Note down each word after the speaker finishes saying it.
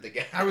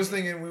I was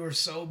thinking we were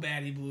so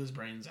bad he blew his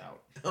brains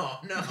out. Oh,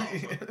 no.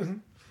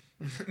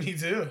 Me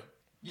too.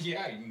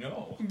 Yeah, I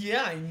know.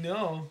 Yeah, I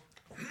know.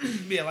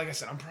 But yeah, like I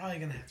said, I'm probably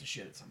going to have to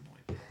shit at some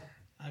point.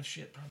 I've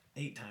shit probably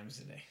 8 times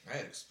today. I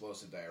had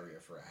explosive diarrhea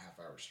for a half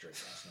hour straight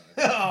last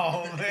night.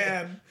 Oh,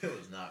 man. It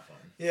was not fun.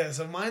 Yeah,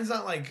 so mine's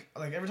not like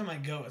every time I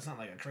go, it's not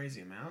like a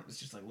crazy amount. It's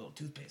just like little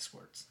toothpaste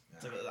squirts.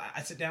 It's like,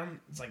 I sit down,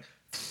 it's like...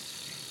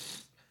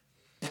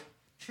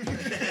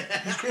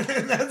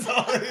 That's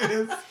all it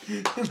is.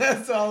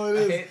 That's all it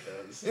is. I hate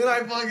those. And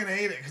I fucking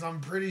hate it because I'm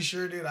pretty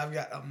sure, dude, I've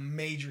got a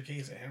major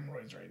case of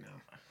hemorrhoids right now.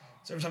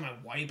 So every time I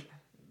wipe,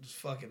 just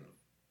fucking...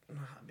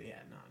 dude,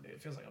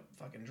 it feels like a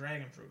fucking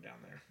dragon fruit down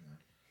there.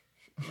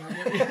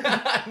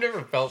 I've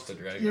never felt the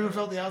dragon. You ever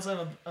felt the outside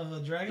of a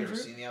You dragon ever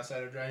fruit? seen the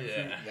outside of dragon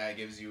fruit? Yeah, it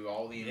gives you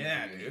all the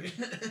Yeah, ingredients.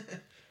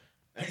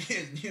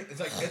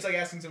 It's like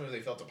asking someone if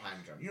they felt a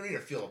pine cone. You don't need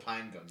to feel a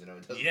pine cone to know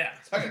it doesn't. Yeah.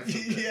 It's not gonna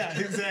feel good. Yeah,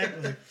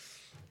 exactly.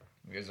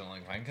 You guys don't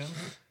like pine cones?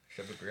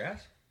 Shove up your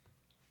ass?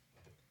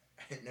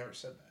 I never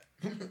said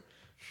that.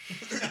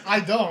 I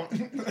don't.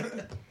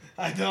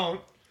 I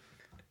don't.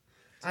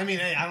 I mean,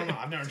 hey, I don't know.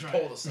 I've never tried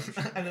Bold it.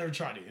 assumption. I've never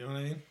tried it. You know what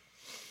I mean?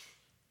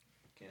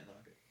 Can't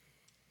knock it.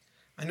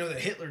 I know that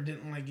Hitler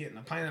didn't like getting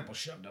a pineapple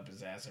shoved up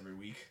his ass every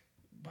week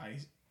by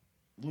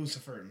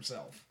Lucifer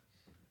himself.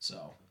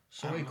 So.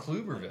 Soy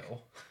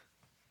Kluberville.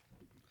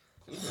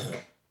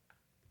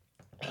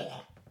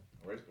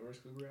 Where's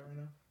Kluber at right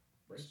now?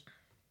 Where's?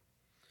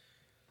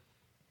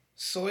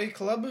 Soy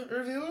Club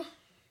Erville?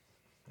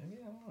 Maybe,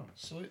 I don't know.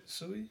 Soy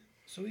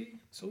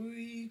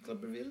Club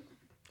Erville?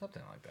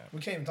 Something like that. We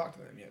can't even talk to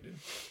them yet, dude.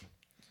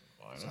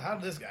 Well, So how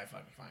did this guy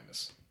fucking find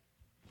us?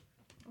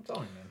 I'm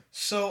telling you, man.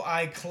 So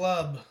I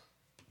Club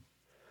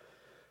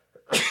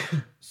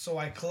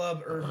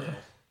Erville.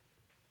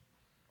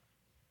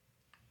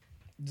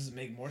 Does it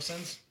make more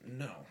sense?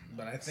 No,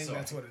 but I think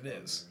that's what it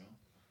is.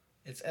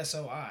 It's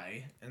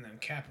SOI and then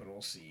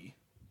capital C,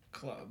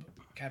 Club,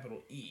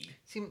 capital E.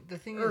 See, the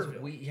thing Erville.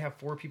 is, we have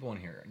 4 people in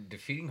here.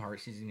 Defeating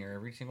Hearts, he's in here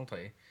every single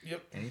day.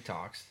 Yep. And he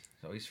talks,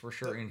 so he's for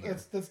sure in here.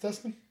 That's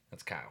Dustin?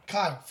 That's Kyle.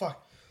 Kyle,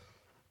 fuck.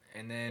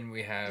 And then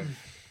we have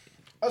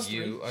Us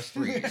us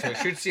 3. So it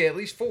should see at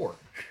least 4.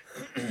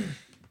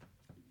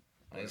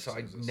 So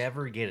I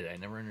never get it. I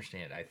never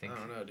understand. I think. I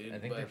don't know, dude, I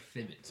think but- they're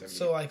fitted.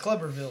 So I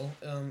Clubberville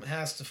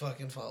has to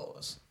fucking follow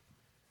us.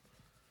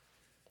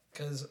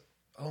 Because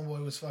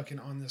homeboy was fucking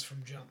on this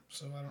from jump,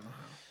 so I don't know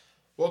how.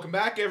 Welcome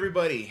back,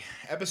 everybody.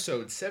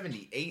 Episode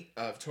 78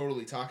 of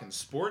Totally Talking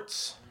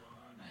Sports.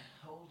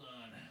 Hold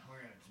on. We're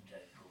having some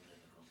technical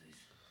difficulties.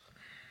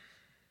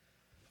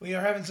 We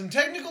are having some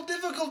technical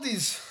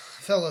difficulties,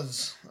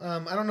 fellas. I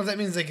don't know if that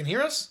means they can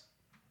hear us.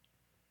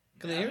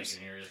 Can they hear us?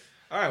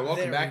 All right, welcome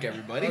There we back, go.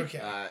 everybody.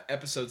 Okay.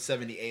 Episode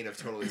 78 of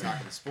Totally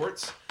Talking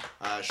Sports.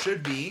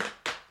 Should be,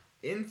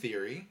 in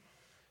theory,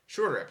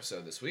 shorter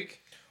episode this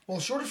week. Well,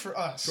 shorter for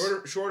us.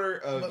 Shorter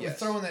of, But yes. with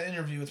throwing that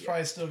interview, it's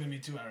probably still going to be a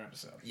 2-hour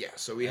episode. Yeah,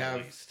 so we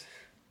have...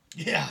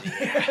 Yeah.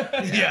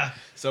 Yeah.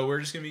 So we're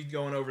just going to be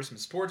going over some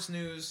sports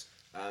news,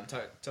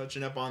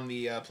 touching up on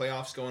the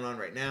playoffs going on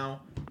right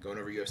now, going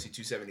over UFC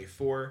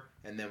 274,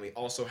 and then we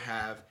also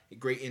have a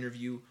great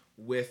interview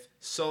with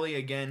Sully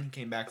again. He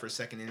came back for a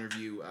second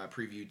interview,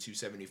 preview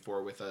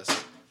 274 with us,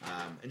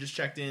 and just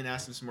checked in,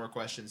 asked him some more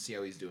questions, see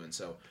how he's doing.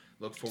 So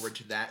look forward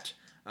to that.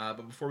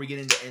 But before we get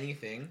into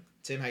anything,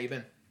 Tim, how you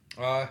been?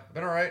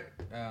 Been all right.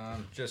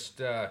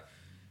 Just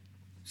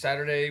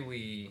Saturday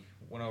we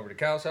went over to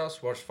Kyle's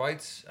house, watched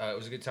fights. It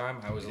was a good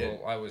time. I was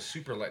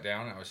super let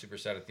down. I was super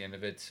sad at the end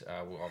of it.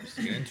 We'll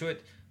obviously get into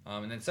it.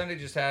 And then Sunday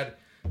just had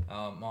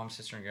mom,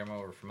 sister, and grandma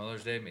over for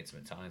Mother's Day. Made some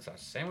Italian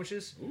sausage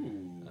sandwiches.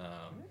 Ooh.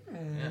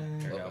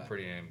 Turned Love out that.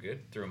 pretty damn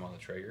good. Threw them on the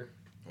Traeger.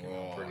 Came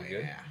out pretty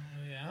good.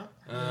 Yeah.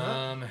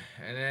 Yeah.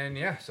 And then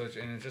it's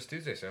just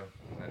Tuesday, so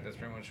that's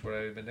pretty much what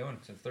I've been doing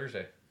since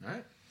Thursday. All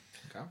right.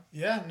 Okay.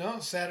 Yeah, no,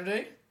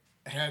 Saturday.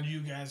 Had you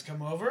guys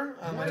come over.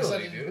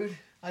 Dude.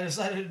 I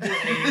decided to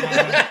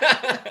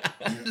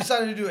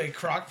do a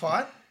crock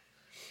pot.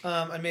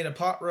 I made a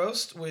pot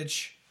roast,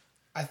 which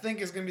I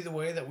think is going to be the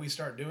way that we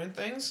start doing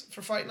things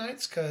for fight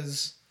nights,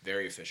 because,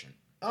 Very efficient.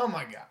 oh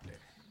my God, dude.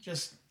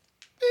 Just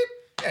beep,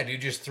 Yeah,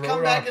 dude, just throw come it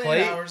on back a in 8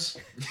 plate. hours.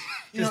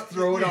 Just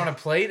throw it on a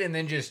plate and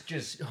then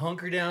just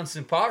hunker down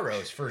some pot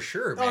roast for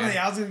sure, man. Oh, no,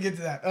 yeah, I was going to get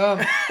to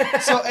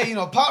that. So, hey,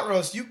 pot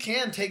roast, you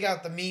can take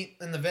out the meat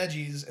and the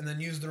veggies and then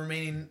use the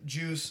remaining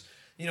juice,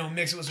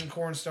 mix it with some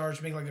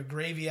cornstarch, make like a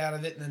gravy out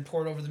of it, and then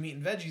pour it over the meat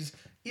and veggies.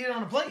 Eat it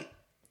on a plate.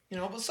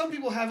 But some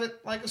people have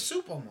it like a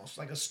soup almost,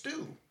 like a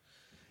stew.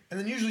 And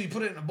then usually you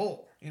put it in a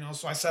bowl,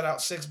 So I set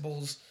out 6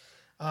 bowls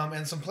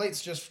and some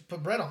plates just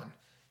put bread on.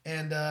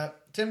 And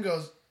Tim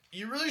goes,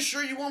 "You really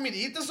sure you want me to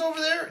eat this over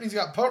there?" And he's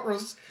got pot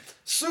roast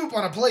soup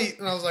on a plate.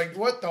 And I was like,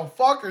 "What the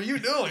fuck are you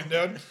doing,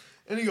 dude?"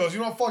 And he goes, "You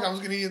know what, fuck, I was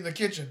going to eat it in the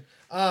kitchen."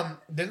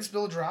 Didn't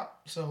spill a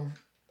drop, so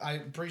I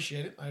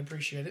appreciate it.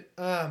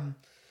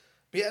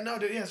 But yeah, no,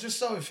 dude, yeah, it's just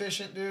so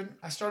efficient, dude.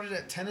 I started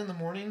at 10 in the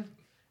morning,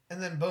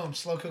 and then boom,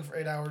 slow cook for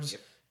 8 hours.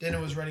 Yep.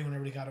 Dinner was ready when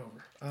everybody got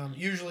over.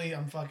 Usually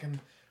I'm fucking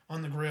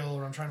on the grill,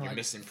 or I'm trying to You're like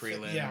missing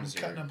prelims. Yeah, I'm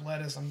cutting up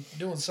lettuce. I'm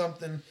doing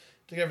something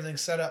to get everything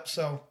set up.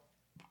 So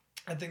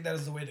I think that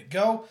is the way to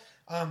go.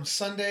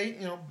 Sunday,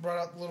 brought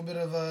out a little bit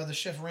of the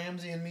Chef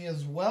Ramsay in me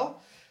as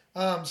well.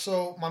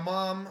 So my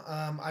mom,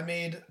 I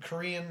made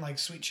Korean like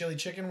sweet chili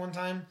chicken one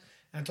time,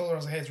 and I told her, I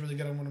was like, hey, it's really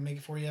good. I'm going to make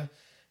it for you.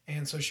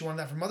 And so she wanted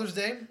that for Mother's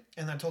Day,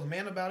 and I told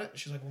Amanda about it.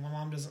 She's like, well, my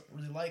mom doesn't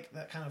really like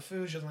that kind of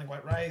food. She doesn't like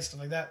white rice, stuff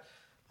like that.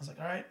 I was like,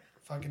 all right,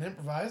 fucking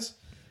improvise.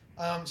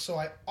 So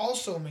I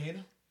also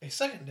made a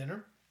second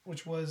dinner,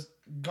 which was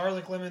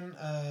garlic lemon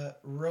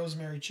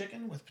rosemary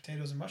chicken with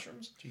potatoes and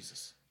mushrooms.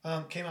 Jesus.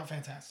 Came out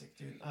fantastic,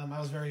 dude. I'm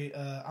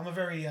a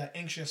very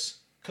anxious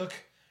cook,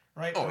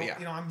 right? Oh, yeah.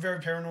 I'm very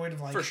paranoid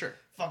of like, For sure.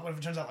 fuck, what if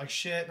it turns out like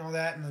shit and all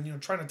that, and then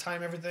trying to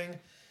time everything.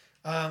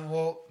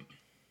 Well,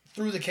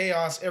 through the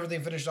chaos,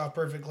 everything finished off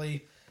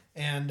perfectly,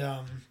 and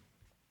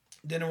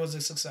dinner was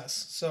a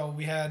success. So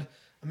we had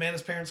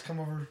Amanda's parents come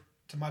over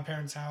to my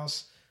parents'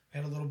 house. We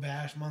had a little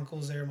bash. My uncle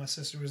was there. My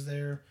sister was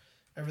there.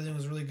 Everything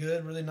was really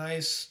good, really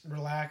nice,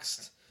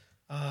 relaxed.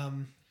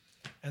 And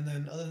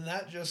then other than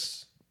that,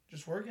 just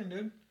working,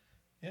 dude.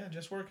 Yeah,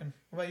 just working.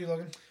 What about you,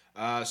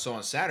 Logan? So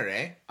on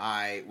Saturday,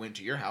 I went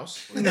to your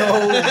house.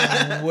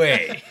 No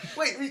way.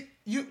 Wait,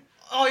 you...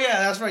 Oh, yeah,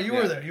 that's right. You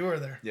were there. You were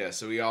there. Yeah,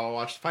 so we all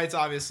watched fights,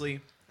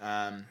 obviously.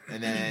 And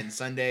then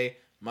Sunday,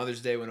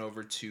 Mother's Day, went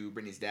over to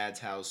Brittany's dad's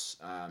house.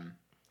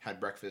 Had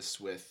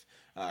breakfast with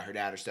her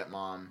dad, her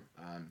stepmom,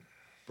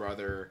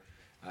 brother.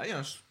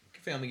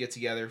 Family get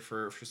together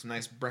for some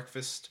nice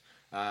breakfast.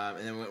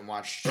 And then we went and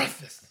watched...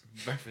 Breakfast.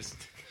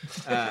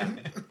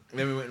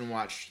 Then we went and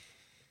watched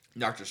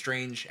Doctor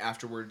Strange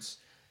afterwards.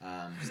 So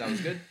that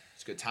was good.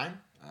 It's a good time.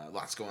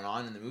 Lots going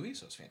on in the movie,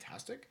 so it's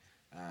fantastic.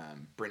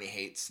 Brittany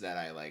hates that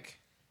I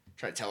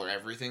try to tell her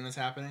everything that's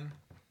happening.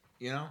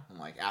 And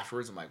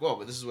afterwards I'm like, whoa,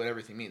 but this is what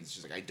everything means.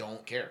 She's like, I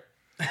don't care.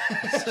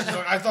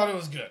 I thought it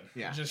was good.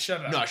 Yeah. Just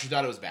shut up. No, she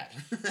thought it was bad.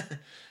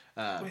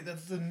 Wait,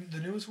 that's the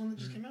newest one that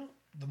just came out?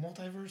 The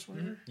multiverse,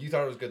 whatever? You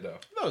thought it was good though.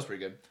 That was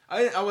pretty good.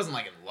 I wasn't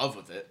in love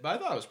with it, but I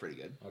thought it was pretty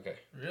good. Okay.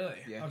 Really?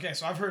 Yeah. Okay,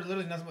 so I've heard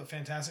literally nothing but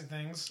fantastic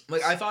things.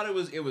 I thought it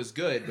was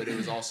good, but it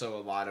was also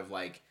a lot of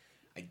I'm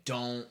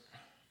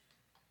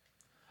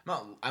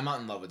not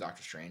in love with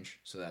Doctor Strange,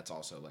 so that's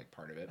also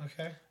part of it.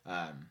 Okay.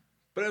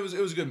 But it was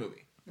a good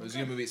movie. It was a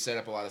good movie. It set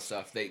up a lot of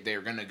stuff.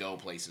 They're gonna go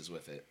places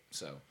with it.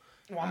 So.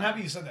 Well, I'm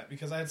happy you said that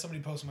because I had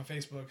somebody post on my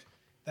Facebook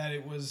that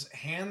it was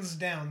hands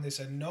down. They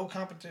said no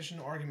competition,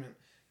 no argument,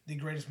 the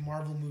greatest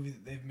Marvel movie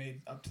that they've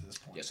made up to this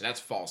point. Yeah, so that's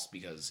false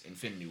because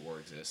Infinity War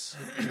exists.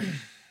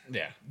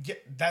 Yeah.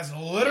 That's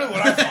literally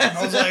what I thought.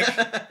 I was like,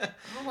 I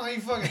don't know how you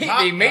fucking.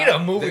 They made a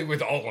movie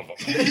with all of them.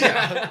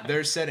 Yeah,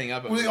 they're setting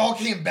up. Where they all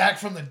came back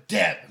from the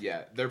dead.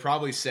 Yeah, they're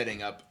probably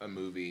setting up a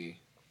movie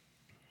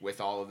with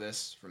all of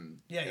this from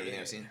everything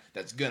I've seen.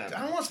 That's gonna.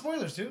 I don't want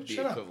spoilers, dude. Be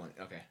Shut equivalent.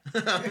 up. Okay.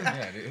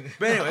 Yeah, dude.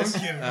 But anyways,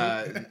 I'm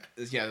kidding.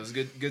 it was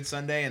a good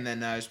Sunday, and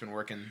then I've just been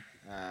working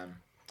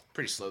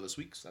pretty slow this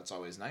week, so that's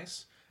always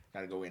nice.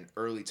 Got to go in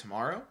early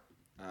tomorrow.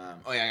 I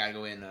got to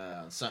go in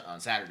on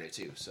Saturday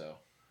too, so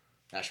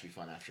that should be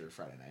fun after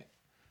Friday night.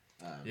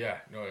 Yeah,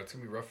 no, it's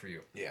gonna be rough for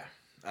you. Yeah.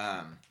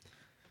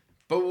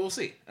 But we'll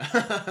see.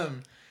 But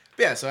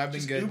yeah, so I've been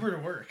Just good. Uber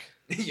to work.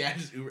 Yeah,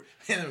 just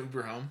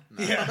Uber home.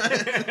 No.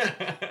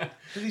 Yeah.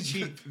 Pretty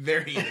cheap.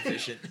 Very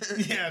inefficient.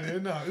 Yeah,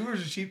 dude. No,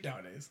 Ubers are cheap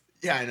nowadays.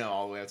 Yeah, I know,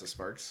 all the way out to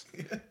Sparks.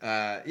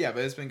 Yeah, but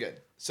it's been good.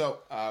 So,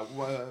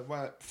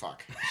 what?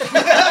 Fuck.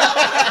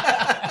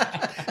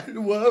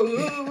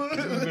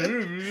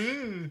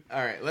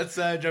 All right, let's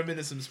jump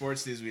into some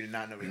sports news we did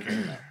not know we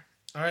cared about.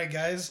 All right,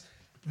 guys.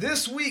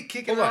 This week,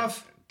 kicking Hold on.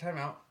 off. Time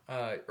out.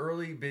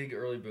 Early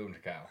boom to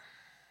Kyle.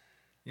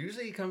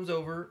 Usually he comes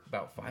over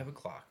about 5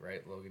 o'clock,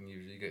 right? Logan,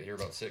 usually you get here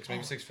about 6,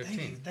 maybe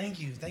 6:15. Thank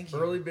you.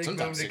 Early big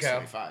Sometimes boom to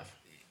Kyle.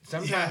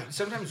 6:25.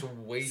 Sometimes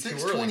way too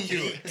early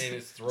too, and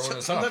it's throwing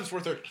us off. Sometimes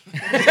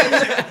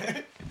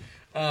 4:30.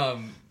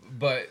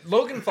 But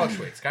Logan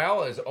fluctuates.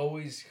 Kyle is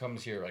always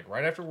comes here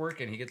right after work,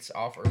 and he gets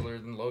off earlier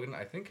than Logan,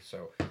 I think.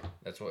 So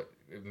that's what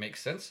it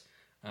makes sense.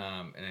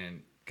 And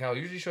then Kyle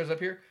usually shows up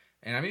here,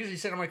 and I'm usually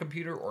sitting on my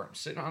computer or I'm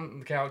sitting on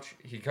the couch.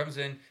 He comes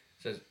in,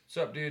 says, "What's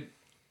up, dude?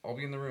 I'll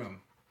be in the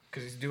room."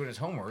 Because he's doing his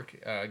homework,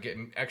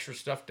 getting extra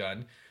stuff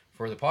done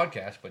for the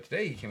podcast. But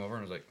today he came over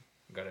and was like,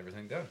 "Got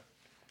everything done."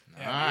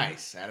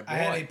 Nice. Attaboy. I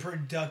had a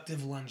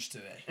productive lunch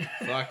today.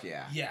 Fuck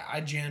yeah. Yeah, I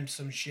jammed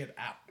some shit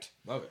out.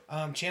 Love it.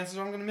 Chances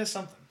are I'm going to miss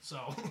something.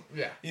 So,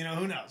 Yeah.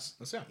 who knows?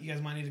 Let's go. You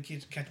guys might need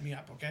to catch me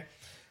up, okay?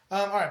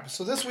 All right,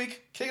 so this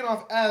week, kicking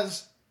off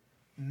as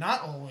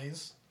not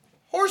always,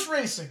 horse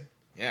racing.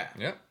 Yeah.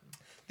 Yep.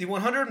 The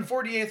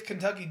 148th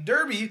Kentucky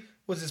Derby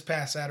was this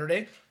past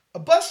Saturday. A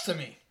bust to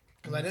me,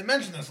 because I didn't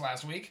mention this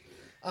last week,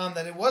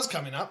 that it was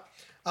coming up.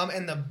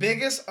 And the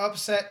biggest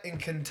upset in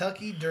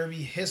Kentucky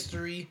Derby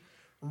history,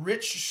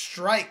 Rich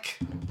Strike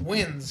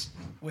wins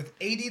with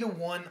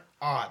 80-1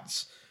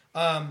 odds.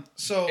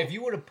 So If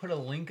you would have put a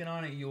Lincoln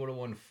on it, you would have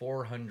won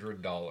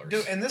 $400.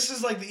 dude, and this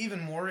is the even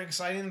more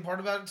exciting part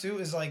about it too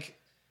is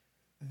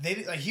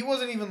he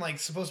wasn't even like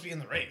supposed to be in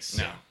the race.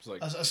 No. It's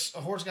like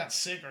A horse got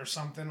sick or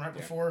something right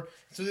before,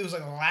 so it was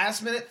like a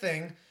last minute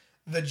thing.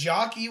 The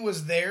jockey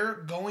was there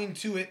going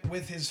to it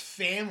with his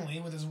family,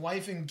 with his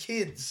wife and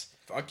kids,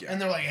 fuck yeah.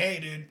 and they're like, "Hey,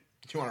 dude,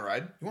 Do you want to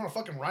ride? you want to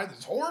fucking ride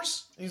this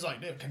horse?" And he's like,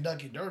 "Dude,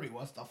 Kentucky Derby,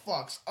 what the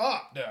fuck's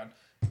up, dude?"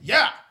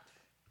 Yeah.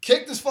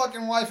 Kicked his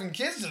fucking wife and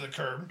kids to the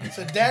curb.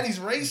 Said, "Daddy's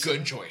racing."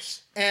 Good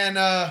choice. And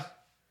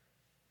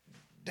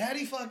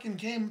Daddy fucking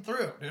came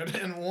through, dude,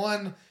 and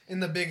won in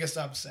the biggest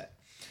upset.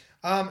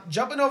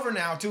 Jumping over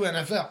now to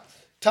NFL.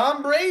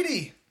 Tom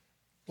Brady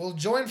will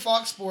join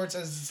Fox Sports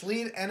as its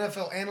lead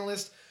NFL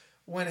analyst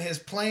when his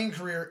playing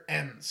career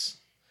ends.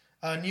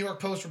 New York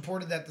Post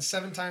reported that the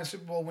 7-time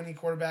Super Bowl winning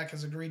quarterback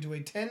has agreed to a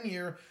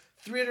 10-year,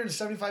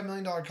 $375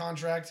 million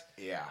contract,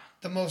 Yeah.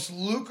 the most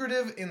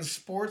lucrative in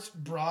sports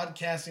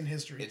broadcasting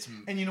history.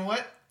 And you know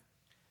what?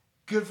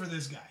 Good for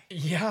this guy.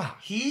 Yeah.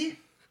 He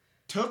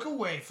took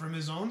away from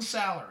his own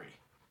salary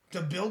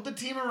to build the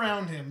team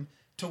around him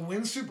to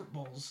win Super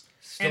Bowls.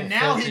 Still and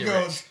now he filthy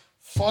goes, rich.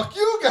 fuck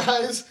you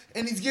guys.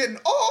 And he's getting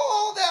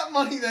all that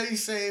money that he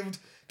saved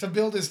to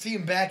build his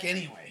team back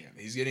anyway.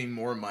 He's getting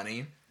more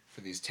money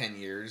for these 10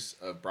 years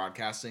of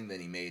broadcasting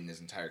than he made in his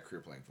entire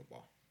career playing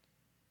football.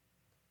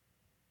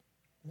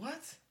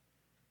 What?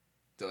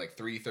 They're like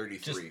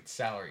 333. Just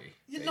salary.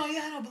 I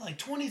know, but like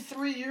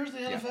 23 years in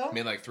the NFL?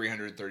 Made like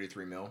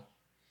 333 mil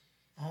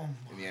Oh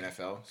in my. the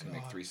NFL. So he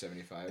make God.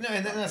 375. No,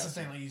 and that's the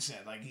thing, like you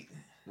said. Like,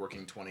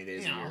 Working 20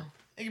 days you a know, year.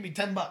 it could be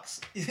 $10.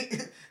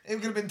 It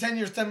could have been 10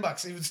 years,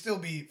 $10. He would still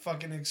be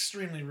fucking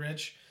extremely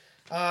rich.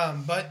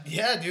 But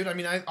yeah, dude. I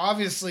mean,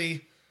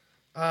 obviously,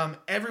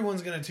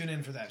 everyone's gonna tune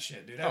in for that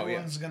shit, dude. Oh, yeah.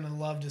 Everyone's gonna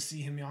love to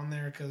see him on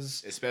there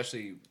because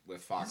Especially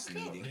with Fox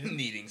Let's go, dude.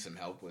 needing some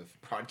help with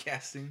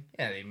broadcasting.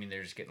 Yeah, I mean,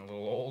 they're just getting a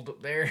little old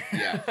up there.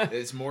 Yeah,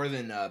 it's more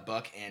than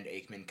Buck and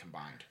Aikman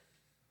combined.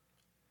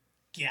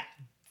 yeah,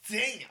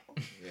 damn.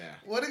 Yeah,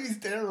 What if he's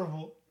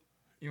terrible?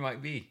 You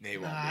might be. they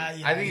won't Nah, be.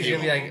 yeah, I think he's he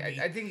gonna be won't like.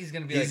 I think he's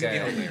gonna be He's like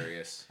gonna be a.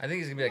 hilarious. I think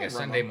he's gonna be like a Romo.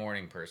 Sunday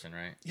morning person,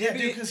 right? Yeah, Maybe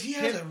dude, because he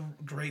has him-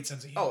 a great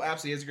sense of humor. Oh,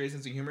 absolutely, he has a great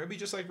sense of humor. It'd be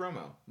just like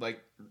Romo.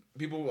 Like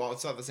people all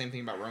thought the same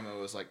thing about Romo.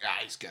 It was like,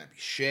 he's gonna be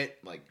shit.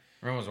 Like,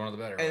 Romo's one of the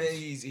better and then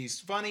ones. he's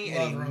funny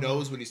Love and he Romo.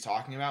 knows what he's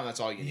talking about. And that's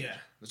all you need. Yeah.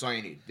 That's all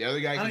you need. The other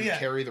guy can yeah.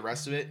 carry the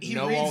rest of it. He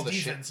know reads all the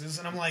shit. defenses,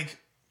 and I'm like,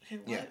 hey,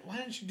 Yeah. why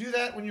didn't you do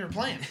that when you were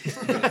playing? It's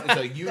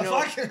like The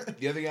fuck?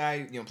 the other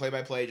guy, play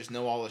by play, just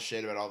know all the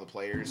shit about all the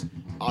players.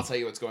 I'll tell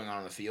you what's going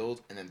on the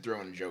field, and then throw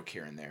in a joke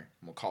here and there.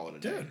 And we'll call it a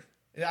day. Dude,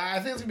 yeah, I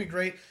think it's gonna be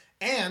great,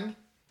 and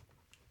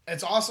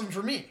it's awesome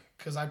for me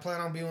because I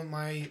plan on being with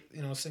my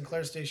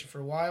Sinclair station for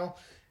a while,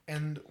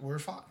 and we're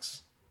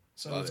Fox,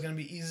 so Love it's it. gonna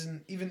be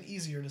even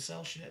easier to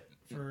sell shit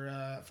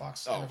for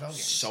Fox Oh, NFL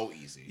games. so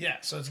easy. Yeah,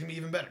 so it's gonna be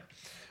even better.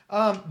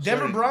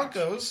 Denver many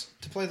Broncos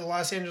to play the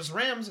Los Angeles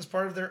Rams as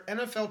part of their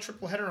NFL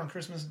tripleheader on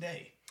Christmas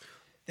Day.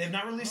 They have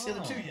not released the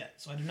other two yet,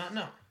 so I do not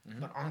know. Mm-hmm.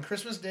 But on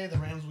Christmas Day, the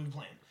Rams will be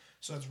playing.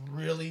 So it's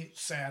really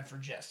sad for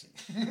Jesse.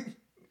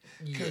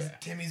 Because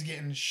Timmy's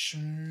getting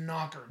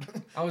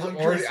schnockered. I was on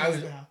already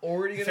Christmas now.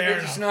 gonna Fair get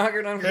enough.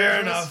 snockered on Fair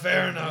Christmas. enough,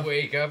 fair I'll enough.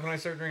 Wake up and I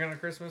start drinking on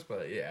Christmas,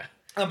 but yeah,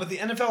 But the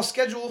NFL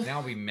schedule, now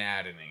I'll be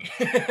maddening.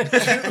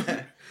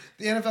 the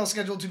NFL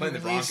schedule to be Playing the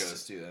released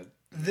Broncos too. That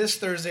this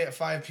Thursday at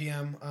 5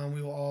 p.m.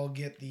 We will all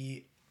get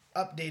the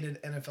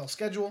updated NFL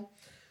schedule.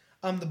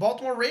 The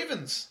Baltimore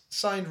Ravens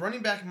signed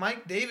running back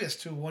Mike Davis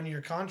to a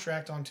 1-year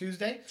contract on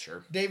Tuesday.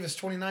 Sure. Davis,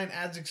 29,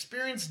 adds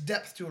experience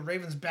depth to a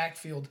Ravens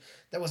backfield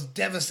that was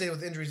devastated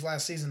with injuries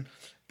last season.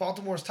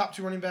 Baltimore's top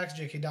two running backs,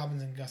 J.K.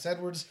 Dobbins and Gus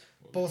Edwards,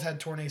 both had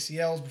torn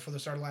ACLs before the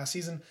start of last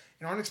season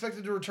and aren't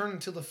expected to return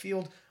to the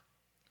field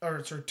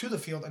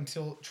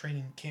until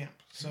training camp.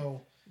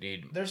 So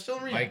Dude, they're still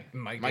in rehab.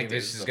 Mike Mike Davis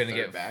Davis is is gonna the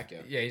get third back,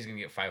 he's gonna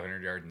get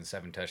 500 yards and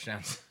 7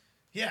 touchdowns.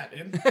 Yeah,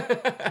 dude.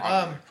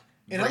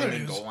 In bring other him in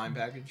news, goal line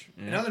package.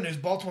 In other news,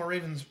 Baltimore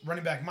Ravens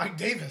running back Mike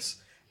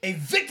Davis, a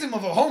victim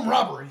of a home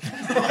robbery.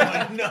 I'm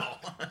like, no.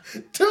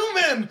 2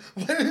 men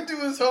went into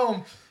his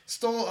home,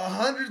 stole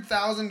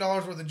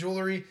 $100,000 worth of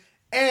jewelry,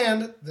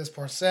 and, this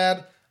part's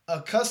sad, a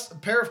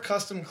pair of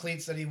custom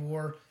cleats that he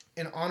wore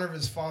in honor of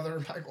his father,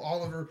 Michael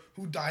Oliver,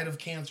 who died of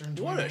cancer in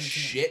 2019. What a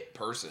shit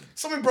person.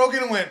 Someone broke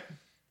in and went,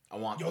 I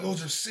want yo,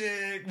 those are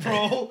sick,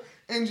 bro,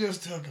 and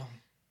just took them.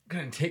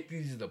 Gonna take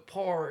these to the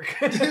park.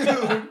 Dude,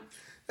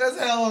 that's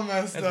hella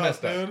messed That's up,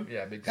 messed up. dude.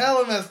 Yeah, big time.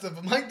 Hella messed up.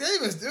 But Mike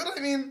Davis, dude, I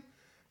mean,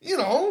 you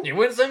know. You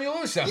win some, you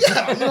lose some.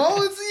 Yeah,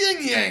 it's the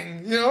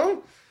yin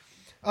yang,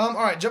 all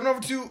right, jumping over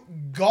to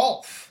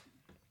golf.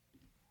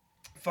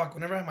 Fuck,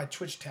 whenever I have my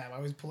Twitch tab, I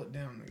always pull it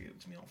down. It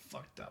gets me all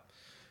fucked up.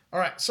 All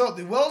right, so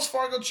the Wells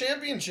Fargo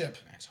Championship.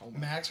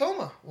 Max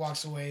Homa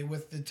walks away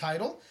with the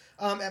title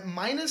at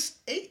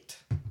 -8.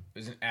 It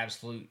was an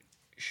absolute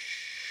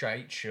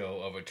shite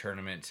show of a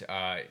tournament.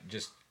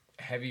 Just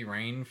heavy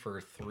rain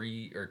for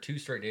 2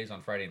 straight days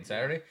on Friday and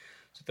Saturday.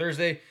 So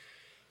Thursday,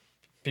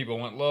 people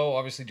went low.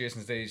 Obviously,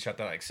 Jason Day shot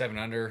that like 7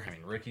 under. I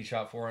mean, Ricky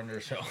shot 4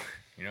 under. So,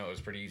 it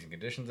was pretty easy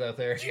conditions out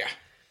there. Yeah.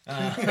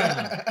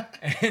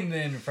 And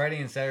then Friday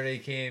and Saturday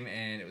came,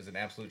 and it was an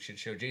absolute shit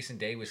show. Jason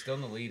Day was still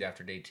in the lead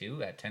after day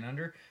 2 at 10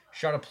 under.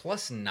 Shot a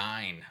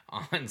 +9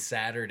 on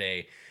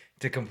Saturday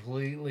to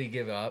completely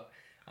give up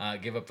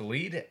the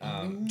lead.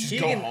 Just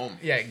go home.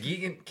 Yeah,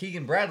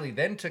 Keegan Bradley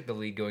then took the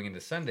lead going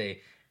into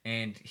Sunday,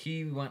 and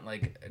he went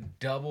like a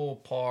double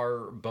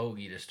par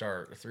bogey to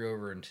start, 3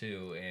 over and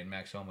 2, and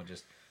Max Homa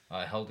just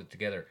held it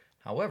together.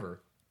 However,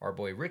 our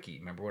boy Ricky,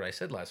 remember what I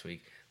said last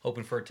week,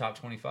 hoping for a top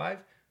 25,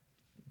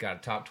 got a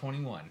top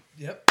 21.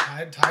 Yep,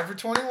 tied for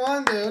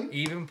 21, dude.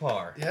 Even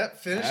par. Yep,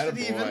 finished it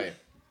Attaboy. even.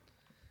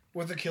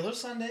 With a killer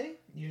Sunday.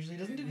 Usually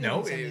doesn't do good No,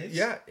 on Sundays.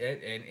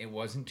 and it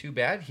wasn't too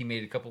bad. He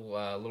made a couple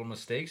little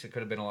mistakes. It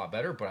could have been a lot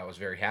better, but I was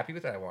very happy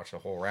with it. I watched the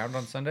whole round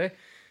on Sunday.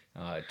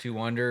 2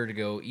 under to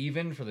go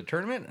even for the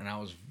tournament, and I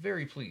was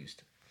very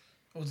pleased.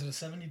 Oh, was it a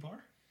 70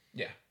 bar?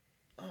 Yeah.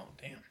 Oh,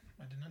 damn.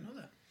 I did not know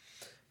that.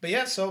 But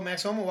yeah, so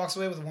Max Homa walks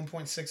away with a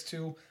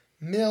 1.62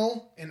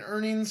 mil in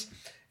earnings.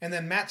 And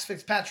then Matt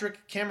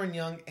Fitzpatrick, Cameron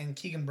Young, and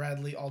Keegan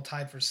Bradley all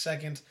tied for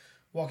second,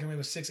 walking away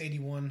with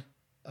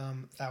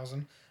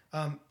 681,000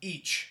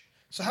 each.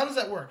 So how does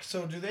that work?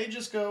 So do they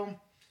just go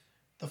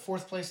the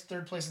 4th place,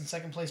 3rd place, and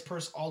 2nd place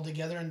purse all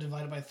together and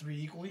divide it by 3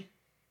 equally?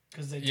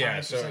 Because they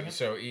tied for second?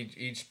 So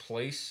each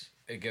place,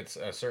 it gets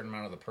a certain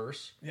amount of the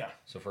purse. Yeah.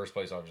 So first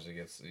place obviously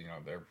gets,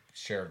 their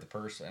share of the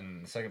purse,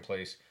 and the second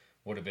place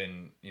would have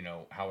been,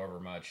 however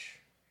much,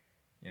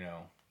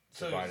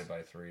 So- divided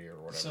by 3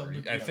 or whatever. So,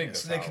 I think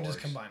that's so they how can it just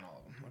works. combine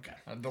all of them. Okay.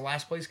 The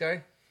last place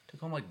guy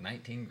took home like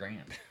 19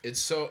 grand. It's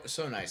so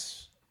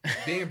nice.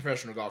 Being a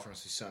professional golfer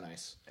must be so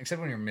nice. Except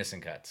when you're missing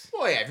cuts.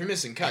 Well, yeah, if you're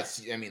missing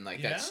cuts, I mean,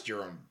 like, Yeah. that's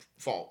your own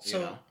fault. So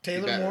you know? Be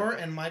Taylor better. Moore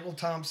and Michael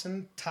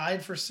Thompson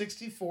tied for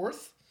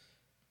 64th,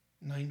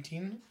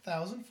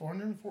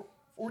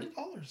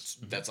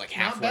 $19,440. That's like Not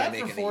half what I bad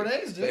make for in 4 a year.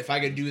 days, dude. But if I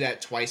could do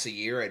that twice a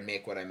year, I'd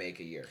make what I make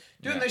a year.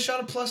 Dude, and they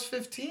shot a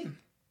 +15.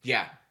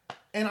 Yeah,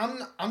 And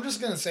I'm just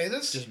gonna say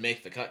this. just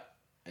make the cut,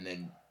 and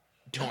then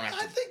don't have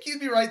I to. think you'd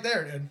be right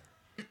there, dude.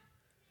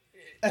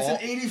 That's an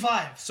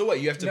 85. So what?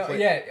 You have to No, play.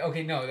 yeah,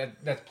 okay, no,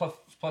 that's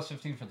plus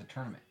 15 for the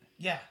tournament,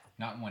 Yeah.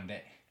 not in one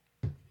day.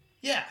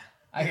 Yeah.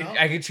 I You could, know?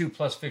 I could shoot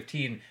plus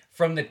 15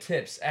 from the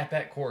tips at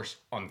that course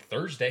on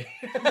Thursday.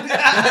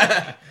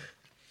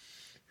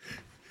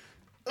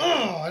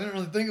 Oh, I didn't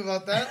really think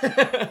about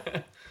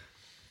that.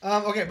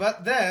 Okay,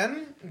 but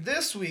then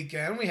this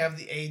weekend we have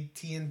the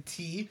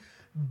AT&T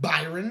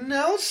Byron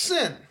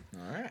Nelson.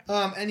 All right.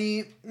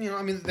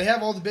 They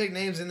have all the big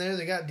names in there.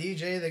 They got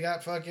DJ, they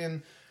got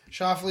fucking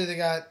Shoffley, they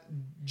got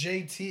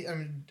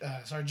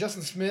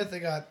Justin Smith, they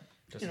got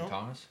Justin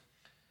Thomas?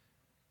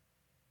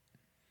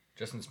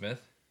 Justin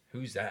Smith?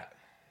 Who's that?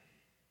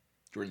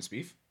 Jordan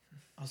Spieth.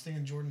 I was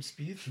thinking Jordan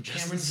Spieth, Justin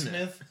Cameron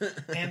Smith.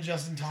 Smith, and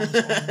Justin Thomas. all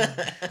in one.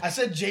 I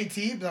said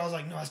JT, but I was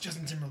like, no, that's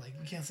Justin Timberlake.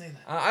 You can't say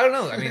that. I don't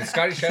know. I mean,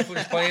 Scotty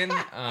Scheffler's playing,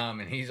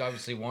 and he's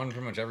obviously won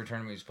pretty much every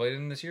tournament he's played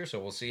in this year, so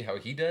we'll see how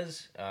he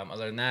does.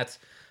 Other than that,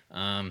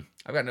 I've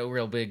got no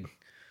real big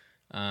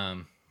guy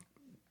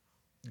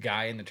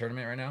in the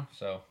tournament right now,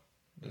 so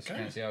just Okay.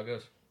 kind of see how it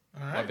goes.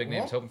 All A lot right, of big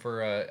names, hoping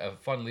for a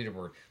fun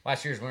leaderboard.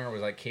 Last year's winner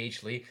was like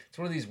KH Lee. It's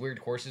one of these weird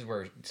courses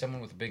where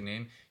someone with a big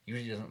name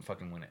usually doesn't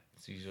fucking win it.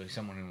 It's usually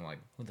someone who's like,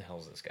 who the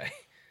hell is this guy?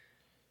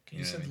 You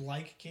You know what I said mean?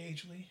 like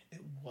KH Lee? It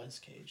was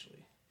KH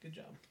Lee. Good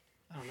job.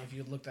 I don't know if you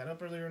had looked that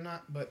up earlier or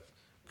not, but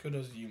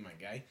kudos to you, my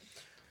guy.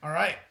 All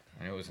right,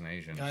 I know it was an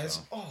Asian. guys.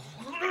 So. Oh,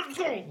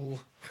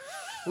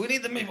 we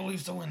need the Maple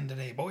Leafs to win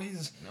today,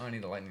 boys. No, I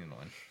need the Lightning to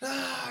win.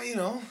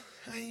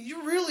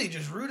 You really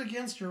just root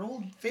against your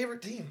old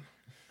favorite team.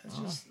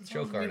 That's it's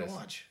choke hard for me to artist.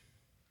 watch.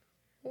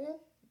 Well,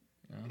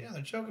 yeah,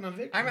 they're choking on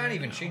victory. I might right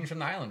even now. change from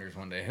the Islanders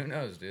one day. Who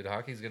knows, dude?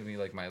 Hockey's gonna be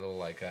like my little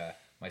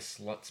my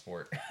slut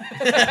sport.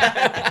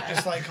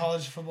 Just like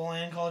college football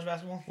and college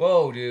basketball.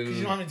 Whoa, Because dude.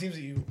 you don't have any teams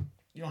that you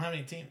don't have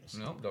any teams.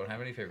 Nope, don't have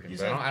any favorite You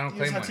teams. just But I don't you just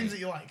claim have any. teams that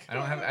you like.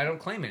 I don't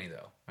claim any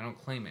though. I don't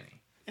claim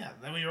any. Yeah,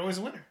 that way you're always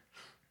a winner.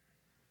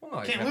 Well, no,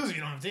 I Can't have- lose if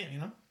you don't have a team, you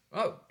know?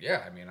 Oh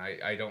yeah, I mean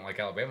I don't like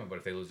Alabama, but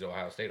if they lose to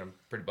Ohio State, I'm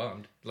pretty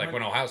bummed. Like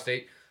when Ohio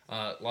State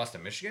lost to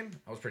Michigan,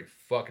 I was pretty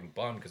fucking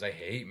bummed because I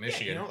hate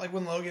Michigan. Yeah, you know, like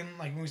when Logan,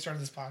 like when we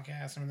started this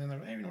podcast, and then they're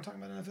like, hey, we're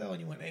talking about NFL,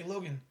 and you went, hey,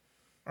 Logan,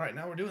 all right,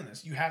 now we're doing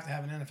this. You have to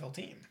have an NFL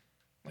team.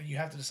 Like, you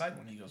have to decide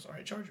one. He goes, all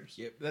right, Chargers.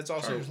 Yep. That's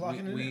also Chargers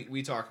locking it in.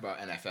 we talk about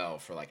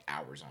NFL for like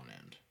hours on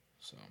end.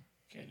 So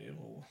Okay, dude.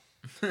 Well,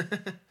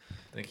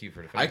 Thank you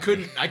for I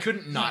defending me.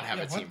 couldn't not have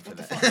a what- team for what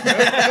the that. fuck?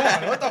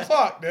 Come on, what the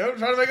fuck, dude? I'm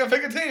trying to make a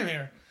pick a team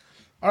here.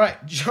 All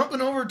right,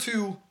 jumping over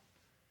to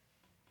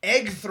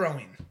egg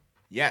throwing,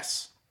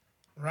 Yes.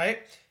 right?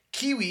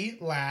 Kiwi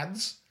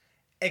lads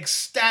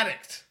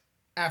ecstatic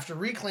after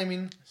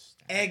reclaiming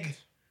egg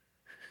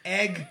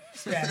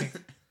static.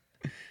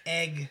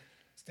 Egg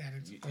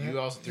static. You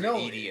also threw No,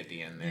 ED at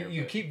the end there.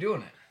 You but- keep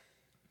doing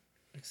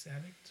it.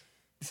 Ecstatic.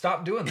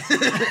 Stop doing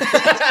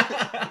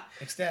that.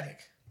 Ecstatic.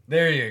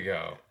 There you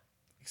go.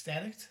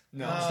 Ecstatic?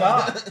 No.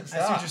 Stop. That's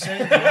what you're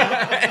saying.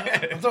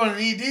 I'm throwing an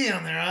ED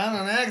on there, huh?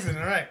 On accident.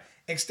 All right.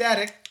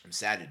 Ecstatic I'm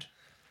saddened.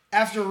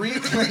 after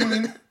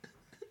reclaiming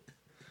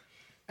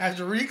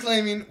after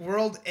reclaiming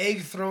World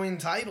Egg Throwing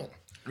title.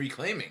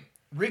 Reclaiming.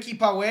 Ricky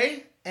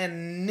Poway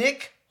and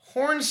Nick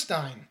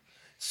Hornstein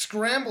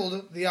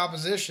scrambled the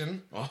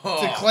opposition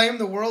to claim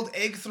the World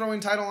Egg Throwing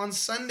title on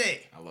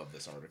Sunday. I love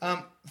this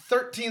article.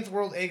 13th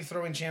World Egg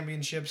Throwing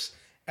Championships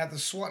at the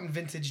Swatton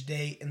Vintage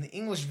Day in the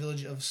English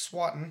village of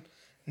Swatton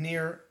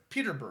near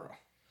Peterborough.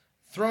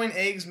 Throwing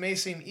eggs may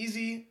seem an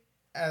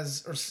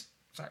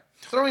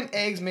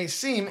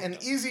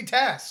easy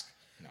task,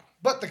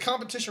 but the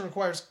competition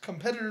requires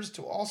competitors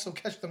to also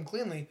catch them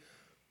cleanly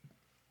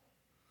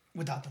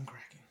without them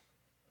cracking.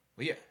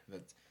 Well, yeah.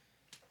 That's...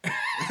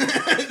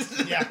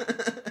 Yeah.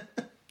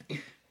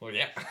 Well,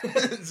 yeah.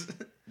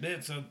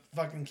 Dude, so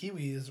fucking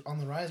Kiwi is on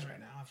the rise right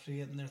now after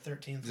getting their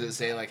 13th. Does it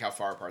say like how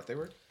far apart they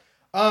were?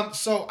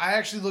 So I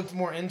actually looked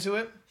more into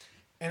it,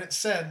 and it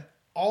said,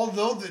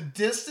 although the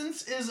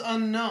distance is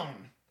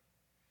unknown,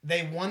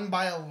 they won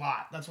by a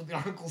lot. That's what the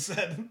article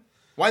said.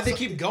 Why'd they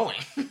keep going?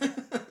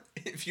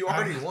 If you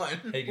already won.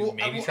 Hey, dude, Well,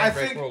 maybe I try to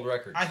break think- world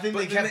records. I think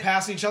But they then kept they-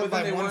 passing each other But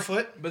then by they 1 weren't-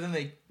 foot. But then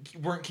they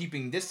weren't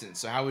keeping distance.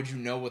 So how would you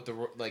know what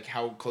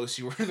how close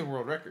you were to the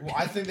world record? Well,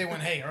 I think they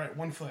went, hey, all right,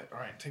 1 foot. All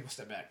right, take a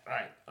step back.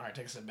 All right,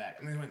 take a step back.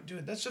 And they went,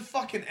 dude, let's just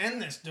fucking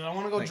end this, dude. I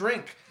want to go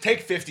drink.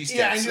 Take 50 steps.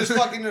 Yeah, and just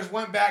fucking just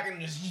went back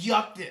and just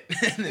yucked it.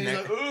 And then he's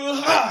like,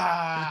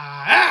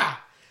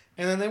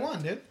 and then they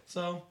won, dude.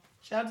 So,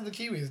 shout out to the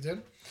Kiwis,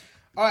 dude.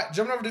 All right,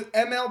 jumping over to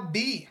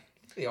MLB.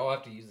 They all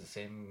have to use the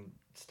same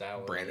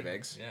style. Brand of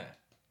eggs. Yeah.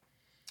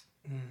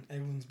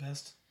 Everyone's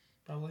best,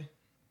 probably.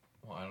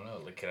 Well, I don't know.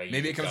 Like, could I use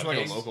Maybe it comes from like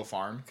a eggs? local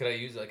farm. Could I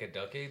use like a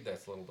duck egg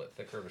that's a little bit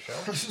thicker of a shell?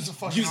 This is a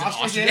fucking Use an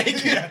ostrich ostrich egg.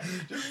 egg? Yeah.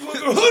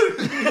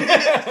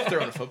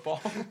 Throwing a football.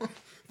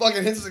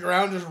 Fucking hits the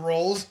ground, just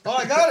rolls. Oh,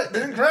 I got it.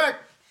 Didn't crack.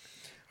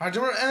 All right,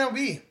 jumping over to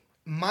MLB.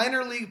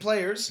 Minor league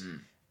players.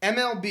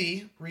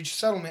 MLB reached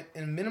settlement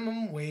in a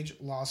minimum wage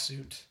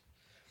lawsuit.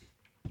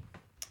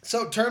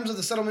 So, terms of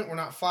the settlement were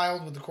not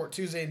filed with the court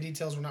Tuesday and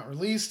details were not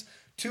released.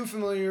 Two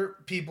familiar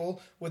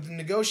people with the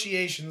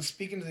negotiations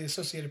speaking to the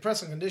Associated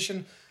Press on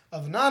condition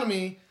of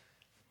anonymity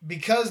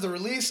because the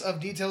release of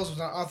details was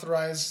not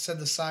authorized, said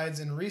the sides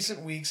in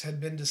recent weeks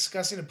had been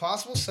discussing a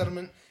possible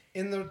settlement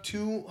in the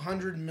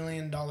 $200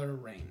 million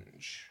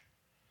range.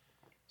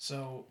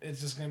 So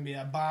it's just going to be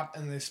a bop,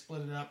 and they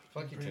split it up.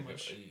 Like pretty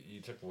much.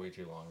 you took way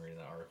too long reading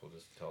that article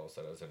just to tell us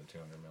that I was at a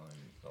 $200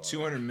 million.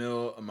 200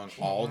 mil among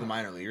all the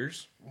minor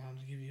leaguers. Wanted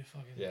to give you a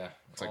fucking... Yeah.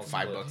 It's like all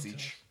 $5 the-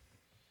 each.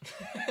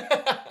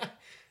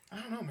 I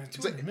don't know, man.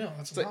 200 mil.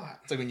 That's It's a like, lot.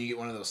 it's like when you get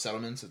one of those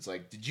settlements. It's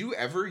like, did you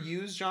ever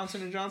use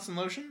Johnson & Johnson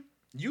lotion?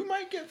 You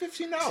might get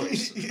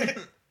 $15. Yeah.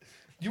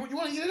 You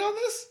want to get in on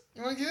this?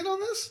 You want to get in on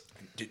this?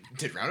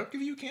 Did Roundup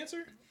give you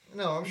cancer?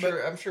 No, I'm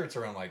sure it's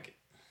around like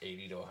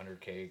 80 to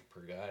 100K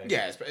per guy.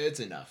 Yeah, it's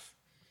enough.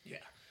 Yeah.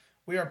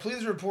 We are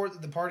pleased to report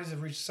that the parties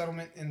have reached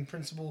settlement in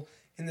principle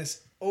in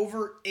this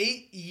over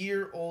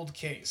 8-year-old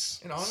case.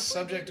 And honestly,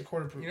 subject to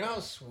court approval. You know how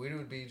sweet it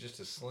would be just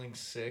to sling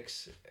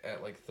 6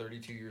 at like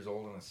 32 years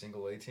old on a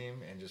single A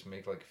team and just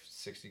make like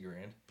 60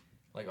 grand?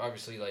 Like,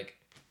 obviously, like,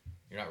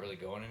 you're not really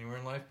going anywhere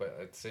in life, but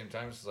at the same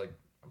time, it's just like,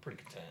 I'm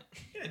pretty content.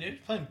 Yeah,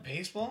 dude. Playing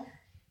baseball.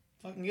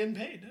 Fucking getting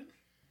paid, dude.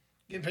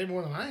 Getting paid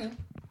more than I am.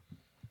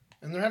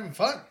 And they're having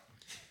fun.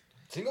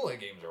 Single A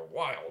games are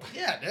wild.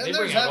 Yeah, dude. They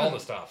they're bring just out all having,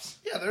 the stops.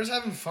 yeah, they're just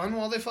having fun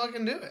while they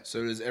fucking do it.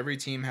 So does every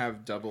team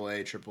have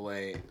AA,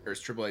 AAA, or is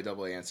AAA,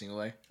 AA, and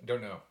single A?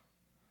 Don't know.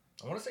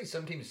 I want to say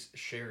some teams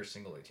share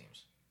single A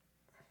teams.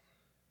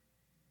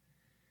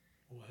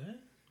 What?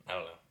 I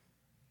don't know.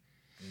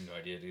 No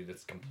idea, dude.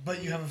 That's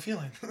But you have a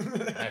feeling.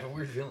 I have a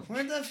weird feeling.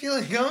 Where'd that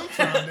feeling come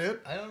from, dude?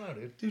 I don't know,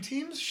 dude. Do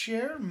teams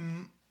share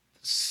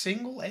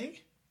single A?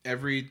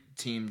 Every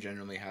team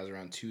generally has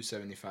around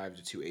 275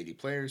 to 280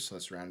 players, so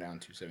let's round down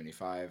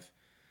 275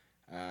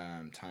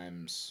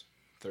 times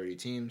 30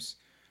 teams,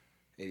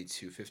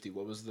 8250.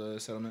 What was the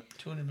settlement?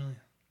 200 million.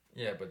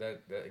 Yeah, but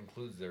that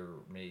includes their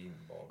main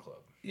ball club.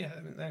 Yeah,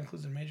 I mean, that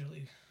includes their major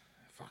league.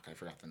 Fuck, I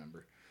forgot the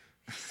number.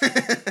 So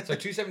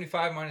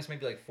 275 minus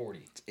maybe like 40.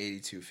 It's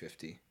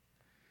 8250.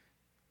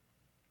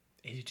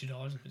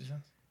 $82.50.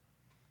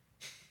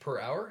 Per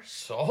hour?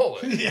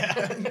 Solid.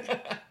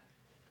 Yeah.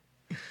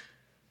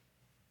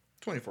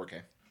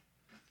 24K.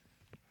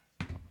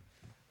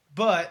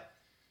 But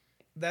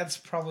that's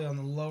probably on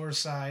the lower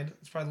side.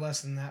 It's probably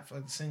less than that for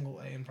the single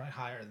A and probably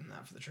higher than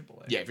that for the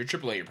triple A. Yeah, if you're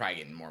AAA, you're probably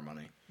getting more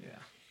money. Yeah.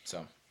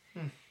 So,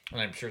 And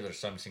I'm sure there's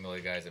some single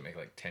A guys that make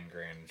like 10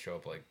 grand and show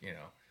up like,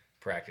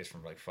 practice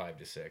from like 5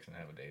 to 6 and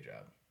have a day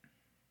job.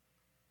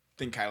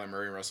 think Kyler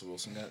Murray and Russell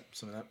Wilson got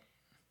some of that.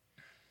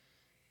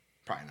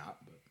 Probably not,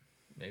 but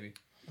Maybe.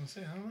 I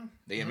don't know.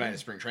 they get invited to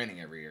spring training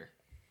every year.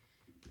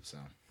 So,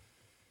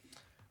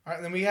 All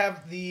right, then we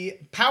have the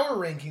power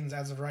rankings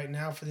as of right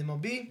now for the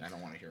MLB. I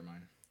don't want to hear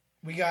mine.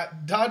 We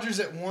got Dodgers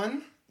at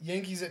 1,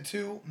 Yankees at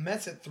 2,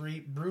 Mets at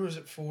 3, Brewers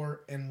at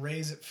 4, and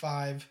Rays at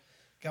 5.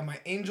 Got my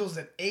Angels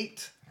at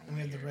 8, and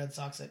we have the Red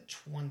Sox at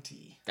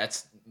 20.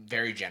 That's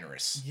very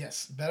generous.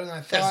 Yes, better than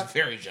I thought. That's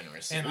very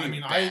generous. And We I were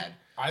mean, bad.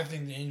 I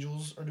think the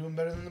Angels are doing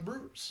better than the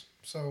Brewers.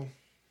 So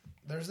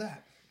there's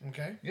that.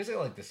 Okay. You guys got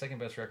like the second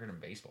best record in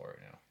baseball right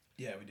now.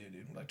 Yeah, we do,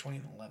 dude. Like 20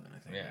 and 11, I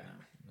think. Yeah. Right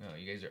now. No,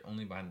 you guys are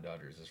only behind the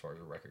Dodgers as far as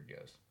the record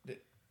goes.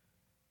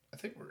 I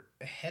think we're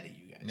ahead of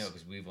you guys. No,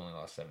 because we've only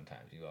lost 7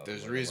 times. You lost.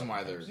 There's a like, reason 11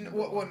 why times.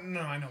 there's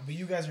No, I know, but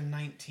you guys are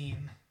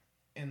 19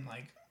 and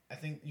like I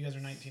think you guys are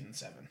 19 and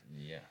 7.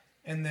 Yeah.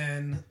 And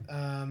then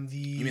the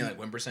You mean like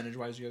win percentage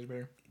wise, you guys are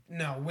better?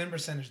 no win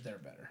percentage they're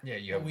better. Yeah,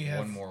 you But have we one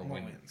have more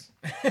win. wins.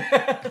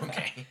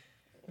 Okay.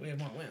 We have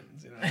more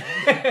wins. You know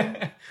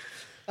what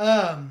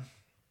I mean?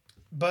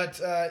 But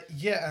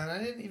yeah, and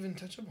I didn't even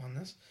touch up on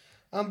this.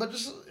 But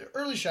just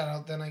early shout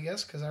out then I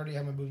guess because I already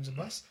have my booms and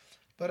busts.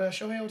 But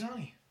Shohei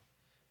Ohtani.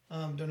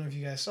 Don't know if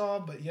you guys saw,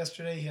 but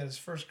yesterday he had his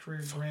first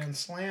career grand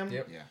slam.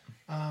 Yep.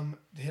 Yeah.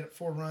 Hit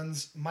 4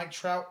 runs. Mike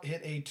Trout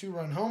hit a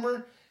 2-run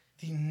homer.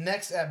 The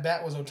next at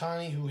bat was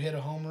Ohtani, who hit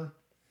a homer.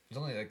 It's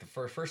only like the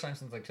first time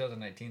since like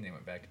 2019 they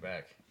went back to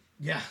back.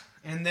 Yeah,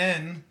 and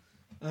then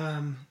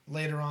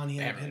later on he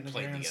They ended up haven't hitting a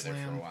played grand together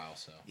slam. for a while,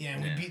 so. Yeah,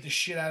 and Yeah. we beat the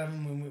shit out of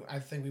him. When I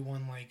think we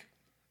won I think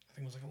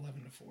it was like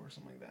 11-4 or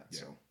something like that. Yeah.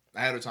 So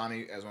I had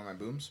Ohtani as one of my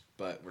booms,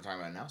 but we're talking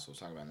about it now, so let's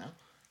talk about it now.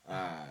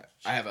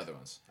 I have other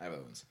ones. No, I have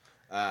other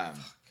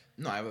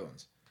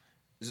ones.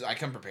 I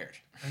come prepared.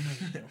 I know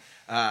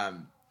you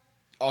do.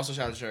 Also,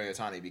 shout out to Shohei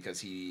Ohtani because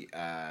he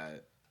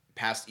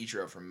passed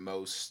Ichiro for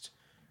most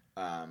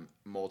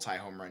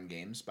multi-home run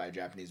games by a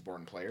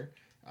Japanese-born player.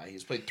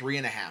 He's played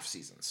 3.5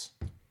 seasons.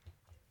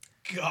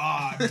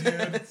 God,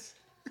 dude.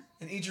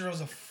 And Ichiro's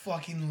a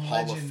fucking legend.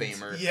 Hall of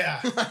Famer. Yeah.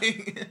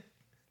 Like,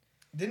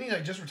 Didn't he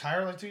like just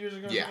retire like 2 years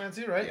ago? or Yeah. something like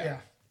that too, right? Yeah.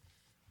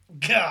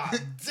 God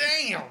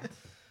damn.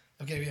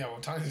 Okay, yeah, well,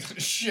 Tony's gonna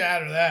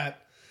shatter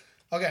that.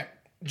 Okay,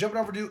 jumping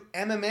over to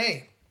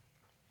MMA.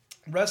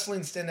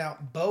 Wrestling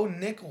standout Bo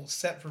Nichols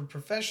set for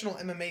professional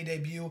MMA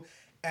debut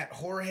at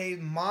Jorge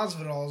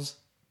Masvidal's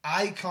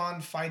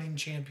Icon Fighting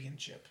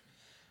Championship.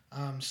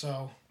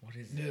 So, What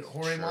is dude, this?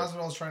 Jorge Sure.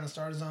 Masvidal's trying to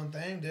start his own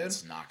thing, dude.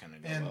 it's not going to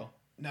go And well.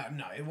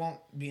 no, it won't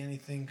be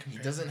anything He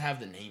compared. doesn't have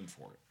the name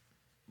for it.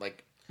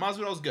 Like,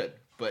 Masvidal's good,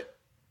 but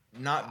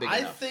not big I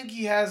enough. think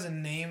he has a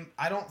name.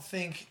 I don't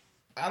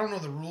know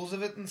the rules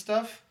of it and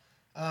stuff.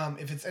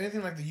 If it's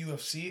anything like the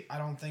UFC, I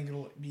don't think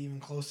it'll be even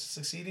close to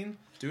succeeding.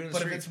 Do it in the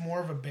But if street. it's more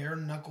of a bare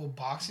knuckle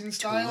boxing Do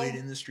style, it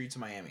in the streets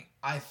of Miami.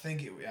 I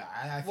think it. Yeah,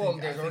 I think. Well,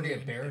 I there's think already it a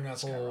would- bare it would knuckle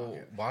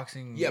skyrocket.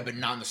 boxing. Yeah, but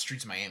not in the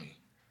streets of Miami.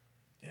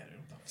 Yeah, dude,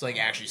 It's like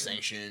actually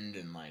sanctioned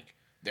and like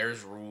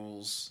there's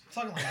rules.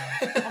 I'm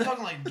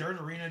talking like dirt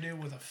arena,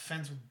 dude, with a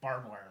fence with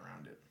barbed wire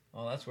around it.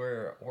 Well, that's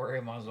where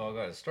Jorge Masvidal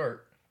got to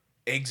start.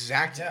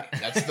 Exactly. Yeah.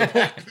 That's the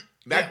point.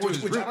 Back Yeah, to which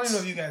his I don't roots. even know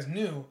if you guys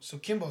knew. So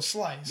Kimbo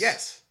Slice,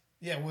 Yes.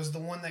 yeah, was the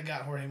one that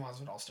got Jorge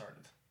Masvidal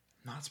started.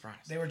 Not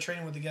surprised. They were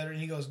training with together, and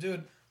he goes,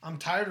 "Dude, I'm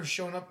tired of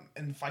showing up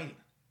and fighting."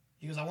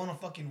 He goes, "I want to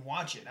fucking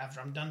watch it after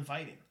I'm done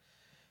fighting."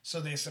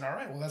 So they said, "All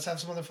right, well, let's have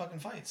some other fucking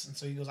fights." And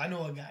so he goes, "I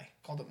know a guy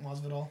called up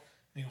Masvidal," and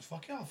he goes,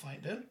 "Fuck yeah, I'll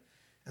fight, dude."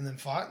 And then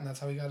fought, and that's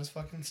how he got his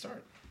fucking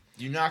start.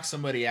 You knock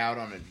somebody out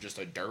on just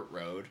a dirt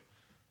road,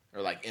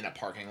 or like in a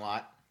parking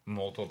lot.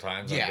 Multiple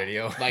times Yeah, on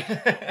video. like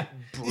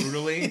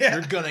brutally. Yeah.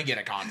 You're gonna get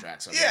a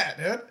contract someday. Yeah,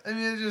 dude. I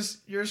mean,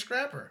 you're a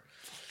scrapper.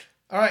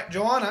 All right,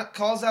 Joanna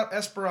calls out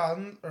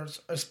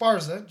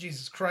Esparza,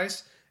 Jesus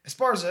Christ,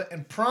 Esparza,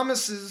 and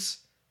promises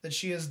that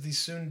she is the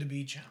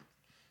soon-to-be champ.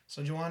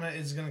 So Joanna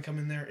is going to come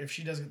in there. If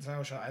she does get the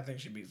title shot, I think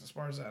she beats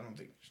Esparza. I don't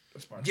think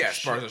Esparza. Yeah,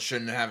 Sparta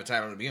shouldn't have a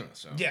title to begin with.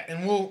 So Yeah,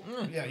 and we'll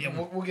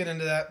get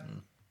into that.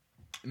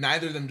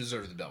 neither of them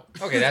deserve the belt.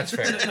 Okay, that's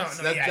fair. No, That's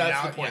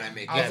the point I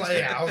make. I was That's like,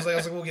 fair. I was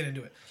like, we'll get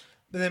into it.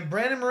 And then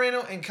Brandon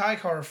Moreno and Kai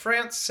Kara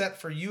France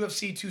set for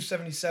UFC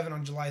 277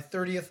 on July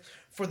 30th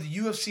for the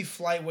UFC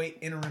flyweight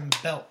interim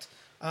belt.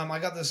 I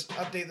got this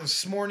update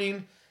this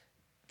morning,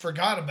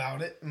 forgot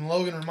about it, and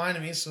Logan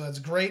reminded me, so that's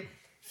great.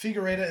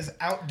 Figueiredo is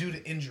out due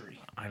to injury.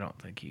 I don't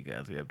think you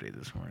got the update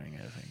this morning.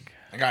 I think.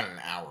 I got it an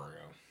hour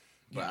ago,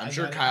 but I'm I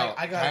sure got it-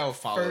 I got Kyle it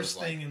follows first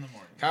like, thing in the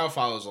morning. Kyle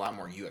follows a lot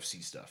more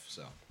UFC stuff.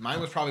 So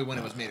mine was probably when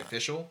it was made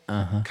official.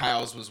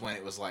 Kyle's was when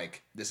it was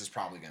like, this is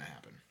probably gonna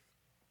happen.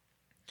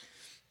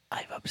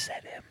 I've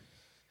upset him.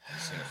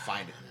 Just gonna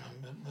find it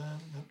now.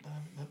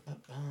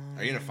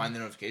 Are you gonna find the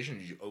notification? Or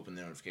did you open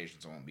the notification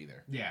so it won't be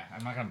there? Yeah,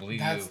 I'm not gonna believe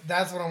That's you.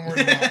 that's what I'm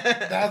worried about.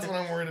 That's what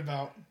I'm worried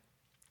about.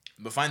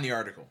 But find the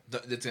article.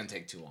 It's gonna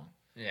take too long.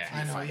 Yeah.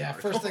 I know, Find the yeah.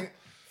 article.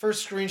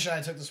 First screenshot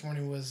I took this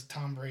morning was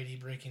Tom Brady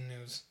breaking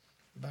news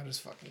about his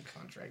fucking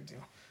contract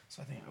deal.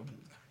 So I think I opened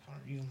the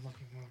contract. You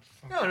lucky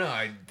motherfucker. No,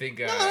 I think.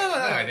 no,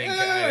 I think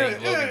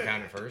no, Logan no.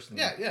 found it first. and-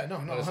 Yeah, no,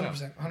 Let us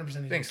know.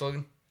 100%. Thanks,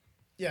 Logan.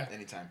 Yeah,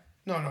 Anytime.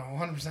 no,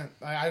 100%.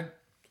 I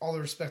all the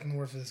respect in the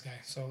world for this guy.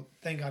 So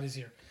thank God he's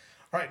here.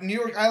 All right, New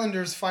York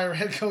Islanders fire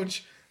head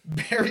coach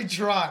Barry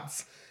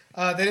Trotz.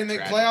 They didn't make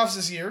Tragic. playoffs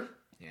this year,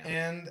 Yeah.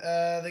 and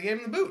they gave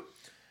him the boot.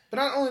 But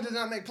not only did they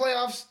not make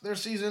playoffs, their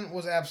season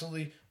was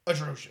absolutely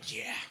atrocious.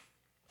 Yeah.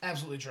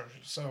 Absolutely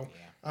atrocious. So,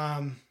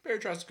 Barry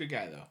Trout's a good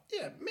guy though.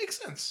 yeah, makes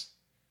sense.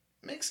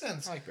 Makes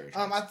sense. I like Barry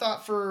Trotz. I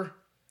thought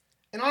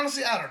and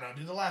honestly, I don't know,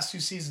 dude. The last 2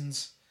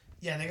 seasons,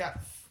 yeah, they got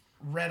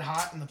red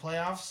hot in the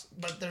playoffs,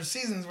 but their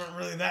seasons weren't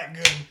really that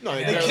good. No,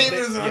 they they- came in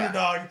as an yeah.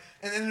 underdog,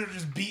 and then they're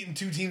just beating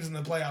 2 teams in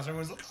the playoffs.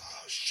 Everyone's like,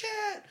 "Oh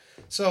shit!"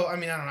 So I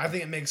mean, I don't know. I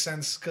think it makes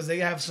sense because they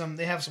have some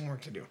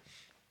work to do.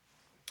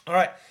 All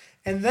right,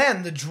 and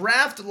then the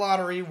draft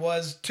lottery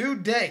was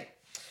today.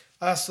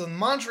 So the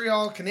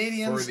Montreal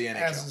Canadiens, For the NHL.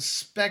 as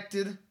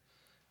expected.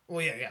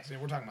 Well, yeah. So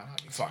we're talking about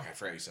hockey. Fuck, I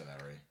forgot you said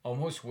that already.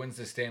 Almost wins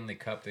the Stanley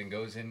Cup, then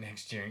goes in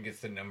next year and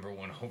gets the number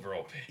 1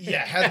 overall pick.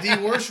 Yeah, had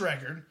the worst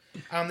record.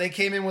 They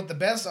came in with the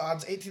best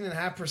odds,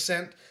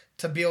 18.5%,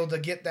 to be able to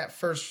get that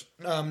first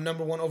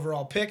number 1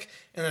 overall pick,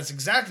 and that's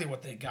exactly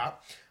what they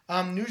got.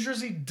 New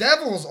Jersey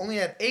Devils only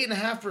had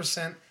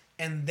 8.5%,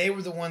 and they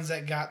were the ones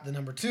that got the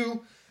number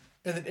 2.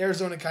 And then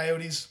Arizona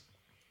Coyotes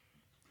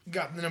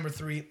got the number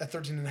 3 at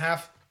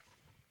 13.5.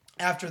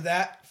 After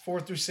that, 4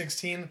 through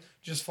 16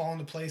 just fall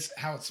into place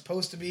how it's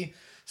supposed to be.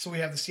 So we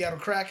have the Seattle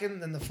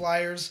Kraken, then the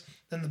Flyers,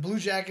 then the Blue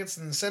Jackets,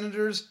 then the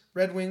Senators,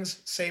 Red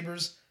Wings,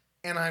 Sabres,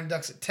 Anaheim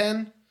Ducks at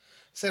 10,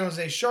 San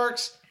Jose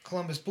Sharks,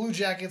 Columbus Blue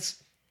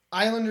Jackets,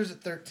 Islanders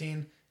at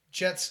 13,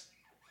 Jets,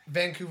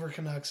 Vancouver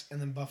Canucks,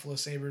 and then Buffalo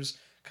Sabres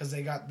because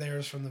they got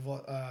theirs from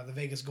the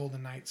Vegas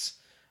Golden Knights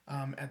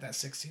at that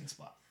 16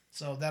 spot.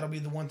 So that'll be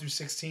the 1 through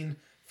 16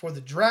 for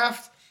the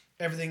draft.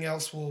 Everything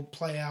else will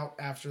play out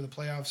after the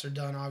playoffs are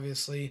done,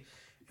 obviously,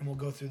 and we'll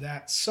go through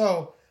that.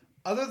 So,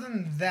 other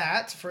than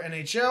that, for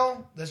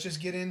NHL, let's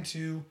just get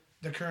into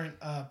the current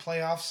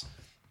playoffs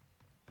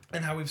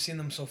and how we've seen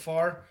them so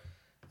far.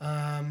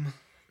 I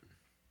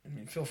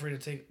mean, feel free to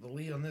take the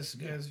lead on this,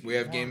 guys. if We you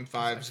have want. game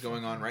 5s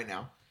going on right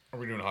now. Are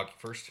we doing hockey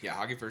first? Yeah,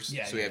 hockey first.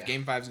 Yeah, so we have yeah.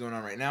 game 5s going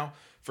on right now.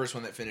 First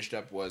one that finished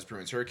up was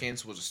Bruins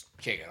Hurricanes. We'll just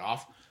kick it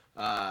off.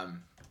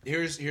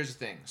 Here's the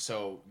thing.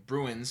 So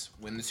Bruins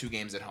win the 2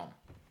 games at home,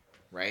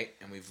 right?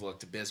 And we've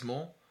looked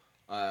abysmal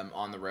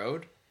on the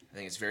road. I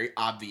think it's very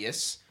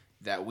obvious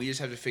that we just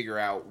have to figure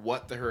out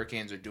what the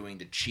Hurricanes are doing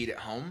to cheat at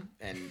home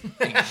and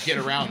get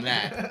around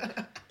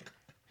that.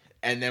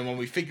 And then when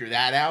we figure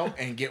that out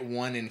and get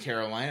one in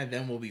Carolina,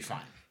 then we'll be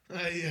fine.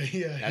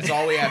 Yeah. That's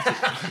all we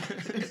have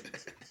to do.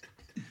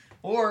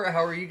 Or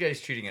how are you guys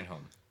cheating at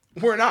home?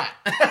 We're not.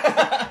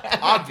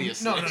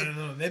 Obviously.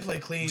 No. They play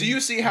clean. Do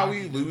you see how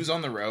we lose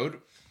on the road?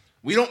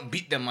 We don't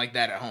beat them like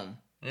that at home.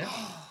 Yeah.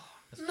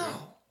 No.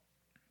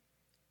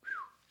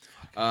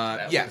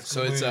 Yeah, was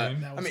so it's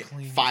clean. That was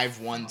clean.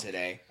 5-1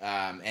 today,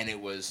 and it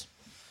was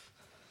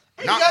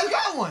Hey, you guys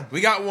got one.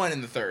 we got one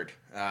in the third,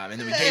 and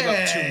then we gave up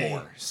 2 Hey.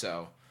 more.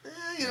 So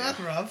That's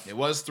rough. it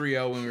was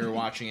 3-0 when we were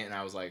watching it, and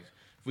I was like,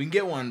 if we can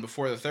get one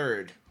before the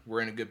third,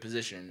 we're in a good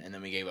position. And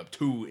then we gave up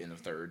 2 in the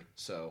third,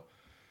 so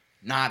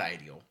not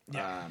ideal.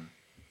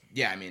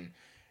 Yeah. I mean,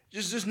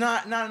 just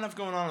not enough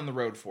going on the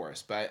road for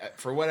us. But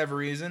for whatever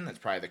reason, that's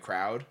probably the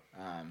crowd.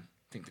 I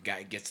think the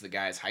guy gets the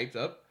guys hyped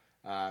up.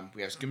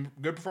 We have some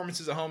good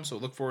performances at home, so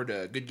look forward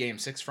to a good game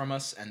 6 from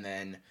us, and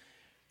then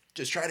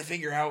just try to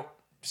figure out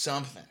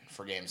something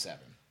for game 7.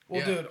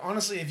 Well, Yeah. dude,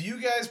 honestly, if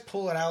you guys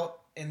pull it out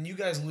and you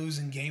guys lose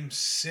in game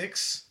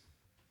 6,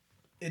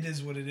 it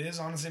is what it is,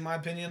 honestly, in my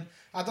opinion.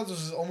 I thought this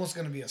was almost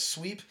going to be a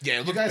sweep. Yeah, it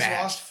You looked guys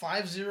bad. lost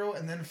 5-0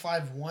 and then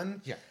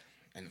 5-1. Yeah,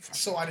 and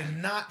So I did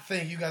not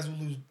think you guys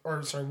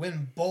would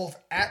win both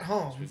at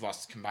home. we've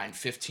lost combined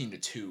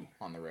 15-2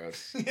 on the road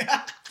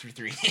Yeah. through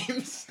 3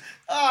 games.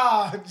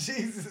 Oh,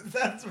 Jesus,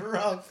 that's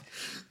rough.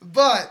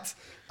 But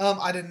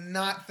I did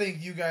not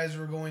think you guys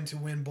were going to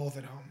win both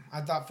at home. I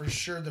thought for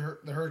sure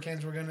the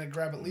Hurricanes were going to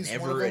grab at least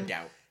one of Never a them.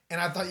 doubt. And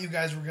I thought you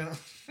guys were gonna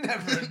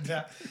never a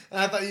doubt. And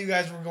I thought you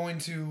guys were going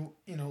to,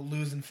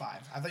 lose in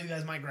 5. I thought you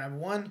guys might grab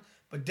one,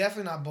 but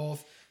definitely not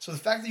both. So the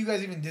fact that you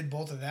guys even did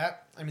both of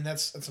that, I mean,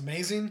 that's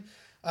amazing.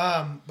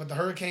 But the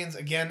Hurricanes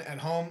again at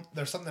home,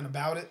 there's something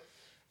about it.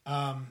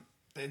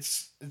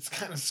 It's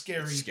kind of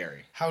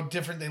scary. How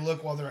different they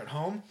look while they're at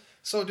home.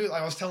 So, dude,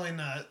 I was telling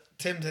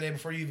Tim today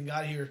before you even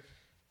got here,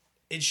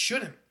 it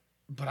shouldn't,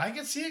 but I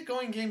could see it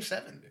going game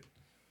 7, dude,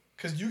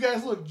 because you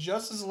guys look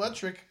just as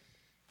electric.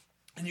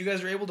 And you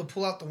guys are able to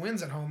pull out the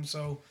wins at home,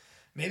 so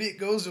maybe it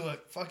goes to a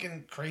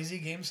fucking crazy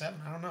game 7.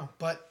 I don't know.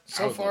 But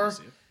so far,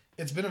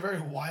 it's been a very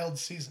wild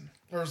season.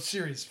 Or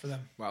series for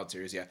them. Wild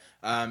series, yeah.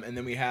 And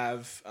then we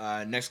have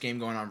next game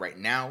going on right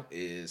now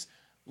is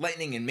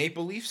Lightning and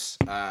Maple Leafs.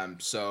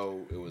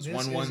 So it was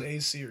 1-1. This is a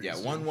series. Yeah,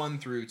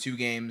 1-1 through 2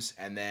 games,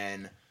 and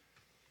then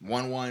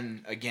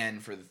 1-1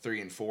 again for the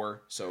 3 and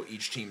 4. So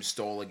each team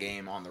stole a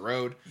game on the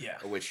road. Yeah.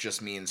 Which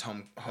just means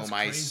home That's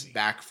ice crazy.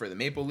 back for the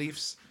Maple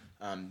Leafs.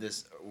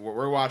 This what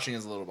we're watching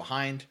is a little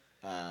behind,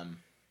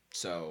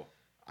 so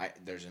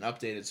there's an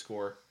updated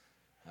score.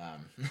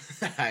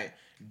 I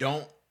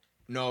don't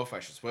know if I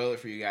should spoil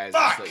it for you guys.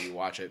 Just let you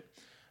watch it.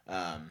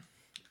 No.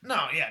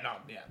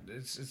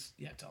 It's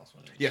tell us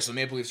what it is. Yeah, so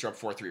Maple Leafs are up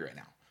 4-3 right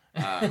now.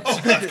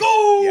 Let's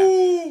go!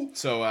 Yeah.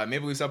 So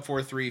Maple Leafs up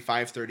 4-3,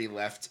 5:30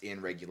 left in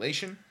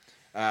regulation.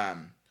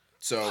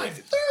 So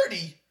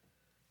 5:30?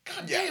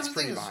 God Yeah, damn, it's this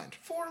pretty thing is behind.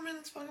 4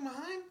 minutes fucking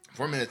behind?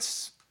 4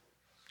 minutes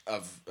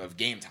of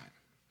game time.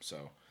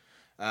 So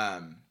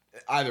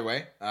either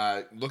way,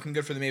 looking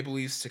good for the Maple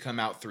Leafs to come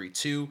out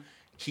 3-2,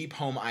 keep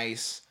home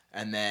ice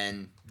And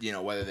then,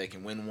 whether they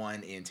can win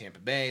one in Tampa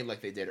Bay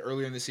like they did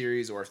earlier in the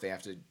series or if they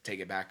have to take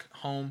it back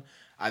home.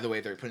 Either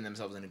way, they're putting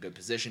themselves in a good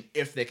position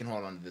if they can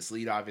hold on to this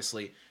lead,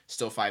 obviously.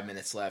 Still 5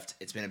 minutes left.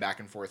 It's been a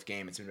back-and-forth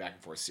game. It's been a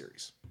back-and-forth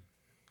series.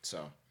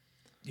 So...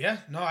 Yeah,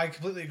 no, I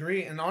completely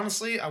agree. And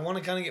honestly, I want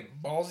to kind of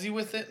get ballsy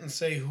with it and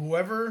say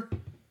whoever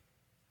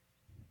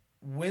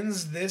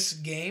wins this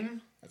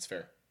game... That's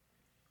fair.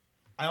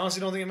 I honestly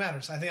don't think it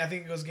matters. I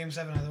think it goes Game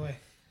 7 either way.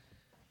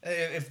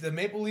 If the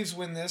Maple Leafs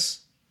win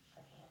this,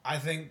 I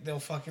think they'll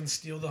fucking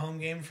steal the home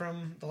game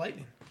from the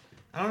Lightning.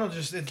 I don't know,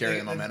 just... Carry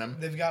the momentum.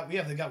 They've got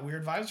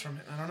weird vibes from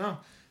it. I don't know.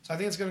 So I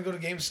think it's going to go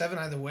to Game 7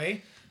 either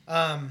way.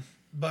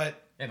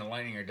 But... And the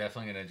Lightning are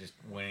definitely going to just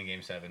win in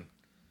Game 7.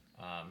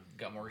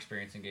 Got more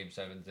experience in Game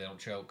 7s. They don't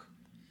choke.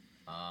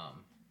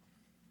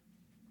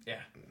 Yeah.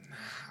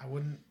 I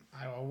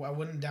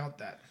wouldn't doubt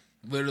that.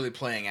 Literally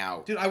playing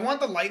out. Dude, I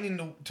want the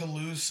Lightning to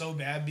lose so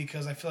bad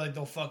because I feel like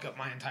they'll fuck up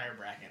my entire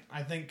bracket.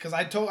 I think because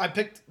I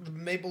picked the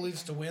Maple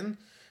Leafs to win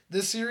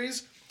this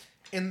series,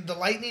 and the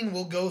Lightning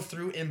will go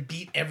through and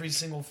beat every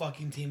single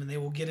fucking team, and they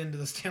will get into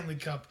the Stanley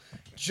Cup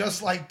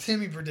just like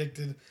Timmy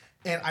predicted.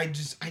 And I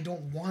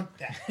don't want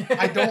that.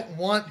 I don't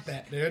want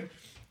that, dude.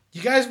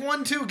 You guys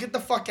won too. Get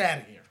the fuck out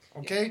of here,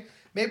 okay?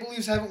 Maple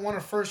Leafs haven't won a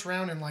first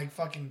round in like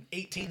fucking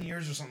 18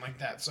 years or something like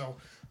that. So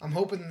I'm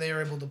hoping they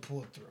are able to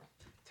pull it through.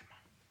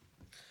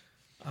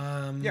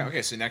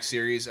 Okay, so next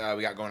series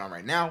we got going on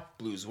right now,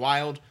 Blues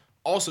Wild,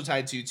 also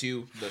tied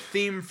 2-2. The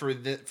theme for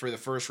the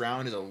first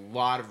round is a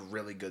lot of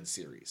really good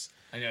series.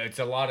 I know, it's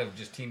a lot of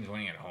just teams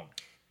winning at home.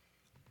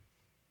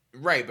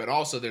 Right, but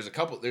also there's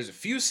a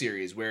few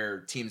series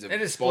where teams have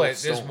It is both split.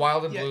 This stolen.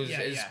 Wild and Blues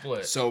is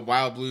split. So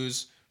Wild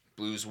Blues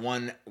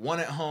won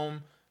at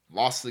home,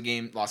 lost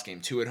game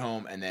 2 at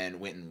home, and then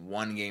went and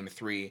won Game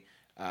 3.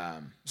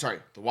 The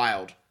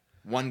Wild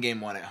won Game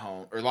 1 at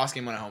home, or lost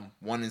Game 1 at home,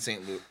 won in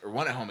St. Louis, or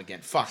won at home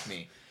again. Fuck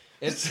me.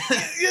 It's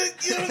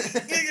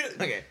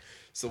okay.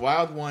 So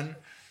Wild won,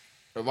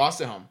 or lost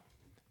at home,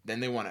 then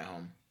they won at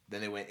home,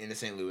 then they went into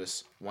St.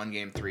 Louis, won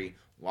Game 3,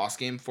 lost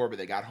Game 4, but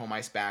they got home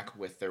ice back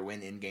with their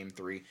win in Game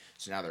 3.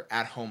 So now they're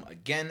at home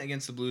again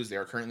against the Blues. They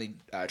are currently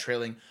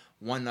trailing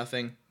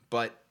 1-0,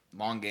 but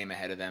long game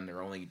ahead of them.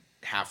 They're only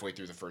halfway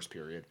through the first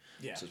period.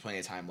 Yeah. So there's plenty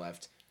of time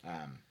left.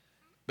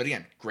 But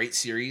again, great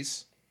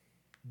series.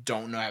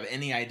 Have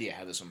any idea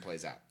how this one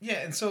plays out. Yeah,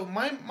 and so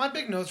my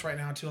big notes right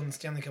now too on the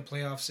Stanley Cup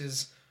playoffs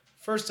is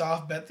first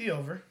off, bet the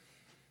over.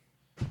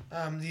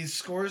 These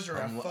scores are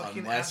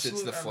Unless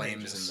it's the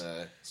Flames outrageous. and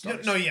the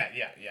Stars. No, yeah.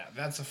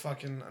 That's a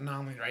fucking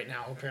anomaly right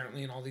now,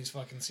 apparently, in all these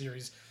fucking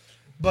series.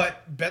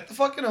 But bet the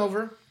fucking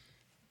over.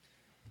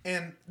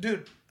 And,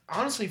 dude,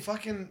 honestly,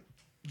 fucking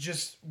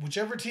just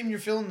whichever team you're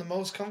feeling the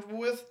most comfortable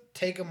with,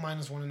 take a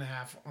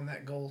 -1.5 on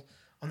that goal,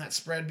 on that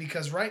spread.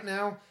 Because right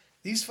now,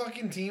 these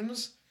fucking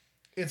teams,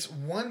 it's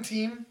one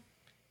team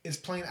is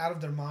playing out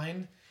of their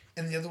mind,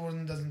 and the other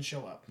one doesn't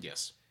show up.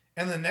 Yes.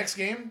 And the next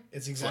game,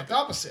 it's the exact Flip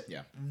it. opposite.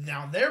 Yeah.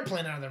 Now they're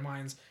playing out of their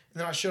minds, and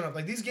they're not showing up.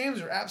 Like, these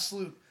games are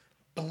absolute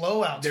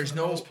blowouts for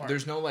the most part.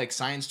 There's no like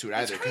science to it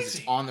either because it's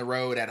crazy. on the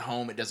road at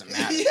home. It doesn't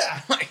matter.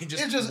 Yeah. Like It's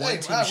just, one hey,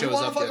 team we shows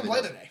want up. to The fucking other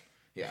play doesn't. today.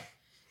 Yeah.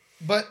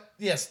 But,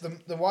 yes,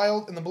 the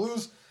Wild and the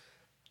Blues,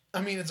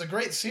 I mean, it's a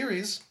great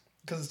series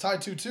because it's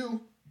tied 2-2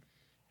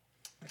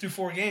 through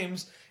 4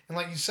 games. And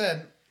like you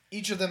said,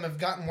 each of them have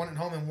gotten one at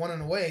home and one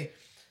at away.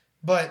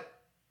 But,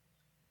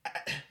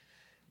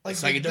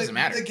 It's like it doesn't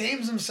matter. The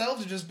games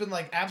themselves have just been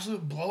like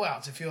absolute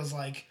blowouts, it feels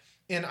like,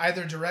 in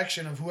either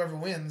direction of whoever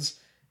wins.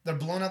 They're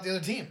blowing out the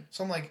other team.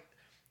 So I'm like,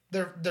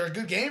 they're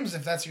good games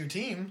if that's your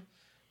team.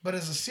 But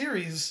as a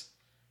series,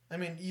 I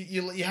mean,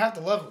 you have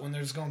to love it when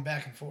they're just going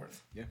back and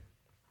forth. Yeah.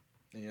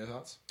 Any other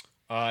thoughts?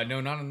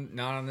 No, not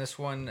on this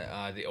one.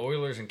 The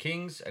Oilers and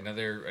Kings,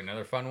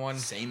 another fun one.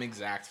 Same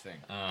exact thing.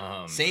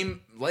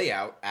 Same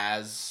layout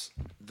as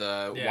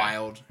the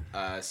Wild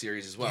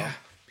series as well,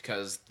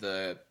 because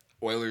the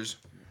Oilers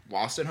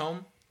lost at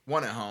home,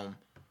 won at home,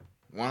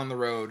 won on the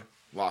road,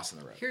 lost on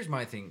the road. Here's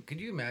my thing. Could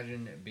you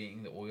imagine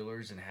being the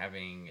Oilers and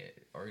having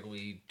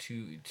arguably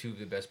two of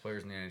the best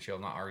players in the NHL?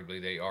 Not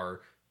arguably, they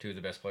are two of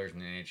the best players in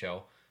the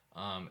NHL.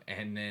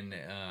 And then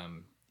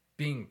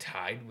being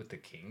tied with the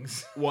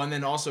Kings. Well, and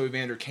then also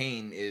Evander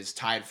Kane is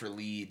tied for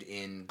lead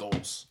in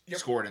goals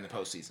scored in the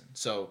postseason.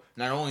 So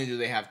not only do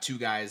they have two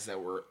guys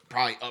that were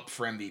probably up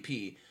for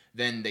MVP,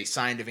 then they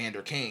signed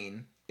Evander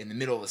Kane in the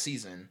middle of the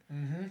season,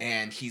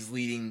 and he's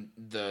leading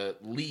the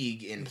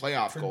league in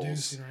playoff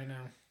goals. Right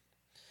now.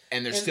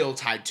 And they're still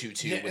tied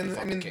 2-2 with the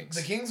fucking Kings.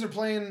 The Kings are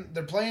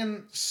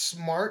playing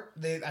smart.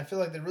 I feel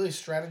like they really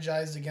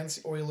strategized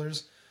against the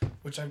Oilers,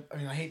 which I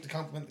hate to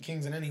compliment the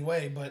Kings in any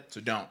way, but So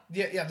don't.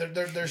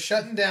 They're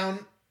shutting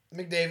down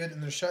McDavid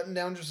and they're shutting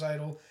down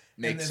Draisaitl.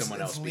 Make and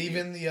someone else it's beat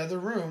leaving the other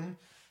room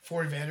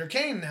for Evander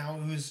Kane now,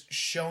 who's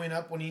showing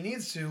up when he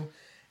needs to.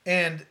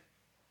 And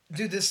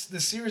dude, this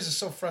series is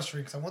so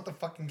frustrating because I want the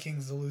fucking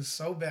Kings to lose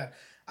so bad.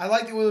 I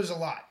like the Oilers a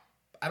lot.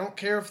 I don't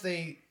care if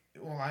they.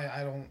 Well,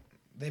 I don't.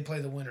 They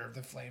play the winner of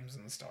the Flames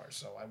and the Stars,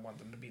 so I want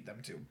them to beat them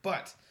too.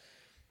 But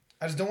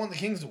I just don't want the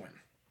Kings to win.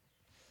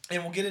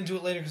 and we'll get into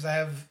it later because I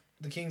have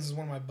the Kings as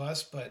one of my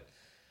busts, but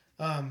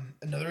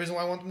another reason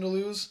why I want them to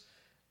lose.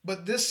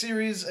 But this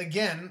series,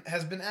 again,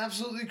 has been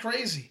absolutely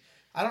crazy.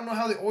 I don't know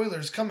how the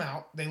Oilers come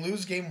out. They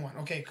lose game 1.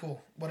 Okay,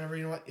 cool. Whatever,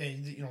 you know what? Yeah,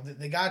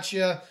 they got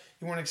you.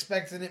 You weren't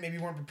expecting it. Maybe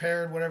you weren't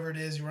prepared. Whatever it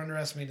is, you were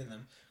underestimating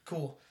them.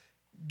 Cool.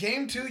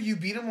 Game 2, you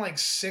beat them like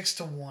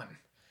 6-1.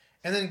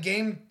 And then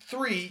game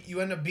 3,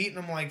 you end up beating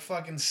them like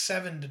fucking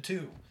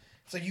 7-2.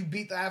 It's like you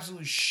beat the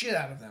absolute shit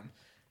out of them.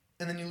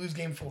 And then you lose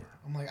game 4.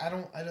 I'm like,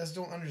 I just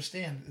don't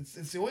understand.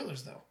 It's the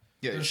Oilers, though.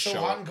 Yeah, they're so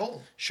hot and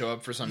cold. Show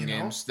up for some You know?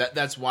 games.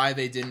 That's why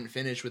they didn't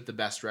finish with the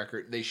best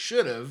record. They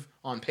should have,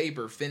 on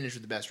paper, finished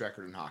with the best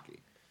record in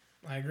hockey.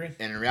 I agree.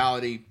 And in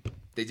reality,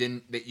 they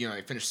didn't. They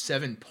finished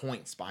 7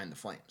 points behind the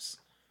Flames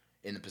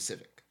in the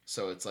Pacific.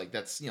 So it's like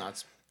that's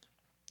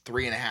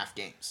 3.5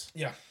 games.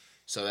 Yeah.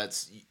 So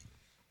that's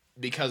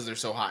because they're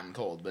so hot and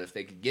cold. But if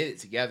they could get it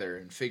together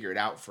and figure it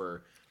out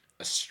for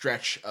a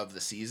stretch of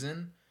the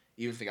season,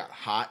 even if they got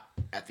hot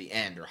at the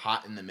end or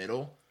hot in the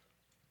middle,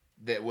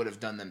 that would have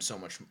done them so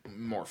much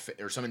more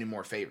or so many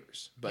more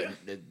favors. But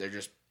they're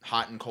just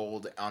hot and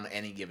cold on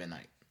any given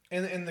night.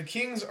 And the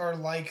Kings are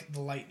like the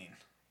Lightning,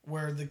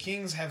 where the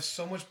Kings have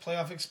so much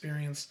playoff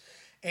experience,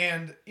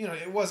 and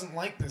it wasn't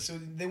like this. So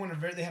they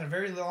had a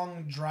very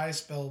long dry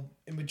spell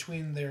in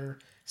between their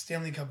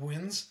Stanley Cup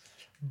wins,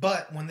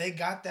 but when they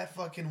got that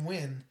fucking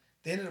win,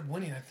 they ended up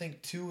winning. I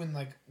think 2 within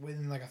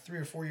like a 3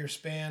 or 4 year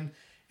span,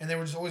 and they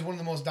were just always one of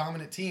the most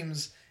dominant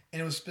teams.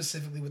 And it was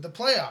specifically with the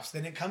playoffs.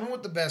 They didn't come in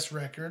with the best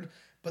record,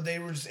 but they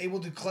were just able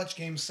to clutch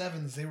game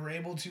 7s. They were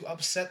able to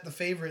upset the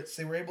favorites.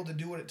 They were able to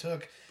do what it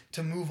took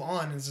to move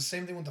on. And it's the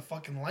same thing with the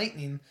fucking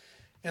Lightning.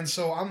 And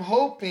so I'm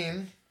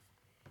hoping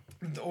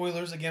the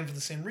Oilers, again for the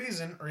same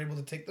reason, are able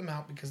to take them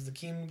out because the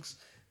Kings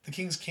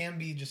can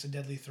be just a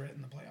deadly threat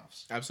in the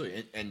playoffs.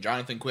 Absolutely. And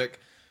Jonathan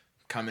Quick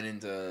coming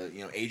into,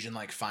 aging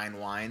like fine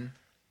wine,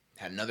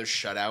 had another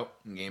shutout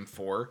in game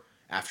 4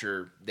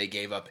 after they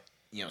gave up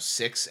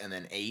 6 and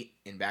then 8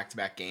 in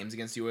back-to-back games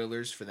against the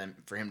Oilers for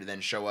him to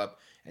then show up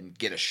and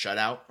get a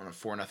shutout on a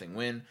 4-0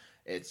 win.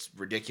 It's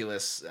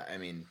ridiculous. I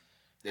mean,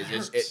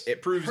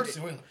 it proves hurts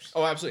the Oilers.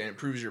 Oh, absolutely, and it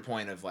proves your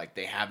point of like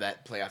they have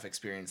that playoff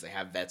experience. They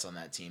have vets on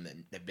that team that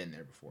have been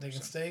there before. They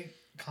can stay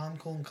calm,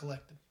 cool, and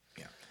collected.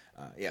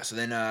 Yeah. So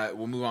then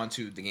we'll move on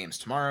to the games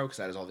tomorrow because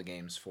that is all the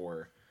games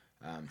for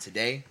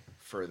today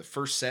for the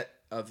first set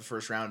of the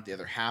first round. The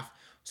other half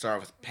start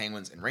off with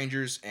Penguins and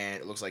Rangers, and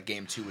it looks like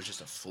game 2 was just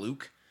a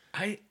fluke.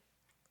 I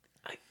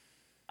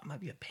might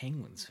be a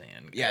Penguins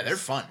fan. Yeah, they're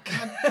fun.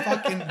 God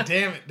fucking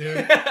damn it,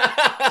 dude.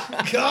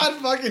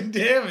 God fucking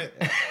damn it.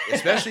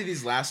 Especially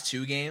these last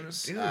 2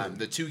 games.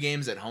 The 2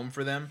 games at home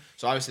for them.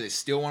 So obviously they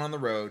still won on the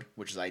road,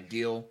 which is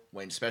ideal,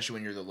 especially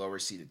when you're the lower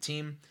seeded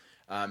team.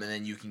 And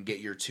then you can get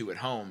your 2 at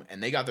home.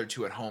 And they got their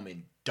 2 at home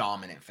in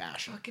dominant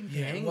fashion. Fucking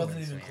Yeah, it Penguins,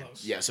 wasn't even man.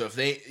 close. Yeah, so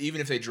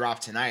even if they drop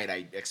tonight,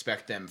 I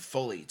expect them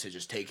fully to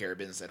just take care of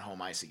business at home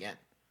ice again.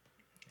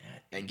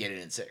 And get it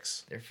in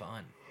 6. They're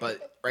fun.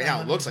 But right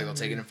now it looks like they'll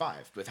take it in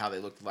 5 with how they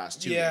looked the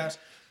last 2 games.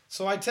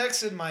 So I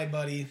texted my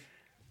buddy,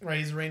 right?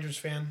 He's a Rangers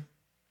fan.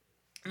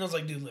 And I was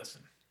like, dude,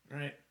 listen,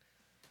 right?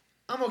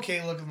 I'm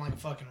okay looking like a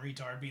fucking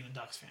retard being a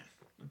Ducks fan,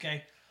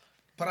 okay?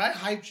 But I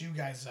hyped you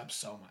guys up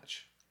so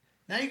much.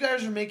 Now you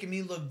guys are making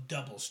me look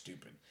double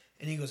stupid.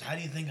 And he goes, how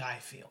do you think I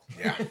feel?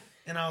 Yeah.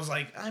 And I was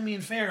like, I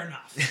mean, fair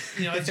enough.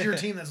 It's your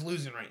team that's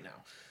losing right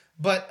now.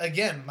 But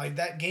again, like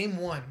that game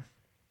 1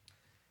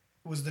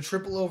 was the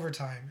triple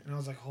overtime. And I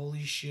was like,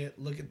 holy shit,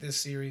 look at this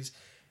series.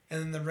 And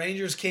then the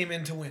Rangers came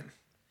in to win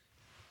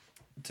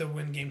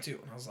game 2.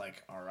 And I was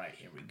like, all right,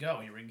 here we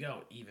go.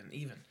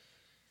 Even.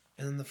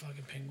 And then the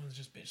fucking Penguins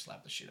just bitch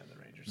slapped the shit out of the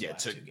Rangers the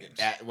last 2 games.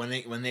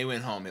 When they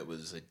went home, it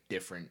was a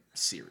different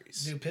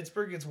series. Dude,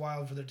 Pittsburgh gets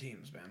wild for their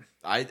teams, man.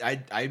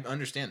 I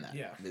understand that.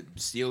 Yeah. The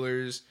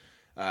Steelers,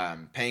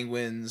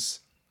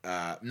 Penguins,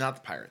 not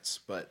the Pirates,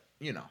 but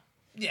Yeah.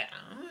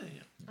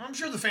 I'm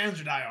sure the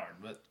fans are diehard,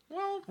 but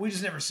we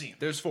just never see them.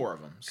 There's 4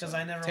 of them. Because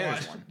I never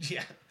Tanner's watched. one.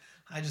 Yeah.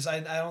 I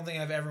don't think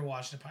I've ever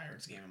watched a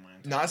Pirates game in my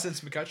entire Not since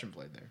McCutcheon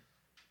played there.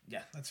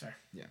 Yeah, that's fair.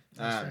 Yeah.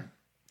 That's fair.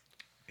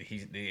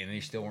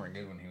 They still weren't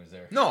good when he was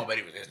there. No, but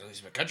he was at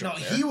least McCutcheon. No,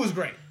 was there. he was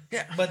great.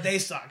 Yeah. But they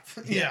sucked.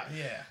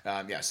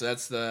 Yeah. So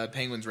that's the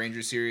Penguins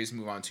Rangers series.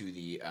 Move on to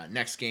the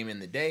next game in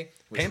the day.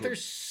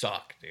 Panthers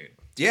suck, dude.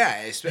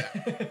 Yeah.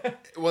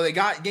 Well, they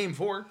got game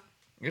 4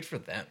 Good for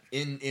them.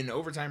 in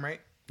overtime,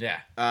 right? Yeah.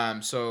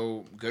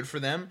 So good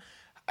for them.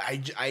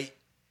 I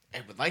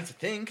would like to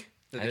think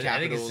that the I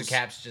think Capitals. it's the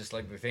Caps, just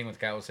like the thing with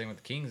Kyle was saying with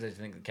the Kings. I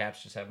think the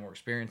Caps just have more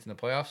experience in the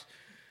playoffs.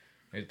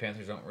 Maybe the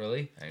Panthers don't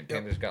really.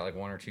 Panthers got like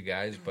 1 or 2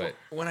 guys, but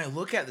When I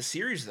look at the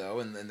series, though,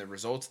 and the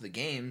results of the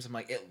games, I'm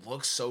like, it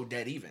looks so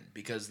dead even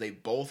because they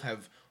both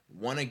have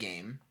won a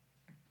game,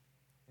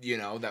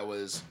 that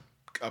was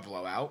a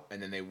blowout,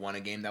 and then they won a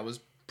game that was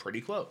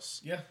pretty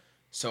close. Yeah.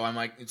 So I'm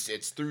like,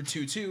 it's through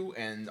 2-2,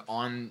 and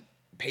on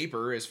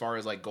paper, as far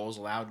as like goals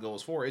allowed,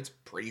 goals for, it's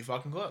pretty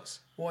fucking close.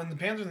 Well, and the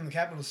Panthers and the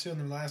Capitals too in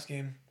their last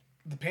game,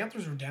 the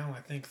Panthers were down,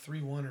 I think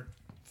 3-1 or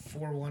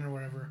 4-1 or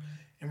whatever,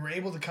 and were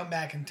able to come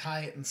back and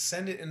tie it and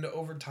send it into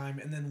overtime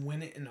and then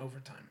win it in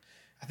overtime.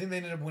 I think they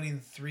ended up winning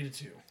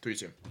 3-2.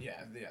 3-2.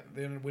 Yeah,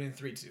 they ended up winning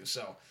 3-2.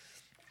 So,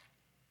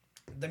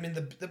 I mean,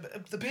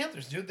 the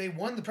Panthers, dude, they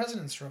won the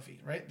President's Trophy,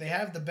 right? They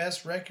have the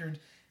best record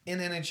in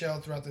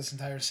NHL throughout this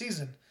entire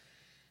season.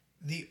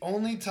 The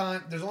only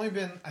time, there's only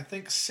been, I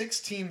think, 6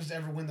 teams to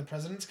ever win the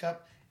President's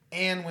Cup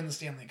and win the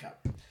Stanley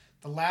Cup.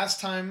 The last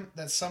time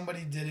that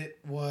somebody did it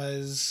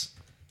was,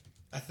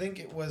 I think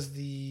it was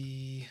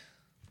the,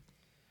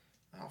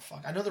 oh,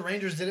 fuck. I know the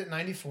Rangers did it in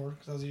 94,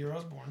 because that was the year I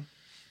was born.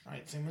 All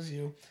right, same as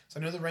you. So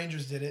I know the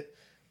Rangers did it.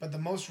 But the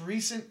most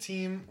recent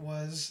team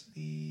was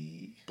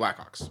the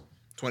Blackhawks.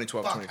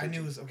 2012, Fuck, 2015. I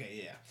knew it was,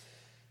 okay,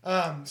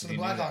 yeah. So the You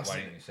knew that. Blackhawks Why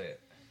did didn't you say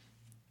it?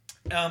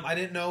 it. I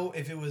didn't know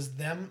if it was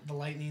them, the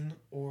Lightning,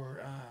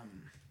 or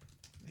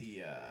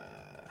the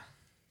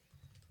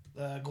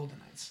Golden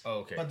Knights. Oh,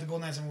 okay. But the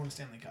Golden Knights have won the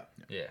Stanley Cup.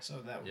 Yeah.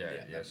 So that Yeah.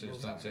 that So goes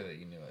just don't out. say that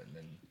you knew it, and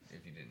then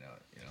if you didn't know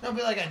it, you know. No,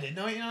 but like I did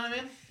know it, you know what I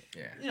mean?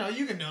 Yeah. You know,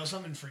 you can know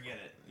something and forget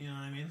it. You know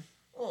what I mean?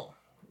 Well,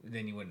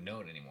 then you wouldn't know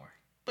it anymore.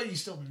 But you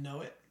still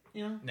know it,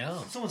 you know?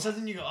 No. Someone says it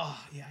and you go, oh,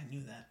 yeah, I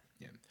knew that.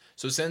 Yeah.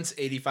 So since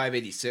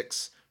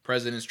 85-86,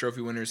 President's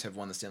Trophy winners have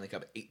won the Stanley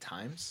Cup 8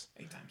 times.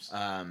 8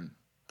 times.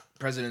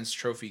 President's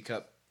Trophy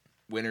Cup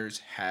winners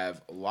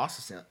have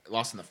lost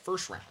in the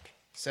first round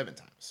 7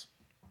 times.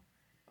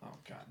 Oh,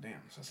 god damn.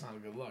 So that's not a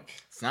good look.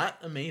 It's not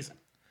amazing.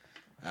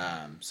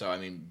 So, I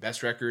mean,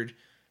 best record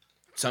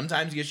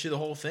sometimes gets you the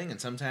whole thing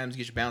and sometimes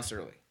gets you bounced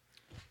early.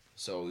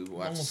 So we will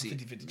have to Almost a see.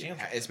 50-50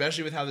 chance.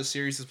 Especially with how the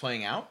series is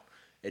playing out,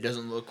 it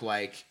doesn't look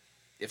like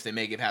if they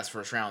make it past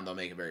first round, they'll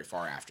make it very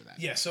far after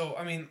that. Yeah, so,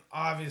 I mean,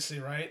 obviously,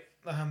 right?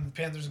 The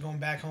Panthers are going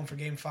back home for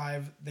Game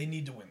 5. They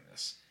need to win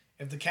this.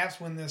 If the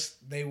Caps win this,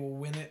 they will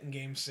win it in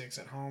Game 6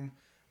 at home.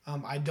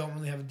 I don't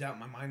really have a doubt in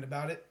my mind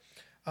about it.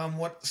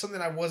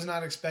 Something I was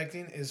not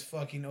expecting is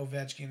fucking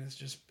Ovechkin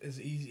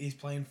he's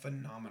playing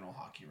phenomenal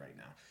hockey right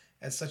now.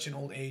 At such an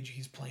old age,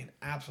 he's playing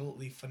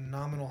absolutely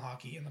phenomenal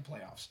hockey in the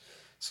playoffs.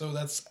 So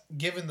that's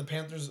given the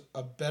Panthers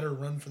a better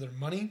run for their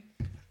money.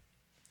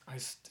 I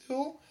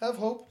still have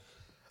hope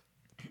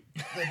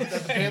that the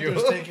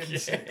Panthers take it in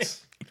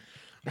 6.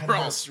 We're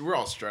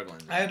all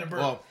struggling. I had to burp.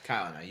 Well,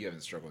 Kyle and I, you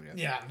haven't struggled yet.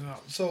 Yeah, no.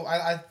 So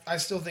I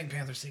still think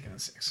Panthers take it in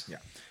 6. Yeah.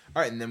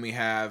 All right, and then we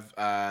have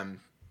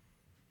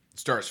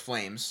Stars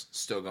Flames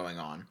still going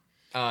on.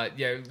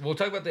 Yeah, we'll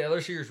talk about the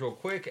other series real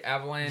quick.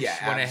 Avalanche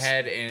went Avs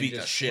ahead and beat the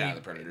just shit out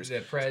of sweep the Predators. The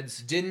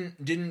Preds.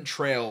 Didn't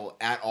trail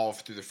at all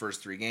through the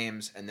first 3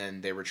 games, and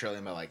then they were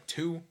trailing by like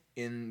 2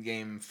 in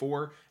Game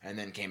 4, and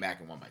then came back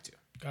and won by 2.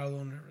 Got a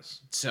little nervous.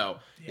 So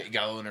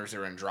got a little nervous they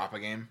were going to drop a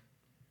game.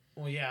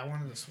 Well, yeah, I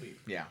wanted to sweep.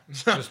 Yeah.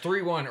 It was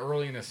 3-1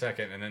 early in the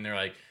second, and then they're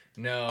like,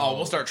 no. Oh,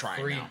 we'll start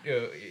trying now.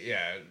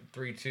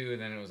 3-2,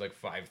 and then it was like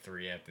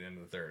 5-3 at the end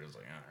of the third. It was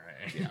like, all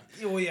right.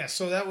 Yeah. Well, yeah.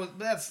 So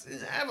that's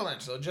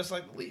Avalanche though, just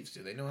like the Leafs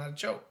do. They know how to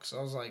choke. So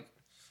I was like,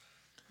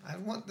 I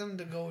want them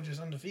to go just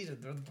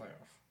undefeated through the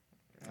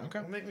playoff. Okay.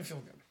 It'll make me feel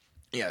good.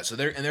 Yeah, so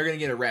they're going to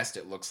get a rest,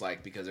 it looks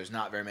like, because there's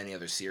not very many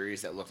other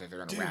series that look like they're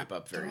going to wrap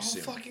up very they're all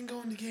soon. fucking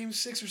going to Game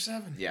 6 or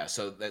 7. Yeah,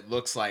 so it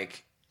looks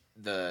like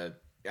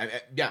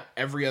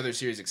every other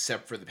series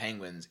except for the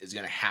Penguins is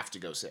going to have to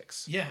go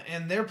 6. Yeah,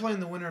 and they're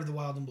playing the winner of the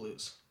Wild and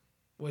Blues,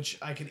 which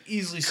I could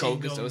easily see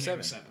Cold going goes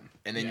Game 7. 7.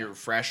 And then you're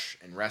fresh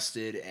and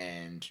rested,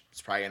 and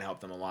it's probably going to help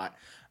them a lot.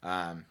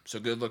 So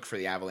good look for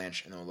the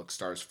Avalanche, and then we'll look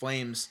Stars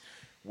Flames,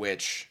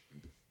 which,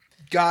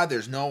 God,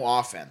 there's no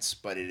offense,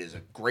 but it is a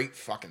great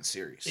fucking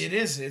series. It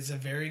is. It's a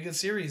very good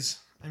series.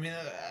 I mean,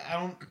 I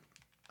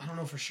don't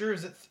know for sure.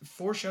 Is it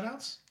 4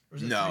 shutouts? Or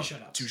is it 3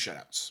 shutouts? 2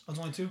 shutouts. Oh, it's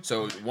only 2?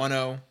 So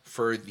 1-0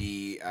 for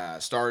the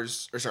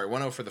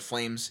 1-0 for the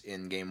Flames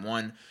in Game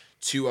 1,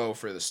 2-0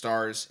 for the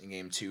Stars in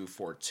Game 2,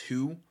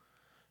 4-2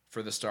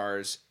 for the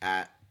Stars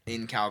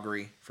in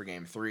Calgary for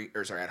Game 3,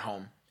 at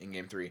home in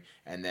Game 3,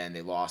 and then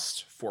they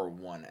lost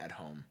 4-1 at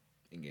home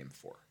in Game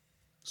 4.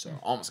 So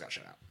almost got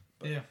shut out.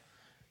 But,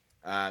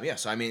 yeah.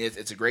 so I mean,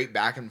 it's a great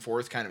back and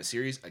forth kind of a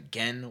series.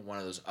 Again, one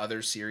of those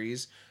other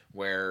series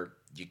where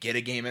you get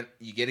a game at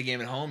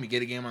home, you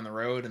get a game on the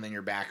road, and then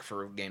you're back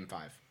for Game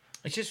 5.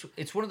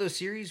 It's one of those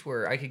series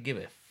where I could give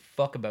a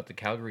fuck about the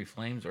Calgary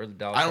Flames or the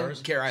Dallas I Stars.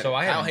 don't care either. So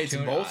I Kyle have hates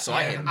them both, so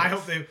I hate them. I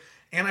hope they.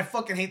 And I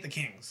fucking hate the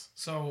Kings.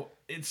 So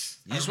it's.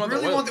 You just I want the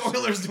really want the Oilers.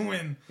 Oilers to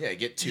win. Yeah,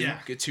 get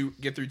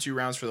through 2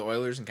 rounds for the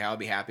Oilers, and Kyle will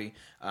be happy.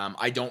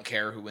 I don't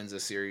care who wins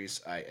this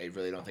series. I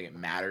really don't think it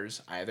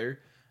matters either.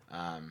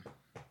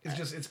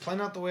 It's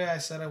playing out the way I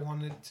said I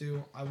wanted it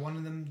to. I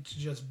wanted them to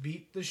just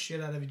beat the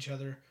shit out of each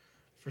other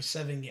for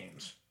 7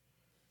 games.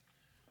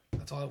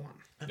 That's all I want.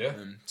 Yeah.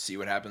 And see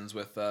what happens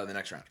with the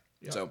next round.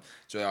 Yep. So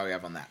that's really all we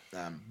have on that.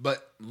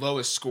 But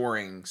lowest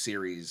scoring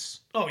series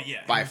Oh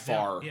yeah, by hands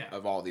far down. Yeah.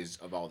 of all these.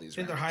 I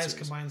think their highest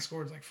series. combined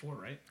score is like 4,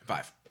 right?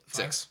 5,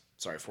 6.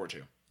 Sorry,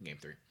 4-2. Game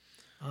 3.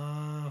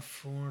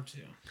 4-2.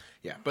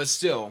 Yeah, but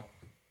still,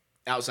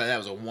 outside of that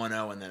was a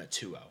 1-0 and then a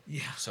 2-0.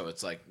 Yeah. So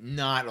it's like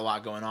not a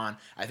lot going on.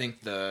 I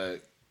think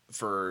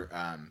for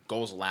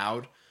goals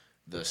allowed,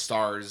 the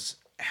Stars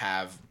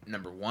have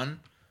number 1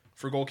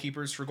 for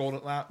goalkeepers for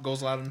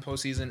goals allowed in the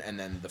postseason, and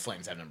then the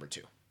Flames have number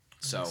 2.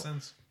 So Makes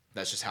sense.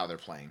 that's just how they're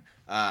playing.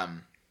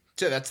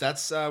 So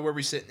that's where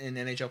we sit in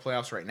NHL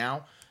playoffs right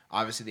now.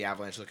 Obviously, the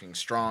Avalanche looking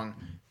strong,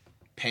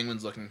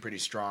 Penguins looking pretty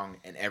strong,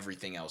 and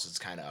everything else is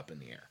kind of up in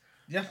the air.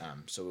 Yeah.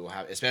 So we'll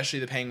have, especially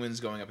the Penguins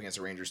going up against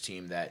a Rangers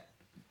team that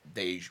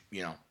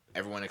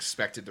everyone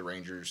expected the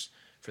Rangers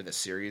for this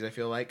series. I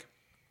feel like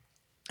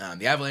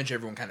the Avalanche,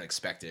 everyone kind of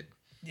expected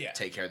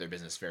take care of their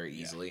business very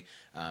easily.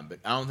 But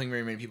I don't think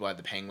very many people had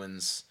the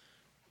Penguins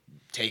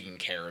taking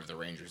care of the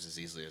Rangers as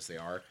easily as they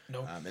are.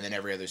 Nope. And then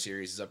every other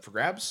series is up for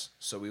grabs,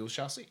 so we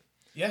shall see.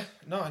 Yeah,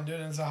 no, and dude,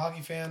 as a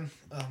hockey fan,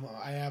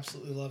 I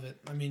absolutely love it.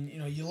 I mean,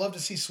 you love to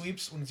see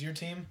sweeps when it's your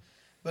team,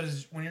 but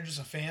when you're just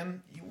a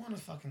fan, you want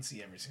to fucking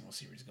see every single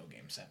series go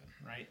Game 7,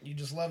 right? You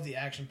just love the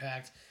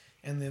action-packed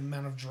and the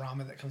amount of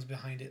drama that comes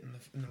behind it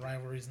and the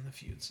rivalries and the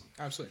feuds.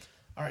 Absolutely.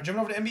 All right,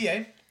 jumping over to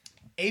NBA.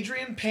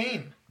 Adrian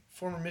Payne,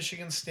 former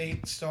Michigan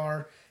State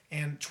star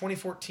and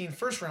 2014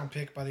 first-round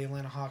pick by the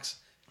Atlanta Hawks,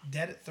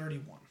 dead at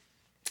 31.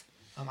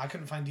 I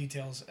couldn't find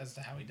details as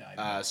to how he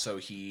died. So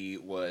he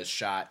was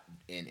shot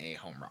in a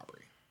home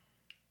robbery.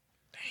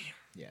 Damn.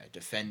 Yeah,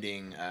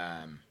 defending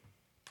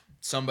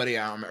somebody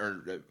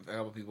or a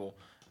couple people.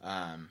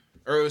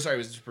 It was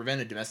to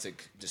prevent a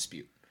domestic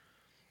dispute.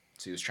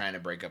 So he was trying to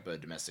break up a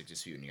domestic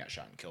dispute and he got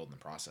shot and killed in the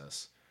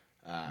process.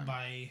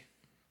 By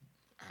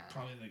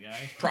probably the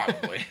guy.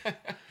 Probably.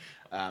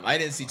 I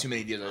didn't see too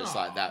many deals. I just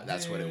thought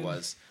that's what it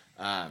was.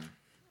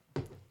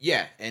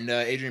 Yeah, and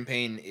Adrian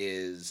Payne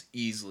is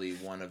easily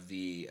one of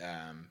the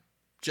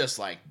just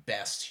like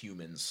best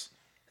humans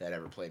that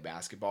ever played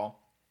basketball.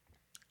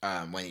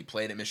 When he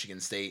played at Michigan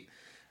State,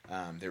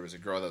 there was a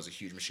girl that was a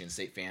huge Michigan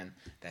State fan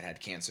that had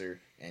cancer,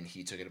 and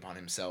he took it upon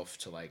himself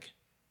to like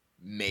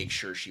make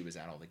sure she was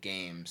at all the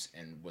games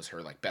and was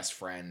her like best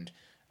friend,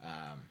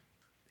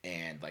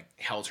 and like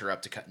held her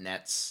up to cut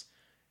nets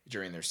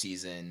during their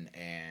season,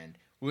 and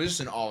was just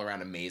an all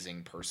around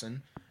amazing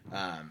person.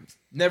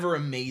 Never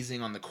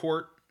amazing on the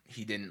court.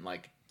 He didn't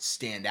like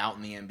stand out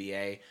in the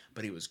NBA,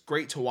 but he was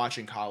great to watch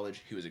in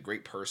college. He was a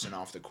great person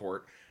off the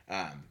court.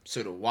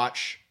 So to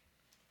watch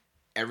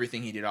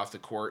everything he did off the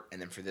court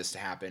and then for this to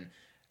happen,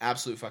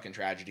 absolute fucking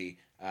tragedy.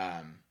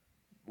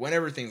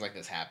 Whenever things like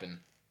this happen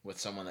with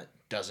someone that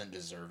doesn't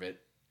deserve it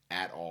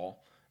at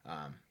all,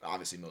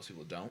 obviously most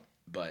people don't,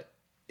 but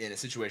in a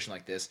situation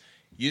like this,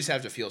 you just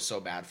have to feel so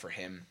bad for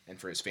him and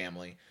for his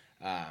family.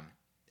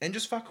 And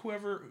just fuck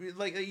whoever,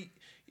 like,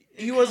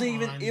 he wasn't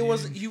even, it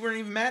wasn't, you weren't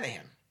even mad at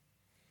him.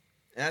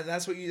 And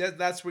that's what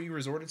you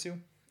resorted to.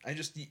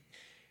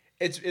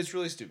 It's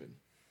really stupid.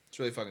 It's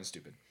really fucking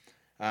stupid.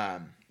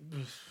 So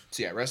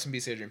yeah, rest in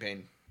peace, Adrian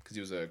Payne, because he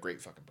was a great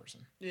fucking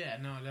person. Yeah,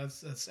 no,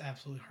 that's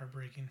absolutely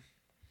heartbreaking.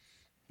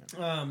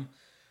 All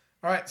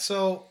right,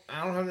 so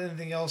I don't have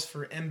anything else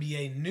for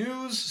NBA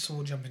news, so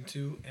we'll jump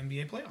into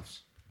NBA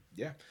playoffs.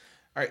 Yeah.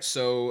 All right,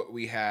 so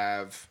we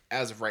have,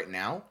 as of right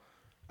now,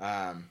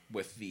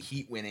 with the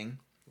Heat winning,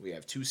 we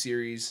have 2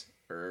 series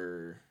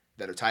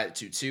that are tied at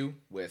 2-2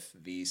 with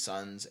the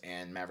Suns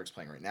and Mavericks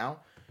playing right now.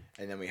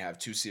 And then we have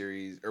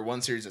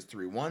one series that's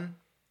 3-1,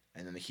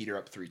 and then the Heat are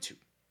up 3-2.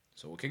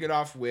 So we'll kick it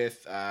off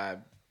with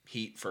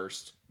Heat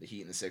first, the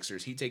Heat and the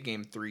Sixers. Heat take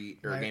game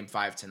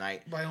 5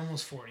 tonight. By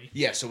almost 40.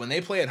 Yeah, so when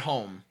they play at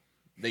home,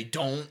 they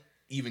don't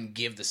even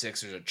give the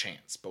Sixers a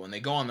chance. But when they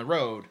go on the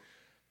road,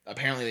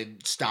 apparently they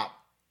stop.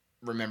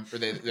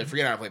 They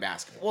forget how to play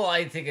basketball. Well,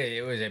 I think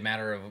it was a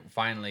matter of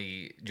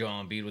finally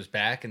Joel Embiid was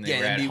back and they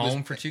were at Embiid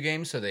home for 2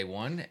 games, so they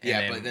won.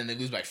 But then they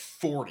lose by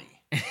 40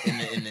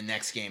 in the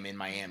next game in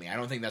Miami. I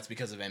don't think that's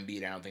because of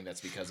Embiid. I don't think that's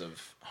because of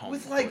home.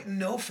 With like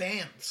no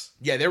fans.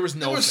 Yeah, there was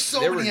no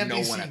many empty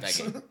one seats. at that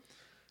game.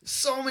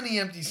 So many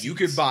empty seats. You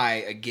could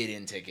buy a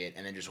get-in ticket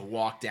and then just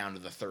walk down to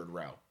the third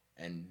row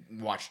and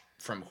watch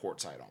from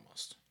courtside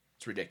almost.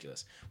 It's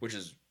ridiculous, which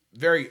is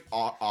very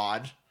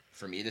odd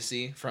for me to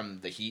see from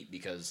the Heat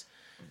because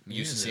I'm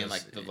used to seeing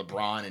like the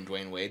LeBron and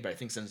Dwayne Wade, but I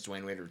think since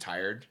Dwayne Wade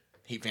retired,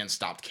 Heat fans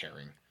stopped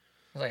caring.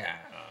 Like,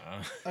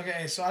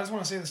 Okay, so I just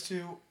want to say this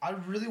too. I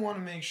really want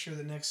to make sure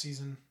that next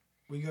season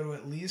we go to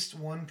at least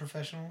one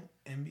professional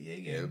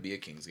NBA game. It would be a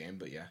Kings game,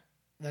 but yeah.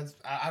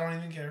 I don't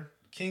even care.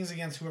 Kings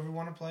against whoever we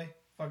want to play,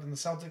 fucking the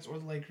Celtics or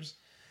the Lakers,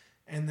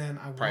 and then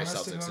I Probably want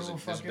us to go Celtics.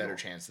 to There's a better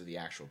chance that the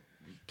actual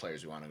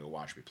players we want to go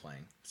watch be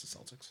playing. It's the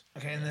Celtics.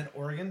 Okay, and then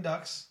Oregon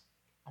Ducks.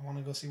 I want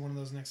to go see one of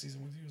those next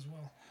season with you as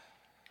well.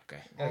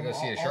 Okay. gotta go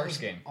see a Sharks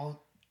game.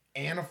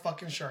 And a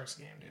fucking Sharks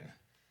game, dude.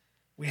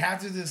 We have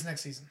to do this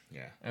next season.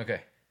 Yeah.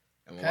 okay.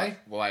 And Okay.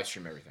 we'll live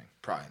stream everything.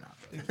 Probably not.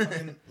 But. Dude,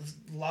 fucking, let's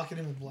lock it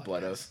in with blood.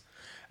 Blood guys.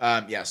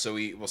 oath. Yeah, so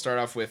we'll start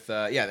off with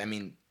I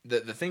mean the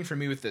thing for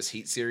me with this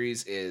Heat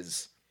series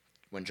is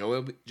when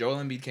Joel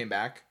Embiid came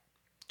back,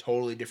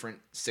 totally different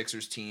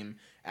Sixers team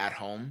at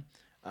home,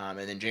 and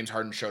then James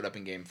Harden showed up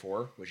in Game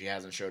 4, which he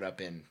hasn't showed up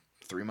in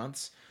 3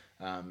 months.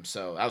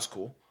 So that was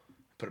cool.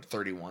 Put up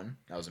 31.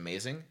 That was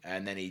amazing.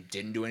 And then he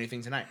didn't do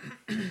anything tonight,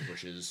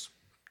 which is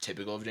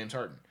typical of James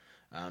Harden.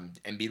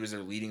 Embiid was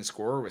their leading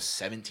scorer with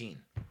 17.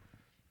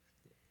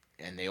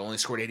 And they only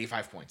scored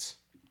 85 points.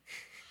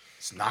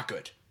 It's not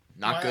good.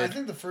 Not I good.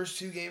 think the first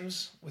 2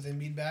 games with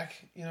Embiid back,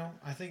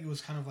 I think it was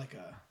kind of like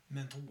a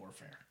mental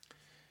warfare,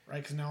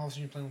 right? Because now all of a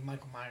sudden you're playing with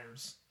Michael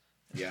Myers.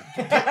 Yeah.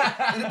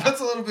 And it puts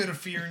a little bit of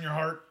fear in your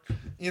heart,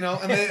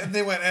 and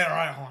they went, all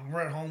right, hold on,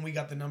 we're at home, we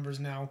got the numbers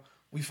now,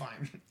 we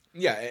fine.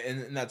 Yeah,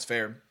 and that's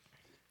fair.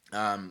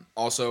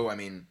 Also, I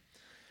mean,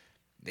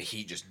 the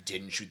Heat just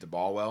didn't shoot the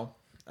ball well.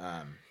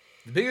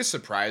 The biggest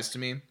surprise to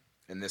me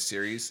in this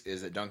series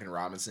is that Duncan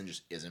Robinson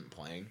just isn't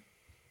playing.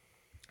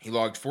 He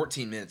logged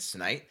 14 minutes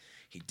tonight.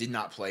 He did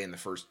not play in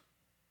the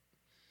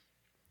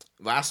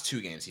last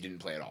 2 games. He didn't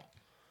play at all.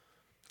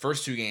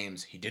 First 2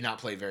 games, he did not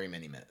play very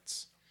many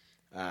minutes.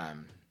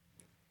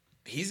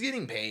 He's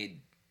getting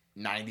paid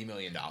 $90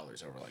 million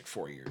over like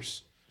 4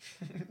 years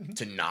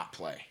to not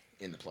play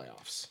in the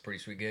playoffs. Pretty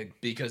sweet gig.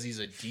 Because he's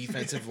a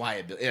defensive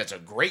liability. Yeah, it's a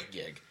great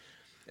gig.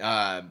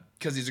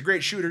 Because he's a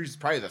great shooter. He's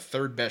probably the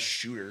 3rd best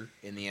shooter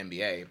in the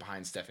NBA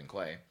behind Steph and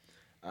Clay.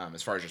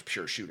 As far as just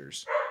pure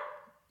shooters.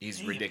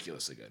 He's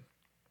ridiculously good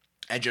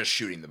at just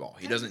shooting the ball.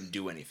 He doesn't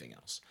do anything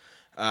else.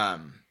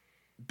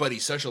 But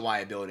he's such a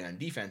liability on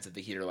defense that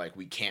the Heat are like,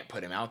 we can't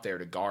put him out there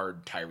to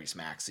guard Tyrese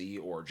Maxey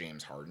or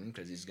James Harden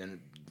because he's going to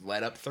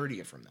let up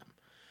 30 from them.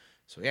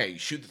 So, yeah, you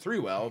shoot the 3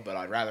 well, but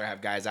I'd rather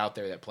have guys out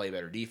there that play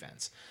better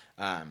defense.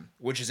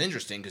 Which is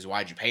interesting because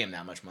why'd you pay him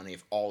that much money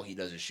if all he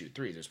does is shoot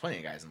 3s? There's plenty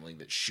of guys in the league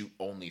that shoot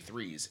only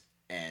 3s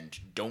and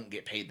don't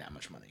get paid that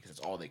much money because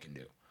that's all they can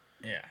do.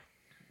 Yeah.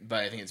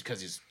 But I think it's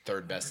because he's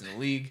 3rd best in the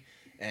league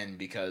and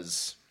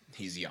because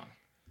he's young.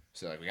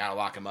 So like we got to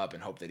lock him up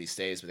and hope that he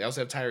stays. But they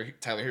also have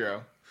Tyler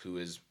Hero, who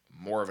is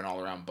more of an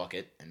all-around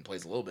bucket and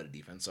plays a little bit of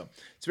defense. So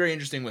it's very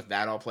interesting with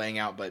that all playing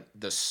out. But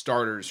the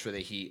starters for the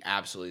Heat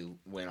absolutely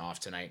went off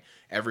tonight.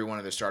 Every one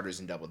of their starters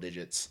in double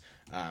digits.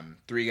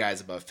 3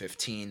 guys above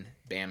 15.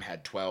 Bam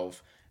had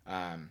 12.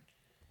 And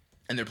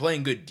they're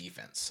playing good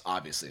defense,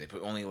 obviously. They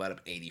only let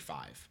up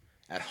 85.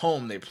 At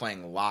home, they're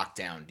playing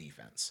lockdown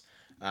defense,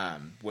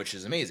 which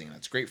is amazing.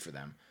 That's great for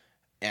them.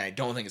 And I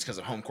don't think it's because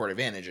of home court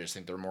advantage. I just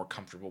think they're more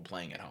comfortable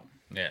playing at home.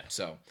 Yeah.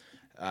 So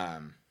I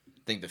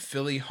think the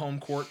Philly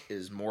home court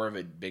is more of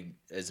a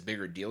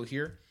bigger deal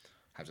here.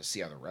 Have to see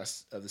how the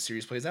rest of the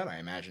series plays out. I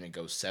imagine it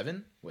goes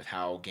 7 with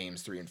how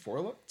games 3 and 4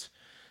 looked.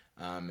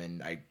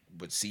 And I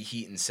would see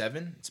Heat in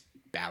 7. It's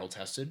battle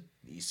tested.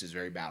 The East is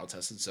very battle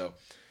tested. So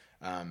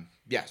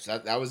so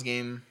that was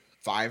game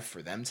 5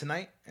 for them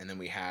tonight. And then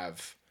we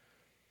have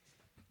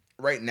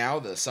right now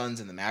the Suns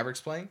and the Mavericks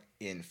playing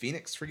in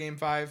Phoenix for game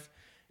 5.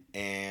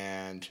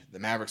 And the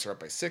Mavericks are up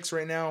by 6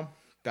 right now.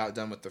 About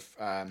done with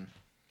the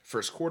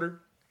first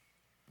quarter.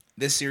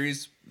 This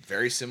series,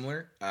 very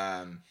similar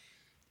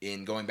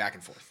in going back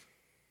and forth.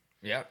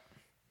 Yeah.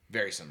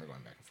 Very similar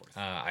going back and forth.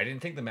 I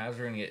didn't think the Mavs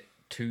were going to get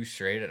 2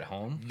 straight at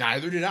home.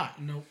 Neither did I.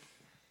 Nope.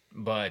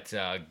 But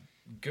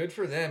good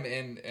for them.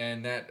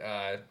 And that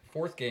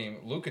 4th game,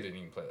 Luka didn't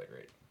even play that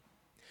great.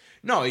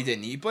 No, he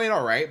didn't. He played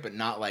all right, but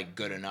not like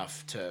good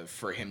enough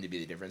for him to be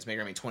the difference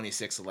maker. I mean,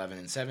 26, 11,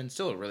 and 7,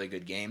 still a really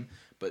good game,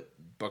 but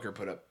Booker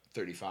put up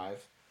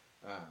 35.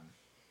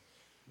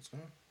 What's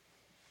going on?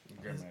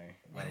 Grab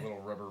my little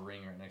rubber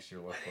ring right next to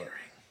your left foot.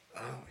 Oh,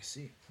 I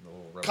see. The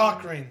little rubber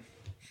Cock ring.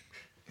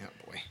 ring.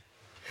 Oh, boy.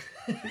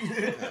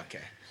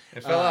 Okay.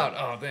 It fell out.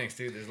 Oh, thanks,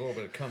 dude. There's a little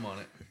bit of cum on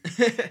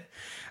it.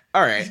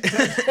 All right.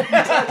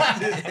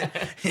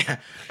 Yeah.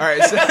 All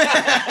right. So,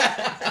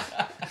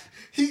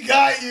 He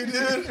got you,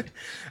 dude.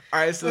 all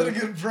right. So What a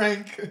good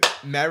prank.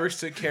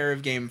 Mavericks took care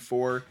of game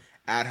 4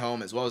 at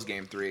home as well as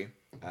game 3.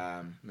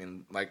 I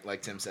mean,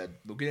 like Tim said,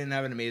 Luka didn't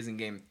have an amazing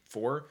game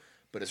 4,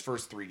 but his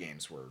first 3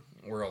 games were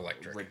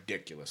Electric.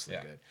 ridiculously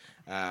Yeah.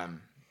 good.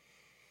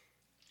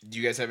 Do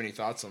you guys have any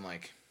thoughts on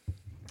like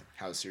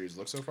how the series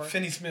looks so far?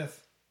 Finney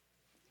Smith.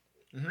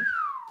 Mm-hmm.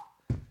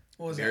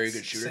 What was Very that?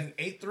 good shooter. Saying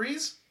 8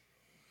 threes?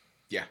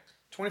 Yeah.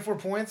 24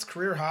 points,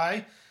 career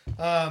high.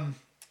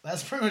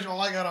 That's pretty much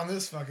all I got on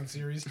this fucking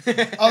series.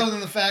 Other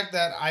than the fact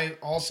that I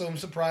also am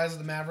surprised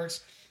the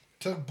Mavericks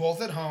took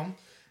both at home.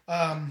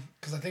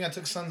 Because I think I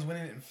took Suns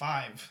winning it in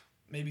 5.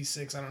 Maybe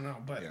 6, I don't know.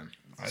 But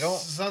Yeah.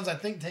 Suns, I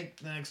think, take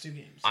the next 2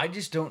 games. I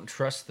just don't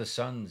trust the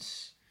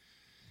Suns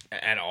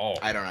at all.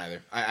 I don't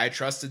either. I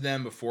trusted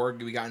them before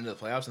we got into the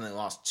playoffs, and they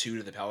lost 2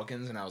 to the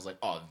Pelicans, and I was like,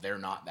 oh, they're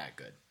not that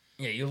good.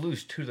 Yeah, you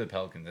lose 2 to the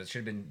Pelicans. That should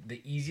have been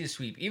the easiest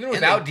sweep, even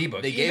without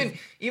D-Book.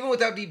 Even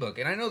without D-Book.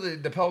 And I know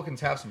the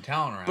Pelicans have some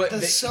talent around. But The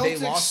them.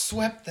 Celtics lost-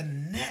 swept the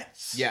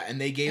Nets. Yeah,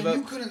 and they gave And up.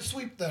 you couldn't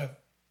sweep the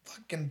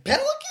fucking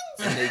Pelicans?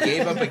 And they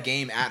gave up a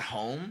game at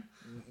home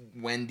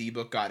when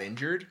D-Book got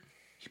injured.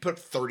 He put up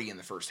 30 in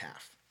the first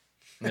half.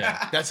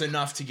 Yeah. That's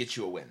enough to get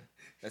you a win.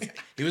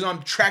 He was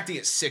on track to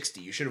get 60.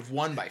 You should have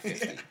won by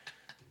 50.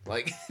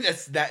 Like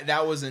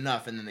that was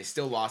enough, and then they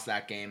still lost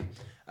that game.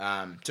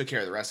 Took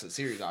care of the rest of the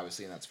series,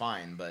 obviously, and that's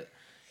fine. But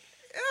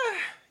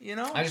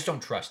I just don't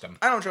trust them.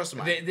 I don't trust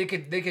them. They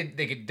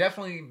could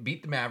definitely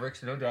beat the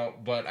Mavericks, no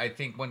doubt. But I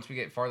think once we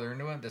get farther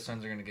into it, the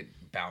Suns are going to get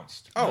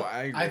bounced.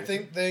 I agree. I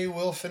think they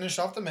will finish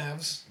off the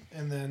Mavs,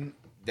 and then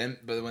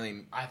but when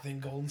they, I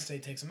think Golden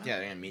State takes them out. yeah,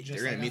 they're gonna meet. Just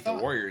They're gonna like I meet the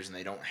thought. Warriors, and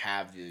they don't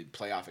have the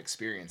playoff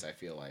experience. I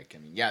feel like. I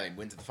mean, yeah, they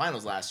went to the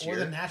finals last Or year.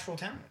 the natural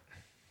talent.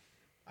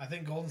 I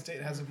think Golden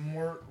State has a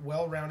more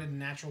well-rounded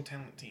natural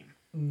talent team.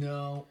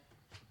 No,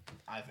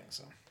 I think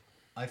so.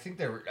 I think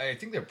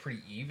they're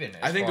pretty even.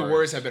 I think the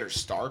Warriors have better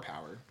star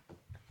power,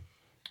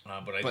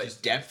 but but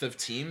depth of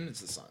team,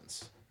 it's the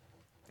Suns.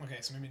 Okay,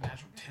 so maybe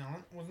natural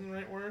talent wasn't the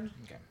right word.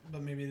 Okay.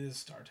 But maybe it is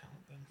star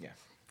talent then. Yeah.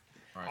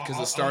 All right. Because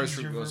I'll the stars use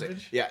for your Golden State.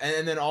 verbiage. Yeah,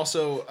 and then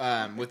also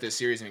with this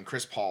series, I mean,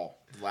 Chris Paul,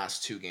 the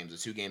last two games, the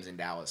two games in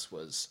Dallas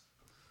was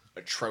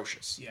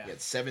atrocious. Yeah. He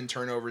had 7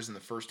 turnovers in the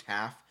first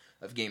half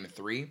of Game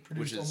 3,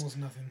 Produced almost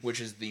nothing.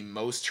 which is the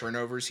most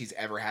turnovers he's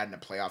ever had in a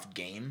playoff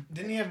game.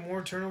 Didn't he have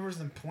more turnovers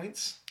than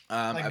points?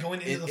 Like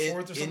going into the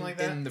fourth or something like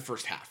that? In the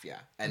first half, yeah.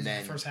 And Was it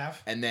then the first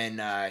half? And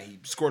then he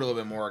scored a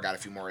little bit more, got a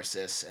few more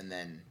assists, and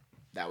then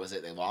that was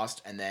it. They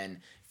lost, and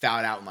then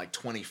fouled out in like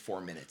 24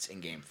 minutes in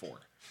Game 4.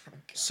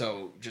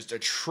 So just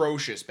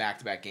atrocious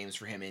back-to-back games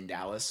for him in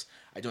Dallas.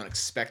 I don't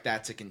expect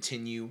that to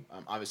continue.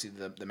 Obviously,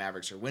 the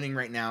Mavericks are winning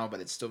right now, but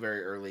it's still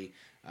very early.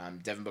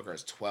 Devin Booker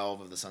has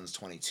 12 of the Suns'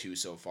 22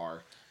 so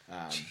far.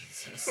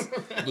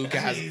 Luka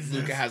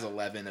has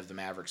 11 of the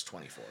Mavericks'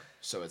 24.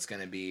 So it's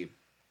going to be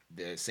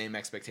the same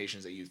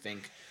expectations that you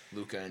think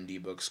Luka and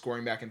D-Book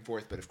scoring back and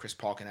forth. But if Chris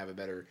Paul can have a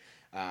better,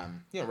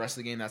 rest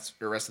of the game,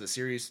 or rest of the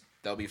series,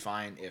 they'll be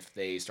fine. If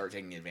they start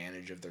taking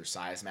advantage of their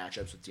size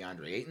matchups with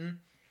DeAndre Ayton,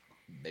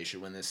 they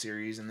should win this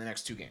series in the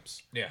next 2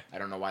 games. Yeah. I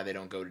don't know why they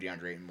don't go to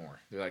DeAndre Ayton more.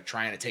 They're like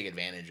trying to take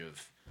advantage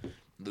of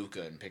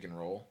Luka and pick and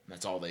roll.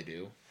 That's all they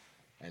do.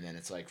 And then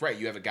it's like, right,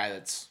 you have a guy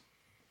that's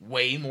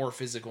way more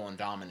physical and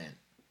dominant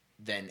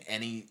than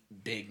any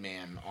big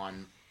man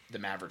on the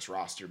Mavericks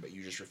roster, but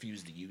you just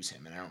refuse to use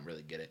him, and I don't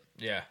really get it.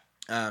 Yeah.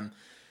 So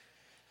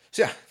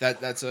yeah,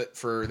 that's it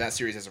for that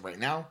series as of right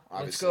now.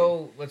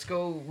 Obviously. Let's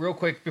go real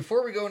quick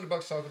before we go into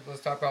Bucks talk.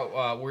 Let's talk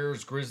about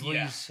Warriors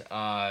Grizzlies.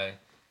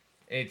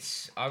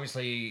 It's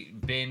obviously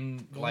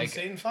been Golden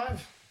State in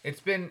 5. It's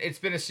been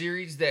a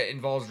series that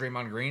involves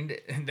Draymond Green.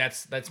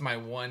 That's my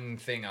one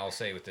thing I'll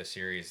say with this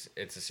series.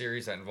 It's a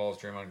series that involves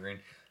Draymond Green.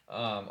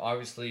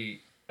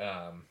 Obviously,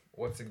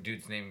 what's the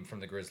dude's name from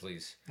the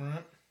Grizzlies?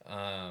 Right.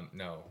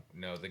 No,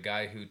 the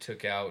guy who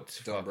took out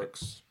Dillon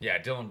Brooks. Yeah,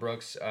 Dillon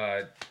Brooks.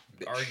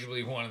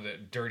 Arguably one of the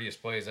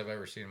dirtiest plays I've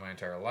ever seen in my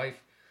entire life.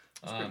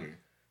 Pretty dirty.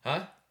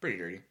 Huh? Pretty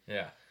dirty.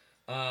 Yeah.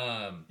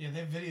 Yeah, they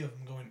have video of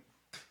him going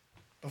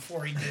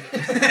before he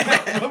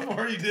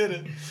did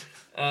it.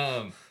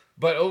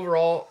 But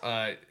overall,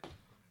 I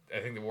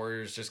think the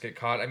Warriors just get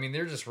caught. I mean,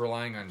 they're just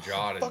relying on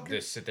Ja to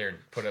just sit there and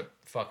put up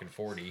fucking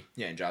 40.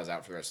 Yeah, and Ja's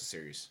out for the rest of the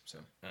series. So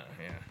Yeah.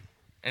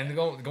 And the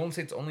Golden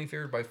State's only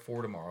favored by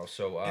 4 tomorrow.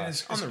 So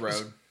on the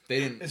road, they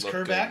didn't. Is look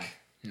Kerr good. back?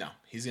 No,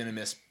 he's gonna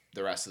miss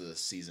the rest of the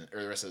season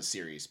or the rest of the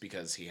series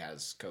because he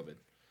has COVID.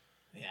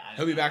 Yeah,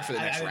 He'll be back for the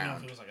I next didn't know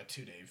round. if it was like a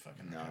 2-day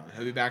fucking. No, recovery.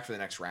 he'll be back for the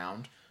next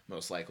round,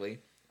 most likely.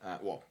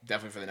 Well,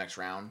 definitely for the next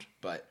round,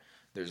 but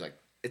there's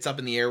it's up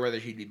in the air whether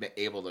he'd be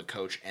able to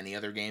coach any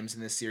other games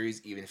in this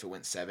series, even if it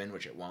went 7,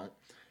 which it won't.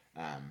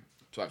 So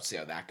we'll have to see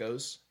how that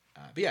goes.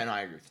 But yeah, no,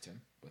 I agree with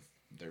Tim.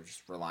 They're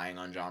just relying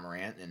on Ja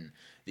Morant, and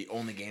the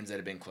only games that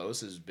have been close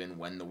has been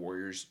when the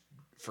Warriors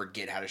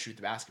forget how to shoot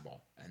the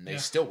basketball, and they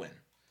still win.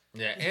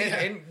 Yeah,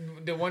 and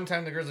the one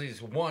time the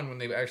Grizzlies won when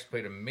they actually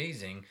played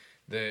amazing,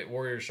 the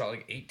Warriors shot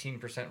like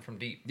 18% from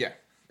deep. Yeah,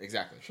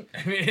 exactly.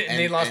 I mean, and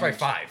they lost by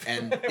 5.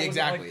 And It wasn't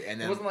exactly, like, and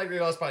then it wasn't like they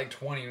lost by like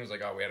 20. And it was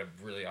like, oh, we had a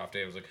really off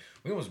day. It was like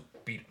we almost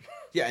beat them.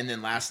 yeah, and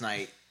then last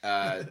night,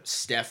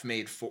 Steph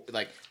made 4.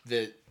 Like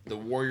the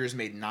Warriors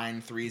made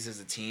 9 threes as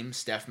a team.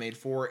 Steph made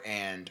 4,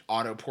 and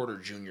Otto Porter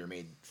Jr.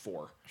 made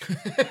 4.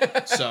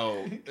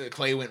 So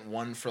Clay went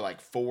 1 for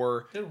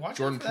 4. Dude, watch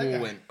Jordan out for that Poole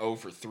guy. went 0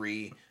 for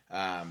 3.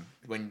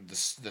 When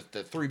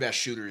the 3 best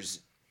shooters,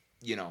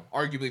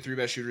 arguably 3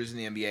 best shooters in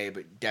the NBA,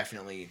 but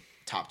definitely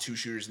top 2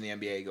 shooters in the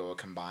NBA go a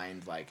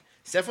combined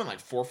Steph went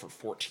 4 for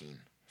 14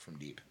 from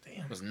deep.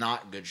 Damn. It was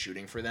not good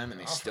shooting for them, and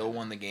they still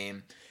won the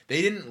game.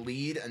 They didn't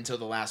lead until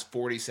the last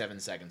 47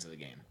 seconds of the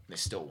game. They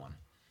still won.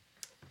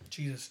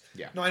 Jesus.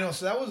 Yeah. No, I know.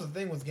 So that was the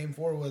thing with Game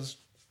 4 was,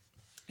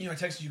 I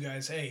texted you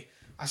guys, hey,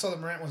 I saw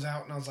that Morant was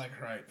out, and I was like,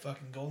 all right,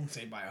 fucking Golden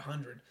State by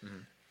 100. Mm-hmm.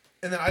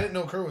 And then I didn't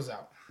know Kerr was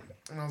out.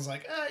 And I was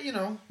like,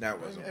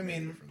 That was I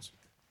mean, difference.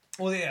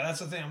 well, yeah, that's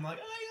the thing. I'm like, I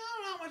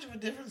don't know how much of a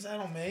difference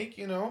that'll make,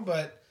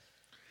 but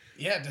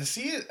yeah, to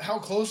see how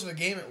close of a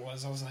game it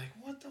was, I was like,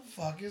 what the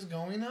fuck is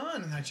going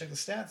on? And I checked the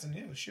stats, and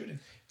it was shooting.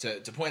 To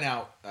point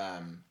out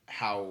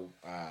how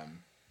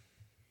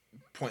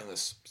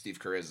pointless Steve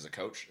Kerr is as a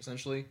coach,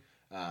 essentially.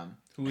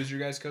 Who was your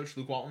guys' coach?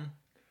 Luke Walton?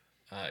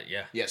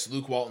 Yeah. Yes,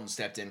 Luke Walton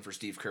stepped in for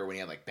Steve Kerr when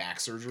he had back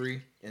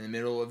surgery in the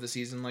middle of the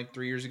season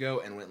 3 years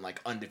ago and went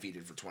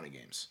undefeated for 20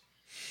 games.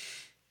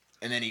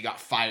 And then he got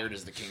fired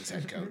as the Kings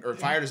head coach, or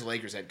fired as the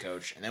Lakers head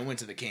coach, and then went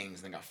to the Kings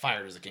and then got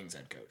fired as the Kings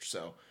head coach.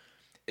 So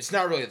it's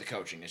not really the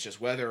coaching. It's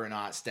just whether or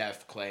not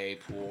Steph, Clay,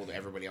 Poole,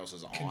 everybody else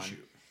is on.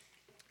 shoot.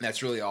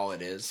 That's really all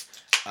it is.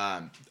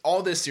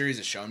 All this series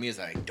has shown me is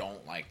that I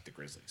don't like the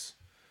Grizzlies.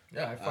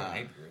 Yeah, I fucking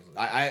hate the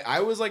Grizzlies. I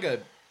was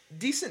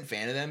decent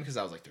fan of them because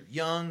I was like, they're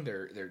young,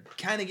 they're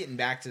kind of getting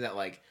back to that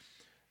like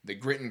the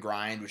grit and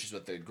grind, which is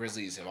what the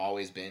Grizzlies have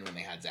always been when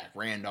they had Zach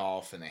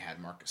Randolph and they had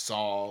Marc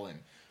Gasol and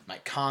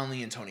Mike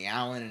Conley and Tony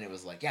Allen, and it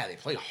was like, yeah, they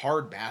play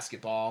hard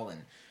basketball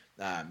and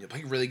they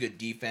play really good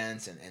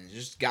defense and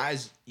just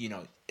guys, you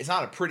know, it's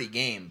not a pretty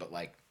game, but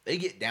like they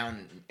get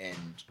down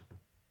and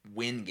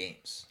win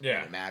games when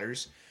it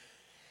matters.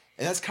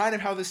 And that's kind of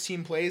how this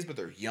team plays, but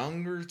they're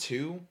younger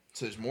too,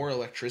 so there's more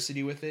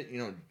electricity with it. You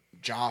know,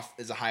 Joff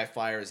is a high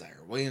flyer. Zaire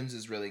Williams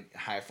is really a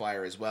high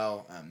flyer as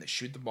well. They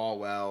shoot the ball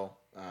well.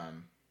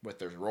 With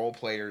their role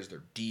players,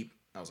 they're deep.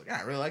 I was like,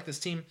 I really like this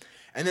team.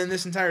 And then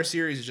this entire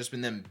series has just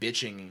been them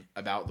bitching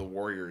about the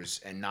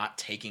Warriors and not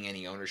taking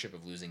any ownership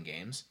of losing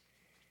games.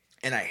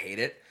 And I hate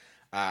it.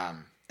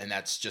 And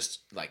that's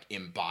just like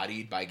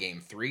embodied by Game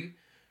 3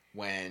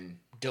 when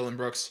Dillon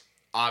Brooks,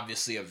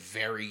 obviously a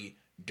very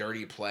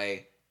dirty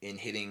play in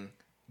hitting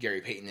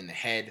Gary Payton in the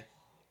head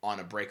on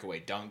a breakaway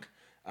dunk,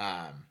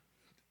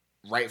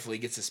 rightfully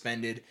gets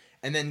suspended.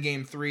 And then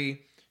Game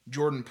 3,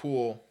 Jordan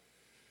Poole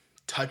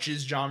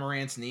touches Ja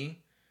Morant's knee,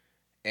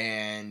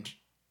 and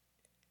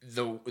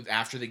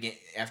after the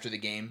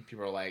game,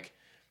 people are like,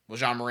 "Well,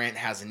 Ja Morant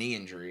has a knee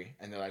injury,"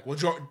 and they're like, "Well,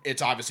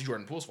 it's obviously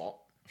Jordan Poole's fault."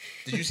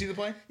 Did you see the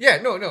play?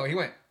 Yeah, no, he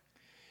went.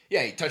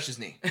 Yeah, he touched his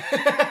knee.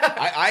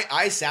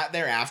 I sat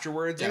there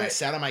afterwards, and I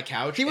sat on my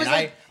couch,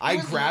 I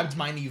grabbed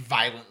my knee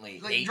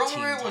violently, like 18 Ja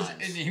Morant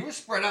times. He was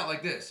spread out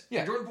like this.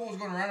 Yeah, Jordan Poole was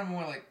going around him and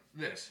went like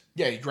this.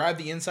 Yeah, he grabbed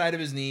the inside of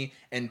his knee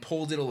and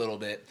pulled it a little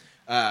bit.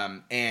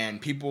 And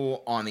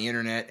people on the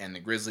internet and the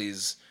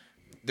Grizzlies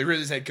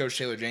head coach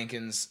Taylor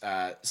Jenkins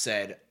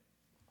said,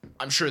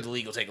 "I'm sure the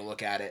league will take a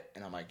look at it."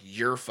 And I'm like,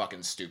 "You're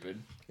fucking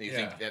stupid. You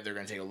think that they're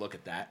going to take a look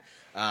at that?"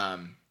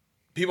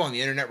 People on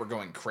the internet were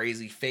going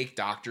crazy. Fake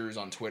doctors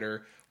on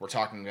Twitter were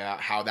talking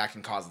about how that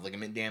can cause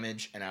ligament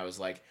damage. And I was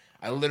like,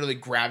 I literally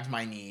grabbed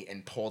my knee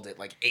and pulled it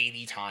like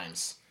 80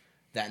 times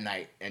that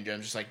night. And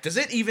I'm just like, does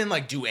it even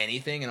like do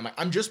anything? And I'm like,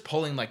 I'm just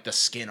pulling like the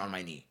skin on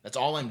my knee. That's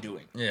all I'm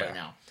doing right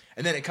now.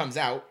 And then it comes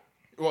out.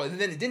 Well, and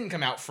then it didn't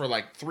come out for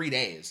like 3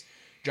 days.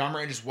 Ja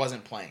Morant just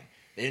wasn't playing.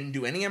 They didn't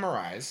do any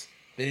MRIs.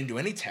 They didn't do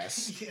any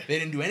tests. Yeah. They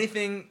didn't do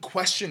anything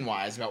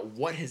question-wise about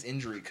what his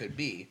injury could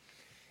be.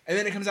 And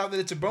then it comes out that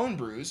it's a bone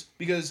bruise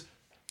because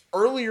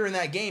earlier in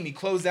that game, he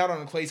closed out on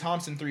a Klay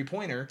Thompson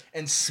three-pointer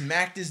and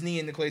smacked his knee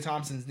into Klay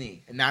Thompson's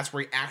knee. And that's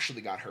where he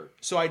actually got hurt.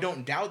 So I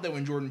don't doubt that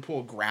when Jordan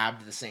Poole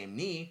grabbed the same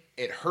knee,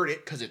 it hurt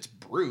it because it's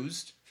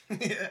bruised.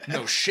 Yeah.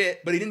 No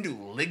shit. But he didn't do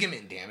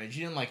ligament damage.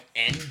 He didn't like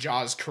end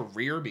Ja's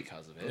career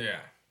because of it. Yeah.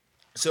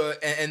 So,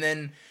 and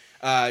then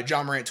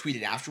Ja Morant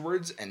tweeted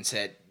afterwards and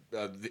said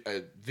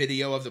a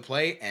video of the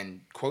play and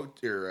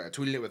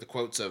tweeted it with the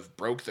quotes of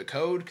 "broke the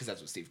code" because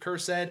that's what Steve Kerr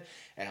said.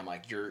 And I'm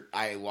like,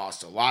 I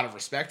lost a lot of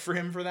respect for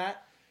him for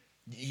that.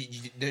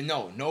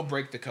 No,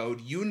 break the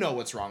code. You know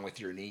what's wrong with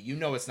your knee. You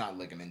know it's not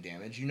ligament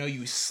damage. You know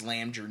you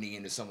slammed your knee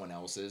into someone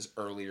else's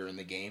earlier in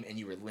the game and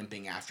you were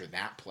limping after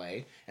that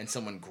play and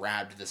someone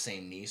grabbed the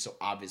same knee, so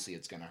obviously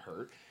it's going to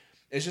hurt.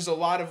 It's just a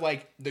lot of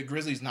like the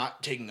Grizzlies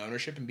not taking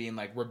ownership and being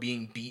like, we're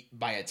being beat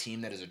by a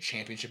team that is a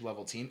championship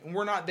level team and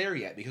we're not there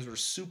yet because we're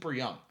super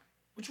young.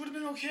 Which would have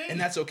been okay. And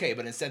that's okay,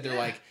 but instead they're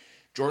like,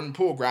 Jordan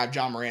Poole grabbed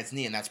Ja Morant's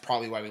knee and that's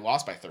probably why we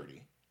lost by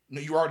 30. No,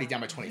 you were already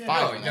down by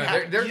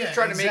 25. They're just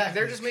trying to make.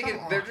 They're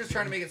just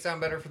trying to make it sound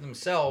better for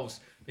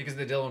themselves because of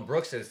the Dillon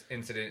Brooks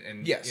incident,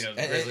 and the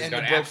Grizzlies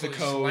got absolutely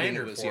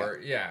slandered for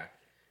it. Yeah,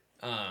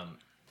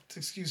 it's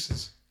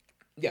excuses.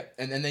 Yeah,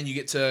 and then you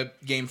get to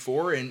Game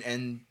 4,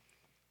 and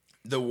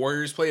the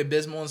Warriors play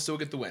abysmal and still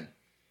get the win.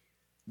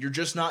 You're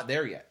just not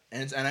there yet,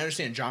 and I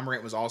understand Ja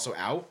Morant was also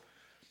out.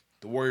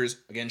 The Warriors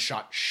again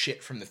shot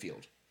shit from the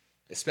field.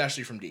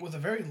 Especially from deep. With a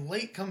very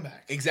late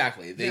comeback.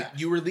 Exactly.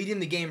 You were leading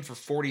the game for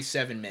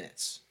 47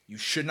 minutes. You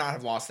should not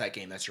have lost that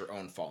game. That's your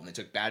own fault. And they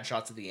took bad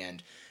shots at the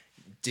end.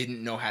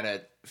 Didn't know how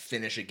to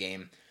finish a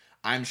game.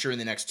 I'm sure in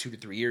the next 2 to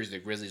 3 years, the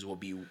Grizzlies will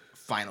be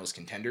finals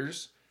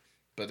contenders.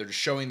 But they're just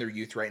showing their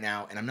youth right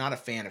now. And I'm not a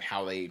fan of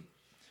how they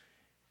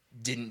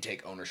didn't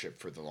take ownership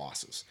for the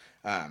losses.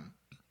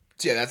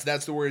 So yeah,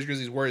 that's the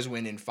Warriors-Grizzlies. Warriors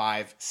win in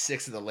 5,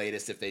 6 at the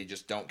latest if they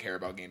just don't care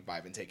about Game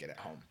 5 and take it at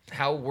home.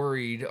 How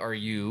worried are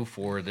you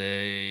for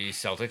the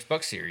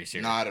Celtics-Bucks series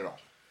here? Not at all.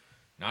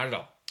 Not at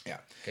all. Yeah.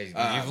 Okay,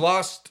 you've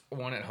lost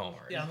one at home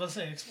already. Yeah, let's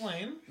say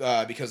explain.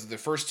 Because the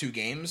first 2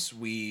 games,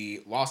 we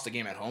lost a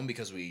game at home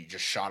because we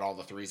just shot all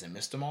the threes and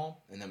missed them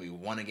all. And then we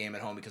won a game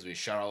at home because we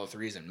shot all the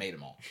threes and made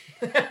them all.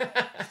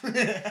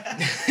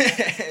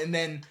 And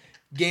then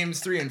games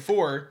 3 and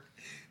 4...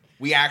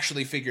 we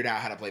actually figured out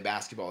how to play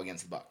basketball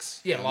against the Bucks.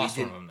 Yeah, lost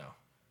one of them, though.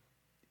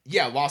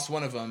 Yeah, lost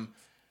one of them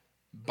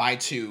by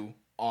 2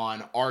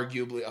 on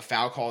arguably a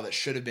foul call that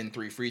should have been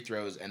 3 free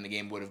throws, and the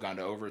game would have gone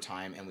to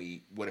overtime, and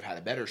we would have had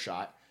a better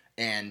shot.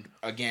 And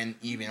again,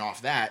 even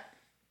off that,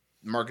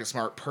 Marcus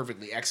Smart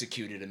perfectly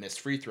executed a missed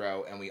free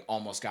throw, and we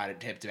almost got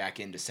it tipped back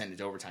in to send it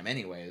to overtime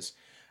anyways.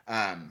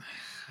 I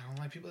don't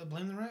like people that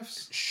blame the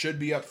refs. Should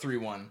be up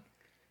 3-1.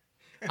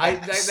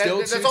 That's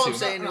all I'm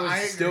saying. No, Was I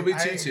agree. Still be I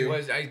 2-2.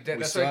 was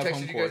that's still why I have texted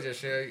home you court. guys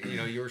yesterday. You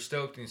know, you were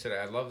stoked and you said,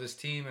 "I love this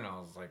team," and I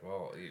was like,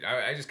 "Well,"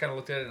 I just kind of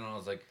looked at it and I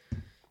was like,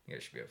 "You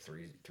guys should be up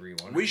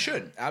 3-1." We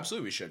should.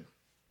 Absolutely, we should.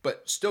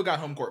 But still got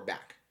home court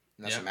back.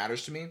 And that's Yeah. what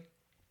matters to me.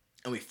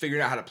 And we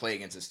figured out how to play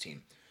against this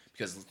team.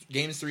 Because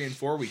games 3 and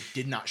 4, we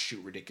did not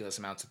shoot ridiculous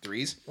amounts of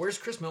threes. Where's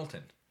Chris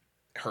Middleton?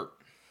 Hurt.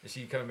 Is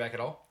he coming back at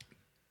all?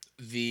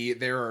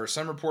 There are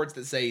some reports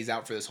that say he's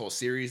out for this whole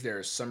series. There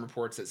are some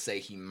reports that say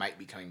he might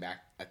be coming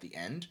back at the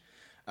end.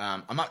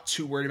 I'm not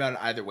too worried about it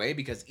either way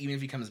because even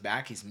if he comes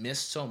back, he's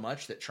missed so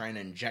much that trying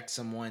to inject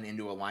someone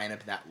into a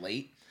lineup that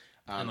late.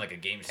 In like a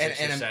game 6 or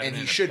 7 and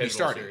he in a should be pivotal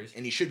starting. series?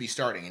 And he should be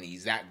starting. And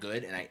he's that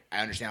good. And I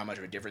understand how much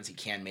of a difference he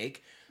can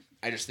make.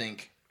 I just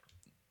think,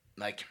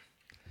 like,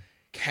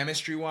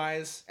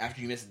 chemistry-wise,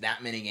 after you miss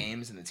that many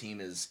games and the team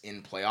is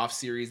in playoff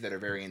series that are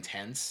very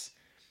intense,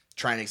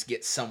 trying to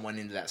get someone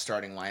into that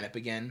starting lineup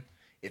again,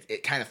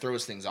 it kind of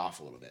throws things off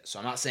a little bit. So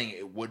I'm not saying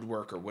it would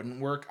work or wouldn't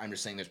work. I'm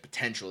just saying there's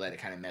potential that it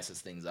kind of messes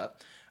things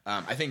up.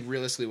 I think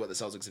realistically what the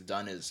Celtics have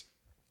done is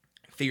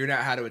figured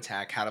out how to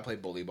attack, how to play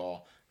bully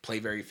ball, play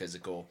very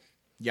physical.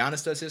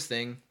 Giannis does his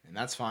thing, and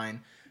that's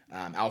fine.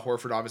 Al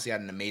Horford obviously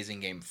had an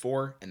amazing game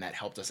 4, and that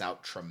helped us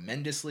out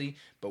tremendously.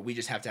 But we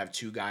just have to have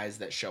 2 guys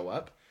that show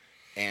up.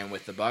 And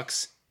with the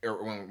Bucks,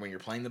 or when you're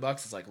playing the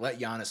Bucks, it's like let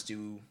Giannis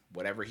do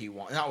whatever he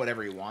wants. Not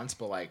whatever he wants,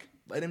 but like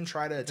let him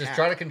try to attack. Just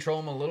try to control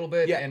him a little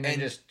bit, Yeah, and then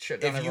and just shut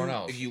down everyone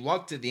else. If you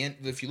looked at the end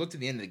of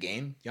the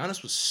game,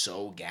 Giannis was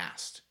so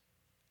gassed,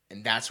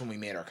 and that's when we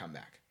made our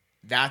comeback.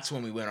 That's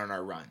when we went on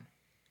our run.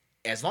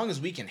 As long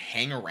as we can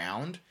hang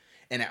around,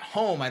 and at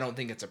home, I don't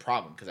think it's a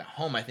problem because at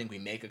home, I think we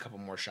make a couple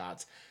more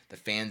shots. The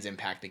fans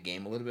impact the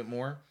game a little bit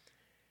more,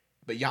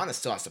 but Giannis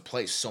still has to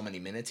play so many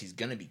minutes. He's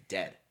gonna be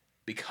dead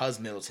because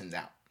Middleton's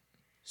out.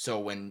 So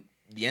when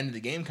the end of the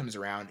game comes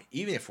around,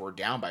 even if we're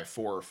down by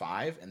 4 or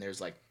 5, and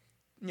there's like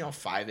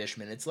 5-ish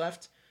minutes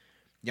left,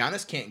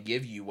 Giannis can't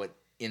give you what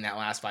in that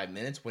last 5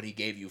 minutes what he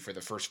gave you for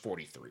the first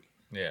 43.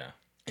 Yeah.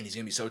 And he's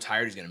going to be so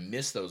tired, he's going to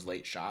miss those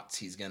late shots.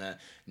 He's going to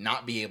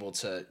not be able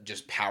to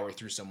just power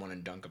through someone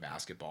and dunk a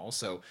basketball.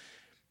 So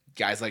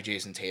guys like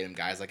Jason Tatum,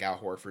 guys like Al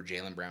Horford,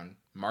 Jaylen Brown,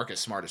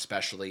 Marcus Smart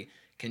especially,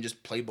 can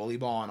just play bully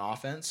ball on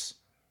offense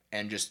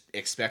and just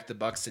expect the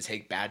Bucks to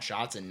take bad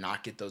shots and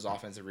not get those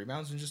offensive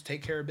rebounds and just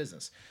take care of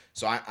business.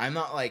 So I'm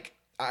not like,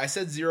 I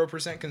said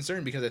 0%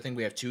 concerned because I think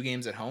we have 2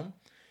 games at home.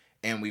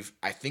 And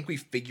I think we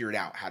figured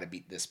out how to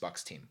beat this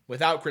Bucks team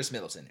without Chris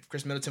Middleton. If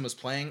Chris Middleton was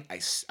playing,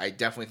 I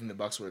definitely think the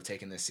Bucks would have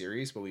taken this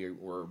series, but we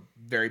were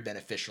very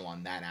beneficial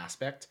on that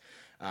aspect.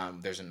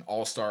 There's an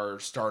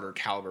all-star starter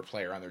caliber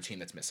player on their team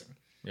that's missing.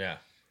 Yeah.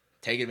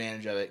 Take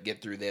advantage of it,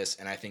 get through this,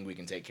 and I think we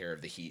can take care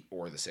of the Heat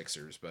or the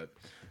Sixers. But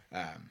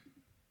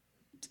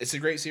it's a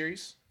great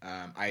series.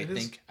 I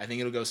think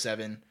it'll go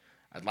 7.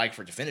 I'd like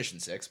for it to finish in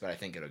 6, but I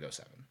think it'll go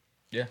 7.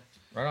 Yeah.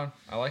 Right on.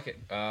 I like it.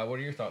 What are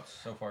your thoughts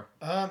so far?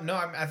 No,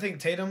 I think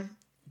Tatum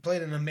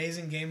played an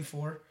amazing game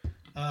 4.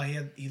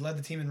 He led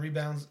the team in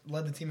rebounds,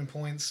 led the team in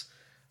points,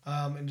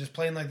 and just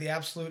playing like the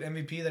absolute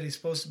MVP that he's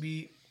supposed to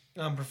be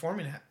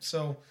performing at.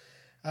 So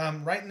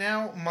right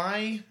now,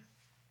 my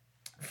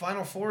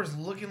Final Four is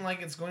looking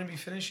like it's going to be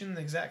finishing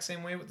the exact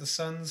same way with the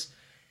Suns,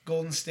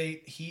 Golden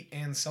State, Heat,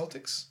 and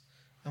Celtics,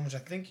 which I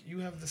think you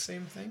have the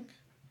same thing,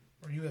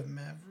 or you have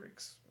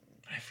Mavericks.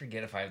 I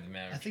forget if I have the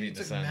Mavericks. I think you beat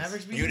the took Suns.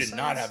 Mavericks. You did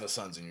not have the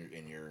Suns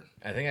in your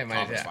I think I might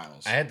conference have.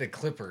 finals. I had the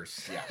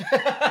Clippers.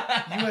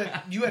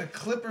 Yeah. You had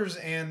Clippers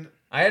and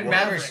I had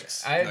Mavericks.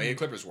 Mavericks. I had, No, you had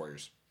Clippers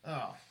Warriors.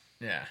 oh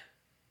yeah.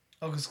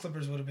 because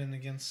Clippers would have been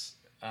against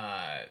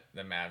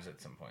The Mavs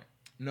at some point.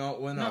 No,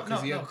 well, no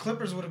because he had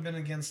Clippers would have been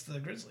against the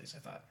Grizzlies. I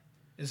thought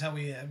is how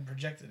we had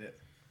projected it.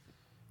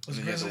 Was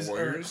And he had the Grizzlies or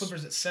Warriors?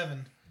 Clippers at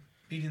 7,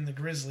 beating the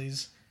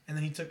Grizzlies, and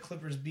then he took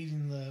Clippers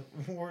beating the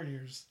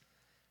Warriors.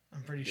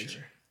 I'm pretty Did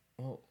sure.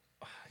 Well,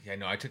 yeah,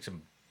 no, I took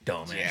some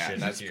dumb ass Yeah, shit.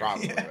 that's this year.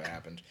 probably what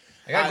happened.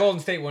 I got Golden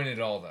State winning it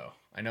all, though.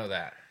 I know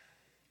that.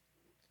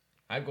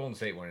 I have Golden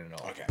State winning it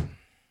all. Okay.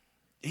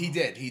 He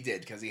did,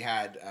 because he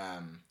had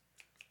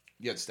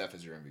you had Steph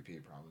as your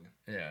MVP probably,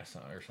 Yeah,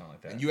 or something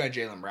like that. and you had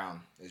Jaylen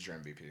Brown as your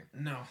MVP.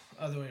 No,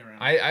 other way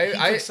around. I he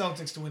took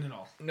Celtics to win it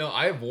all. No,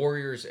 I have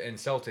Warriors and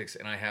Celtics,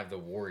 and I have the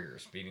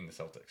Warriors beating the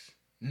Celtics.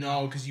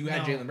 No, because you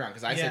had No. Jaylen Brown.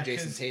 Because I Yeah, said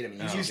Jason 'cause Tatum,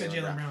 and you you said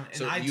said Jaylen Brown, and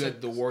So I you took-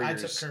 had the I took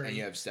Warriors, Curry. and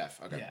you have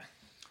Steph. Okay. Yeah,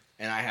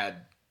 And I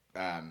had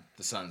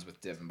the Suns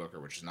with Devin Booker,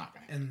 which is not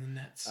bad. and the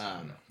Nets.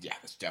 Yeah,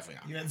 that's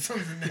definitely You not. had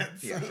Suns and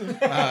Nets.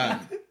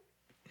 Yeah.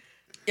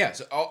 Yeah.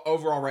 So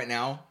overall, right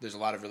now, there's a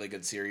lot of really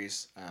good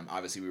series.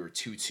 Obviously, we were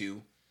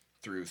 2-2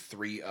 through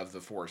 3 of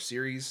the 4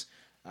 series.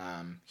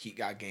 Heat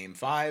got Game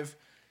 5.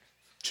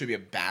 Should be a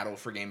battle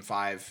for Game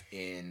 5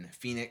 in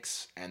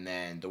Phoenix, and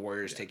then the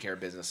Warriors take care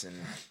of business in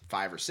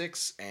 5 or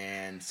 6,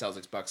 and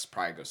Celtics Bucks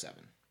probably go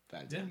 7.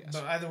 That's Yeah, a guess.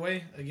 but either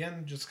way,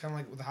 again, just kind of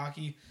like with the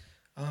hockey,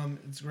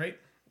 it's great.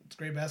 It's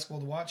great basketball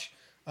to watch.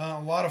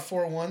 A lot of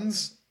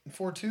 4-1s,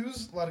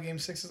 4-2s, a lot of Game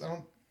 6s.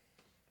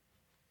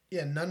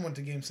 None went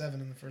to Game 7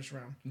 in the first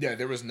round. Yeah,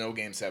 there was no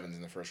Game 7s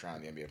in the first round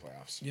of the NBA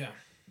playoffs. Yeah,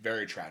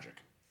 Very tragic.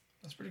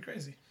 that's pretty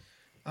crazy.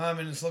 And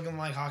it's looking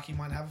like hockey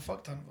might have a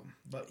fuck ton of them.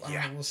 But I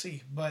don't know, we'll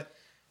see. But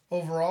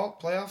overall,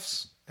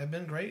 playoffs have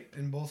been great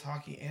in both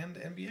hockey and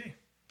NBA.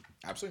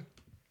 Absolutely.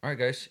 All right,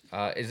 guys.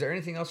 Is there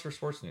anything else for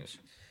sports news?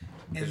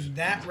 And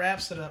that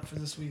wraps it up for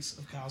this week's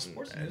of Kyle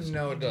Sports News.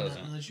 No, it doesn't.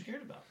 Nothing that you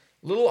cared about.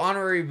 Little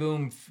honorary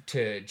boom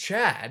to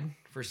Chad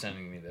for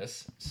sending me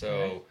this.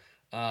 So,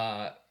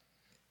 the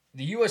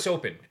U.S.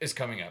 Open is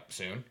coming up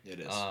soon. It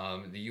is.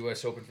 The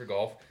U.S. Open for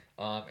golf.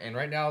 And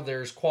right now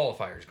there's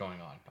qualifiers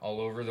going on all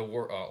over the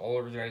all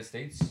over the United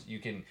States. You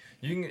can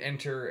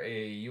enter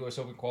a U.S.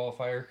 Open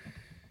qualifier.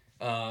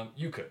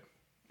 You could,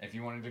 if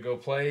you wanted to go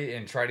play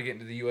and try to get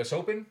into the U.S.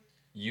 Open,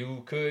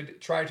 you could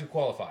try to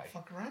qualify.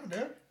 Fuck around,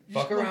 dude.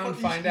 Fuck around,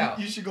 find out.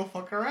 You should go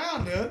fuck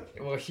around, dude.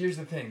 Well, here's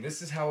the thing.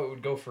 This is how it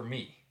would go for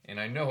me,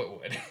 and I know it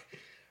would.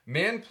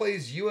 Man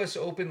plays U.S.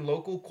 Open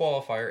local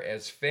qualifier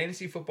as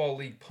Fantasy Football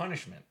League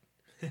punishment.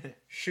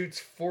 Shoots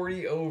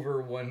 40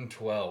 over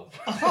 112.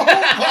 Oh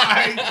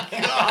my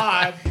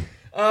god.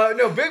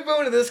 No, big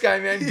boon to this guy,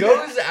 man.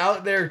 Goes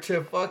out there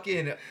to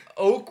fucking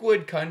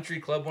Oakwood Country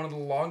Club, one of the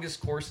longest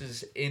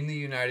courses in the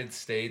United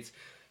States.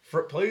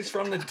 Plays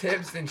from the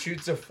tips, then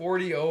shoots a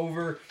 40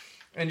 over,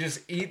 and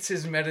just eats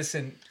his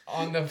medicine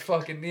on the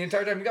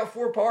entire time. He got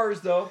 4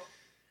 pars though.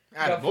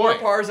 Got 4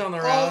 pars on the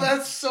round. Oh,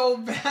 that's so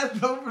bad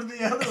though for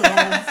the other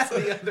ones.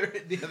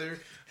 the other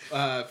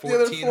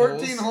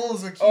 14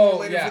 holes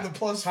accumulated for the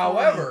plus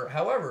 40.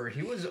 However,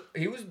 he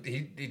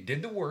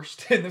did the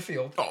worst in the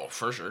field. Oh,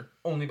 for sure.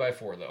 Only by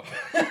 4 though.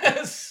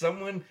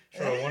 Someone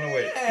should have won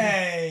away.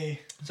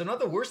 Hey. So not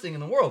the worst thing in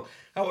the world.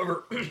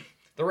 However,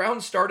 the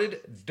round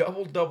started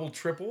double,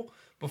 triple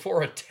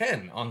before a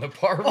 10 on the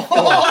par 4 for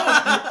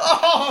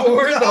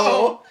the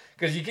hole.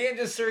 Because you can't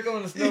just circle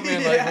in a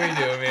snowman like we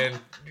do, man.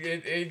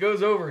 It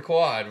goes over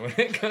quad when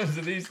it comes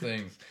to these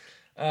things.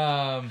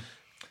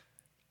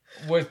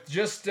 With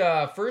just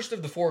first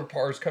of the 4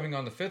 pars coming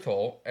on the 5th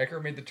hole,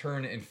 Ecker made the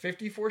turn in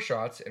 54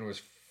 shots and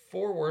was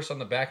 4 worse on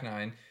the back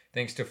 9,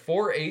 thanks to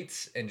 4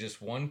 8s and just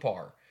 1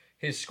 par.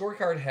 His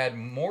scorecard had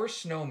more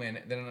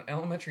snowmen than an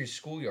elementary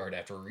schoolyard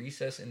after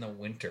recess in the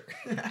winter.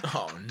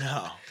 Oh,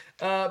 no.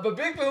 But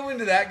big boom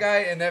into that guy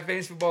and that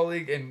fantasy football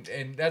league,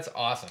 and that's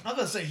awesome. I was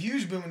about to say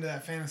huge boom into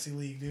that fantasy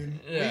league, dude.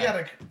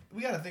 Yeah.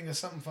 We gotta think of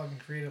something fucking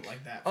creative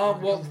like that.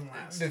 Well,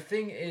 the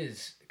thing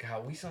is,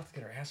 God, we still have to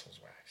get our assholes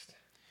waxed.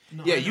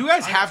 No, Yeah, you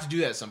guys have to do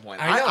that at some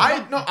point. I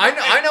know.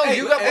 I know.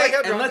 You got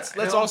blackout. And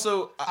let's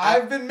also.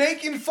 I've been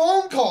making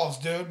phone calls,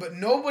 dude, but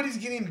nobody's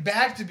getting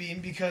back to me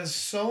because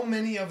so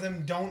many of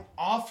them don't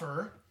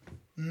offer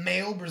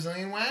male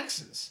Brazilian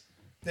waxes.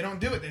 They don't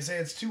do it. They say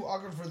it's too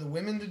awkward for the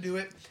women to do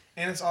it,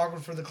 and it's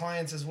awkward for the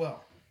clients as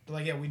well. They're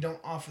like, yeah, we don't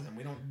offer them.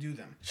 We don't do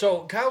them.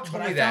 So Kyle told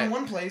But me I that found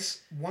one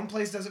place. One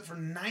place does it for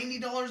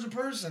 $90 a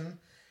person,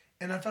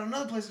 and I found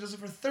another place that does it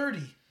for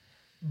 $30.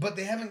 But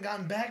they haven't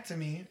gotten back to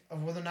me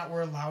of whether or not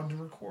we're allowed to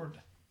record.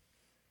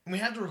 And we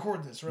have to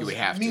record this. Or else We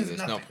have it to. means There's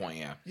nothing. no point,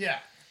 yeah. Yeah.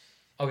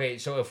 Okay,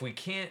 so if we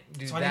can't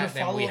do So I need to that,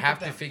 then follow we up have with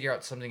to them. figure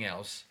out something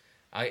else.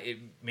 It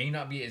may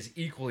not be as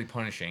equally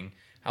punishing.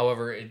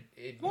 However, it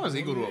Well, it's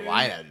equal to what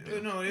I had to do.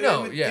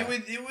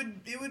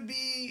 It would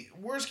be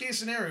worst case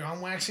scenario.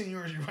 I'm waxing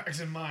yours, you're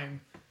waxing mine.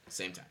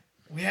 Same time.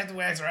 We have to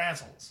wax our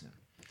assholes.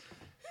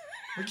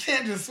 We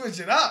can't just switch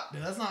it up,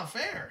 dude. That's not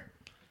fair.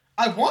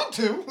 I want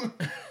to,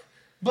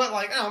 but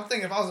like I'm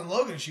thinking if I was in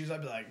Logan's shoes,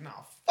 I'd be like, no,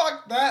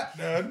 fuck that,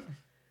 dude.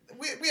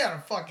 We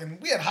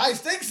had high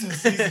stakes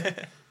this season.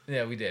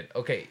 Yeah, we did.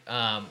 Okay.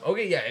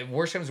 Yeah.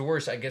 Worst comes to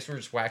worst, I guess we're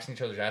just waxing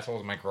each other's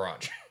assholes in my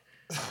garage.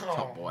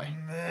 Oh, boy.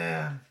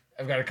 Man.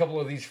 I've got a couple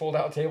of these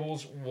fold-out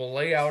tables. We'll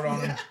lay out on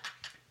them,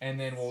 and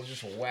then we'll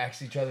just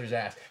wax each other's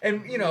ass.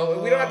 And, we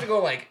don't have to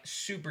go, like,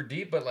 super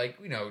deep, but, like,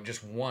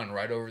 just one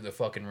right over the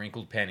fucking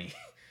wrinkled penny.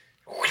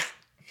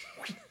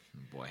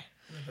 Boy.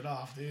 Rip it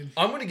off, dude.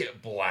 I'm going to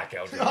get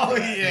blackout. Oh,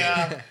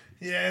 yeah.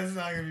 Yeah, it's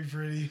not going to be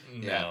pretty.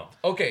 No. Yeah.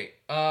 Okay.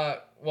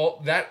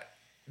 Well, that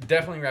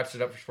definitely wraps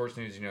it up for sports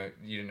news you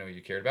didn't know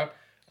you cared about.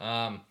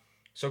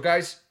 So,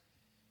 guys,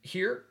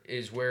 here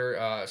is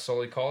where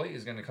Sully Colley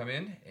is going to come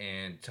in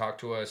and talk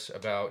to us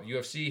about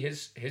UFC,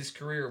 his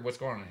career, what's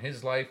going on in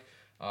his life.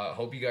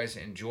 Hope you guys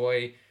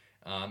enjoy.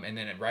 And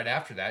then right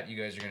after that,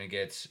 you guys are going to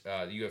get the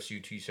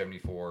UFC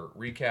 274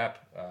 recap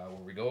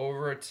where we go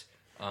over it.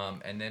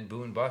 And then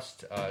boo and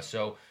bust.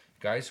 So,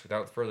 guys,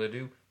 without further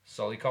ado,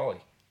 Sully Colley.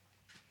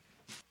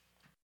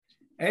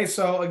 Hey,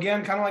 so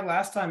again, kind of like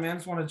last time, man,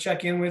 just want to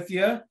check in with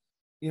you,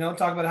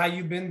 talk about how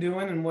you've been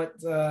doing and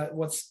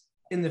what's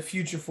in the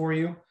future for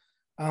you.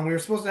 We were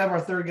supposed to have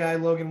our third guy,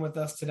 Logan, with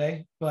us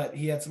today, but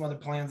he had some other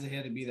plans that he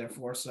had to be there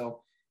for.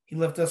 So he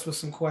left us with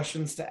some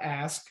questions to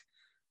ask.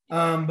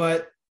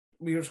 But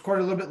we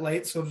recorded a little bit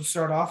late, so to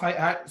start off,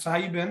 so how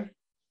you been?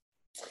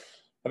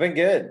 I've been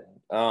good.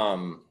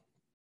 I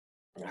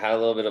had a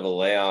little bit of a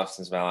layoff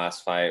since my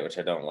last fight, which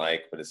I don't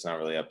like, but it's not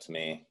really up to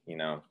me,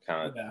 kind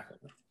of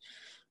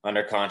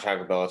under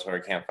contract with Bellator. I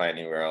can't fight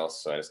anywhere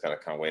else, so I just got to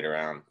kind of wait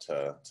around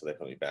till they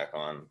put me back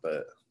on.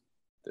 But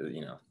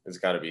it's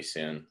got to be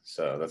soon,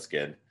 so that's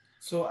good.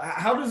 So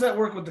how does that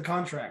work with the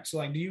contract? So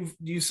like, do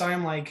you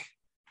sign like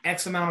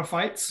X amount of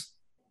fights?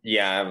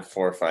 Yeah, I have a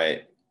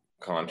 4-fight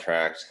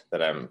contract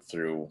that I'm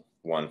through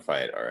 1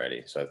 fight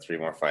already. So I have 3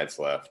 more fights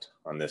left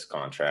on this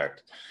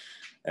contract.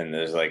 And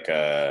there's like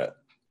an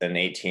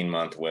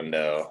 18-month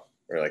window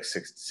or like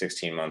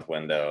 16-month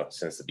window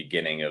since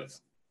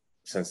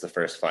the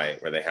first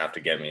fight where they have to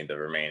get me the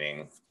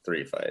remaining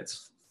 3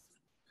 fights.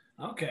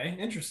 Okay,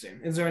 interesting.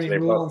 Is there any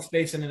rule on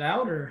spacing it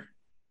out or?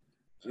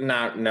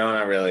 Not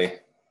really.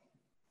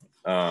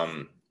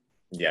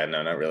 Yeah,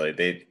 no, not really.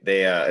 They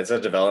it's a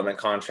development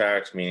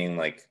contract, meaning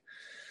like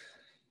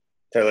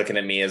they're looking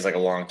at me as like a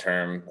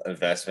long-term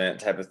investment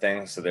type of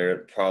thing. So they're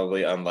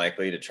probably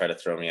unlikely to try to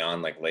throw me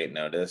on like late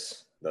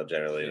notice. They'll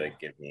generally like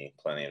give me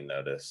plenty of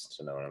notice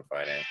to know when I'm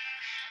fighting.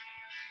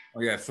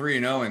 Well, yeah,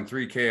 3-0 and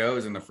 3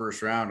 KOs in the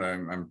first round.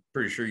 I'm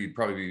pretty sure you'd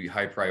probably be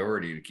high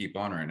priority to keep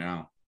on right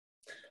now.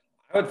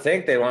 I would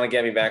think they want to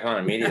get me back on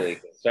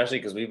immediately, especially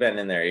because we've been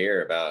in their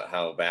ear about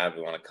how bad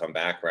we want to come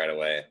back right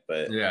away.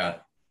 But yeah,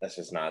 that's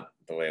just not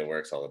the way it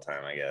works all the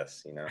time, I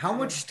guess. You know. How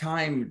much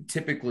time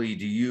typically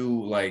do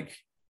you like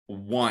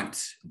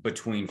want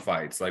between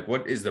fights? Like,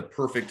 what is the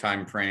perfect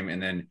time frame,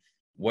 and then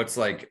what's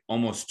like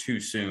almost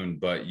too soon,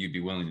 but you'd be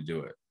willing to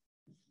do it?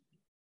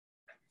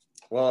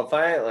 Well, if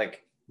I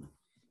like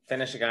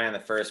finish a guy in the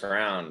first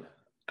round,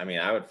 I mean,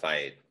 I would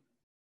fight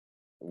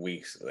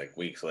weeks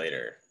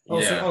later.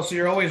 So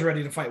you're always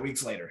ready to fight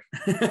weeks later.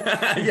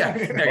 yeah,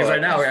 because right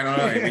now, I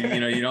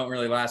don't know, you don't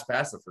really last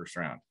past the first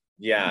round.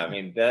 Yeah, I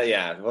mean,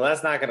 well,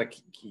 that's not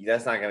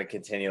gonna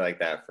continue like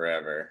that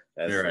forever.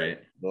 You're right.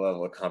 The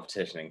level of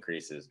competition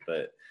increases,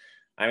 but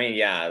I mean,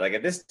 yeah, like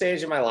at this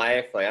stage of my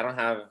life, like I don't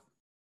have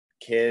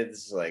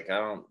kids, like I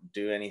don't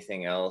do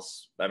anything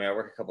else. I mean, I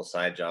work a couple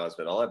side jobs,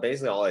 but all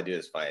I do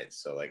is fight.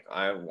 So like,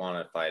 I want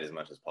to fight as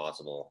much as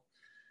possible,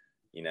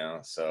 you know.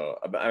 So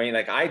I mean,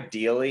 like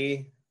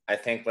ideally, I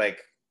think like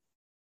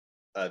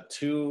a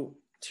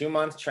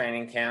 2-month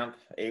training camp,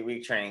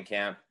 8-week training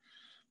camp,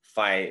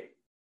 fight,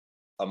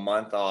 a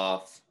month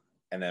off,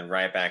 and then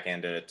right back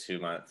into a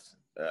 2-month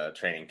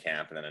training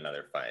camp, and then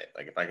another fight.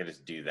 Like if I could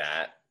just do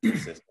that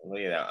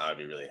consistently, I would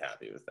be really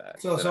happy with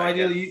that. So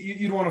ideally,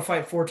 you'd want to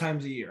fight 4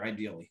 times a year,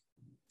 ideally.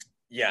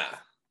 Yeah,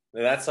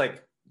 that's a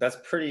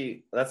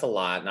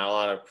lot. Not a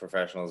lot of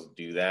professionals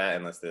do that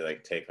unless they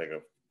like take like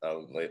a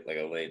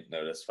late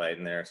notice fight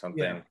in there or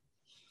something. Yeah.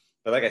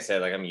 But like I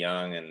said, like I'm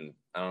young and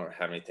I don't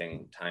have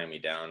anything tying me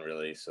down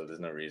really, so there's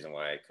no reason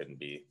why I couldn't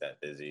be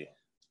that busy.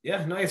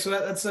 Yeah, nice. So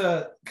that's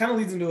kind of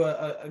leads into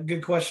a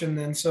good question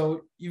then.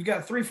 So you've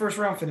got 3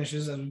 first-round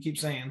finishes, as we keep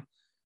saying.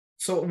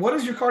 So what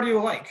is your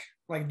cardio like?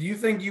 Like, do you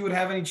think you would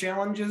have any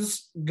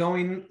challenges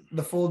going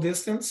the full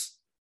distance?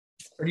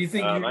 Or do you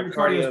think your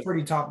cardio is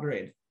pretty top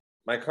grade?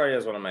 My cardio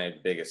is one of my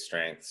biggest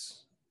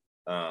strengths.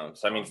 So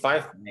I mean,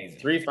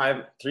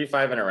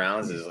 3-5 in a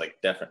rounds is like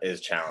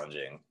is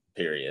challenging,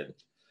 period.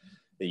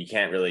 You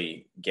can't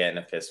really get in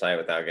a fist fight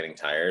without getting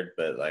tired,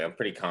 but like I'm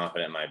pretty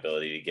confident in my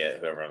ability to get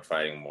whoever I'm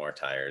fighting more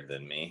tired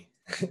than me.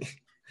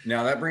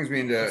 Now that brings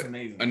me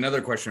into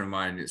another question of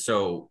mine.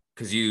 So,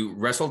 because you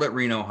wrestled at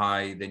Reno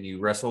High, then you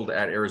wrestled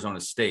at Arizona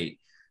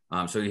State,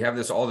 so you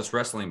have all this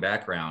wrestling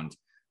background.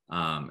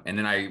 And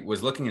then I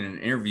was looking at an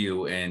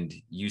interview, and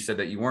you said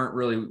that you weren't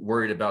really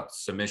worried about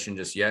submission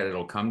just yet;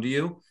 it'll come to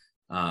you.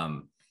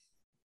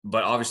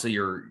 But obviously,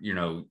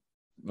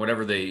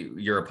 whatever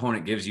your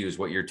opponent gives you is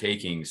what you're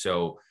taking.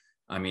 So,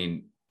 I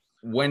mean,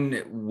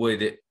 when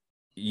would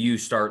you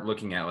start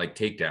looking at like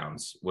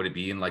takedowns? Would it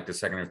be in like the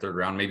second or third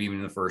round? Maybe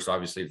even the first,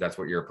 obviously, if that's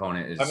what your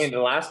opponent is. I mean,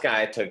 the last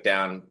guy I took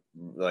down,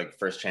 like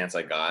first chance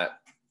I got,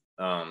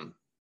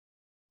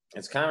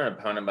 it's kind of an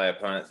opponent by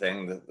opponent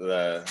thing.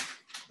 The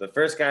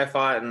first guy I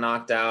fought and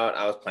knocked out,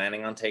 I was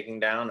planning on taking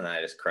down, and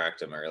I just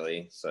cracked him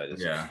early. So I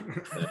just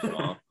finished him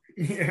off.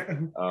 Yeah.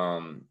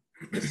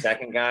 The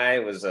second guy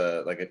was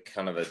a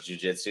kind of a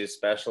jiu-jitsu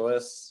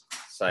specialist.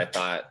 So I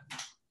thought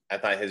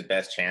his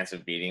best chance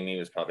of beating me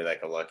was probably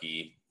like a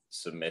lucky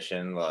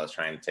submission while I was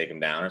trying to take him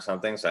down or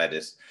something. So I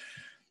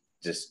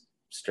just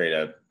straight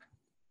up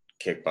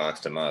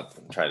kickboxed him up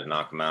and tried to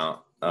knock him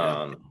out.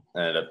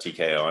 Ended up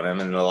TKOing him.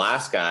 And the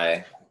last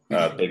guy,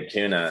 Big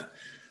Tuna,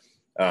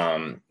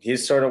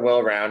 he's sort of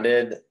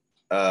well-rounded,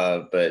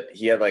 but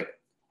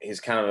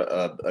he's kind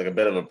of a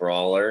bit of a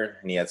brawler,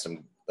 and he had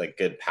some like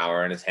good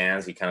power in his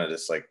hands. He kind of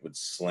just like would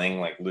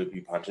sling like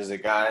loopy punches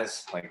at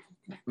guys, like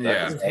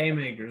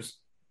haymakers,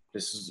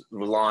 just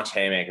launch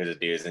haymakers at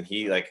dudes. And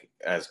he like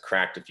has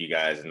cracked a few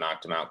guys and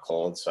knocked them out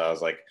cold. So I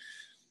was like,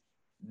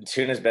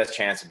 Tuna's best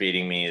chance of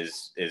beating me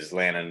is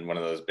landing one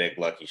of those big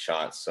lucky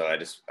shots. So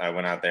I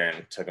went out there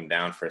and took him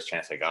down first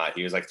chance I got.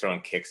 He was like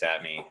throwing kicks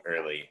at me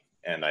early,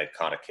 and I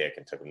caught a kick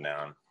and took him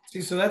down.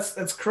 See, so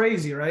that's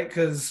crazy, right?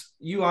 Because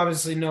you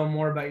obviously know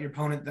more about your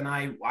opponent than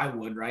I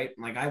would, right?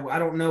 Like I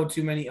don't know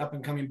too many up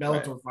and coming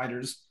Bellator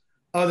fighters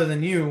other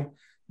than you.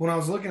 When I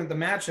was looking at the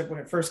matchup when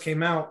it first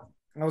came out,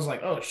 I was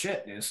like, oh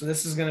shit, dude. So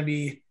this is going to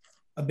be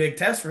a big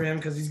test for him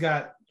because he's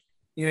got,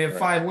 he had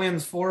 5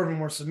 wins, 4 of them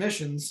were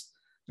submissions,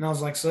 and I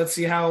was like, so let's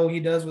see how he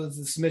does with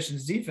the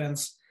submissions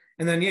defense.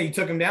 And then you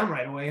took him down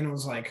right away, and it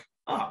was like,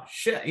 oh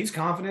shit, he's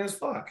confident as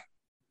fuck.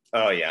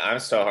 Oh yeah, I'm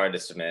so hard to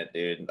submit,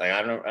 dude. Like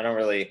I don't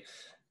really.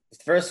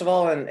 First of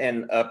all,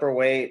 in upper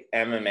weight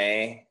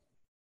MMA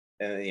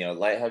and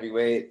light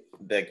heavyweight,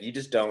 like you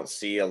just don't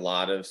see a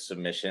lot of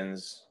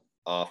submissions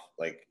off.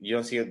 Like you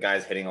don't see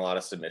guys hitting a lot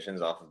of submissions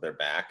off of their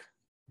back.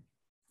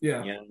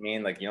 Yeah. You know what I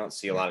mean? Like you don't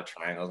see a lot of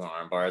triangles and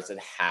arm bars. It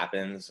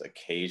happens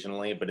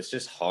occasionally, but it's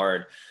just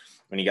hard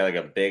when you got like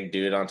a big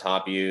dude on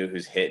top of you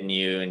who's hitting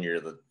you and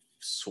you're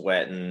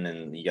sweating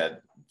and you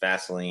got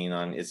Vaseline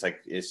on. It's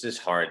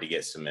just hard to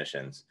get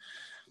submissions.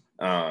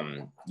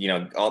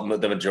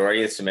 The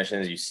majority of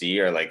submissions you see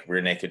are like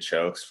rear naked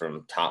chokes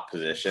from top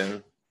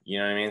position. You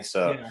know what I mean?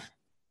 So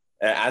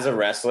as a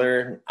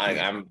wrestler,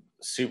 I'm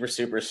super,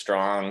 super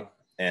strong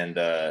and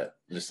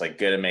just like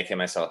good at making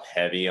myself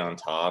heavy on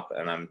top.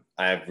 And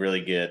I have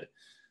really good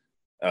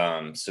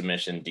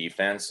submission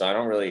defense. So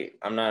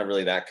I'm not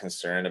really that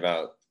concerned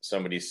about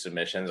somebody's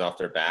submissions off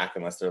their back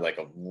unless they're like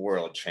a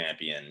world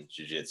champion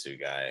jiu-jitsu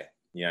guy.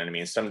 You know what I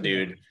mean? Some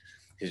dude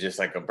who's just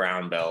like a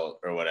brown belt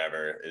or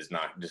whatever is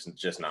not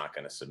just not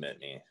going to submit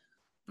me.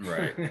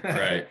 Right.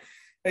 Right.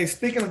 Hey,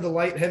 speaking of the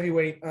light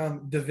heavyweight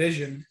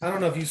division, I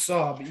don't know if you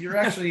saw, but you're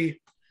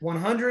actually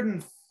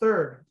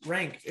 103rd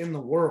ranked in the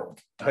world.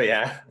 Oh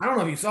yeah. I don't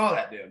know if you saw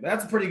that, dude.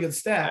 That's a pretty good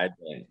stat.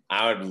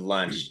 I would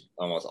lunch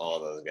almost all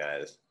of those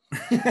guys.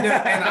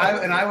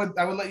 Yeah, and I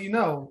would let you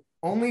know,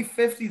 only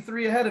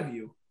 53 ahead of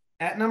you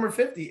at number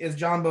 50 is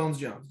John Bones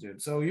Jones,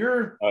 dude. So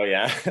you're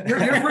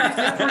you're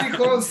pretty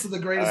close to the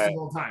greatest of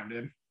all time,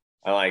 dude.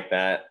 I like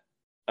that.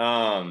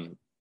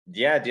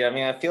 Yeah, dude. I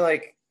mean, I feel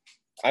like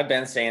I've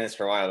been saying this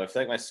for a while, but I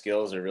feel like my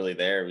skills are really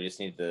there. We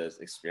just need the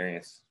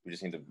experience. We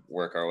just need to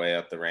work our way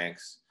up the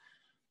ranks.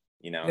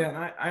 Yeah, and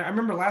I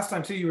remember last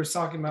time too, you were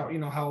talking about,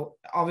 how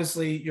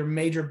obviously your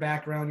major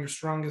background, your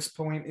strongest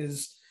point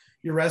is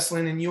your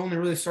wrestling, and you only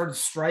really started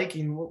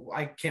striking.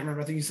 I can't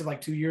remember. I think you said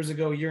like 2 years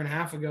ago, a year and a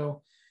half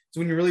ago. So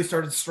when you really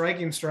started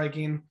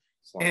striking,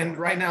 and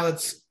right now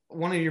that's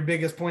one of your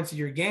biggest points of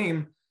your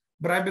game.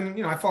 But I've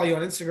been, I follow you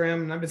on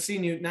Instagram, and I've been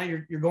seeing you now.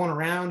 You're going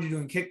around, you're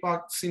doing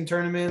kickboxing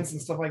tournaments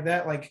and stuff like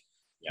that. Like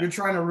you're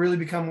trying to really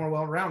become more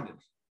well-rounded.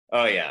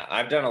 Oh yeah,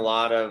 I've done a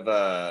lot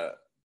of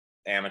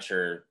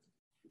amateur,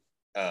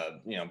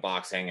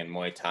 boxing and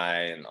Muay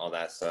Thai and all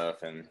that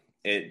stuff. And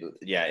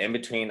in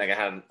between, like I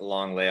had a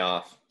long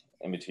layoff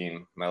in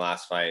between my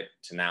last fight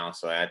to now,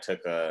 so I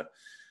took a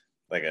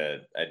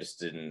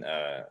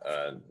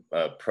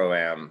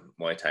pro-am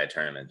Muay Thai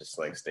tournament just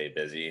to like stay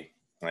busy.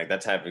 Like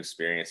that type of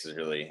experience is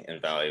really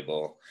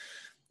invaluable.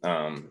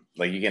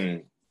 Like you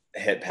can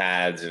hit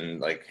pads and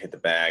like hit the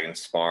bag and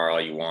spar all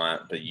you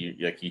want, but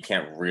you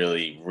can't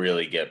really,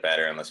 really get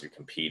better unless you're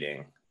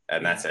competing,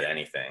 and that's at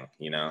anything,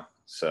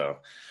 So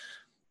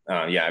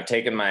I've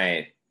taken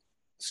my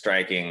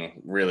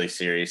striking really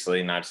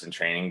seriously, not just in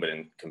training, but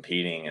in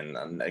competing.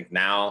 And like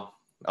now,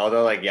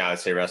 although I'd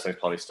say wrestling is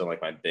probably still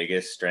like my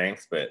biggest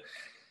strength, but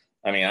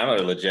I mean, I'm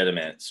a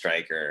legitimate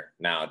striker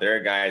now. There are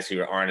guys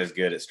who aren't as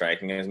good at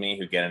striking as me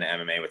who get into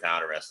MMA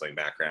without a wrestling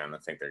background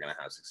and think they're going to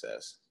have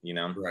success,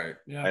 Right.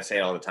 Yeah. I say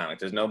it all the time. Like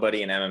there's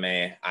nobody in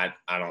MMA, I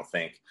don't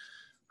think,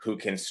 who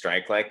can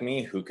strike like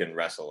me, who can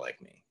wrestle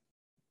like me.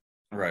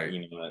 Right.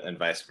 And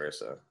vice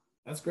versa.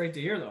 That's great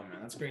to hear though, man.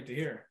 That's great to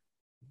hear.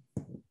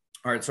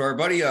 All right. So our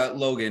buddy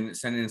Logan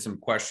sent in some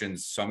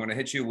questions. So I'm going to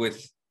hit you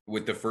with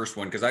the first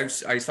one,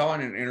 because I saw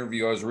in an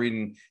interview I was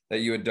reading that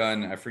you had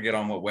done, I forget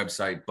on what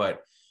website,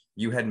 but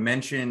you had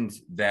mentioned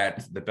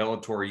that the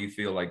Bellator, you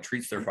feel like,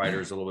 treats their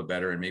fighters a little bit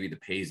better and maybe the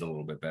pay's a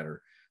little bit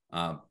better.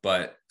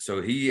 But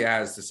so he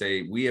has to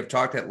say, we have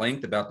talked at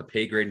length about the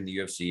pay grade in the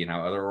UFC and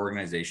how other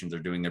organizations are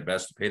doing their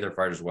best to pay their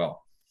fighters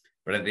well.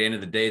 But at the end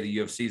of the day, the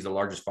UFC is the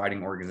largest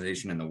fighting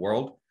organization in the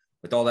world.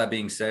 With all that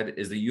being said,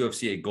 is the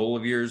UFC a goal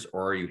of yours,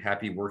 or are you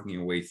happy working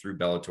your way through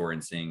Bellator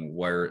and seeing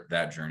where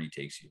that journey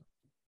takes you?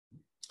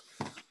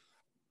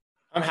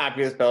 I'm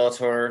happy with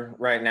Bellator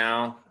right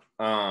now.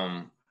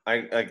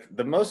 I like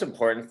the most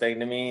important thing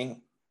to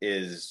me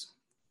is,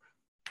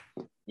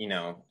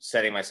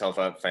 setting myself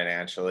up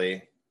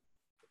financially.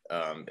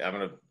 I'm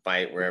going to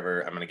fight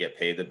wherever I'm going to get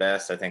paid the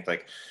best. I think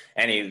like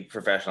any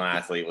professional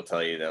athlete will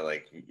tell you that,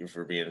 like, if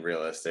we're being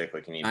realistic,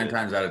 like you need 9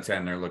 times out of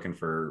 10, they're looking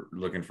for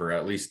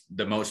at least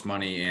the most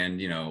money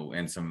and,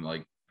 and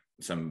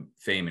some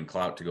fame and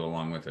clout to go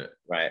along with it.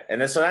 Right.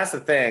 And so that's the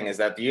thing, is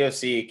that the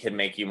UFC can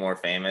make you more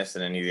famous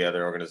than any of the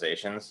other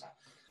organizations.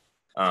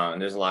 And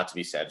there's a lot to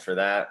be said for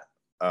that.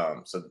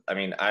 So, I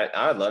mean,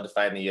 I would love to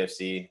fight in the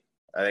UFC.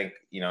 I think,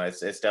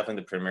 it's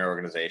definitely the premier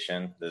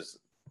organization. There's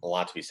a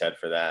lot to be said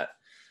for that.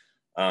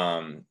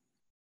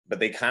 But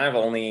they kind of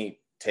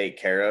only take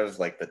care of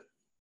like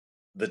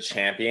the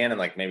champion and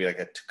like maybe like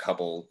a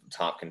couple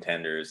top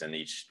contenders in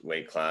each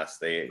weight class.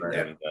 They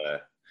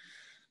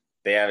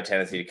have a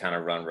tendency to kind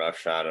of run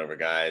roughshod over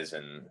guys,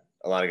 and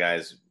a lot of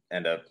guys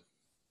end up,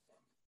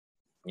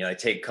 they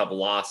take a couple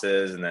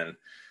losses and then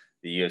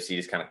the UFC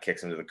just kind of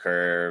kicks them to the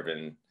curb,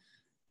 and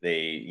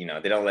they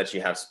don't let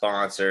you have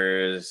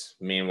sponsors.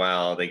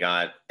 Meanwhile, they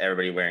got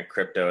everybody wearing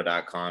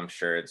crypto.com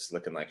shirts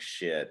looking like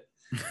shit.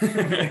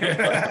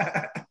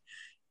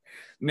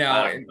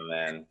 Now,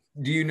 man,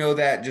 Do you know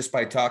that just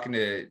by talking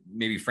to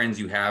maybe friends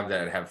you have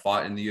that have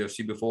fought in the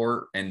UFC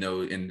before and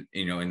know in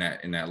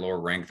that lower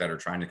rank that are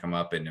trying to come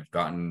up and have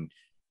gotten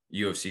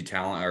UFC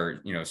talent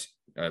or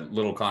a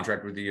little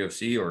contract with the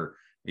UFC, or are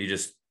you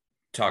just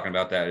talking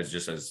about that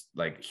as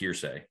like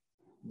hearsay?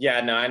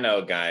 Yeah, no, I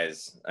know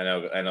guys. I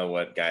know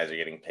what guys are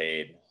getting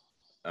paid.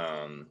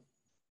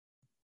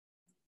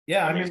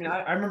 Yeah, I mean,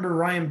 I remember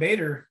Ryan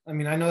Bader. I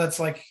mean, I know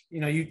that's like,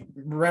 you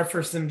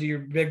referenced him to your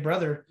big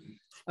brother.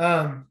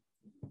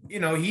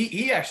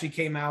 He actually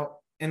came out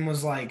and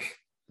was like,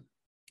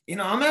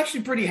 I'm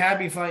actually pretty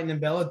happy fighting in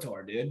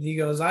Bellator, dude. He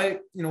goes,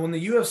 when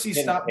the UFC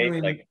stopped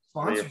doing like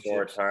 3 or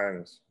 4 sponsorships,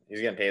 times.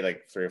 He's getting paid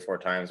like 3 or 4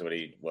 times what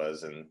he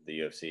was in the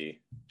UFC.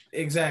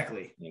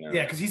 Exactly.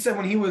 Yeah, because he said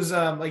when he was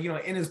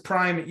in his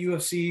prime at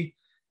UFC,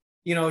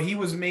 he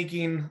was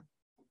making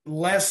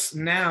less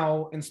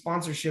now in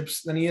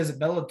sponsorships than he is at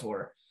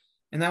Bellator.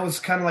 And that was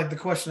kind of like the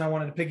question I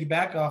wanted to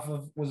piggyback off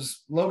of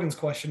was Logan's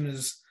question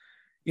is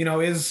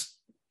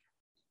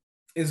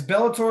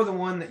Bellator the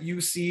one that you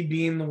see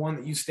being the one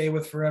that you stay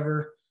with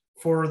forever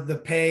for the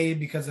pay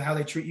because of how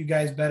they treat you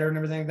guys better and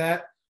everything like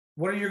that?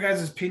 What are your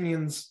guys'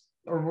 opinions,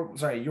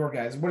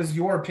 what is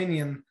your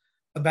opinion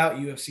about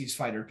UFC's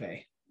fighter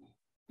pay?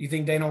 You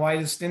think Dana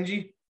White is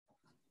stingy?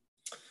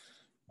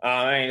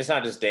 I mean, it's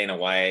not just Dana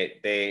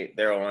White.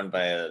 They're owned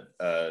by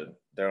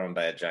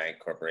a giant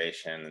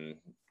corporation, and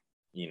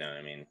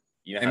I mean,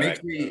 it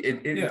makes me.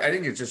 I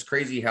think it's just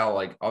crazy how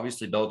like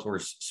obviously Bellator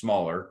is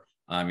smaller.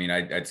 I mean,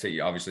 I'd say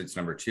obviously it's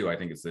number 2. I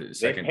think it's the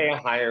second. They pay a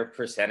higher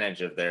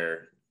percentage of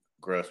their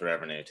gross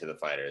revenue to the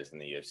fighters than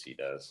the UFC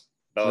does.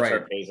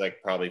 Bellator pays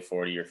like probably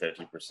 40 or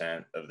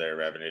 50% of their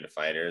revenue to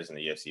fighters, and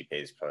the UFC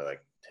pays probably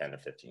like 10 to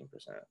 15%.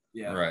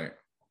 Yeah. Right.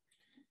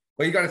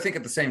 Well, you got to think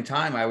at the same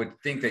time, I would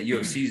think that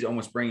UFC is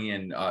almost bringing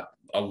in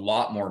a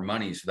lot more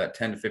money. So that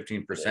 10 to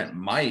 15%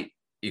 might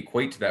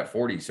equate to that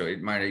 40. So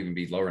it might even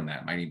be lower than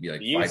that. It might even be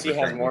like the UFC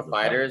has more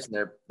fighters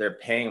and they're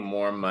paying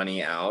more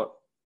money out.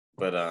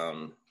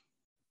 But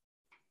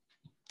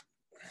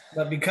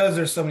because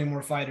there's so many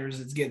more fighters,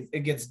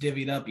 it gets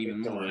divvied up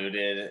even more.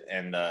 Diluted,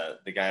 and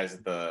the guys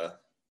at the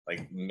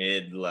like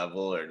mid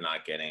level are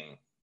not getting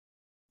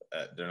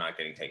they're not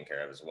getting taken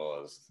care of as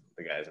well as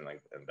the guys in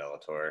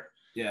Bellator.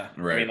 Yeah,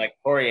 right. I mean, like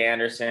Corey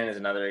Anderson is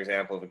another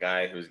example of a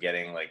guy who's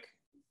getting like,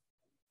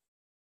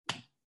 I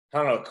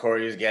don't know what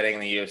Corey is getting in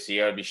the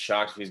UFC. I would be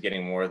shocked if he's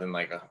getting more than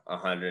like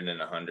 100 and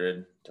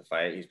 100 to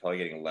fight. He's probably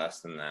getting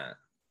less than that,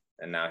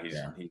 and now he's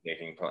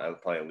making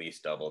probably at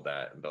least double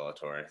that in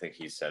Bellator. I think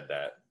he said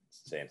that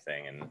same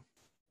thing. And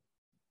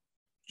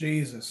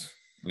Jesus,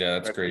 yeah,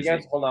 that's crazy. You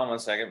guys hold on one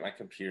second. My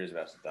computer's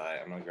about to die.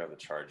 I'm gonna grab the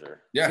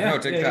charger. Yeah, no,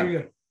 take time.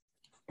 You're good.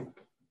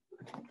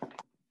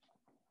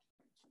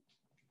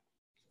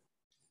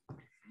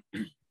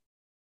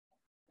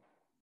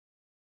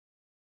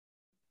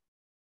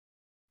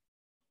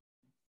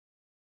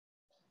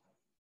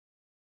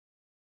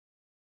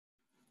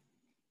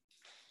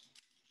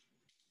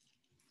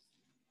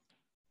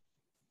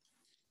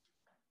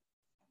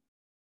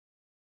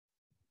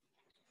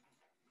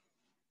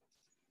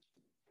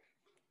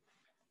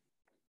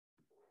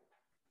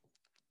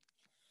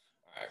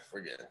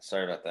 We're good.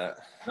 Sorry about that.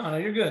 No,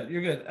 you're good.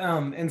 You're good.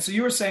 And so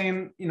you were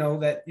saying,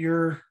 that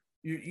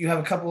you have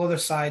a couple other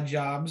side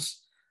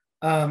jobs,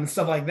 and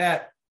stuff like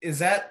that. Is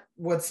that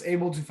what's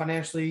able to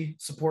financially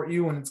support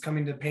you when it's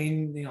coming to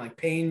paying,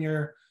 paying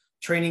your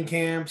training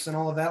camps and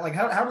all of that? Like,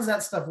 how does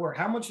that stuff work?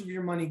 How much of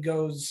your money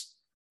goes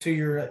to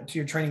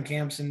your training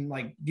camps? And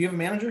like, do you have a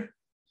manager?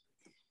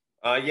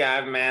 Yeah, I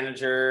have a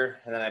manager,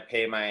 and then I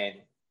pay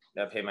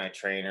my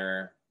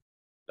trainer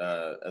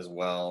as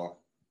well.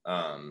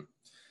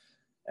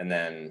 And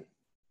then,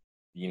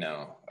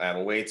 I have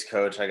a weights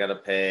coach I got to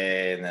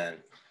pay. And then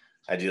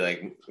I do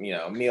like,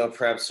 meal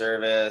prep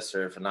service,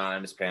 or if not,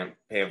 I'm just paying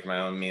for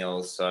my own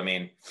meals. So, I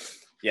mean,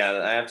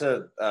 yeah, I have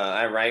to,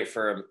 I write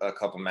for a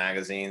couple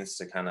magazines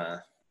to kind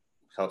of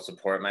help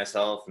support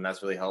myself. And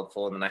that's really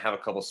helpful. And then I have a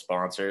couple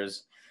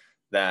sponsors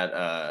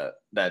that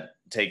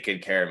take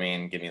good care of me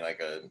and give me like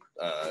a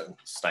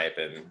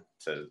stipend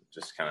to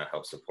just kind of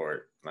help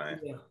support my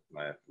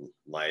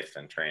life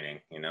and training,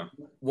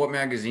 What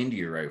magazine do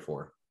you write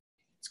for?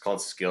 It's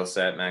called Skill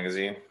Set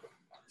Magazine.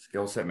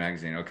 Skill Set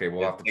Magazine. Okay,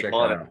 we'll have to check that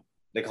out.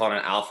 They call it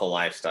an alpha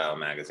lifestyle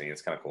magazine.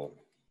 It's kind of cool.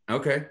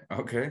 Okay.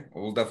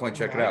 We'll definitely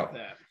check it out.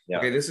 Yeah.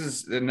 Okay, this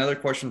is another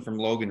question from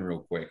Logan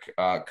real quick.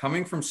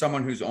 Coming from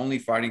someone whose only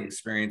fighting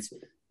experience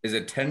is a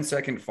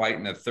 10-second fight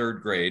in the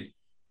 3rd grade,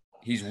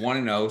 he's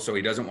 1-0, so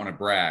he doesn't want to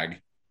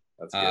brag.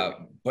 That's good.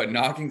 But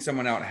knocking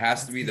someone out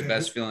has to be the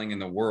best feeling in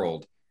the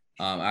world.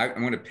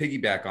 I'm going to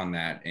piggyback on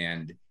that.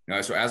 And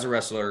so as a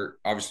wrestler,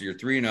 obviously you're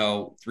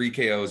 3-0, 3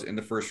 KOs in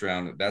the first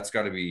round. That's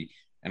got to be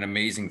an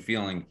amazing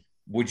feeling.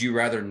 Would you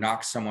rather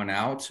knock someone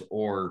out,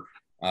 or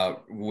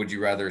would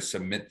you rather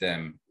submit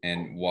them,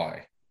 and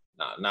why?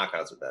 No,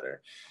 knockouts are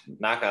better.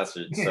 Knockouts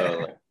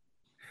are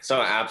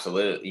so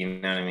absolute. You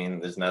know what I mean?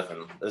 There's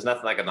nothing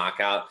like a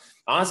knockout.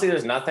 Honestly,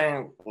 there's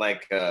nothing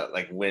like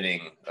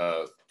winning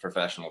a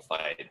professional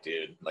fight,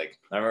 dude. Like,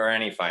 or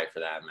any fight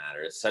for that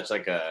matter. It's such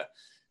like a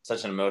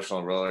such an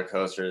emotional roller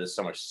coaster. There's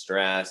so much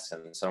stress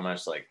and so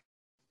much like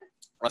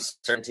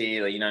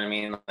uncertainty. Like, you know what I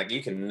mean? Like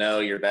you can know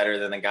you're better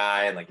than the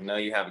guy and like know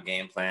you have a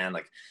game plan.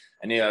 Like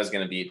I knew I was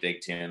gonna beat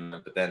Big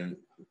Tune, but then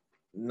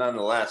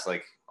nonetheless,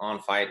 like on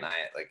fight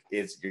night, like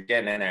you're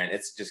getting in there and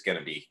it's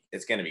gonna be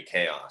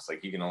chaos.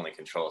 Like you can only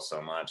control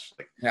so much.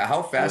 Like yeah,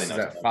 how fast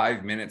really does that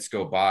 5 minutes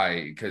go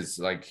by? Because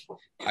like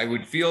I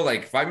would feel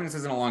like 5 minutes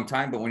isn't a long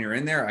time, but when you're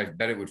in there, I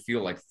bet it would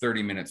feel like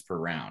 30 minutes per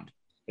round.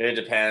 It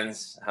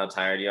depends how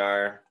tired you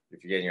are.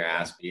 If you're getting your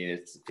ass beat,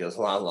 it feels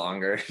a lot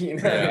longer. You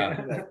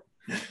know.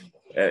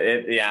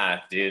 Yeah,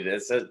 dude.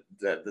 It's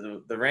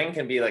the ring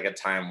can be like a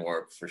time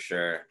warp for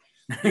sure.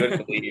 You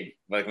wouldn't believe,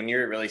 like when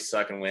you're really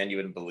sucking wind, you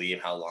wouldn't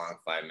believe how long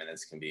 5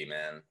 minutes can be,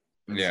 man.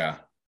 Yeah.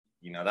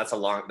 You know, that's a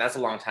long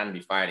time to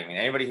be fighting. I mean,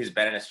 anybody who's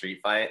been in a street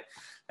fight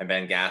and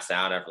been gassed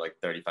out after like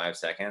 35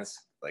 seconds,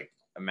 like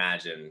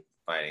imagine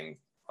fighting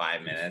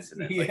 5 minutes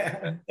and then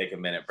like take a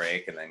minute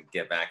break and then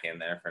get back in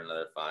there for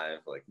another 5.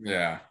 Like,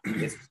 yeah,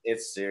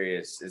 it's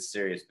serious. It's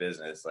serious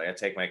business. Like I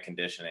take my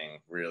conditioning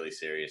really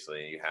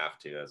seriously. You have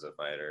to as a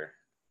fighter.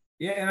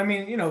 Yeah, and I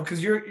mean, you know,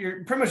 because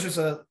you're pretty much just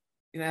a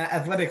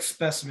athletic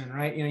specimen,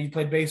 right? You know, you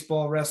played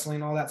baseball,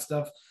 wrestling, all that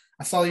stuff.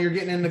 I saw you're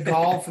getting into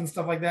golf and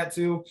stuff like that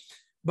too.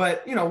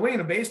 But, you know, winning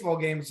a baseball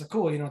game, it's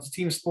cool, you know, it's a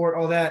team sport,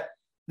 all that.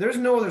 There's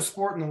no other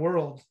sport in the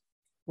world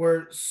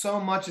where so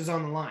much is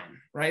on the line,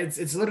 right?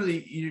 It's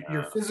literally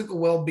your physical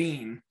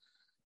well-being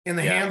in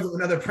the hands of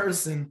another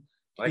person.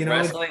 Like, you know,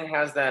 wrestling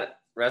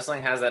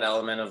has that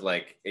element of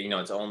like, you know,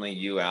 it's only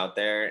you out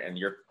there and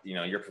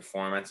your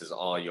performance is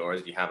all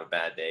yours. If you have a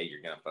bad day,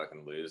 you're going to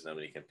fucking lose.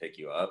 Nobody can pick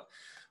you up.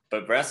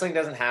 But wrestling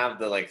doesn't have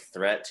the like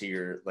threat to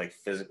your like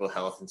physical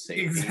health and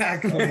safety.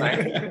 Exactly.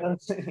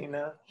 You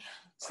know,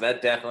 so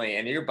that definitely,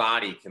 and your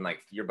body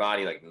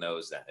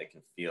knows that. It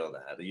can feel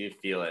that. You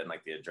feel it in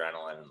like the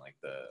adrenaline and like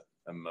the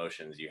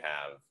emotions you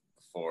have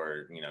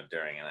before, you know,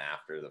 during and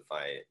after the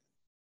fight.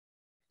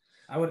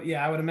 I would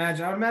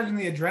imagine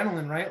the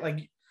adrenaline, right?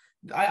 Like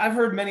I've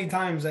heard many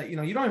times that, you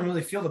know, you don't even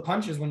really feel the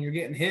punches when you're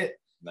getting hit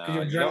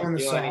because your adrenaline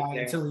is so high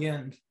until the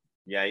end.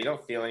 Yeah, you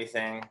don't feel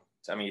anything.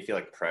 I mean, you feel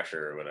like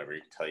pressure or whatever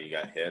until you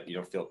got hit. You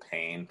don't feel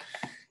pain,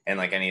 and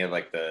like any of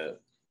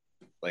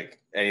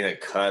any of the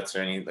cuts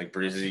or any like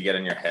bruises you get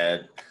in your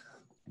head.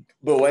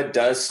 But what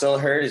does still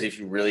hurt is if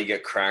you really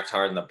get cracked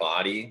hard in the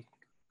body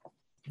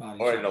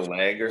or in the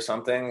leg or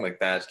something,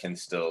 like that can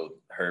still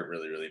hurt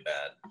really, really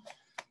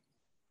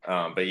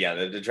bad. But yeah,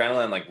 the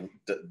adrenaline like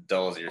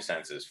dulls your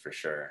senses for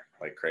sure,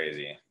 like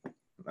crazy.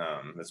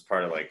 That's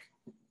part of like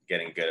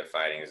getting good at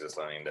fighting is just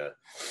learning to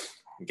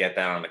get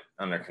that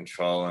under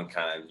control and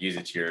kind of use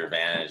it to your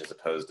advantage as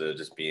opposed to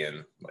just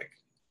being like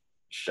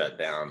shut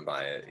down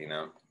by it, you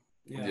know?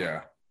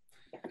 Yeah.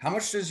 How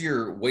much does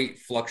your weight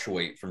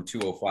fluctuate from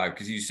 205?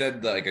 Because you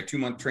said like a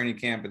 2-month training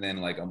camp and then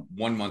like a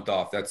 1 month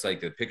off. That's like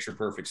the picture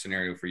perfect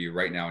scenario for you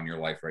right now in your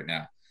life right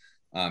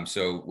now.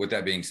 So with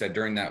that being said,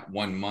 during that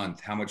 1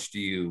 month, how much do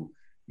you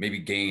maybe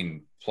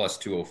gain plus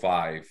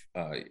 205?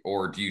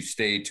 Or do you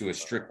stay to a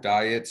strict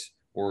diet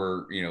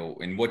or, you know,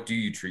 and what do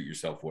you treat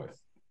yourself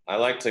with? I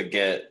like to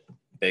get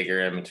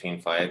bigger in between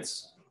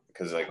fights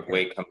because like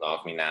weight comes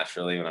off me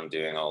naturally when I'm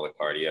doing all the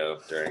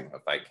cardio during a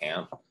fight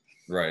camp.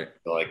 Right.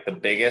 So like the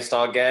biggest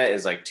I'll get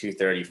is like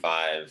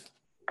 235,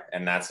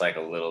 and that's like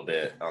a little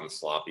bit on the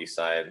sloppy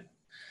side.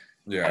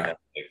 Yeah. And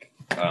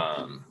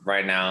then,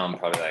 right now I'm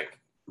probably like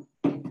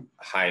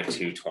high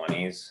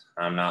 220s.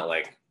 I'm not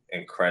like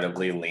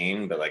incredibly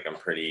lean, but like I'm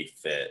pretty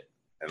fit,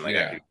 and like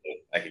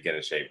I could get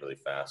in shape really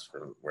fast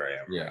for where I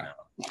am right now.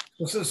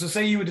 So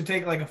say you were to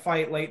take like a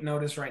fight late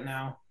notice right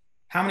now,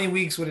 how many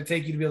weeks would it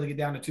take you to be able to get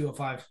down to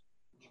 205?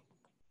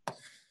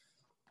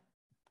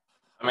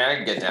 I mean, I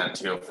could get down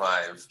to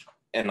 205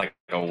 in like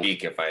a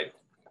week if I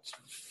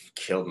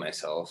killed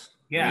myself.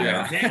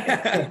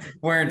 Yeah.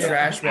 Wearing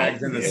trash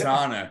bags in the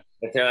sauna.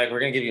 If they're like, we're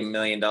gonna give you $1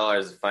 million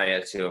if I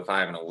get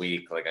 205 in a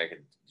week, like I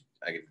could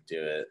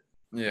do it.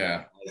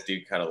 Yeah. I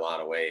do cut a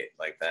lot of weight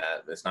like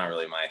that. It's not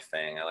really my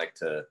thing. I like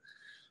to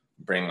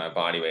bring my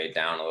body weight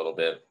down a little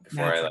bit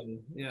before I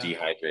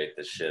dehydrate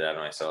the shit out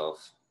of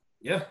myself.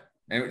 Yeah.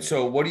 And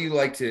so what do you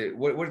like to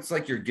what's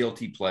like your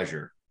guilty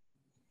pleasure?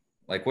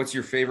 Like what's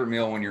your favorite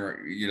meal when you're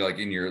like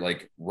in your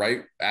like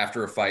right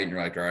after a fight and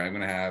you're like, all right, I'm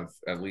gonna have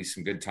at least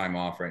some good time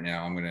off right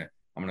now. I'm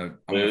gonna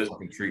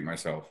fucking treat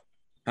myself.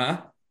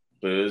 Huh?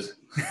 Booze.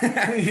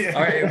 Yeah.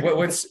 All right.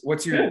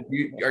 What's your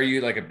are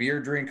you like a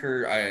beer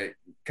drinker?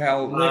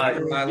 Kyle, I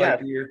like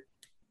beer.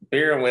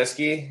 Beer and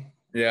whiskey.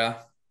 Yeah.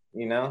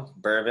 You know,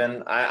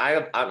 bourbon.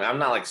 I'm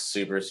not like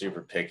super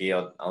picky.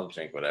 I'll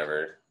drink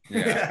whatever.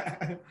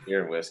 Yeah.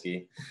 Beer and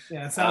whiskey.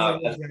 Yeah, it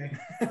sounds like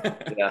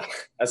that. Yeah.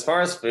 As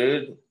far as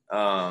food,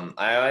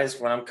 I always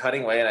when I'm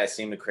cutting weight, I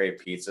seem to crave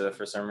pizza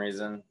for some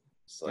reason.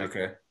 Like,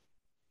 okay.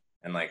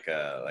 And like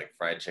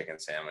fried chicken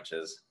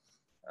sandwiches.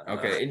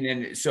 Okay, and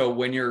then so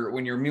when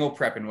you're meal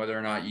prepping, whether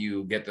or not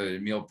you get the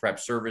meal prep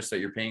service that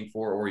you're paying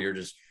for, or you're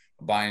just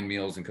buying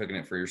meals and cooking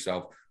it for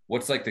yourself,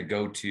 what's like the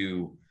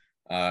go-to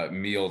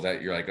meal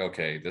that you're like,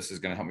 okay, this is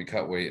gonna help me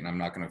cut weight, and I'm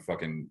not gonna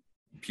fucking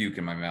puke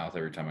in my mouth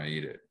every time I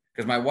eat it.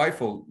 Because my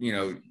wife will,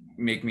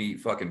 make me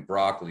eat fucking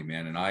broccoli,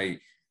 man, and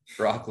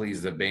broccoli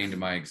is the bane to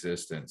my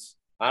existence.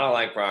 I don't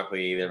like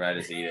broccoli either, but I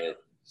just eat it.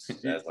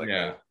 That's like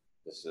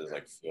this is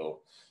like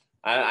fuel.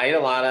 I eat a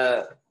lot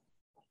of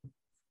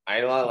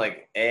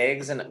like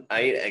eggs, and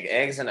I eat like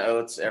eggs and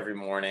oats every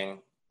morning.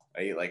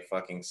 I eat like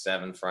fucking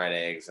 7 fried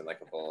eggs and like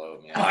a bowl of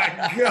oatmeal. Oh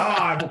my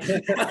God.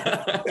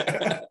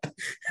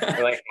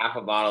 Or like half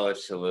a bottle of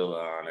Cholula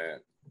on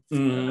it.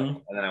 Mm-hmm.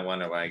 And then I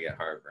wonder why I get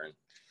heartburn.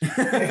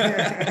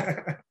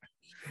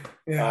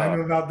 Yeah, I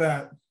know about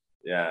that.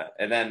 Yeah.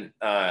 And then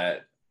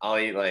I'll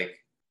eat like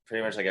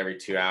pretty much like every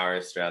 2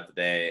 hours throughout the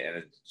day, and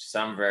it's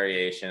some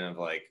variation of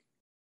like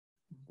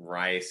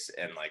rice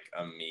and like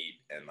a meat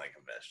and like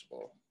a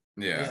vegetable.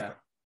 Yeah.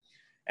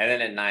 And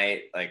then at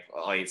night, like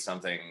I'll eat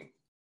something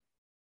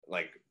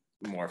like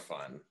more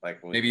fun.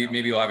 Like maybe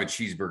you'll have a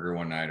cheeseburger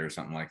one night or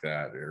something like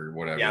that or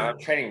whatever. Yeah, I'm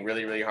training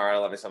really, really hard.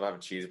 I'll let myself have a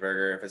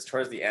cheeseburger. If it's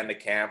towards the end of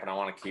camp and I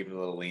want to keep it a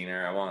little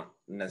leaner, I won't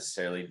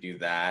necessarily do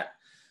that.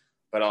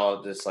 But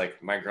I'll just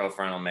like, my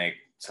girlfriend will make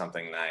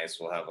something nice.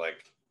 We'll have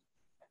like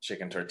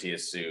chicken tortilla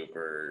soup,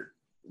 or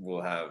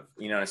we'll have,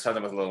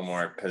 something with a little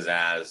more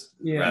pizzazz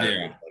rather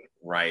than like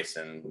rice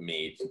and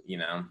meat,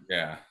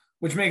 Yeah.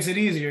 Which makes it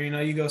easier.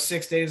 You go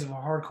 6 days of a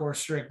hardcore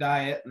strict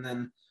diet, and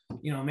then,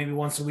 maybe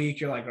once a week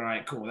you're like, all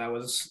right, cool. That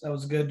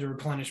was good to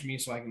replenish me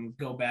so I can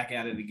go back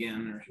at it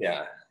again. Or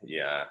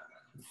Yeah.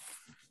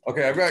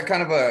 Okay, I've got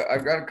kind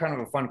of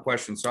a fun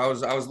question. So I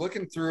was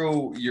looking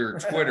through your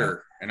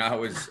Twitter and I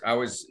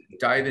was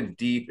diving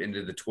deep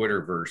into the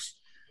Twitterverse.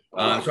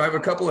 So I have a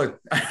couple of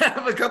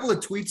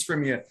tweets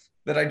from you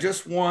that I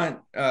just want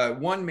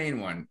one main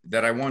one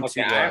that I want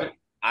to.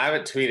 I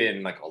haven't tweeted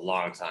in like a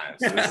long time.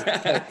 So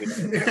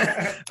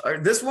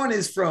this one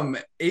is from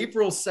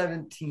April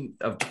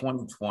 17th of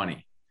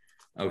 2020.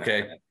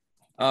 Okay.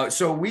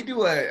 So we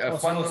do a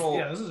fun little.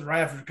 Yeah, this is right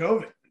after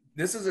COVID.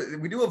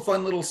 We do a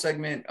fun little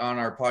segment on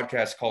our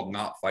podcast called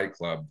Not Fight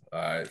Club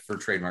for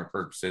trademark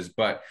purposes.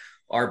 But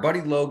our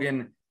buddy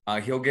Logan,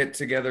 he'll get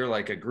together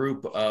like a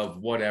group of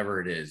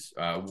whatever it is.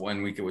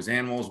 1 week it was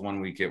animals.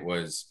 1 week it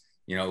was,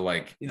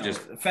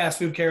 just fast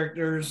food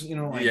characters,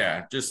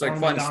 just like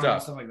fun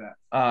stuff like that.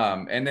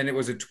 And then it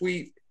was a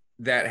tweet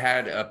that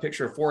had a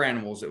picture of 4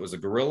 animals. It was a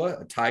gorilla,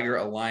 a tiger,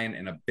 a lion,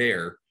 and a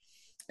bear.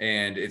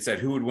 And it said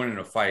who would win in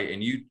a fight.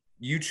 And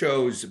you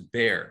chose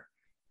bear.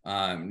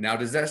 Now,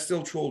 does that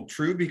still hold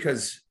true?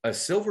 Because a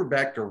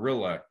silverback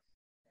gorilla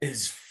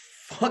is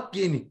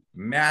fucking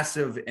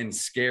massive and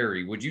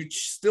scary. Would you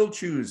still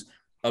choose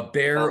a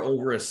bear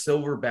over a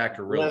silverback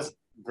gorilla?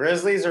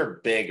 Grizzlies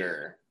are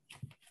bigger.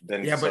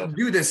 But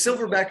dude, the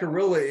silverback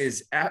gorilla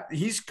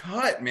he's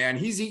cut, man.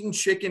 He's eating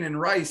chicken and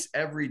rice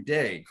every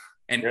day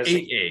and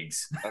 8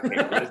 eggs. Okay,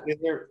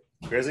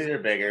 grizzlies are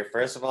bigger.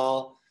 First of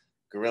all,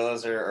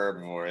 gorillas are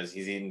herbivores.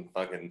 He's eating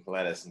fucking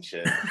lettuce and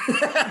shit.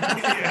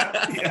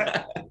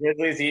 Yeah.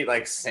 Grizzlies eat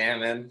like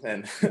salmon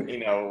and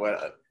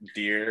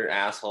deer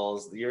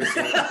assholes. You ever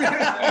seen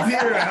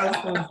deer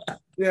assholes?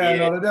 Yeah,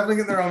 they're definitely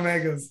getting their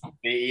omegas.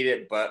 They eat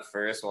it butt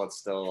first while it's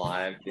still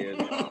alive, dude.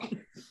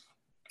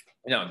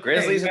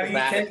 Grizzlies are the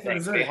baddest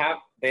thing.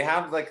 They have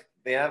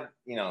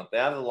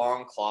the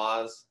long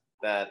claws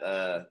that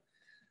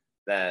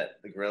the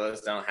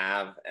gorillas don't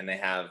have, and they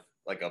have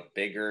like a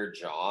bigger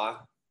jaw.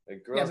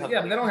 But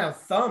they don't have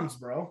thumbs,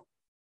 bro.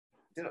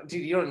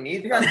 Dude, you don't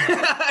need. You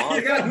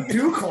got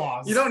 2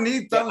 claws. You don't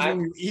need thumbs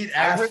when you eat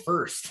ass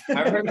first.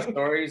 I've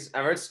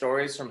heard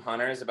stories from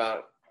hunters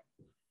about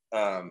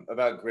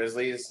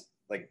grizzlies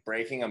like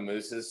breaking a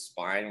moose's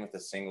spine with a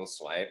single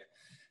swipe.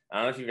 I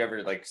don't know if you've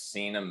ever like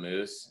seen a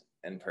moose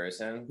in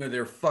person. No,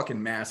 they're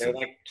fucking massive. They're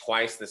like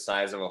twice the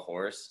size of a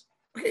horse.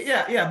 Okay,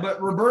 yeah,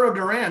 but Roberto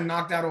Duran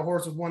knocked out a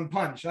horse with 1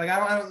 punch. Like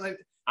I don't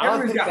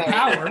everyone's got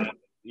power.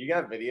 You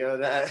got video of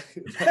that?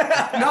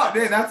 No,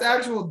 dude, that's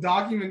actual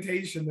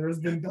documentation. There's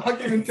been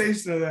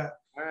documentation of that.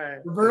 All right.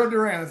 Roberto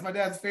Duran, that's my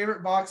dad's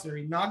favorite boxer.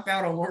 He knocked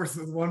out a horse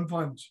with 1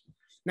 punch.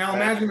 Now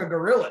imagine a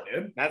gorilla,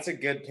 dude. That's a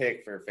good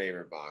pick for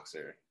favorite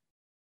boxer.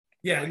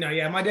 Yeah,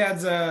 my dad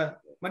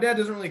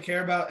doesn't really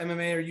care about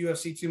MMA or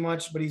UFC too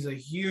much, but he's a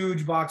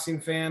huge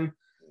boxing fan.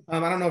 I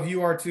don't know if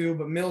you are too,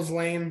 but Mills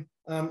Lane.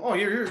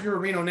 You're a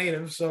Reno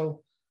native,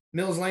 so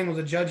Mills Lane was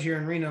a judge here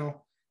in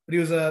Reno, but he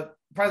was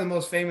probably the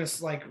most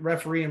famous like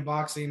referee in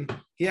boxing.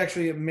 He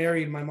actually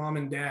married my mom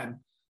and dad.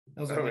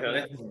 That was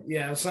really?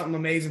 Yeah, it was something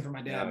amazing for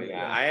my dad.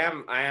 Yeah. I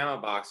am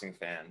a boxing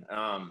fan.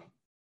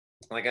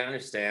 Like I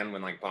understand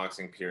when like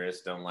boxing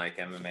purists don't like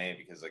MMA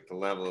because like the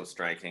level of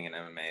striking in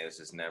MMA is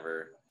just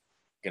never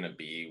gonna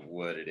be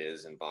what it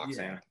is in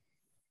boxing. Yeah.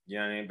 You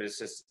know what I mean? But it's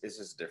just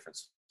a different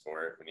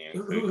sport. When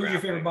you who's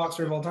your favorite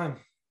boxer of all time?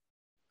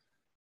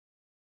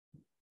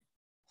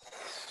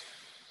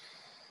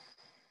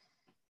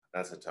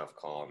 That's a tough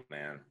call,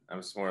 man. I'm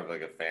just more of like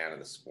a fan of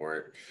the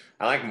sport.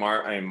 I like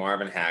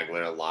Marvin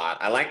Hagler a lot.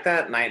 I like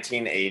that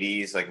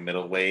 1980s like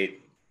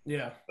middleweight.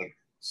 Yeah. Like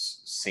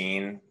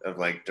scene of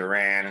like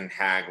Duran and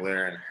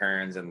Hagler and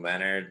Hearns and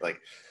Leonard. Like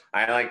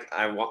I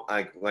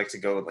like to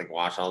go like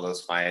watch all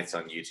those fights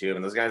on YouTube,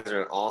 and those guys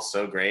are all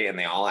so great, and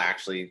they all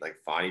actually like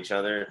fought each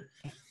other.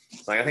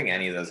 So like, I think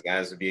any of those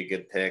guys would be a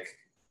good pick.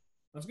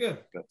 That's good.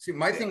 See,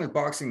 my thing with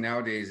boxing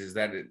nowadays is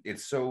that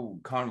it's so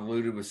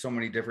convoluted with so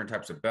many different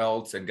types of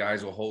belts, and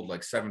guys will hold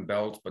like 7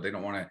 belts, but they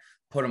don't want to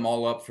put them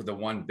all up for the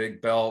one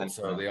big belt,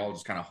 so they all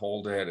just kind of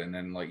hold it, and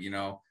then like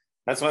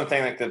that's one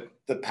thing. Like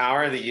the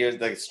power of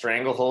the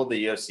stranglehold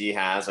the UFC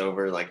has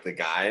over like the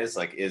guys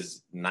like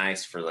is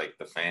nice for like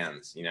the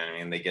fans. You know what I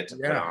mean? They get to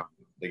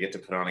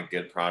put on a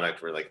good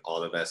product where like all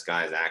the best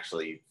guys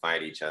actually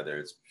fight each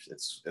other.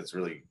 It's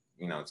really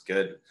it's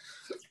good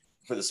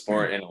for the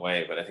sport in a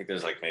way, but I think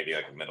there's like maybe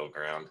like a middle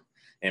ground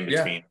in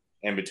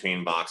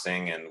between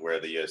boxing and where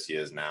the UFC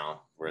is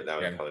now, where that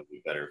would probably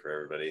be better for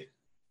everybody.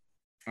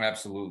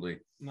 Absolutely.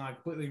 No, I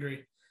completely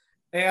agree.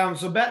 Hey,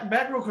 so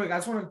back real quick, I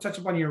just want to touch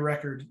upon your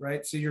record,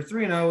 right? So you're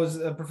 3-0 as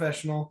a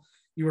professional.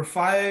 You were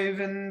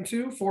 5-2,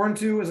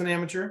 4-2 as an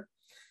amateur.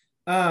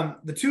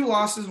 The 2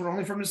 losses were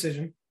only from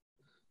decision.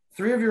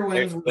 3 of your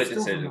wins were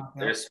still from knockout.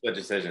 There's split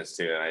decisions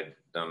too. I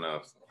don't know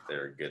if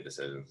they're good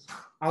decisions.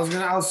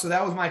 So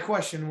that was my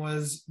question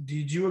was,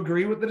 did you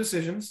agree with the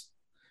decisions?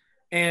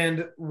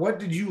 And what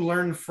did you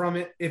learn from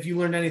it, if you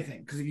learned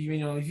anything? Because if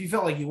you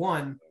felt like you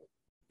won,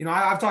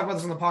 I've talked about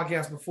this on the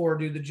podcast before,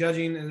 dude. The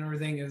judging and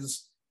everything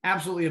is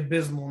absolutely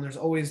abysmal, and there's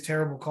always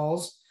terrible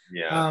calls.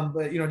 Yeah.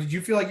 But did you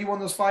feel like you won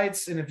those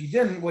fights? And if you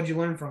didn't, what'd you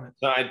learn from it?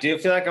 So I do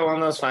feel like I won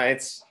those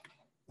fights.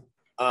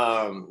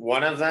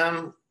 One of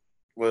them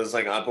was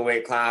like up a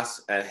weight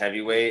class at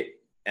heavyweight,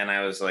 and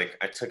I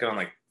took it on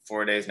like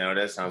 4 days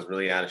notice, and I was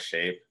really out of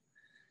shape,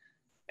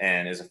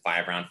 and it was a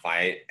 5-round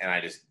fight, and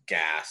I just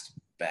gassed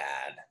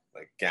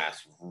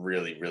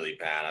really, really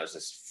bad. I was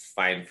just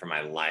fighting for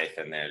my life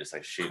in there, just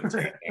like shooting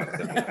things at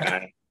the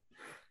guy.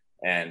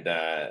 And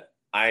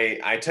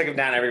I took him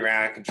down every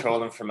round,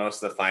 controlled him for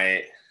most of the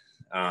fight.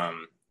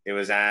 It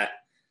was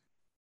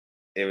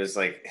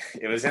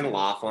in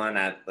Laughlin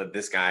at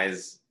this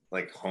guy's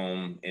like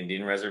home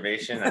Indian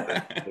reservation at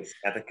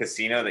the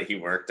casino that he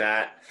worked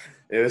at.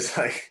 It was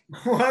like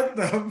what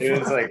the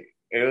fuck?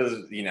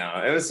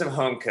 It was some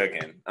home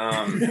cooking.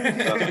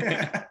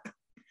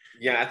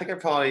 Yeah, I think I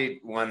probably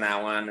won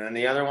that one. And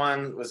the other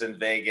one was in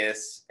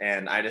Vegas,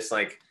 and I just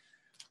like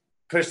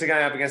pushed the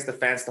guy up against the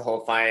fence the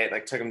whole fight,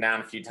 like took him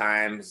down a few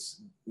times.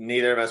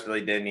 Neither of us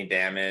really did any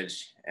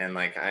damage, and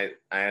like I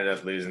ended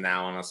up losing that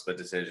one on split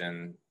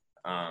decision.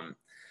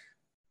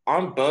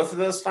 On both of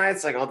those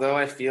fights, like although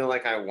I feel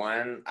like I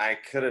won, I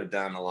could have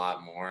done a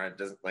lot more. It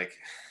doesn't like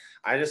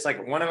I just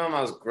like one of them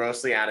I was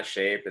grossly out of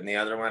shape, and the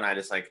other one I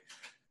just like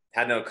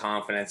had no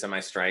confidence in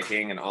my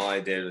striking, and all I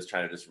did was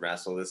try to just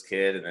wrestle this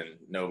kid, and then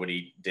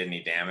nobody did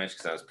any damage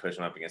because I was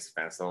pushing him up against the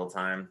fence the whole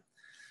time.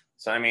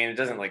 So I mean, it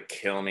doesn't like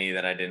kill me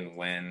that I didn't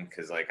win,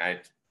 because like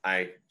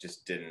I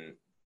just didn't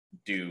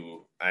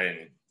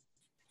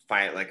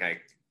fight like I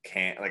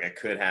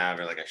could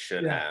have or like I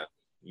should have.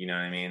 You know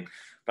what I mean?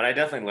 But I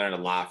definitely learned a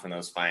lot from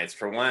those fights.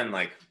 For one,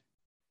 like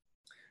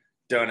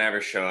don't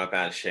ever show up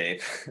out of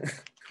shape.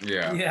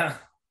 Yeah.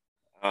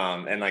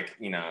 And like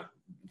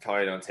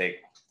probably don't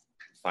take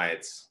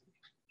fights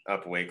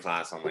up weight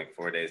class on like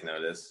 4 days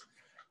notice,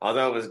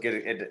 although it was good.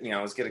 It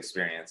was good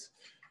experience.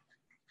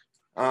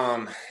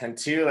 And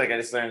 2, like I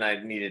just learned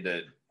I needed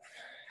to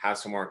have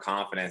some more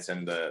confidence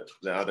in the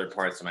other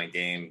parts of my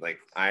game. Like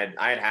I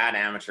had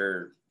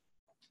amateur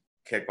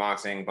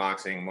kickboxing,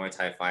 boxing, Muay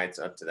Thai fights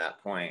up to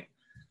that point,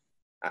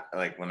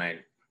 like when I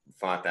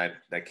fought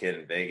that kid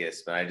in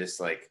Vegas, but I just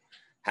like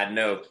had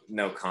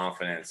no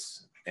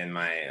confidence in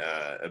my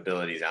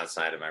abilities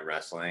outside of my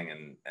wrestling,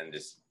 and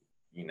just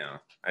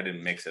I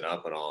didn't mix it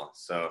up at all.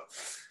 So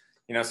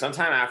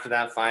sometime after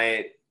that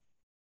fight,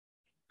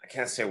 I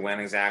can't say when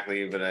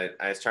exactly, but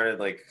I started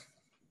like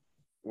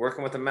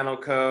working with a mental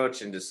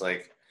coach and just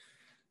like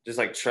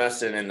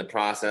trusting in the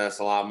process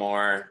a lot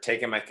more,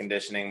 taking my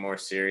conditioning more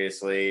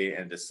seriously,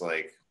 and just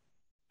like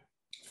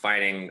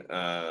fighting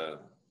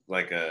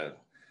like a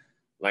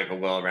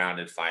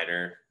well-rounded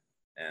fighter.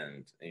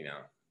 And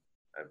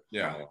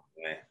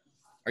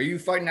Are you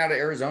fighting out of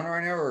Arizona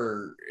right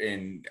now,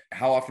 and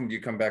how often do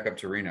you come back up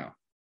to Reno?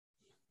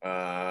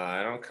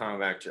 I don't come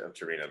back up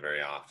to Reno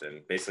very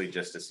often, basically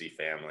just to see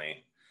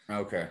family.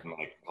 Okay.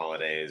 Like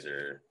holidays,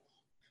 or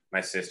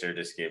my sister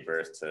just gave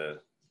birth to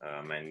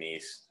my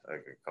niece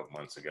like a couple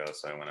months ago,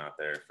 so I went out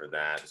there for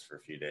that just for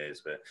a few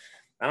days, but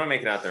I don't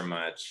make it out there as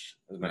much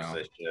as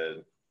I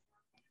should.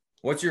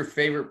 What's your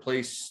favorite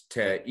place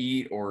to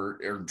eat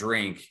or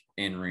drink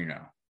in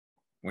Reno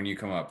when you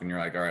come up and you're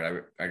like, all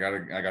right, I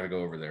gotta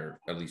go over there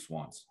at least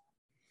once?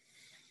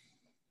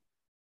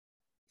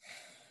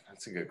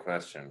 That's a good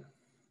question.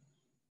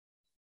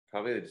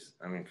 Probably just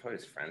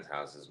friends'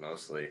 houses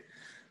mostly.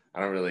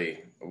 I haven't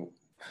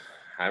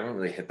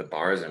really hit the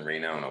bars in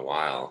Reno in a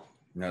while.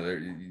 No,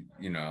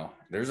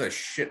 there's a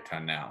shit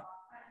ton now.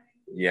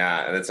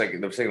 Yeah, it's like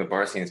the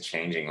bar scene's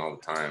changing all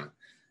the time.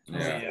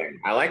 Yeah.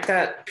 I like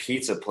that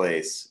pizza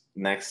place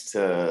next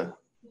to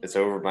It's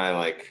over by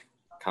like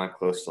kind of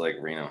close to like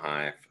Reno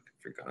High. I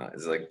forgot.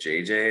 Is it like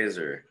JJ's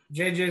or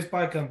JJ's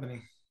Pie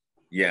Company.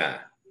 Yeah.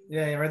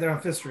 Yeah, right there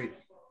on Fifth Street.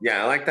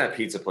 Yeah, I like that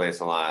pizza place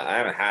a lot. I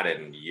haven't had it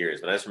in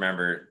years, but I just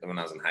remember when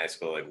I was in high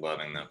school, like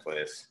loving that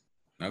place.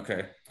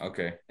 Okay.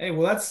 Hey,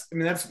 well, that's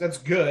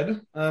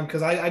good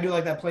because I do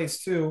like that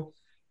place too.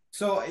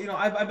 So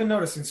I've been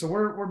noticing. So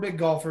we're big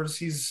golfers.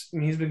 He's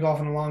been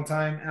golfing a long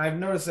time, and I've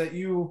noticed that have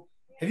you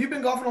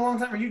been golfing a long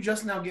time, or are you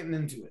just now getting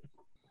into it?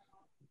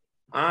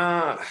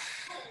 I'm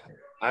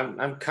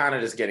kind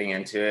of just getting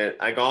into it.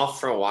 I golfed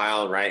for a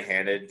while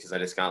right-handed because I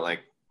just got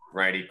like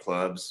righty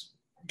clubs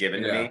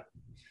given to me.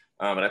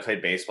 But I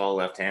played baseball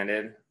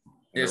left-handed.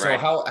 Yeah. So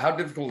how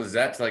difficult is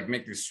that to like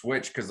make the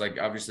switch? Because like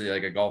obviously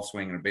like a golf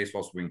swing and a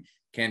baseball swing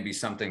can be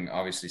something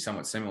obviously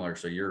somewhat similar.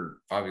 So you're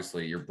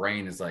obviously your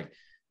brain is like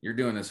you're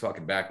doing this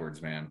fucking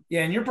backwards, man.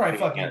 Yeah, and you're probably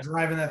fucking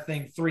driving that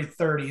thing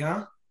 330,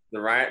 huh?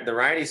 The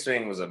righty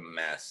swing was a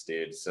mess,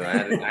 dude. So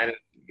I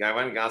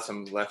went and got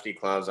some lefty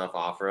clubs off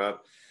OfferUp.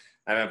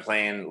 I've been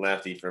playing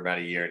lefty for about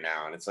a year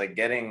now, and it's like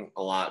getting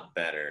a lot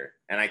better.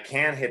 And I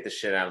can hit the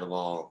shit out of the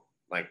ball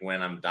like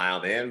when I'm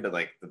dialed in, but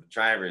like the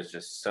driver is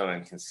just so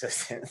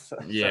inconsistent. So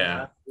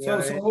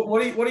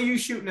what are you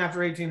shooting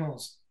after 18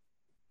 holes?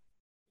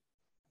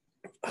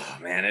 Oh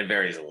man, it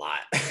varies a lot.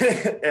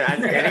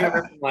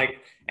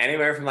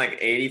 anywhere from like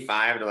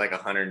 85 to like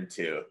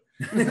 102.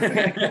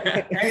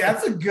 Hey,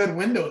 that's a good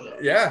window though.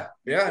 Yeah.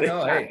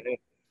 No, hey.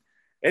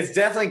 It's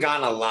definitely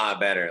gotten a lot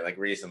better like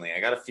recently. I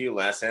got a few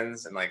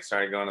lessons and like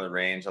started going to the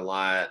range a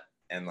lot,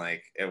 and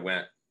like it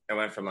went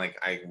from like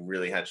I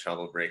really had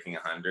trouble breaking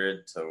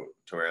 100 to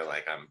where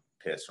like I'm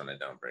pissed when I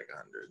don't break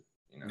 100.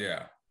 You know?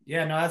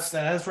 Yeah. No, that's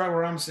right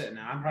where I'm sitting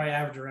now. I'm probably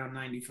average around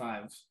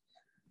 95.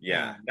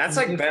 Yeah, that's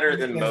like better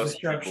than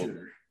most people.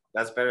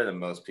 That's better than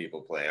most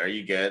people play. Are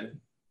you good?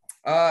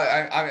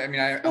 I'm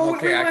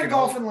okay. We went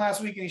golfing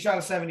last week and he shot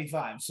a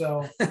 75.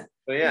 So.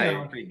 But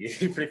yeah,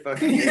 you're pretty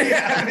fucking good.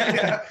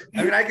 Yeah.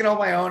 I mean, I can hold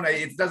my own.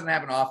 It doesn't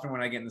happen often when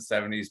I get in the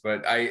 70s,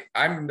 but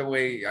I'm the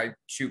way I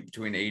shoot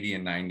between 80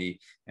 and 90.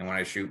 And when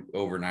I shoot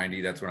over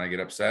 90, that's when I get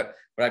upset.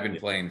 But I've been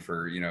playing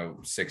for,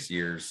 7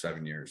 years.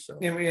 So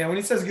yeah, when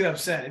he says get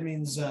upset, it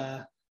means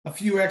a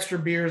few extra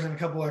beers and a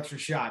couple extra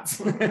shots.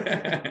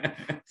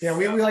 Yeah,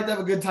 we like to have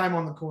a good time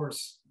on the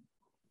course.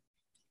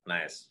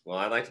 Nice. Well,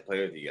 I'd like to play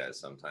with you guys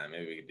sometime.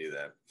 Maybe we could do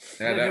that.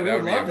 Yeah, that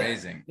would be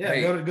amazing. Yeah,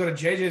 hey, go to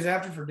JJ's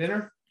after for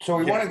dinner. So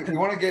we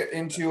want to get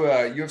into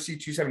UFC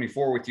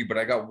 274 with you, but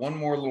I got one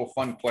more little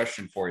fun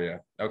question for you.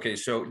 Okay,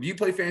 so do you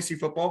play fantasy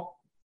football?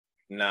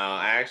 No,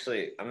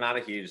 I'm not a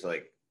huge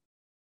like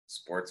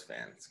sports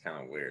fan. It's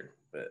kind of weird,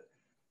 but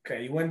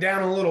okay, you went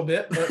down a little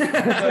bit, but go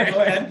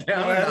ahead.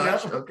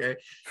 Okay.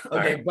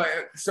 Right. But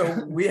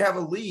so we have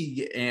a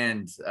league,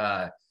 and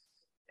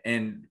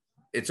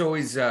it's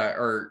always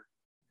or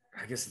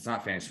I guess it's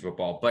not fantasy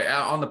football, but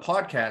on the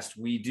podcast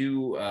we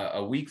do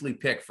a weekly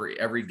pick for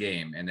every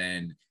game, and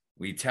then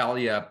we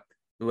tally up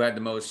who had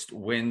the most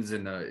wins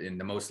and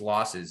the most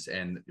losses,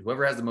 and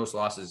whoever has the most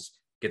losses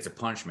gets a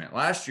punishment.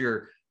 Last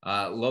year,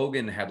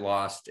 Logan had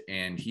lost,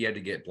 and he had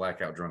to get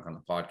blackout drunk on the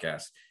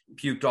podcast.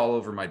 Puked all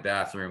over my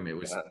bathroom. It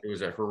was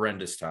a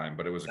horrendous time,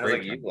 but it was a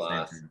great time. You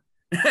lost.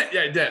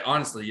 Yeah, I did.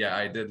 Honestly, yeah,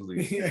 I did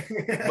lose.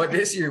 But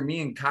this year,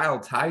 me and Kyle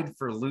tied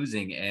for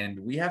losing, and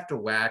we have to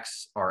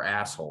wax our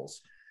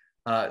assholes.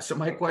 So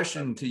my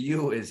question to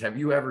you is: have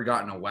you ever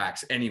gotten a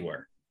wax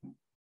anywhere?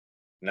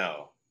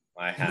 No.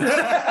 I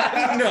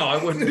have. No,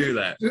 I wouldn't do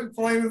that. Just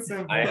plain and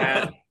simple. I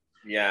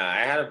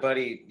had a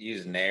buddy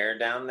use Nair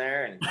down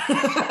there, and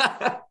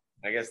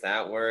I guess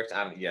that worked.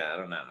 I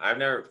don't know. I've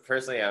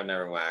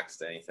never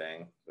waxed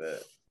anything,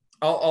 but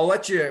we'll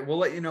let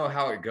you know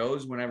how it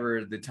goes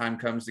whenever the time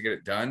comes to get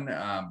it done.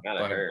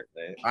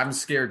 I'm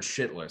scared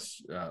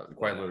shitless,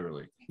 quite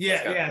literally.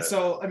 Yeah.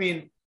 So I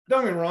mean,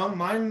 don't get me wrong,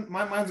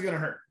 mine's gonna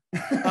hurt.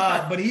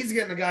 But he's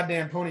getting a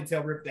goddamn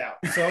ponytail ripped out.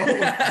 So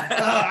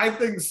I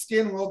think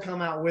skin will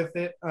come out with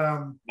it.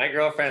 My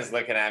girlfriend's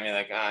looking at me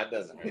like, it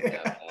doesn't hurt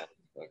that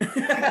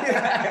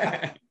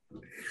bad.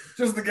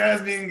 Just the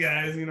guys being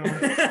guys,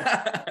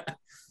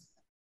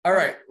 All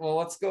right. Well,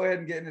 let's go ahead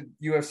and get into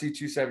UFC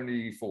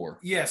 274.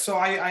 Yeah. So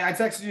I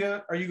texted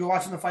you. Are you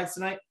watching the fights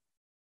tonight?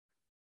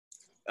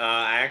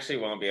 I actually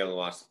won't be able to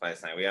watch the fights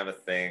tonight. We have a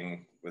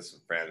thing with some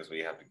friends we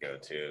have to go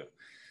to.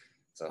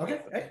 So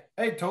okay.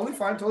 Hey, totally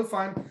fine.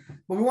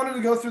 But we wanted to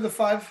go through the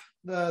five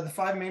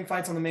main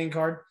fights on the main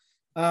card,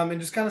 and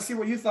just kind of see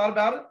what you thought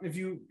about it. If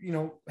you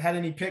had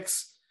any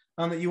picks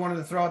that you wanted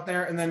to throw out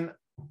there, and then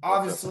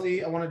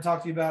obviously I want to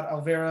talk to you about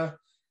Oliveira.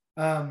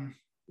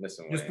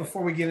 Just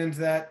before we get into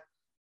that,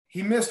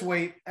 he missed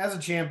weight as a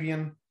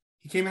champion.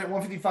 He came in at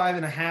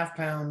 155.5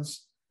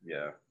 pounds.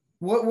 Yeah.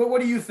 What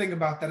do you think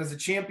about that as a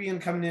champion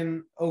coming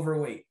in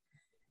overweight?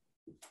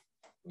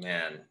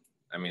 Man.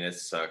 I mean, it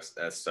sucks.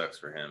 That sucks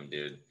for him,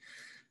 dude.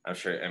 I'm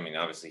sure. I mean,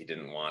 obviously, he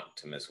didn't want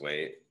to miss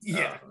weight.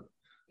 Yeah.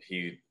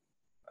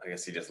 I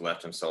guess he just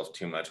left himself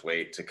too much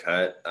weight to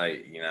cut.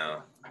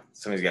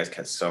 Some of these guys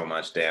cut so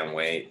much damn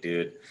weight,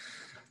 dude.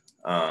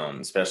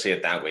 especially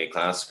at that weight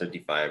class,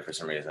 55. For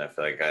some reason, I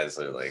feel like guys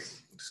are like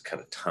just cut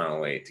a ton of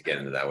weight to get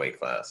into that weight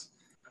class.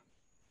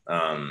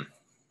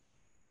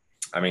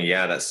 I mean,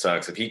 yeah, that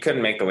sucks. If he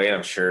couldn't make the weight,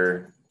 I'm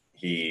sure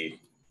he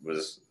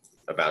was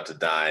about to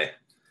die.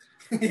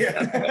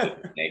 Yeah.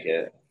 Make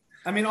it.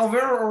 I mean,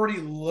 Oliveira already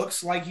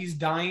looks like he's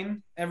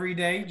dying every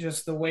day.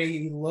 Just the way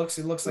he looks,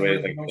 it looks like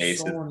His, there's no face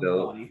soul is in his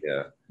built. body.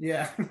 Yeah.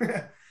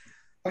 Yeah.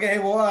 Okay,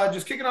 well,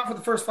 just kicking off with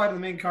the first fight of the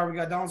main card, we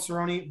got Donald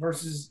Cerrone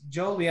versus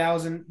Joe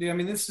Liaozen. Dude, I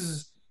mean, this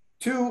is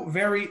two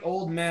very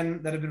old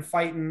men that have been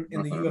fighting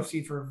in the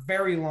UFC for a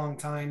very long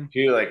time.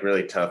 Two like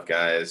really tough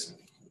guys.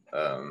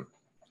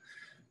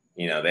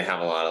 You know, they have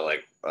a lot of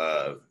like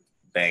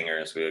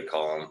bangers, we would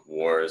call them,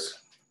 wars.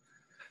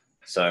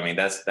 So I mean,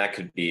 that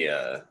could be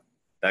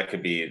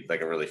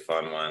like a really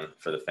fun one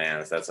for the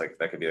fans. That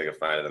could be like a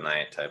fight of the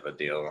night type of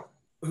deal.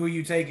 Who are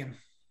you taking?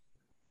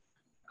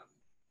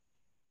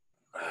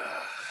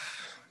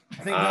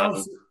 I think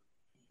I'm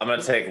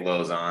gonna take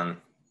Lozon.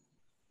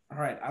 All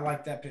right, I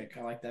like that pick.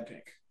 All right,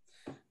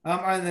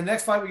 the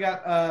next fight we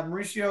got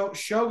Mauricio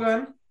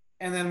Shogun,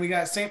 and then we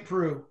got St.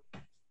 Preux.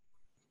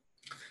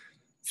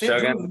 St.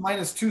 Preux is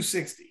minus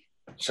 260.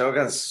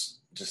 Shogun's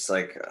just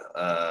like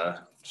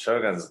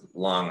Shogun's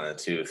long in the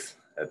tooth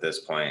at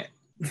this point.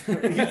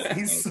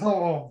 he's so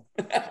old.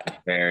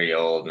 Very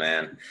old,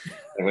 man.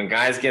 And when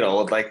guys get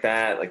old like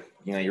that, like,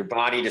 you know, your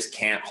body just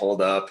can't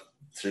hold up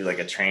through like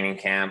a training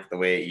camp the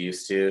way it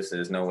used to. So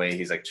there's no way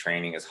he's like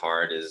training as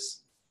hard as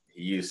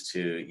he used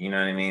to. You know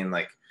what I mean?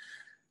 Like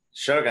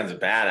Shogun's a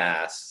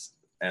badass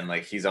and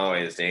like he's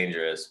always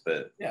dangerous,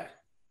 but yeah.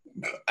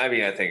 I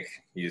mean, I think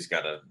you just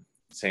gotta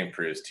St.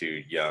 Preux is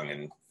too young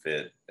and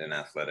fit and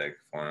athletic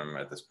for him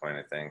at this point,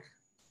 I think.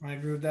 I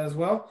agree with that as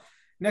well.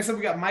 Next up,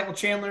 we got Michael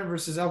Chandler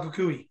versus El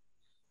Kukui.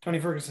 Tony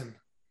Ferguson.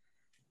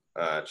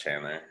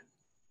 Chandler.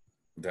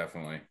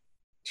 Definitely.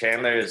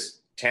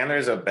 Chandler's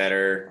a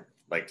better,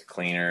 like,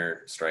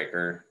 cleaner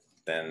striker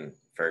than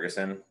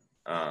Ferguson.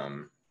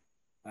 I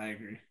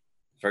agree.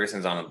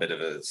 Ferguson's on a bit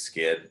of a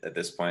skid at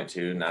this point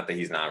too. Not that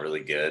he's not really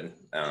good,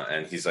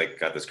 and he's like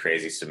got this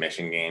crazy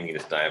submission game. He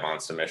just dive on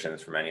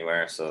submissions from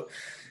anywhere, so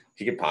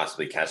he could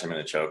possibly catch him in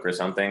a choke or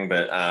something.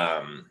 But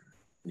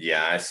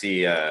yeah, I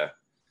see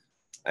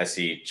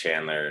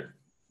Chandler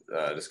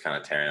just kind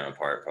of tearing him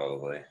apart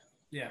probably.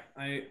 Yeah,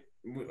 I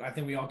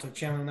think we all took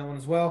Chandler in that one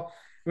as well.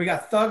 We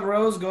got Thug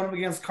Rose going up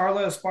against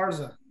Carla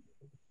Esparza.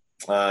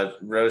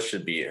 Rose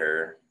should beat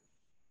her.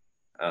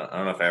 I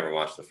don't know if I ever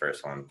watched the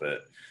first one, but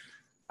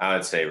I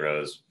would say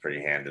Rose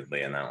pretty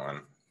handedly in that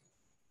one.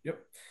 Yep.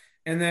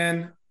 And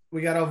then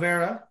we got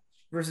Oliveira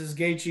versus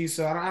Gaethje.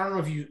 So I don't know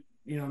if you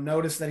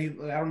noticed that I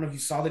don't know if you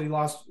saw that he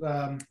lost,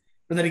 or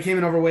that he came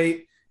in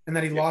overweight and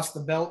that he lost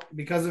the belt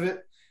because of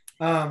it.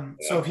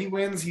 So if he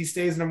wins, he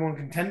stays number one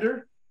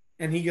contender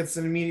and he gets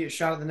an immediate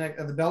shot at the neck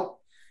of the belt.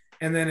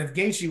 And then if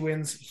Gaethje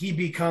wins, he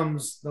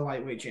becomes the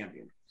lightweight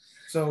champion.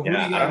 So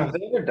have they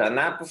ever done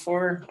that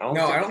before? I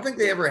don't think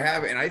they ever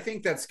have, and I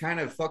think that's kind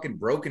of fucking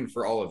broken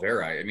for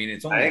Oliveira. I mean,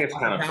 it's only a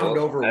pound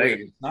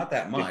overweight. It's not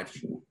that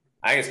much.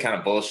 I think it's kind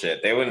of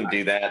bullshit. They wouldn't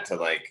do that to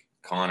like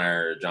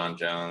Conor or John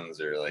Jones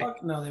or like.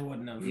 Fuck no, they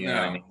wouldn't have. You know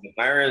what I mean? If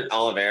I were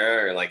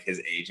Oliveira or like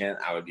his agent,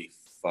 I would be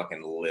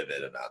fucking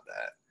livid about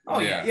that.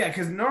 Oh yeah,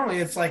 because normally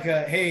it's like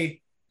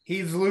hey,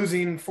 he's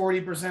losing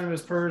 40% of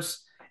his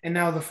purse, and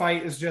now the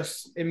fight is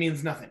just it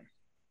means nothing.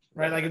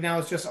 Right, like now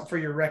it's just for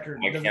your record.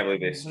 I can't believe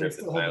they stripped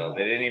the title.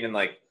 They didn't even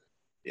they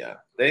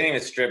didn't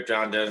even strip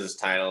John Jones'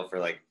 title for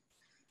like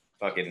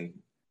fucking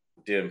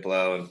doing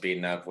blow and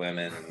beating up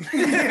women. And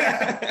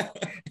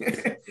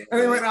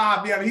they went,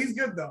 yeah, he's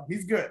good though.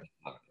 He's good.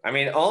 I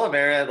mean,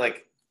 Oliveira,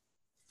 like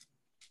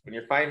when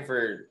you're fighting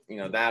for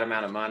that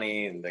amount of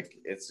money, and like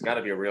it's got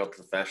to be a real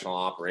professional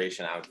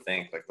operation. I would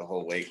think, like the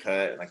whole weight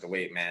cut and like the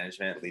weight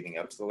management leading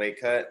up to the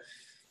weight cut.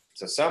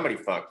 So somebody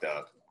fucked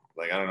up.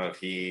 Like I don't know if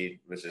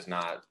he was just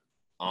not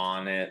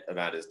on it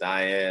about his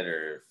diet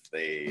or if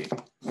they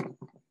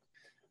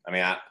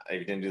I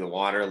didn't do the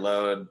water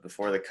load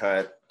before the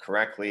cut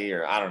correctly,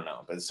 or I don't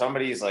know, but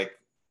somebody's like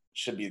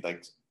should be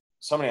like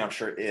somebody I'm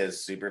sure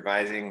is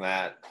supervising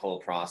that whole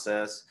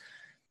process,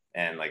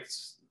 and like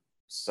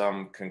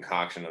some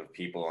concoction of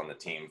people on the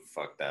team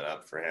fucked that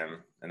up for him,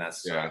 and that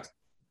sucks.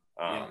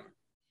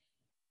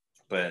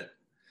 But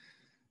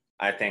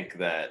I think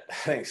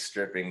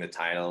stripping the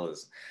title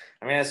is,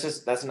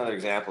 that's another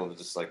example of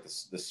just like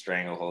the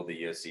stranglehold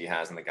the UFC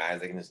has on the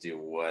guys. They can just do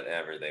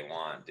whatever they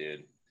want,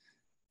 dude.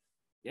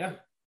 Yeah.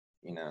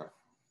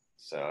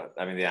 So,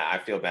 I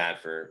feel bad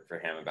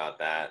for him about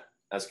that.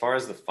 As far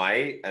as the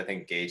fight, I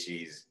think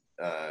Gaethje's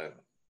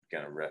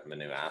going to rip him a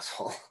new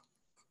asshole.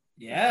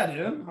 Yeah,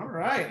 dude. All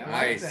right.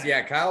 Nice. Like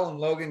yeah, Kyle and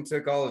Logan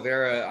took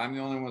Oliveira. I'm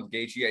the only one with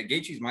Gaethje.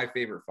 Gaethje's my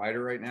favorite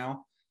fighter right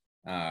now.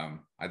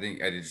 I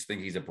just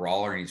think he's a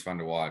brawler and he's fun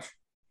to watch.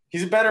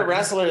 He's a better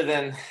wrestler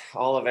than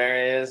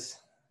Oliveira is.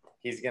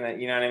 He's gonna,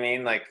 you know what I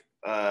mean? Like,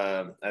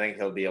 I think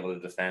he'll be able to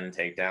defend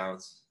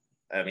takedowns.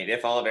 I mean,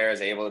 if Oliveira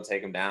is able to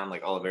take him down,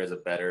 like Oliveira's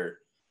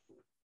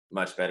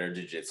much better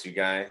jiu-jitsu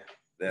guy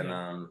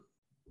than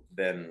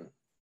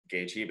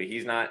Gaethje, but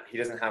he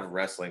doesn't have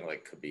wrestling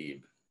like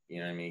Khabib. You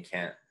know what I mean? He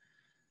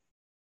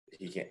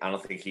can't. I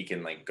don't think he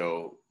can like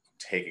go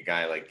take a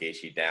guy like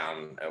Gaethje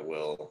down at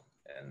will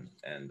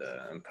and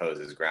impose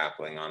his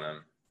grappling on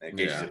him. And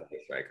Gaethje's a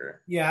big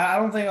striker. Yeah, I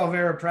don't think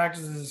Oliveira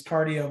practices his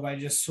cardio by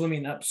just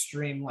swimming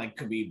upstream like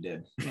Khabib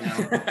did. You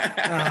know?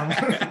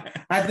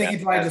 I think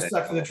he probably just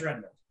stuck to the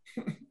treadmill.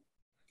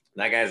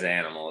 That guy's an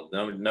animal.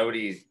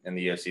 Nobody in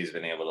the UFC has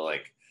been able to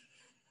like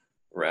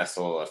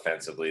wrestle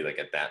offensively like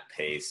at that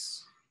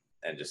pace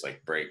and just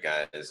like break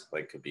guys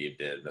like Khabib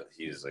did.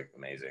 He's like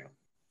amazing.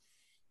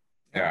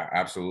 Yeah,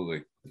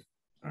 absolutely.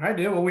 All right,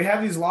 dude. Well, we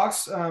have these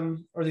locks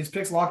or these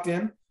picks locked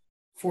in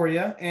for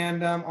you.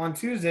 And on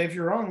Tuesday, if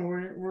you're wrong,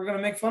 we're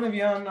gonna make fun of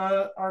you on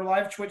our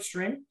live Twitch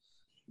stream.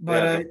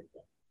 But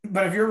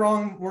if you're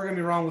wrong, we're gonna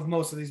be wrong with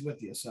most of these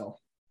with you. So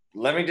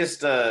let me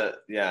just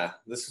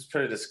this is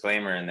put a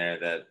disclaimer in there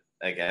that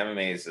like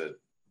MMA is a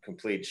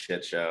complete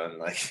shit show and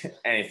like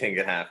anything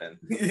could happen.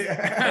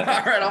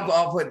 Yeah. All right,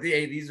 I'll put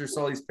these are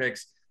Sully's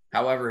picks.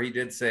 However, he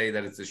did say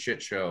that it's a shit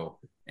show,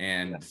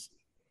 and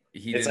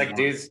it's like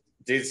dudes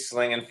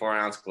slinging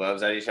 4-ounce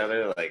gloves at each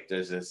other. Like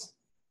there's this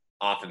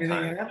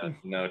oftentimes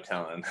no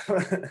telling.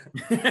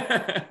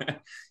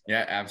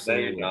 Yeah,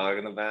 absolutely. Is that your dog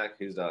in the back?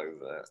 Whose dog is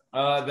that?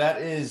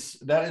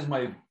 That is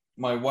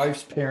my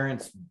wife's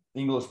parents'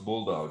 English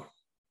bulldog.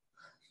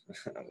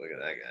 Look at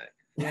that guy.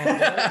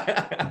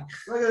 Yeah,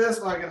 look at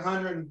this like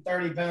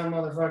 130-pound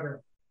motherfucker.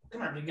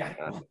 Come on, big guy.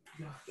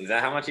 Is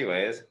that how much he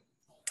weighs?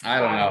 I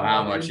don't know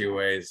how much he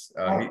weighs.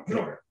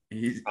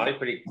 He's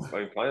probably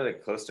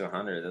like close to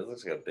 100. This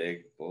looks like a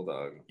big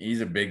bulldog.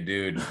 He's a big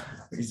dude.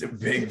 He's a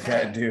big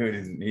fat dude,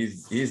 and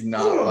he's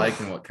not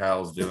liking what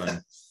Kyle's doing.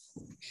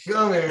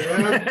 Come here,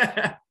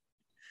 dude.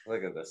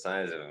 Look at the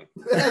size of him.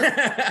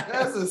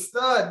 That's a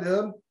stud,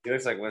 dude. He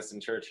looks like Winston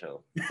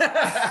Churchill.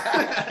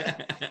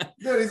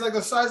 Dude, he's like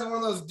the size of one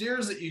of those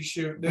deers that you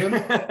shoot, dude.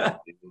 But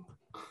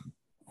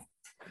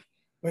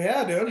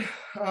yeah, dude.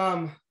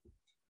 I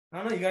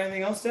don't know. You got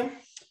anything else, Tim?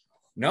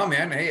 No,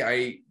 man. Hey,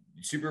 I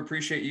super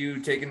appreciate you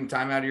taking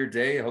time out of your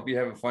day. I hope you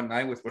have a fun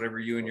night with whatever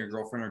you and your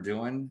girlfriend are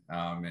doing.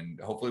 And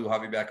hopefully we'll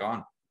have you back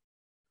on.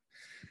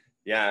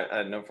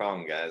 Yeah, no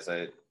problem, guys.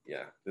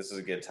 This is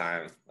a good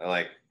time. I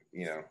like,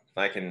 if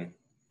I can,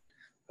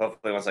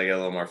 hopefully once I get a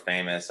little more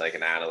famous, I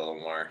can add a little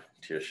more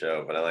to your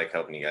show, but I like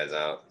helping you guys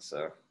out.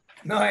 So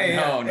no,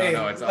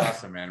 it's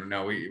awesome, man.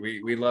 No,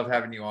 we love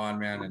having you on,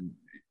 man. And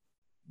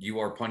you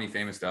are plenty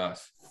famous to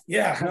us.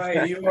 Yeah,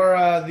 no, you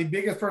are the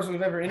biggest person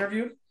we've ever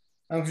interviewed.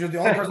 Because you're the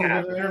only person we've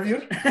ever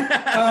interviewed.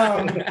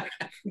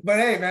 But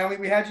hey, man,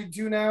 we had you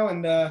two now,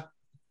 and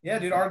yeah,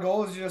 dude, our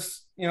goal is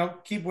just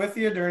keep with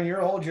you during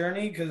your whole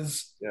journey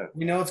because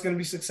we know it's going to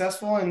be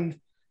successful. And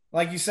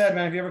like you said,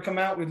 man, if you ever come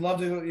out, we'd love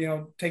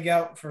to take you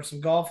out for some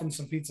golf and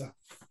some pizza.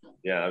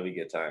 Yeah, that'd be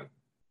a good time.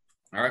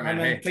 All right, man.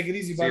 Hey, take it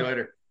easy, see bud. you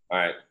later. All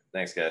right,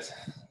 thanks, guys.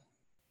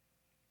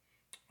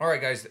 All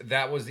right, guys,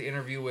 that was the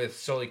interview with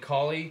Sully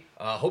Colley.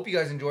 Hope you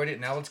guys enjoyed it.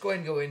 Now let's go ahead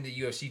and go into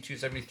UFC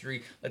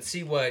 273. Let's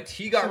see what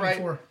he got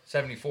 74. Right.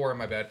 74,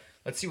 my bad.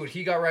 Let's see what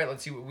he got right.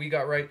 Let's see what we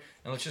got right.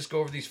 And let's just go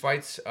over these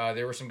fights.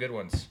 There were some good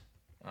ones.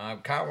 Kyle,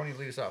 why don't you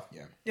lead us off?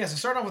 Yeah, so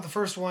starting off with the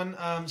first one,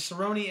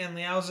 Cerrone and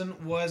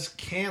Liauzin was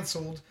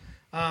canceled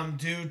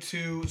due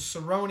to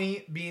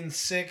Cerrone being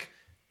sick,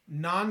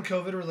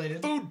 non-COVID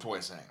related. Food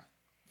poisoning.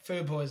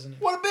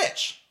 What a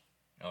bitch.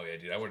 Oh, yeah,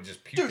 dude. I would have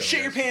just puked. Dude,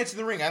 shit your pants in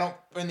the ring.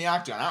 In the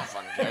octagon. I don't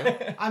fucking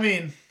care. I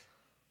mean,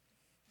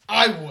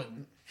 I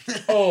wouldn't.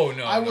 Oh,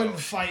 no. I wouldn't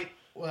fight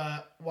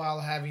while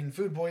having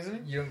food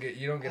poisoning. You don't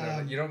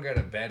get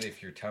a bed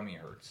if your tummy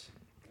hurts.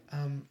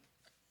 I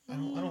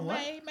don't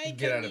what? You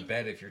get out of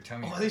bed if your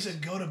tummy hurts. They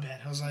said go to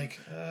bed. I was like,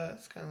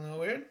 that's kind of a little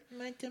weird.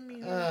 My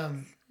tummy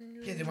hurts.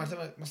 Yeah, dude, my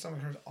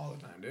stomach hurts all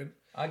the time, dude.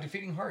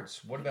 Defeating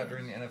Hearts. What about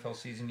during the NFL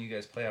season? You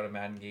guys play out a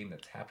Madden game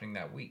that's happening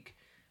that week.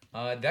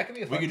 That could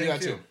be a fun thing, too. We could do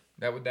that, too.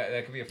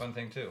 That could be a fun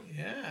thing, too.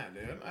 Yeah,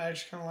 dude. I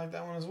actually kind of like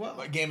that one as well.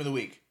 Like game of the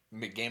week.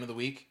 Make game of the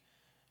week,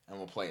 and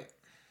we'll play it.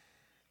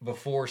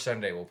 Before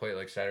Sunday. We'll play it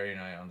like Saturday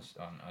night on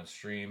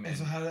stream. And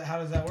so how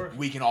does that work?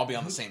 We can all be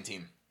on the same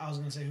team. I was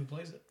going to say who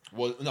plays it.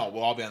 Well, no,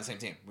 we'll all be on the same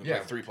team. We play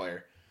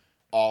 3-player.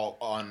 All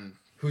on...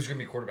 Who's going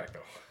to be quarterback, though?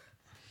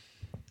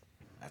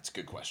 That's a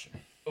good question.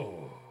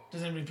 Oh.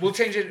 Does anybody we'll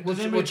change it. We'll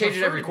change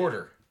it every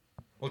quarter.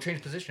 We'll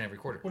change position every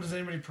quarter. Well, does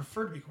anybody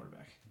prefer to be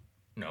quarterback?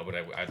 No, but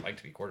I'd like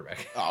to be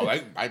quarterback. Oh,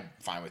 I'm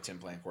fine with Tim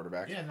playing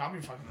quarterback. Yeah, I'll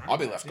be fucking. I'll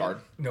be left guard.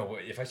 No,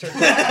 if I start.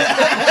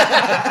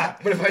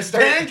 But if I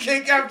start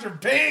pancake after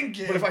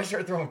pancake. But if I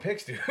start throwing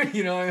picks, dude,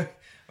 I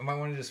might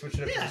want to just switch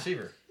it up to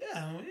receiver.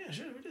 Yeah,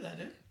 sure, we do that,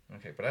 dude.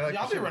 Okay, but I like.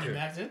 I'll be running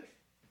back, dude.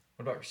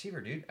 What about receiver,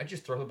 dude? I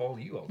just throw the ball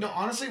to you all day. No,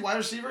 honestly, wide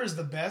receiver is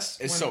the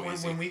best. It's so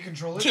easy when we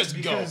control it. Just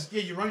because, go.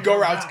 Yeah, you run. Go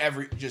routes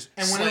every. Just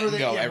and whenever they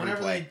go every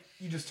play.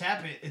 You just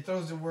tap it. It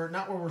throws to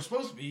not where we're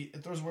supposed to be.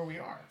 It throws where we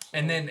are. So.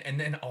 And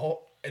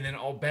then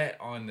I'll bet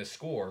on the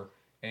score,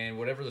 and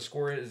whatever the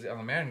score is on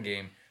the Madden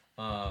game,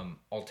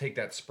 I'll take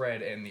that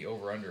spread and the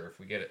over under if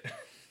we get it.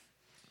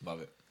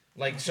 Love it.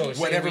 Like so,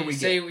 whenever we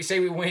say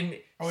we win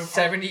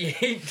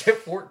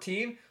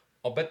 78-14,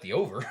 I'll bet the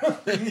over,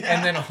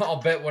 and then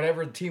I'll bet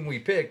whatever team we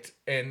picked,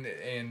 and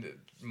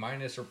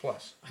minus or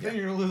plus. I think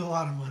you're gonna lose a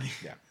lot of money.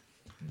 Yeah.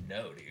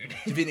 No, dude.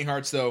 Defeating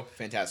Hearts, though,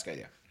 fantastic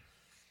idea.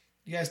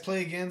 You guys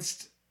play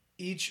against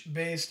each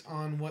based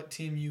on what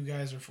team you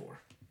guys are for.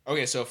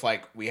 Okay, so if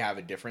like we have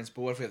a difference,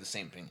 but what if we have the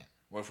same opinion?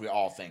 What if we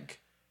all think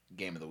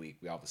game of the week,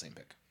 we all have the same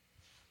pick?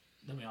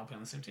 Then we all play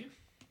on the same team.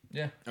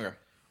 Yeah. Okay.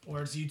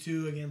 Or it's you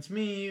two against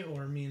me,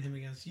 or me and him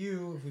against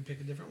you. If we pick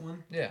a different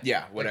one. Yeah.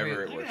 Yeah,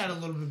 whatever I it can works. add a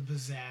little bit of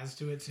pizzazz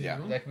to it too. Yeah.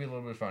 That could be a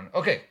little bit of fun.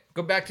 Okay,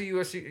 go back to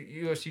UFC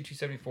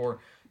 274.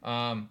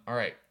 All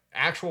right,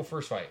 actual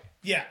first fight.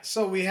 Yeah,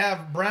 so we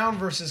have Brown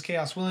versus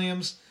Chaos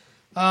Williams.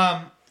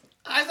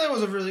 I thought it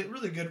was a really,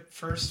 really good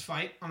first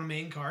fight on a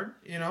main card.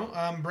 You know,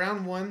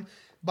 Brown won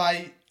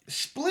by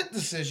split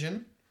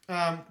decision,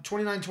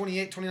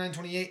 29-28,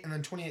 29-28, and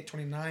then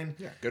 28-29.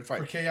 Yeah, good For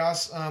fight.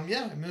 Chaos.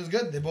 Yeah, I mean, it was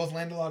good. They both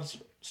landed a lot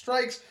of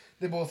strikes.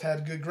 They both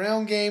had good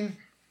ground game.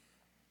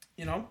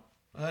 You know,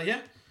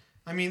 yeah.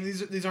 I mean,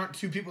 these aren't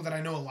two people that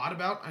I know a lot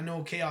about. I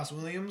know Chaos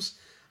Williams,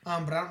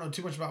 but I don't know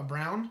too much about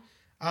Brown.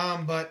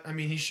 But, I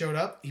mean, he showed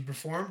up. He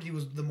performed. He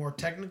was the more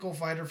technical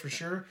fighter for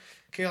sure.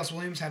 Chaos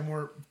Williams had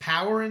more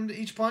power into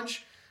each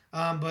punch.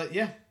 But,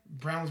 yeah,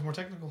 Brown was more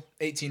technical.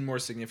 18 more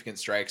significant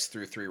strikes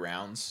through 3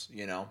 rounds.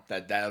 You know,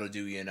 that'll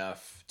do you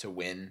enough to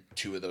win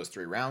 2 of those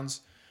 3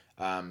 rounds.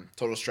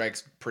 Total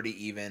strikes,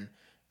 pretty even.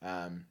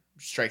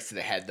 Strikes to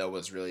the head, though,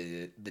 was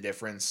really the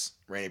difference.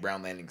 Randy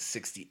Brown landing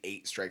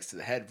 68 strikes to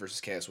the head versus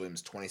Chaos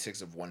Williams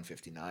 26 of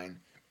 159.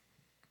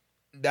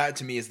 That,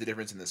 to me, is the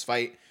difference in this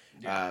fight.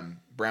 Yeah.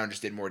 Brown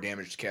just did more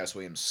damage to Chaos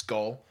Williams'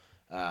 skull.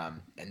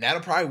 And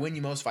that'll probably win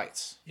you most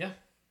fights. Yeah,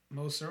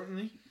 most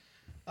certainly.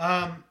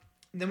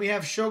 Then we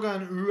have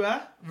Shogun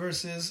Rua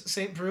versus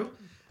St. Preux,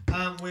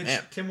 which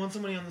Tim won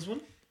some money on this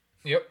one.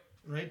 Yep.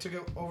 Right, took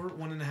it over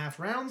 1.5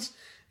 rounds,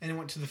 and it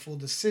went to the full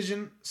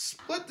decision,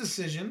 split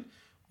decision,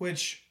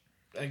 which,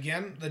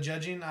 again, the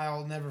judging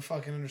I'll never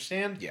fucking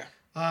understand. Yeah.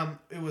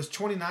 It was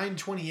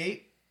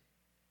 29-28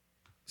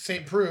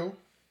 St. Preux,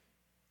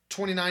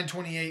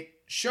 29-28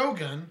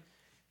 Shogun,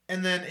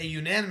 and then a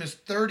unanimous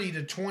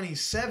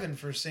 30-27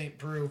 for St.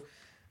 Preux.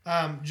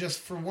 Just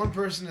for one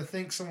person to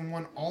think someone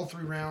won all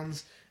 3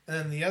 rounds, and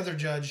then the other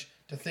judge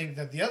to think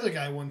that the other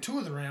guy won 2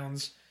 of the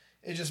rounds,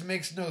 it just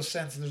makes no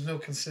sense. There's no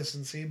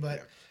consistency.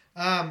 But,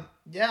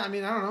 yeah, I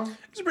mean, I don't know.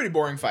 It's a pretty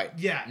boring fight.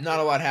 Yeah. Not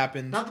a lot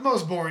happened. Not the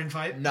most boring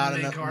fight. Not on the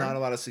main enough. card. Not a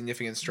lot of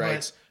significant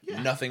strikes. But,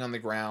 yeah. Nothing on the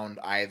ground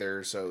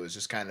either. So it was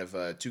just kind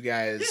of 2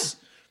 guys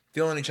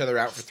feeling each other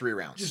out for 3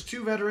 rounds. Just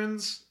 2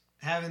 veterans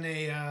having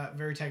a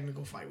very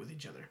technical fight with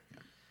each other.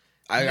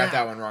 I got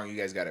that one wrong. You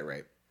guys got it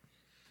right.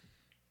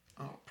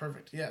 Oh,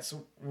 perfect. Yeah.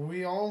 So were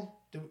we all?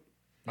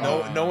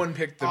 No one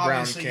picked the Brown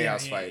Obviously,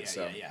 Chaos fight.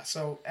 Yeah.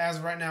 So as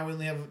of right now, we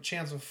only have a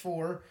chance of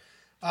 4.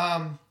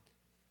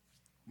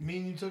 Me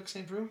and you took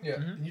St. Preux. Yeah.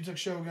 And you took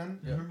Shogun.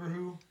 Yeah. Remember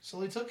who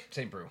Sully took?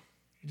 St. Preux.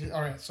 You did?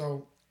 All right.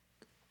 So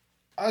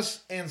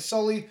us and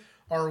Sully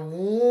are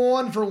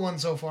 1 for 1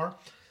 so far.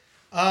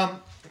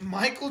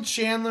 Michael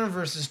Chandler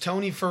versus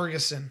Tony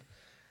Ferguson.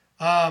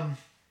 Wow.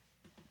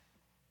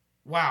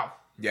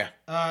 Yeah.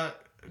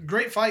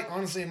 Great fight,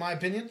 honestly, in my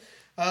opinion.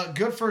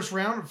 Good first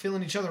round,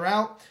 feeling each other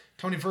out.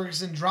 Tony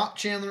Ferguson dropped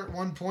Chandler at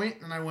one point,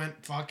 and I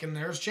went, fucking,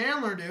 there's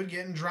Chandler, dude,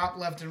 getting dropped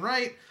left and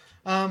right.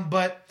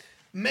 But,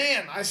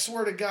 man, I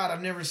swear to God,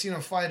 I've never seen a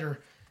fighter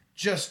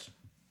just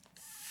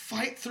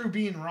fight through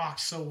being rocked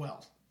so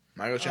well.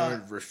 Michael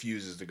Chandler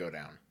refuses to go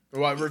down.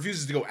 Well,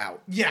 refuses to go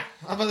out. Yeah,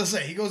 I'm about to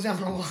say, he goes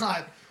down a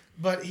lot,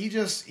 but he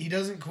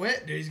doesn't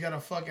quit, dude. He's got a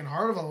fucking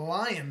heart of a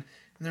lion,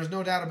 and there's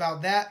no doubt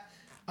about that.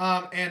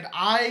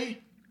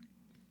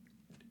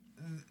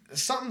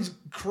 Something's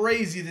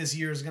crazy this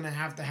year is going to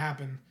have to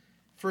happen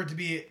for it to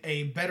be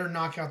a better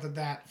knockout than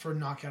that for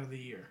knockout of the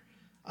year.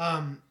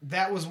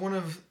 That was one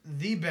of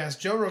the best.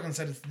 Joe Rogan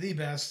said it's the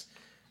best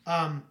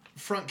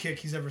front kick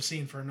he's ever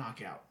seen for a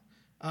knockout.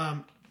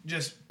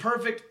 Just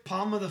perfect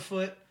palm of the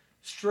foot,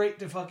 straight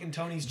to fucking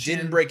Tony's chin.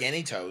 Didn't break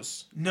any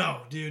toes.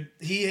 No, dude.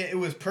 It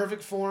was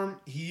perfect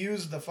form. He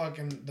used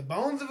the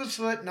bones of his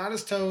foot, not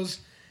his toes,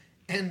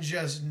 and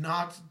just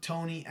knocked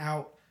Tony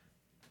out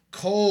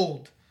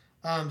cold.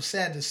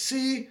 Sad to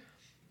see.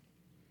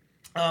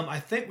 I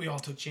think we all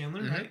took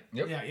Chandler, right?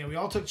 Yep. Yeah, we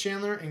all took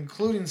Chandler,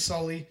 including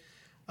Sully.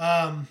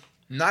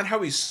 Not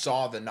how he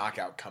saw the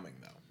knockout coming,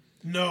 though.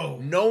 No.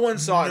 No one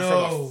saw it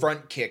from a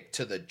front kick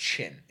to the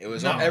chin. It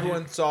was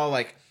everyone saw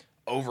like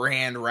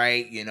overhand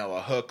right,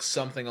 a hook,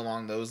 something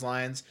along those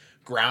lines,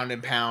 ground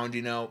and pound,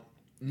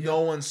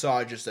 No one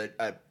saw just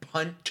a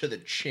punt to the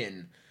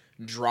chin,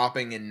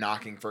 dropping and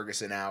knocking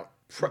Ferguson out.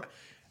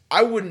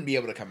 I wouldn't be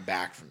able to come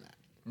back from that.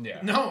 Yeah.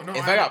 No.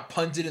 If I got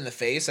punted in the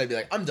face, I'd be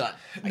like, I'm done.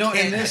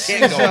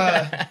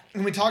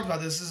 When we talked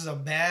about this is a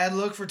bad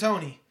look for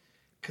Tony.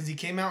 Because he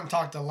came out and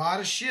talked a lot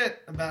of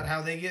shit about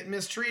how they get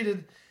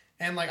mistreated.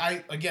 And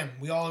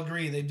we all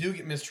agree they do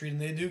get mistreated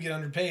and they do get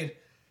underpaid.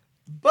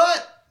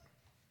 But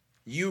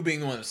you being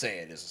the one to say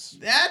it is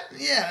that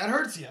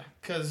hurts you.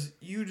 Because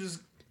you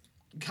just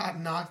got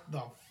knocked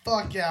the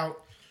fuck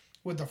out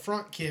with the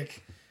front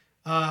kick.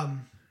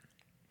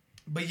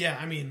 But yeah,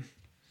 I mean,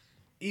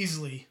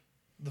 easily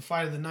the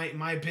fight of the night, in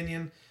my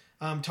opinion.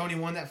 Tony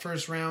won that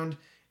first round,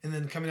 and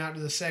then coming out to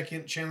the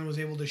second, Chandler was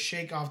able to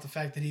shake off the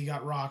fact that he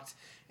got rocked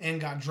and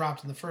got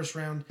dropped in the first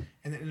round,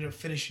 and then ended up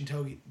finishing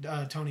Tony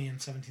in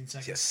 17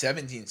 seconds. Yeah,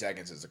 17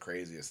 seconds is the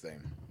craziest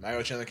thing.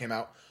 Michael Chandler came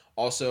out.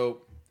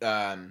 Also,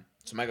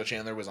 so Michael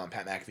Chandler was on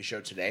Pat McAfee's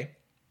show today,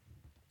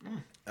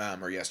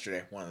 or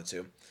yesterday, one of the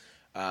two.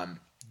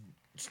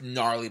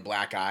 Gnarly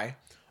black eye.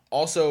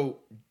 Also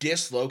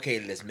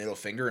dislocated his middle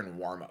finger in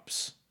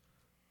warm-ups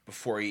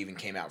before he even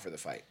came out for the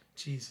fight.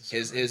 Jesus.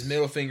 His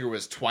middle finger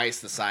was twice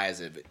the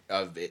size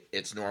of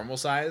its normal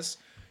size,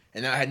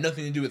 and that had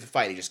nothing to do with the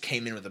fight. He just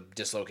came in with a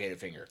dislocated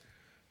finger.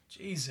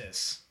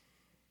 Jesus.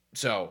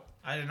 So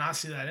I did not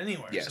see that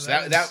anywhere. yeah,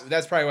 so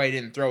that's probably why he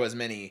didn't throw as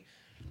many.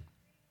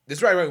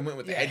 That's probably why we went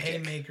with the head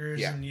kick.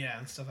 haymakers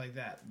and stuff like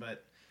that.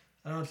 But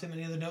I don't know, Tim,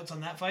 any other notes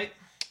on that fight?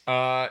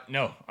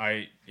 No.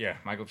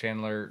 Michael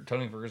Chandler,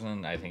 Tony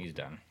Ferguson, I think he's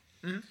done.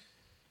 Mm-hmm.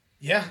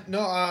 Yeah,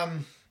 no,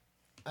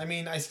 I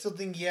mean, I still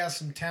think he has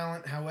some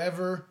talent.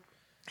 However,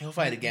 He'll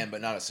fight again,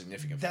 but not a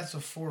significant. That's a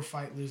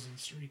 4-fight losing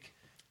streak.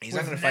 He's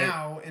not going to fight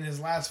now. In his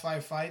last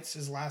 5 fights,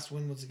 his last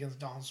win was against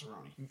Donald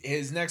Cerrone.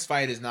 His next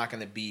fight is not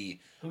going to be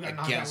Who got knocked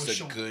out against with a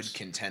shoulders. good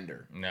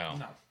contender. No.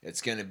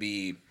 It's going to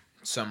be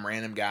some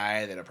random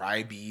guy that'll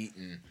probably beat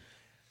and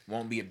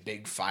won't be a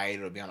big fight.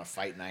 It'll be on a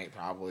fight night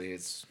probably.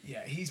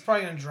 Yeah, he's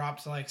probably going to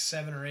drop to like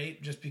 7 or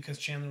 8 just because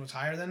Chandler was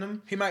higher than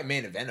him. He might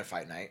main event a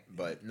fight night,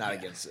 but not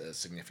against a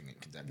significant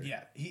contender.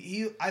 Yeah,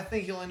 I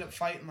think he'll end up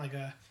fighting like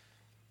a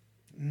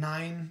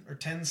 9 or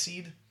 10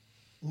 seed,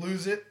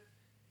 lose it,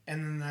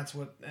 and then that's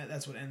what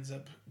ends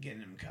up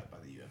getting him cut by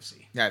the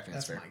UFC. Yeah, I think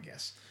that's fair. my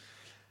guess.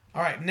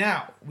 All right,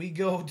 now we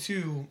go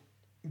to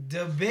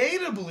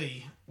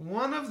debatably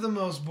one of the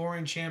most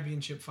boring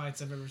championship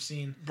fights I've ever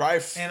seen,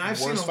 and I've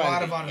seen a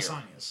lot of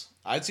Adesanya's.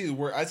 I'd say the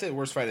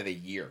worst fight of the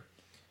year.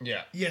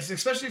 Yeah. Yes,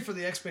 especially for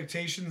the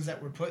expectations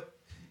that were put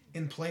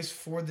in place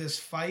for this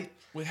fight.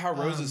 With how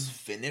Rose has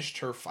finished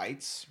her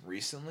fights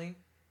recently.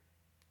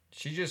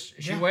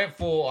 She went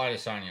full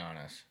Adesanya on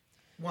us.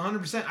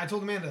 100%. I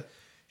told Amanda,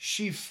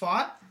 she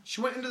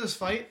went into this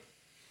fight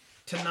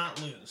to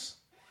not lose.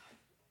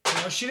 You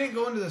know, she didn't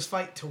go into this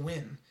fight to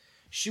win.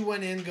 She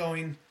went in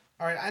going,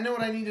 all right, I know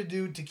what I need to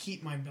do to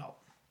keep my belt.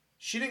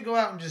 She didn't go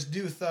out and just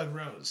do Thug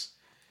Rose.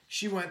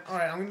 She went, all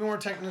right, I'm going to be more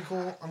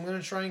technical. I'm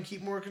going to try and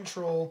keep more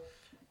control.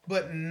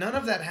 But none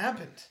of that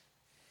happened.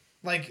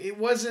 Like, it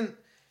was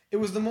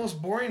the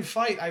most boring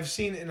fight I've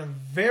seen in a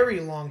very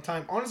long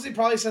time. Honestly,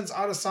 probably since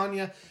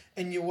Adesanya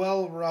and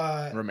Yoel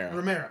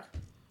Romero.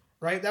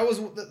 Right? Those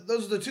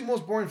are the 2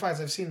 most boring fights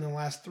I've seen in the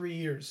last 3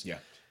 years. Yeah.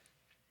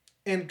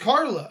 And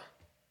Carla,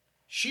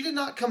 she did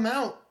not come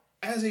out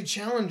as a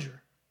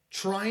challenger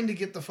trying to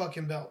get the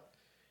fucking belt.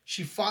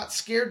 She fought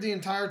scared the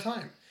entire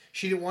time.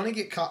 She didn't want to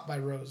get caught by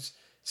Rose.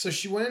 So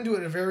she went into it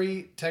in a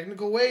very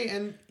technical way,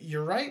 and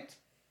you're right.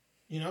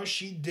 You know,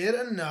 she did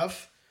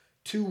enough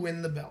to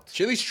win the belt.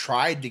 She at least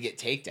tried to get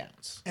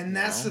takedowns. And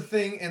that's the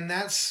thing, and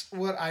that's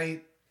what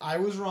I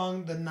was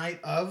wrong the night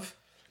of,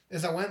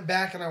 is I went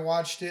back and I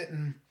watched it,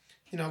 and,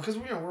 you know, because,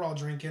 we're all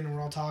drinking and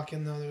we're all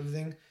talking and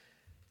everything.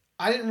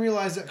 I didn't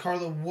realize that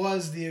Carla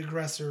was the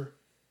aggressor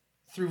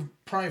through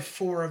probably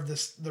 4 of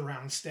the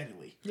rounds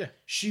steadily. Yeah.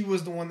 She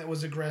was the one that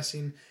was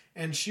aggressing,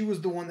 and she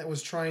was the one that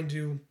was trying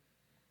to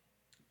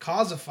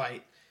cause a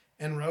fight,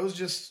 and Rose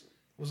just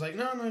was like,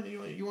 no,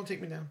 you won't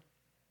take me down.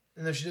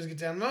 And then she does get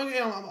down. No,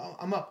 yeah,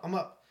 I'm up.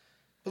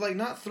 But, like,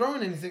 not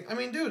throwing anything. I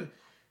mean, dude,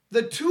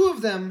 the 2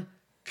 of them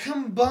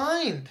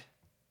combined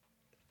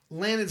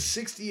landed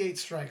 68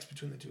 strikes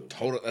between the 2 of them.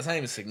 Total. That's not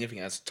even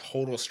significant. That's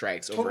total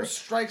strikes.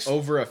 Strikes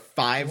over a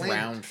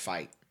 5-round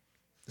fight.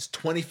 It's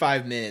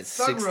 25 minutes,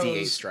 Thug 68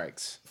 Rose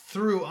strikes.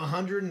 Through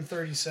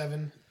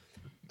 137.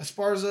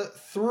 Esparza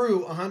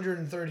through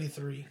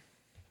 133.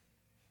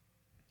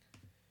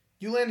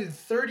 You landed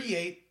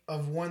 38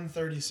 of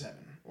 137.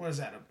 What is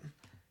that?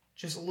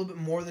 Just a little bit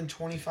more than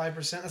 25%.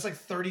 That's like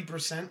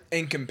 30%.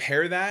 And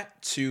compare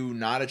that to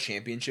not a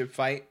championship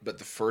fight, but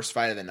the first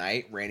fight of the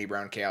night, Randy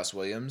Brown, Chaos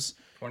Williams.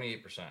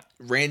 28%.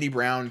 Randy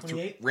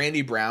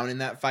Brown in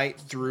that fight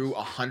threw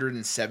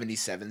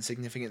 177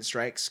 significant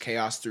strikes.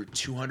 Chaos threw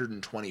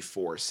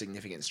 224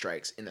 significant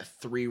strikes in a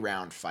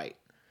 3-round fight.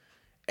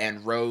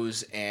 And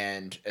Rose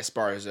and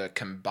Esparza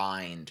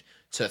combined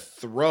to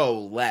throw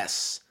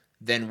less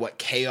than what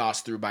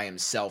Chaos threw by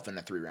himself in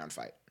a 3-round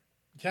fight.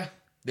 Yeah.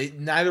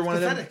 Neither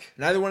one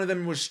of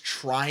them was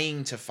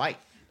trying to fight.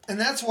 And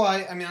that's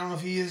why, I mean, I don't know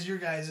if he is your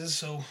guys's,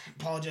 so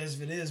apologize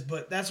if it is,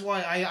 but that's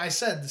why I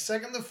said the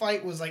second the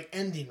fight was like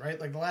ending, right?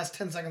 Like the last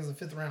 10 seconds of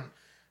the 5th round,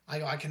 I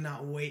go, I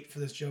cannot wait for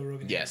this Joe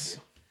Rogan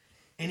interview.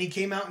 And he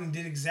came out and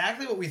did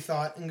exactly what we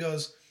thought and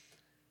goes,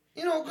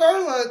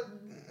 Carla,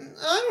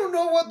 I don't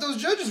know what those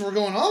judges were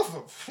going off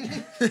of.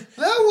 That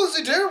was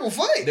a terrible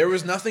fight. There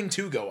was nothing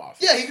to go off.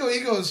 Yeah, he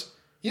goes,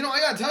 I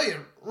got to tell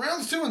you,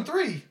 rounds 2 and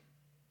 3,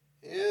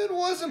 it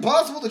was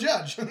impossible to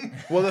judge.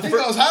 Well, he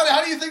goes,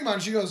 how do you think about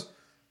it? She goes,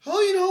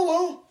 we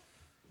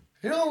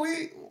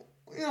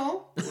you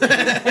know, we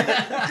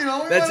That's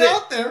went it.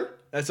 out there.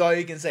 That's all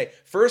you can say.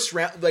 First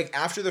round, like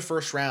after the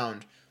first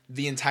round,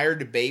 the entire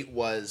debate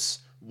was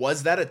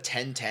that a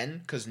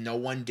 10-10 because no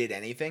one did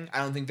anything. I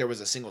don't think there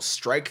was a single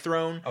strike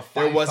thrown.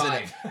 There wasn't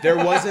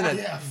a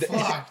Yeah,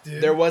 fuck,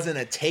 dude. there wasn't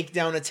a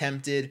takedown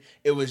attempted.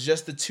 It was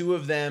just the two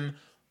of them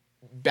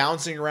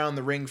bouncing around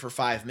the ring for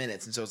 5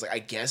 minutes. And so it's like, I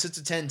guess it's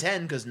a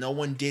 10-10 because no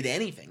one did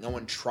anything. No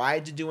one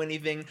tried to do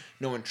anything.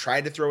 No one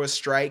tried to throw a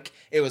strike.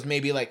 It was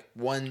maybe like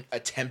one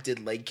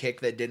attempted leg kick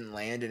that didn't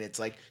land. And it's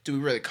like, do we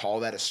really call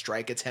that a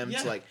strike attempt?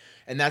 Yeah. Like,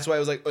 and that's why I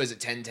was like, oh, is it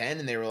 10-10?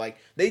 And they were like,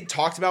 they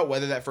talked about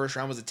whether that first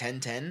round was a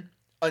 10-10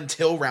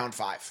 until round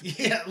 5.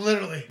 Yeah,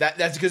 literally.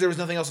 That's because there was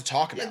nothing else to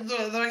talk about.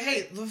 Yeah, they're like,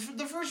 hey,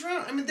 the first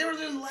round, I mean, they were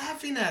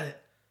laughing at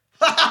it.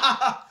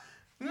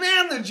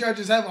 Man, the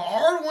judges have a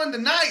hard one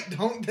tonight,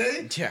 don't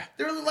they? Yeah.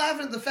 They were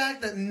laughing at the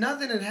fact that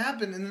nothing had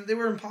happened and that they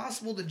were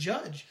impossible to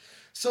judge.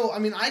 So, I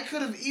mean, I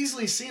could have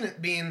easily seen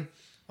it being,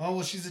 oh,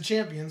 well, she's the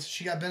champion, so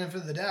she got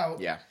benefit of the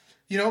doubt. Yeah.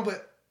 You know,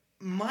 but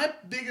my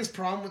biggest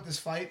problem with this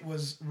fight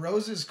was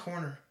Rose's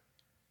corner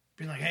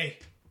being like, hey,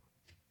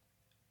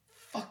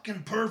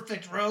 fucking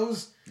perfect,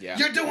 Rose. Yeah.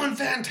 You're doing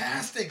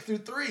fantastic through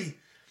 3.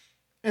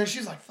 And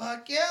she's like,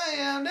 fuck yeah, I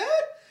am, dude.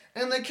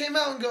 And they came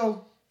out and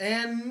go,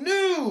 and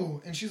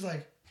new. And she's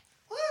like,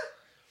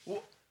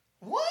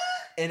 what?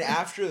 And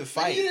after the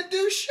fight, you didn't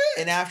do shit.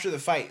 And after the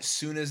fight, as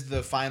soon as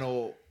the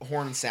final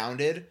horn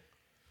sounded,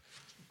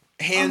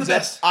 hands the up,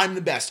 best. I'm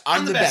the best.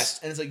 I'm the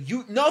best. And it's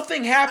like,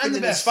 nothing happened I'm the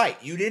in this best. fight.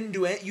 You didn't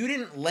do it. You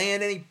didn't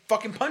land any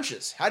fucking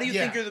punches. How do you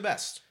Yeah. think you're the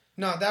best?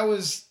 No, that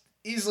was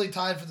easily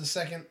tied for the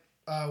second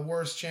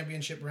worst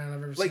championship round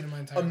I've ever Like seen in my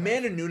entire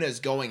Amanda life. Nunes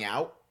going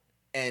out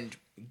and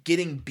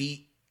getting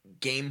beat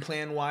game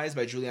plan wise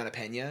by Juliana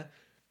Pena,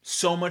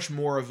 so much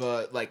more of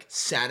a like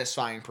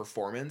satisfying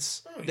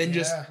performance than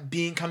just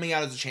coming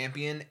out as a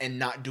champion and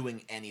not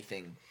doing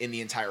anything in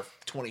the entire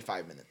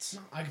 25 minutes.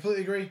 I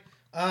completely agree.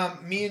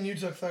 Me and you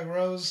took Thug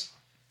Rose.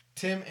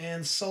 Tim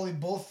and Sully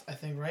both, I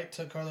think, right,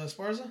 took Carla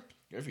Esparza.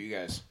 Good for you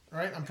guys.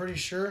 Right? I'm pretty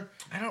sure.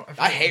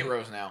 I hate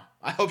Rose now.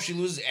 I hope she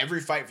loses every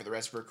fight for the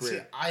rest of her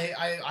career. See,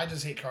 I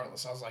just hate Carla.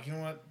 So I was like, you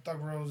know what?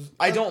 Thug Rose.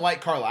 I don't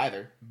like Carla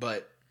either,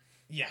 but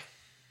Yeah.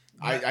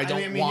 I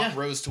don't want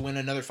Rose to win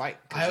another fight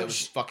I because it hope was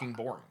she- fucking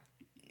boring.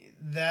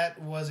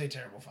 That was a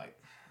terrible fight.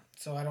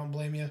 So I don't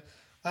blame you.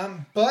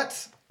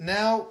 But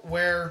now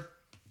where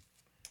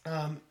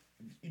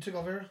you took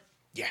Oliveira?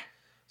 Yeah.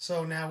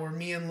 So now where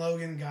me and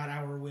Logan got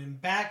our win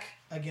back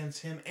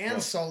against him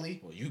and Sully.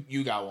 Well,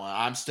 you got one.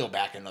 I'm still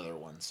back another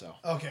one. So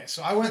Okay,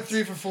 so I went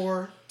 3 for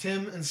 4.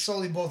 Tim and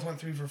Sully both went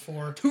 3 for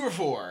 4. 2 for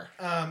 4.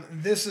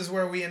 This is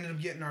where we ended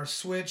up getting our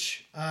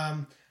switch.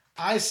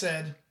 I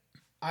said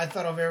I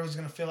thought Oliveira was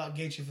going to fill out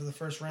Gaethje for the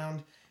first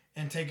round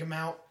and take him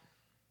out.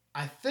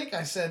 I think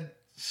I said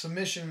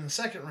submission in the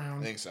second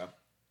round. I think so.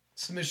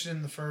 Submission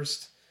in the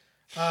first.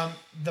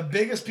 The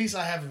biggest piece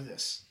I have of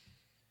this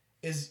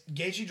is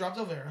Gaethje dropped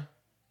Oliveira.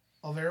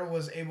 Oliveira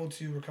was able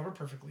to recover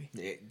perfectly.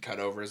 It cut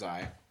over his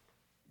eye.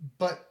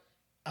 But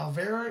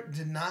Oliveira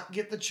did not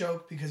get the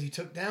choke because he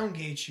took down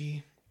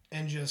Gaethje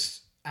and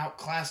just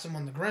outclassed him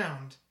on the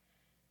ground.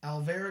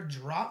 Oliveira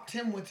dropped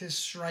him with his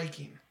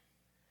striking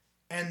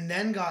and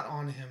then got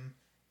on him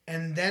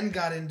and then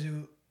got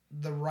into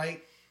the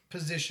right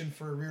position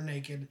for a rear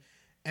naked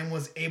and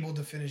was able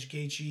to finish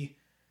Gaethje,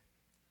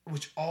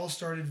 which all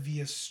started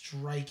via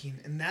striking.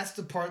 And that's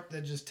the part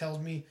that just tells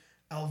me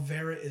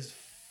Oliveira is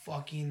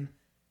fucking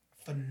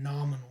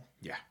phenomenal.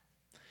 Yeah.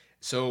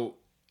 So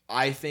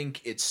I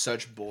think it's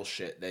such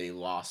bullshit that he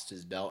lost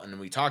his belt. And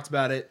we talked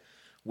about it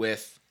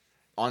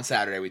on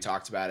Saturday, we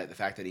talked about it, the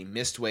fact that he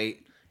missed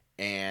weight.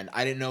 And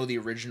I didn't know the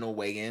original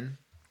weigh-in,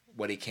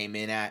 what he came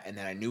in at. And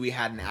then I knew he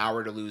had an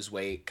hour to lose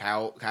weight.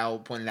 Kyle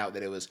pointed out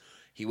that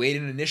he weighed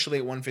in initially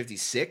at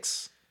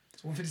 156.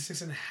 It's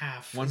 156 and a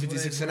half.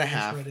 156 and a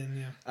half.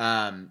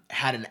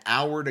 Had an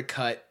hour to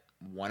cut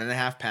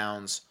 1.5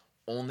 pounds.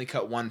 Only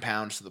cut 1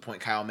 pound. So the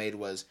point Kyle made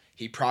was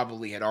he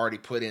probably had already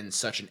put in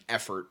such an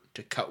effort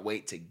to cut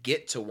weight to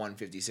get to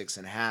 156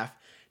 and a half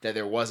that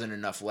there wasn't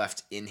enough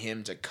left in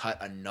him to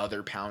cut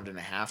another 1.5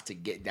 pounds to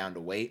get down to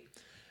weight.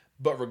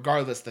 But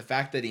regardless, the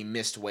fact that he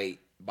missed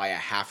weight by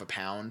 0.5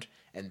 pound,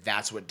 and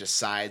that's what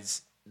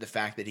decides the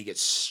fact that he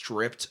gets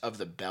stripped of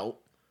the belt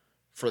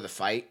for the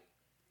fight,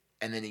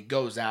 and then he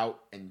goes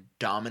out and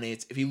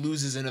dominates. If he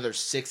loses another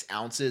 6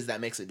 ounces,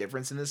 that makes a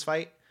difference in this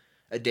fight.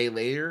 A day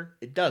later,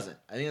 it doesn't.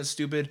 I think that's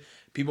stupid.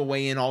 People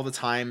weigh in all the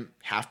time,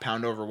 0.5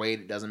 pound overweight.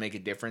 It doesn't make a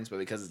difference, but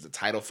because it's a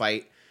title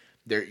fight,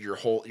 you're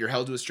held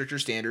to a stricter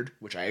standard,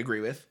 which I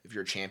agree with. If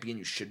you're a champion,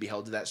 you should be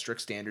held to that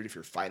strict standard. If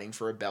you're fighting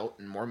for a belt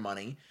and more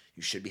money,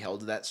 you should be held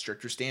to that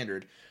stricter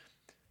standard.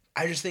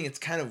 I just think it's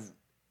kind of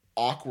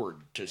awkward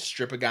to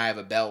strip a guy of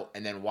a belt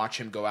and then watch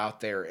him go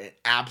out there and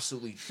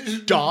absolutely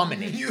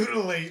dominate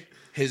Mutilate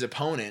his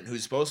opponent,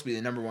 who's supposed to be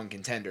the number 1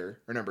 contender,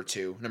 or number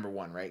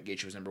 1, right?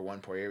 Gaethje was number 1,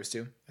 Poirier was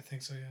 2. I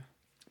think so, yeah.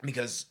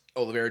 Because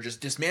Oliveira just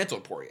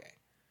dismantled Poirier.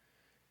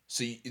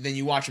 So then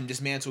you watch him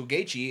dismantle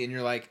Gaethje, and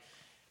you're like,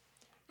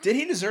 Did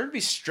he deserve to be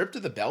stripped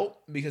of the belt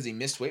because he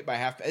missed weight by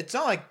half? It's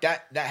not like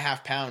that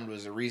half pound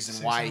was a reason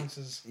 6 why.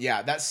 ounces.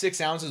 Yeah, that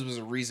 6 ounces was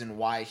a reason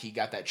why he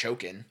got that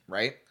choke in,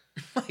 right?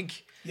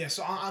 Like, Yeah,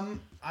 so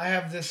I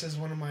have this as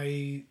one of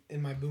my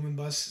boom and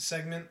bust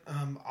segment.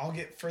 I'll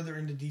get further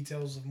into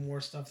details of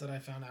more stuff that I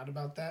found out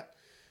about that.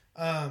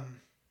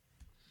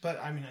 But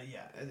I mean,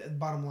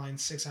 bottom line,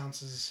 6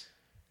 ounces.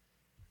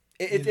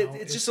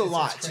 it's just a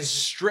lot crazy. to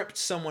strip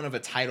someone of a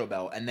title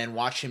belt and then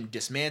watch him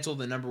dismantle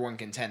the number one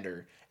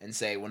contender and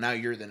say, well, now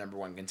you're the number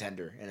one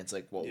contender. And it's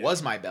like, well, it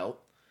was my belt.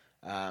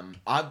 And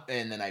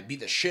then I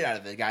beat the shit out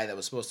of the guy that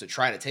was supposed to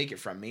try to take it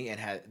from me and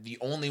had the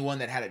only one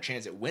that had a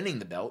chance at winning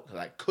the belt because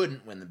I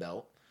couldn't win the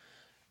belt.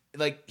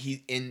 Like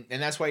and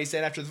that's why he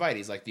said after the fight,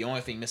 he's like, the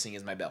only thing missing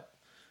is my belt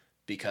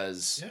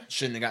because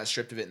shouldn't have gotten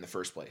stripped of it in the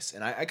first place.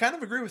 And I kind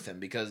of agree with him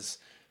because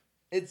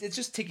it's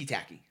just ticky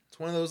tacky. It's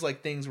one of those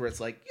like things where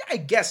it's like, yeah, I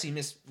guess he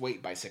missed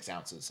weight by 6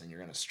 ounces and you're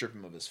gonna strip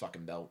him of his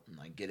fucking belt, and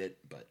I get it,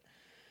 but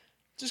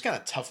just kind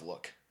of tough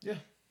look. Yeah.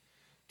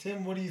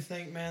 Tim, what do you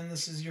think, man?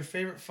 This is your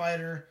favorite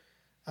fighter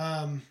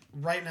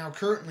right now,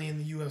 currently in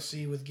the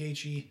UFC with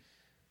Gaethje.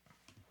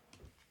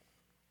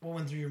 What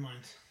went through your mind?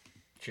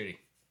 Shitty.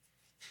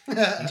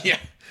 Yeah.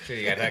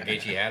 Shitty. I thought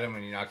Gaethje had him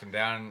when he knocked him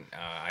down.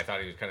 I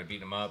thought he was kind of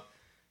beating him up.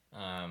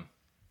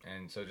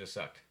 And so it just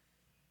sucked.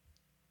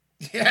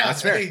 Yeah,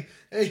 that's fair.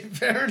 Hey,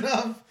 fair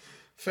enough.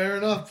 Fair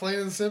enough. Plain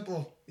and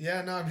simple.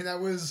 Yeah, no, I mean,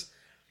 it's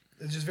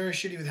just very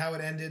shitty with how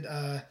it ended.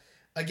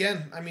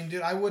 Again, I mean,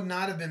 dude, I would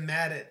not have been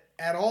mad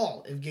at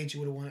all if Gaethje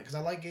would have won it because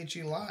I like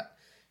Gaethje a lot,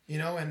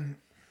 and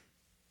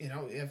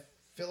I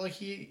feel like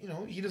he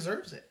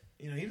deserves it.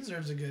 He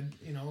deserves a good,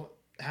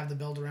 have the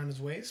belt around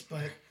his waist.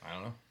 But I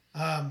don't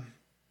know.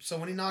 So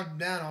when he knocked him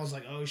down, I was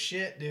like, oh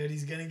shit, dude,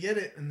 he's gonna get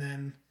it. And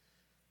then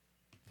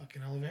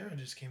fucking Oliveira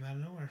just came out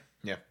of nowhere.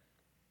 Yeah.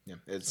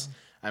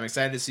 I'm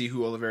excited to see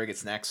who Oliveira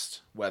gets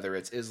next, whether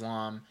it's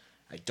Islam.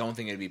 I don't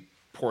think it'd be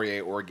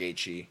Poirier or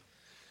Gaethje.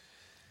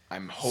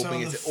 I'm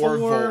hoping it's or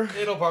Volk.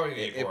 It'll probably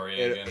be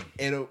Poirier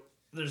again.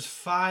 There's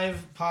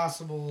 5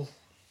 possible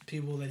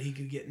people that he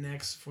could get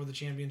next for the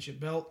championship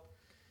belt.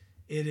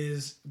 It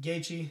is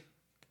Gaethje,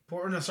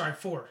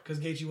 4, because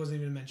Gaethje wasn't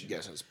even mentioned.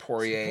 Yes, it's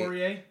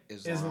Poirier,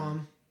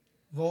 Islam,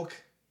 Volk,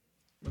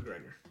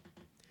 McGregor.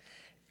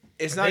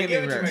 It's not gonna be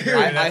McGregor. Dude,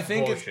 I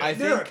think it's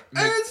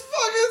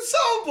fucking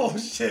so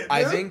bullshit. Dude.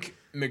 I think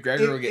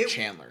McGregor will get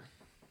Chandler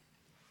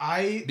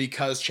I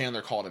because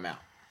Chandler called him out.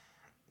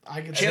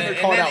 could Chandler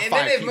say, called out and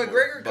 5 then if people,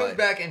 McGregor comes but-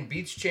 back and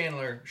beats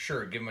Chandler,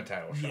 sure, give him a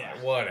title shot.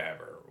 Yeah.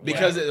 Whatever.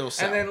 Because it'll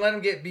sell. And then let him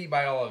get beat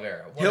by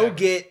Oliveira. He'll Whatever.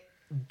 get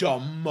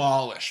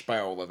demolished by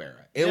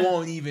Oliveira. It Yeah.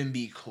 won't even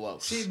be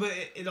close. See, but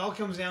it all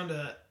comes down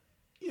to,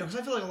 because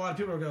I feel like a lot of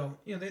people go,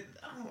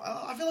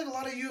 I feel like a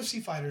lot of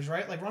UFC fighters,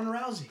 right? Like Ronda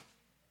Rousey.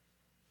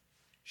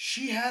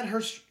 She had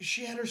her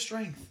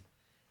strength,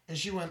 and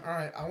she went, all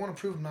right, I want to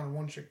prove I'm not a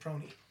one-trick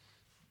pony.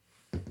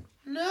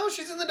 No,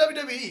 she's in the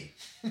WWE.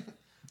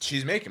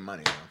 She's making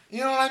money though.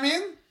 You know what I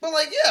mean? But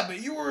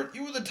you were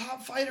the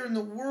top fighter in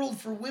the world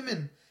for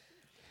women.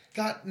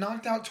 Got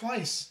knocked out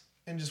twice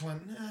and just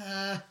went,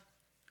 nah.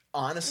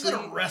 Honestly,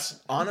 I'm gonna wrestle.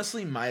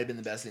 Honestly, might have been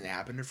the best thing that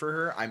happened for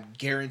her. I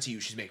guarantee you,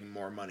 she's making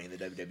more money in the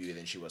WWE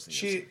than she was in the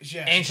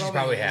UFC. And she's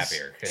probably is.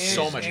 happier because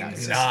So she's much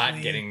happier.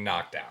 not getting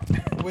knocked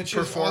out. Which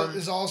Perform-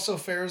 is also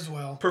fair as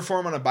well.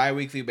 Perform on a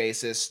bi-weekly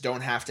basis.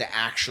 Don't have to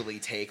actually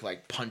take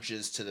like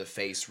punches to the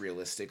face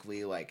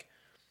realistically. Like,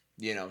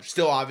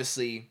 still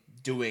obviously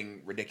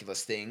doing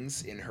ridiculous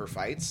things in her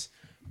fights,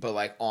 but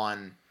like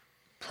on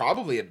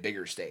probably a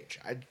bigger stage.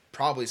 I'd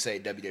probably say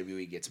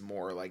WWE gets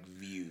more like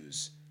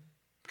views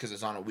because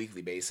it's on a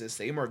weekly basis.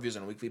 They get more views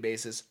on a weekly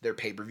basis. Their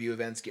pay-per-view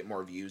events get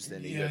more views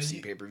than a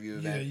UFC pay-per-view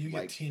event. Yeah, you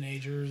like, get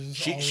teenagers.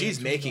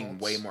 she's making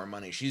way more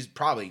money. She's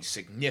probably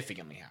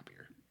significantly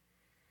happier.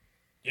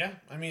 Yeah,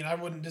 I mean, I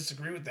wouldn't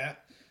disagree with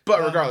that.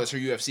 But regardless, her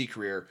UFC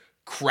career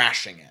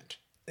crashing end.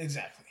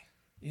 Exactly.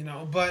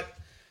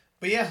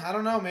 But yeah, I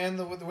don't know, man.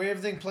 The way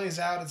everything plays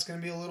out, it's going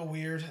to be a little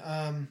weird.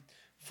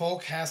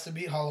 Volk has to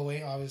beat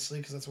Holloway, obviously,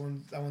 because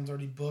that one's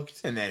already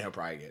booked. And then he'll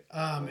probably get.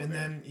 And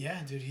then,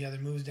 dude, he either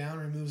moves down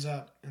or he moves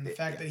up. And the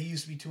fact that he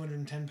used to be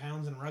 210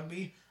 pounds in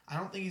rugby, I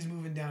don't think he's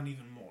moving down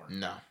even more.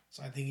 No.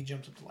 So I think he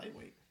jumps up to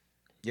lightweight.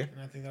 Yeah.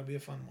 And I think that'll be a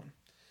fun one.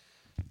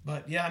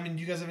 But yeah, I mean,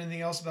 do you guys have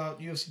anything else about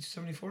UFC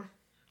 274?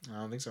 I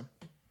don't think so.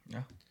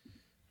 Yeah.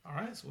 All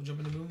right, so we'll jump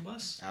into Boom and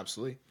Bust.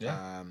 Absolutely.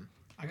 Yeah.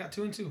 I got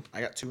 2 and 2.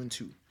 I got 2 and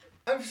 2.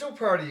 I'm so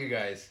proud of you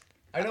guys.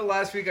 I know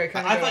last week I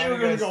kind of. I thought you were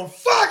going to go,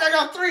 fuck, I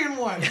got 3 and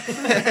 1.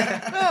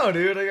 No,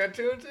 dude, I got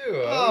 2 and 2.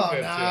 Oh,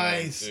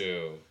 nice.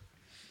 2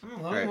 and 2.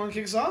 Well, Right. one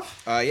kicks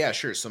off. Yeah,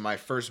 sure. So my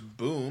first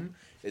boom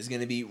is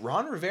going to be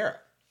Ron Rivera.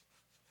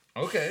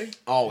 Okay.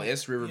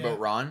 Always Riverboat Yeah.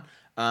 Ron.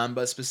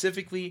 But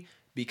specifically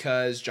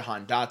because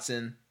Jahan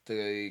Dotson,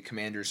 the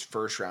Commanders'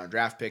 first-round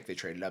draft pick, they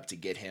traded up to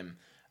get him.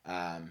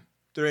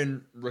 They're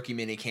in rookie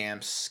mini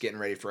camps, getting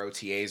ready for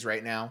OTAs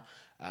right now.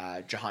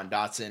 Jahan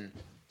Dotson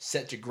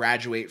set to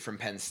graduate from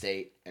Penn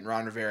State, and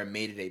Ron Rivera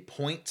made it a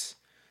point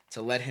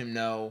to let him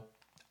know,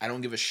 I don't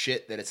give a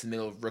shit that it's the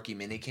middle of rookie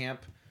minicamp.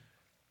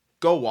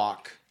 Go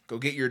walk. go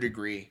get your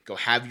degree, go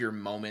have your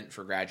moment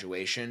for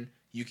graduation.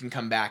 You can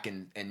come back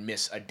and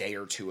miss a day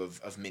or two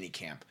of mini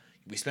camp.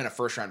 We spent a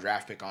first-round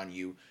draft pick on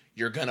you.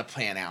 You're going to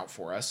plan out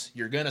for us.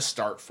 You're going to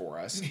start for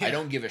us. Yeah. I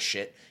don't give a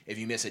shit if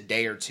you miss a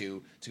day or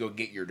two to go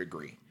get your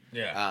degree.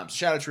 Yeah.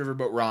 Shout out to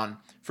Riverboat Ron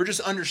for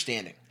just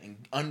understanding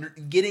and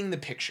getting the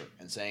picture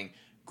and saying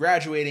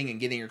graduating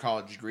and getting your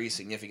college degree is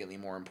significantly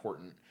more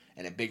important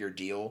and a bigger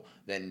deal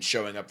than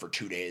showing up for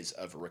 2 days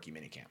of a rookie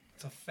minicamp.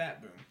 It's a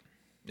fat boom.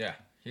 Yeah,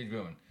 huge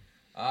booming.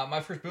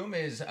 My first boom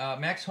is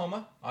Max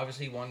Homa.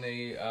 Obviously, he won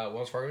the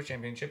Wells Fargo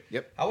Championship.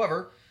 Yep.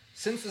 However,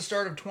 since the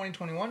start of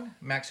 2021,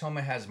 Max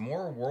Homa has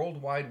more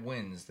worldwide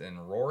wins than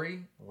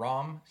Rory,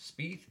 Rahm,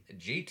 Spieth,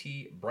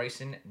 JT,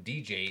 Bryson,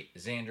 DJ,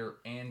 Xander,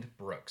 and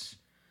Brooks.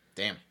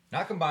 Damn.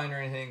 Not combined or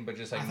anything, but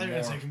just like I thought you were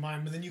more. going to say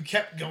combined, but then you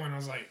kept going. I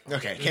was like,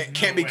 Okay, there's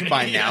can't no be way.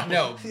 combined now.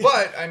 No,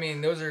 but I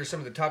mean, those are some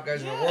of the top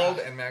guys in the Yeah. world,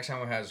 and Max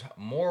Homa has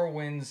more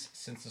wins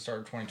since the start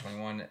of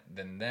 2021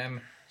 than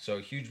them. So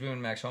huge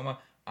boon, Max Homa.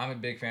 I'm a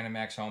big fan of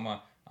Max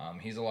Homa.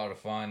 He's a lot of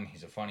fun.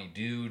 He's a funny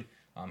dude.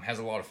 Has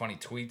a lot of funny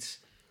tweets.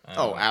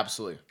 Oh,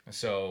 absolutely.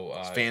 So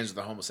Fans of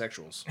the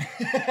homosexuals.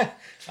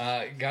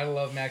 gotta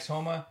love Max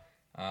Homa.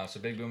 So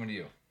big boom to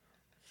you.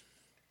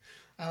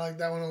 I like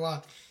that one a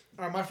lot.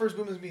 All right, my first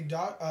boom is me,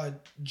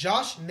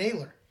 Josh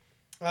Naylor.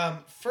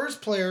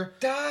 First player.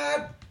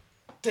 God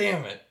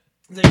damn it.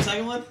 Is that your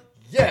second one?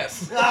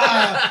 Yes.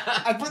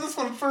 I put this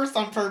one first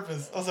on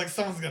purpose. I was like,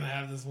 someone's going to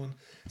have this one.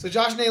 So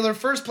Josh Naylor,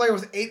 first player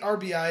with 8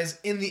 RBIs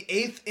in the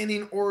 8th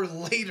inning or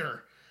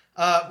later,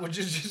 which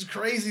is just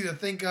crazy to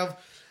think of.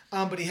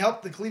 But he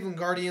helped the Cleveland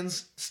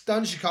Guardians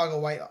stun Chicago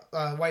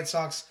White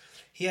Sox.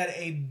 He had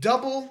a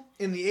double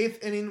in the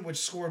 8th inning, which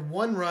scored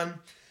 1 run.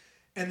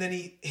 And then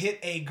he hit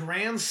a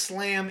grand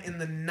slam in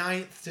the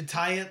 9th to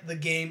tie it the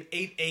game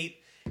 8-8.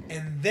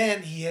 And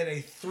then he hit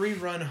a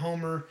 3-run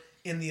homer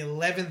in the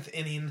 11th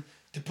inning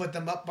to put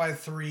them up by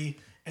 3.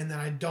 And then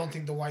I don't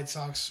think the White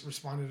Sox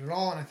responded at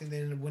all. And I think they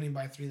ended up winning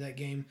by 3 that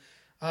game.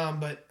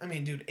 But, I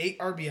mean, dude, 8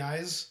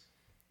 RBIs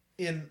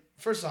in,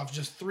 first off,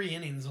 just 3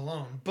 innings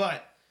alone.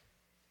 But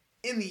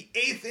in the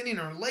 8th inning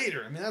or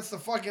later, I mean, that's the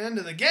fucking end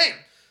of the game.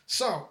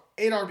 So,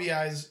 8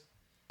 RBIs,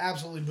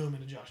 absolutely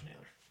booming to Josh Naylor.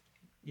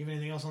 You have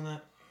anything else on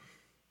that?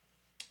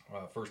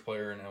 First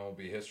player in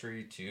MLB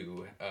history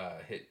to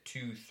hit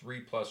 2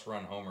 3+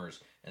 run homers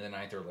in the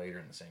 9th or later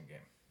in the same game.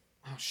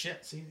 Oh,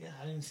 shit. See, yeah,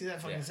 I didn't see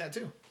that fucking Yeah. stat,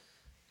 too.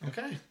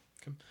 Okay.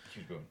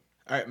 Huge boom.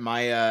 All right,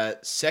 my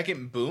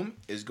second boom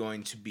is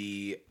going to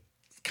be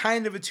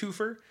kind of a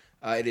twofer.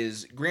 It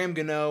is Graham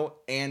Gano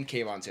and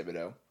Kayvon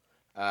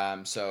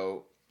Thibodeau.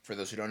 So, for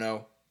those who don't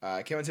know,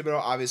 Kayvon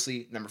Thibodeau,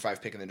 obviously number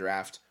 5 pick in the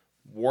draft,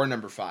 wore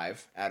number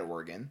 5 at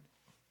Oregon,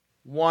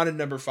 wanted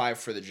number 5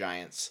 for the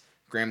Giants.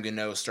 Graham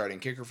Gano, starting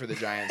kicker for the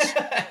Giants,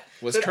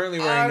 was currently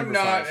wearing number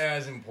 5. I'm not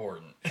as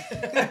important.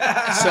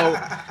 So,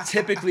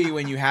 typically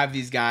when you have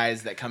these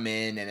guys that come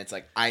in and it's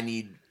like,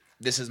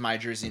 this is my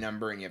jersey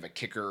number, and you have a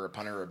kicker or a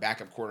punter or a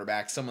backup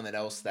quarterback, someone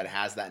else that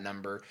has that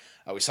number.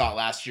 We saw it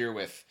last year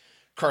with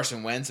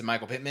Carson Wentz and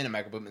Michael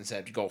Pittman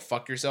said, go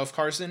fuck yourself,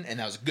 Carson, and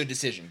that was a good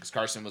decision because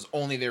Carson was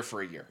only there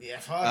for a year. Yeah,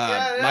 fuck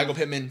yeah. Michael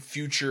Pittman,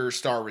 future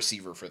star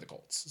receiver for the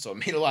Colts. So it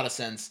made a lot of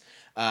sense.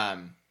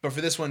 But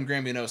for this one,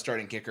 Graham Gano,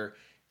 starting kicker,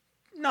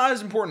 not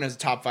as important as a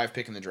top 5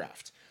 pick in the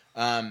draft.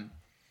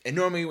 And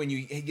normally when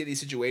you get these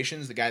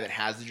situations, the guy that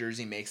has the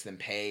jersey makes them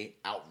pay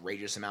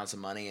outrageous amounts of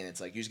money, and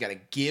it's like, you just got to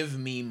give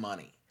me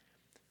money.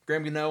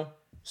 Graham Gano,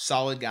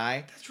 solid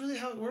guy. That's really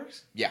how it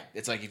works? Yeah,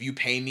 it's like if you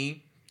pay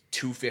me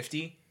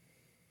 $250,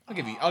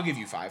 I'll give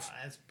you 5.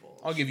 That's bullshit.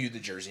 I'll give you the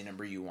jersey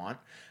number you want.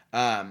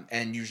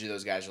 And usually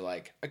those guys are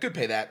like, I could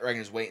pay that, or I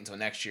can just wait until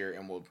next year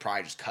and we'll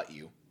probably just cut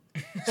you.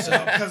 So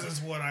Because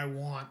it's what I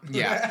want.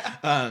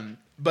 yeah.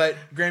 But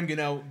Graham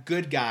Gano,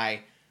 good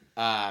guy.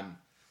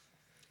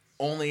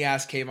 Only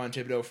asked Kayvon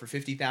Thibodeau for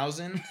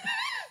 $50,000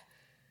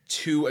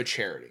 to a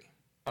charity.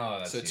 Oh,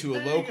 that's So huge. to a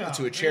There you local, go.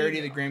 to a There charity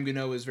you that go. Graham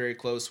Gano is very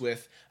close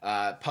with,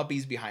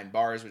 Puppies Behind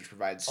Bars, which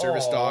provides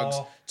service Aw. dogs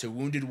to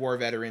wounded war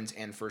veterans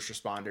and first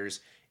responders,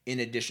 in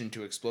addition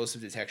to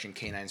explosive detection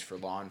canines for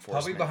law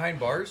enforcement. Puppy Behind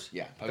Bars?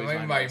 Yeah, That Puppies might be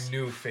Behind my Bars.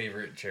 new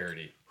favorite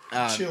charity.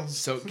 Chills.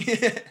 So,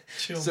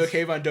 Chills. so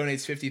Kayvon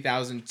donates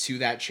 $50,000 to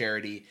that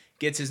charity,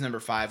 gets his number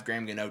 5.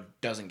 Graham Gano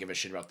doesn't give a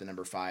shit about the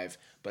number 5,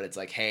 but it's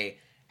like, hey,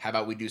 how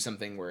about we do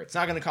something where it's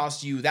not going to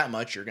cost you that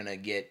much? You're going to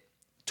get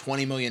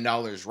 $20 million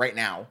right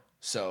now.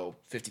 So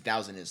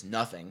 $50,000 is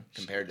nothing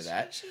compared to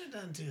that. Should have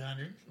done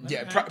 200.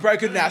 Yeah, probably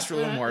couldn't ask for a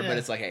little more, Yeah. but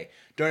it's like, hey,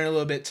 donate a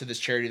little bit to this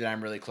charity that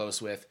I'm really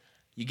close with.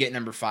 You get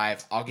number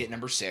 5, I'll get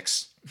number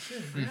 6.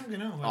 Dude, Graham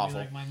Gano might be Awful.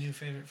 like my new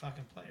favorite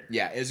fucking player.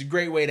 Yeah, it's a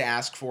great way to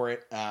ask for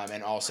it,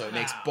 and also it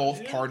makes Wow, both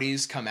dude.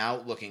 parties come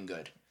out looking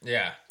good.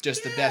 Yeah.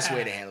 Just the best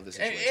way to Yeah. handle the And,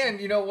 situation. and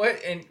you know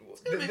what? And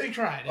It's gonna make me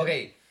cry, dude.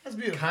 okay,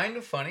 That's beautiful. Kind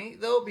of funny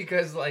though,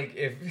 because like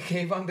if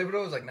Kayvon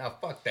Thibodeau was like, "Nah,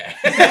 fuck that,"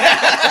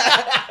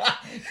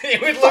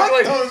 it would look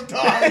like those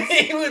dogs.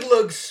 he would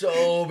look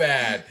so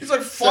bad. He's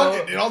like, fuck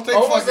it, dude. I'll take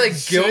almost fucking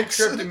like guilt 6.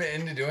 tripped him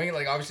into doing it.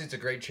 Like obviously it's a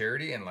great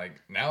charity, and like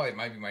now it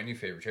might be my new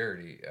favorite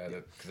charity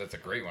because that's a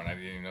great one. I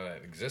didn't even know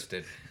that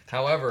existed.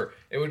 However,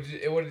 it would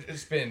have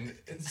just been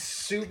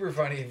super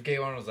funny if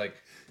Kayvon was like,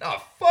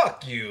 "Oh,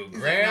 fuck you,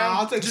 Graham. Nah,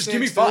 I'll take Just 6,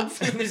 give me dude."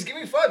 5. Just give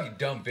me 5, you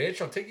dumb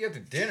bitch. I'll take you out to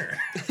dinner."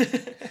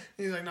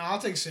 He's like, no, I'll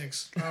take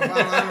 6. I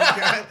don't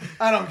care.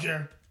 I don't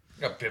care.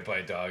 Got bit by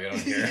a dog. I don't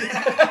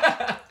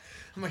care.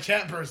 I'm a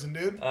cat person,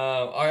 dude.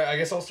 I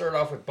guess I'll start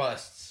off with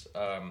busts.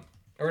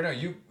 Or no,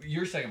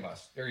 your second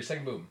bust or your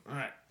second boom. All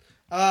right.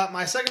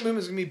 My second boom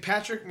is going to be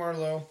Patrick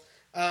Marleau.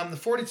 The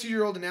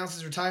 42-year-old announced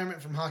his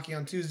retirement from hockey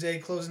on Tuesday,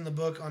 closing the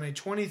book on a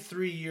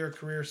 23-year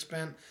career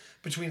spent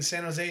between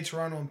San Jose,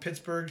 Toronto, and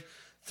Pittsburgh.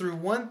 Through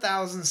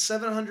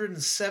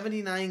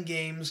 1,779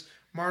 games,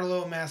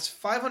 Marleau amassed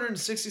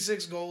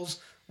 566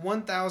 goals,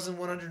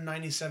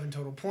 1,197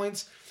 total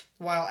points,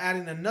 while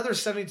adding another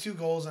 72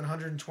 goals and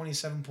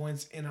 127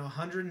 points in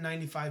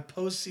 195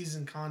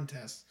 postseason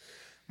contests.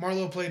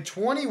 Marleau played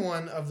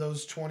 21 of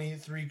those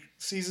 23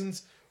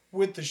 seasons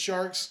with the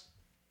Sharks,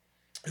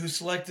 who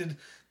selected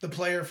the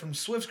player from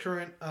Swift's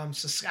current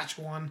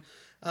Saskatchewan,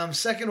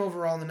 second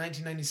overall in the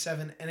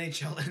 1997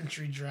 NHL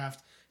entry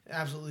draft.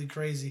 Absolutely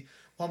crazy.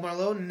 While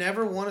Marleau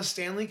never won a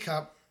Stanley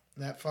Cup,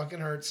 that fucking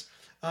hurts,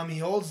 he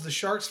holds the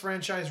Sharks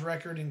franchise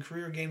record in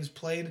career games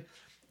played,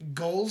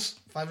 goals,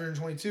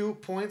 522,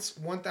 points,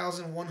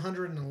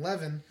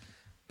 1,111,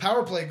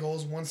 power play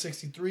goals,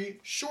 163,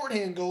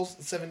 shorthand goals,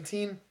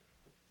 17,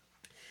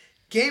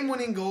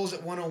 game-winning goals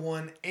at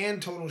 101,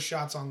 and total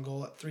shots on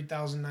goal at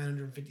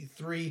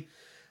 3,953.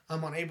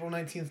 On April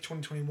 19th,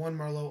 2021,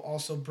 Marleau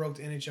also broke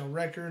the NHL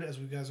record, as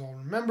we guys all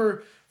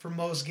remember, for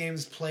most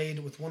games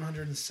played with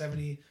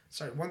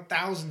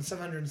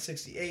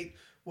 1,768,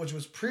 which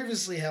was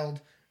previously held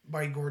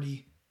by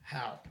Gordie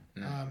Howe.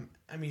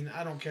 I mean,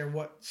 I don't care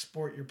what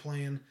sport you're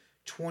playing,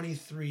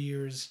 23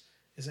 years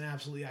is an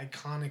absolutely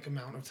iconic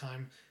amount of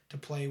time to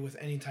play with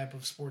any type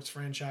of sports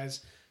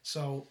franchise.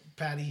 So,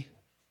 Patty,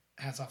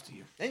 hats off to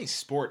you. Any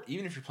sport,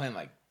 even if you're playing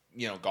like,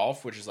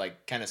 golf, which is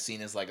like kind of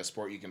seen as like a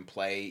sport you can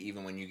play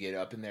even when you get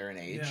up in there in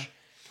age. Yeah.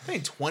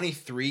 Playing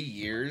 23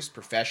 years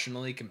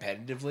professionally,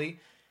 competitively,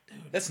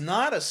 that's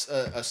not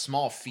a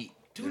small feat.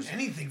 Doing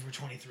anything for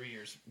 23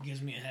 years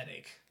gives me a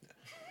headache.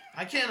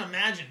 I can't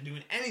imagine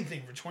doing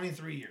anything for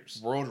 23 years.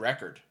 World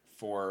record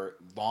for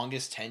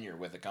longest tenure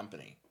with a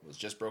company was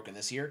just broken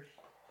this year.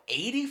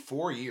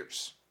 84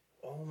 years.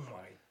 Oh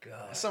my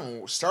god.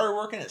 Someone started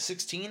working at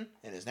 16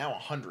 and is now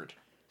 100.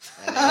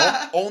 And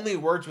they only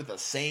worked with the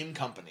same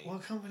company.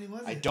 What company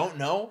was it? I don't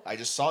know. I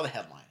just saw the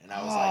headline and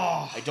I was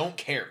like, I don't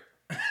care.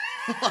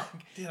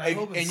 Dude, I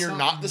hope it's and you're something.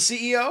 not the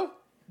CEO?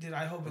 Dude,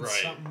 I hope it's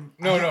Right. something.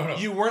 No.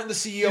 You weren't the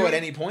CEO at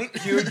any point?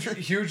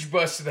 Huge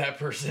bust to that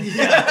person.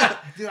 Yeah.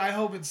 Dude, I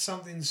hope it's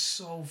something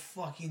so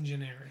fucking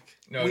generic.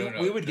 No,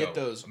 We would get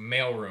those.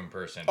 Mailroom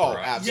person. Oh, for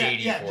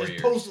absolutely. 84 just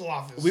years. postal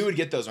office. We would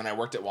get those when I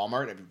worked at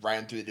Walmart. I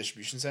ran through the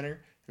distribution center.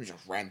 We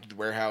just ran through the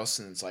warehouse,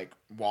 and it's like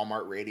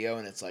Walmart radio,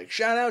 and it's like,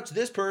 shout out to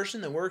this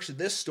person that works at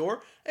this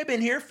store. They've been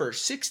here for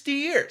 60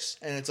 years.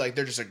 And it's like,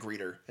 they're just a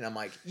greeter. And I'm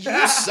like,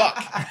 you suck.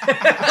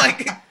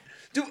 Like,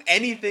 do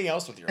anything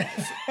else with your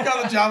life.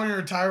 got a job when he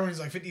retired when he's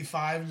like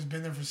 55 and he's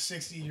been there for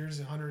 60 years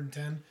and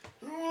 110.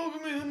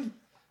 Welcome in.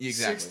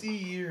 Exactly. 60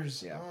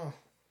 years. Yeah. Oh,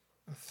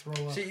 I'll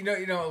throw up. See,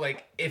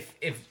 like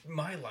if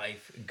my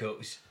life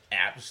goes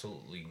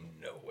absolutely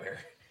nowhere,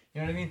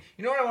 you know what I mean?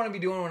 You know what I want to be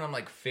doing when I'm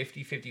like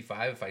 50,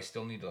 55 if I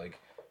still need to like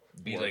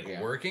be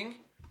working?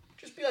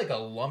 Just be like a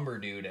lumber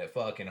dude at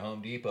fucking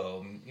Home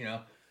Depot.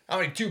 How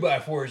many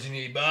 2x4s you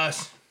need,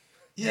 boss?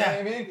 Yeah.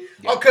 You know what I mean?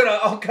 Yeah.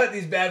 I'll cut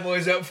these bad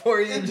boys up for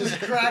you. And just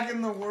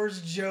cracking the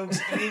worst jokes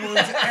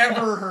anyone's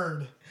ever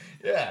heard.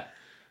 Yeah.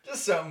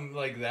 Just something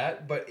like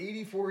that. But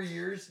 84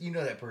 years,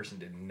 that person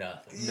did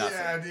nothing.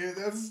 Yeah, dude,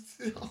 that's...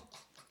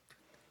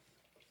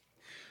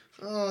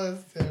 Oh,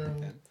 that's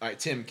terrible. All right,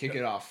 Tim, kick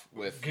it off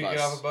with Kick bus. it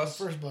off with bus?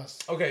 First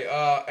bust. Okay,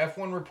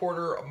 F1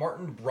 reporter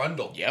Martin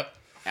Brundle. Yep,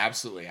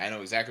 absolutely. I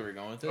know exactly where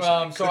you're going with this.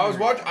 So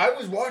I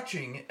was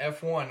watching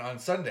F1 on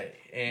Sunday,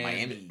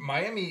 and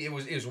Miami. It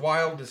was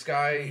wild. This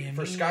guy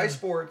for Sky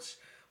Sports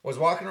was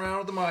walking around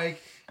with the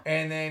mic,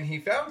 and then he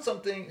found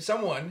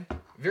someone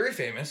very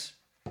famous,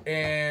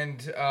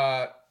 and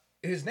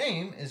his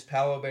name is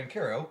Paolo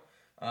Banchero,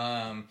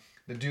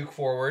 the Duke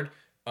forward,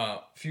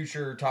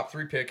 future top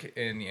 3 pick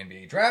in the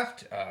NBA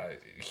draft.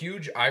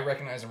 Huge. I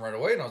recognized him right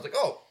away, and I was like,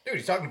 "Oh, dude,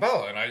 he's talking to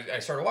Paolo." And I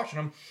started watching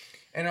him,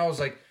 and I was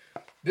like,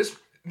 "This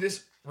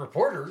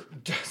reporter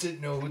doesn't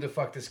know who the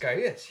fuck this guy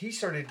is." He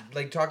started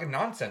like talking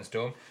nonsense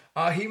to him.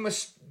 He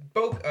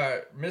mistook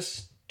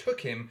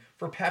him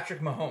for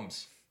Patrick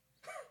Mahomes.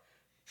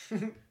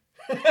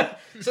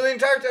 So the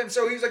entire time,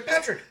 so he was like,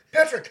 Patrick,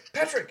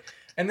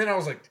 and then I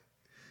was like,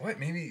 what?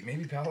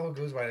 Maybe Paolo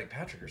goes by like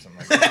Patrick or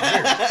something like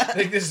that.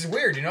 This is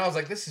weird. I was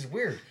like, this is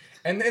weird.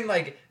 And then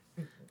like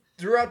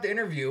throughout the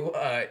interview,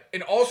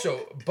 and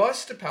also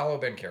bust to Paolo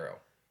Banchero.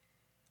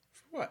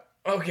 What?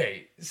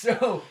 Okay,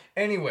 so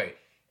anyway,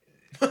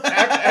 at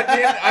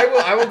the end,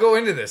 I will go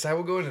into this. Don't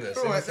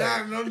ask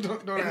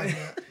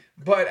that.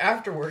 But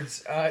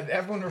afterwards, the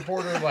F1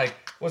 reporter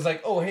was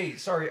like, "Oh, hey,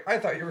 sorry, I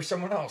thought you were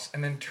someone else,"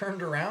 and then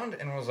turned around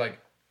and was like,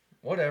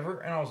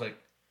 "Whatever," and I was like,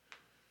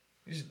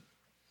 "You're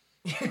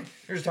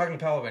just talking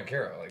to Paolo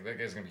Banchero. Like that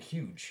guy's gonna be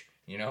huge,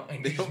 you know."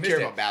 And They you don't just care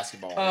missed about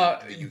basketball.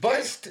 in the UK.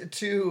 Bust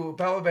to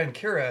Paolo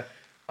Banchero.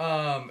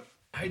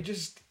 I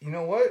just, you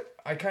know what?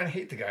 I kind of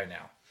hate the guy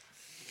now.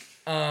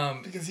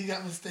 Because he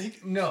got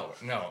mistaken? No.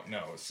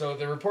 So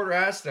the reporter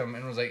asked him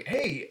and was like,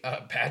 "Hey,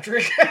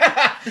 Patrick,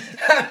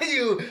 how do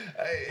you,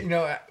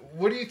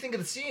 what do you think of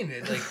the scene?"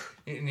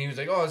 And he was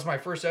like, "Oh, it's my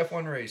first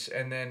F1 race."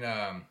 And then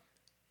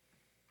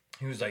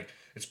he was like,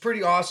 "It's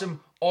pretty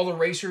awesome. All the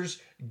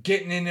racers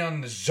getting in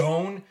on the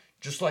zone,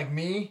 just like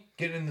me,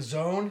 getting in the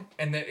zone."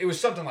 And then it was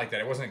something like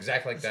that. It wasn't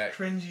exactly like that.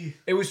 Cringy.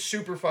 It was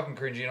super fucking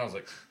cringy, and I was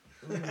like,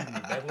 "Ooh,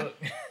 bad look."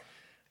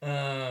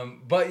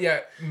 But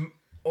yeah.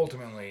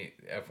 Ultimately,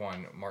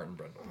 F1, Martin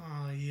Brundle.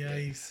 Oh,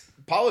 yikes.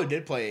 Paulo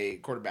did play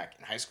quarterback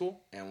in high school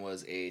and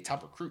was a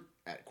top recruit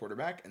at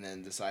quarterback, and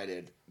then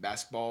decided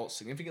basketball,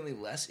 significantly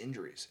less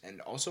injuries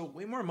and also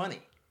way more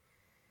money.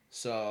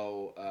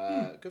 So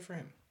good for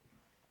him.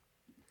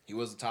 He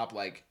was the top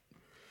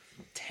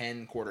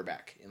 10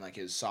 quarterback in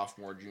his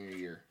sophomore, junior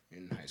year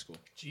in high school.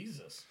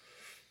 Jesus.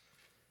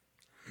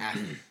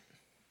 Athlete.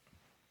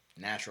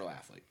 Natural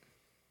athlete.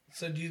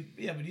 So do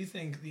you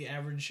think the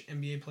average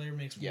NBA player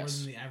makes more Yes.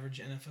 than the average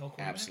NFL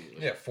quarterback?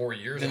 Absolutely. Yeah, 4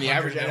 years. Than the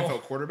average 100 mil.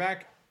 NFL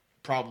quarterback?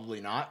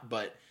 Probably not,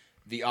 but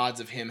the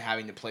odds of him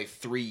having to play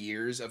 3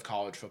 years of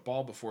college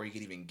football before he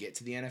could even get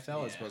to the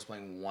NFL, as opposed to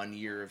playing 1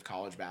 year of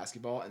college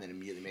basketball and then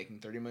immediately making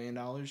 $30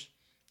 million,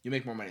 you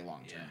make more money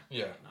long term.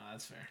 Yeah. No,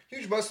 that's fair.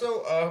 Huge bust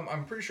though.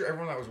 I'm pretty sure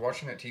everyone that was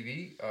watching that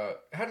TV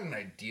had an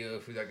idea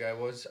of who that guy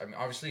was. I mean,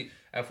 obviously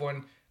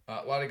F1.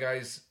 A lot of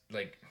guys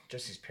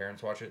Jesse's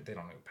parents watch it. They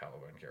don't know who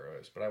Paolo Banchero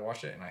is, but I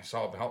watched it and I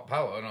saw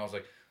Paolo and I was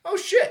like, "Oh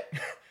shit,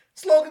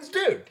 it's Logan's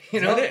dude,"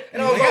 And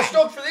I was all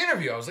stoked for the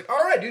interview. I was like, "All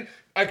right, dude,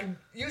 I can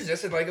use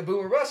this in a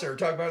boomer buster or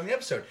talk about it in the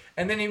episode."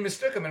 And then he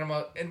mistook him, and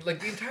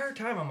the entire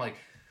time I'm like,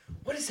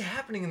 "What is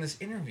happening in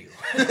this interview?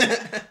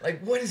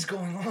 What is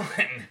going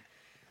on?"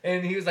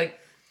 And he was like,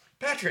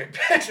 Patrick,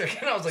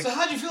 and I was like, So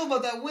how'd you feel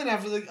about that win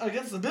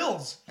against the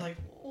Bills?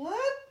 What?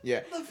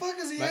 Yeah. What the fuck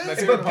is he My asking?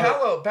 favorite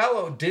But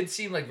Paolo did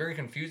seem very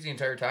confused the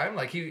entire time.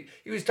 He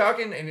was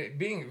talking and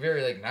being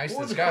very nice What to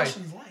were this the guy.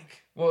 questions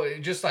like? Well,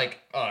 just hey,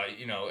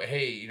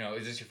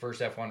 is this your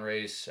first F1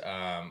 race?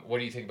 What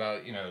do you think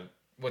about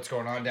what's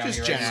going on down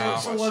Just here right general now?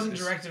 So it wasn't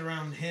directed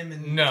around him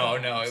and... No,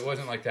 it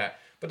wasn't like that.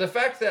 But the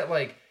fact that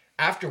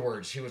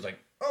afterwards he was like,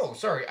 "Oh,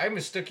 sorry, I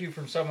mistook you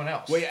from someone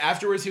else." Well,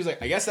 afterwards he was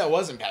like, "I guess that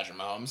wasn't Patrick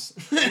Mahomes."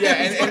 Yeah,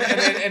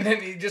 and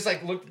then he just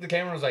looked at the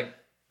camera and was like,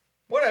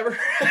 "Whatever."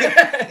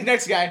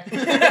 Next guy.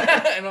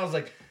 And I was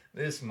like,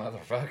 "This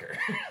motherfucker."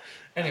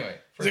 Anyway.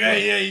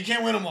 Yeah, you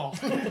can't win them all.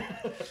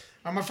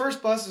 My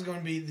first bust is going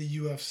to be the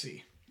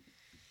UFC.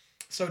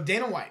 So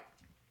Dana White.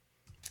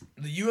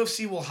 The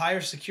UFC will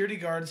hire security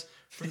guards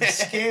for the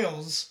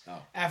scales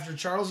after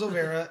Charles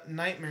Oliveira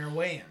nightmare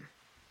weigh-in.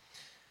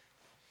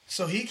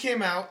 So he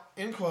came out,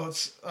 in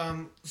quotes,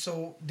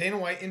 so Dana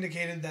White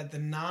indicated that the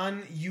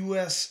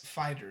non-U.S.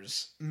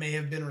 fighters may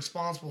have been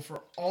responsible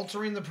for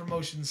altering the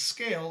promotion's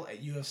scale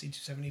at UFC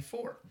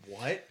 274.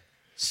 What?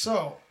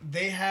 So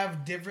they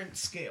have different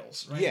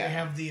scales, right? Yeah. They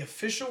have the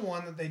official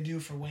one that they do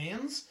for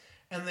weigh-ins,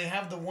 and they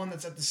have the one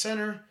that's at the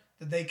center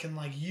that they can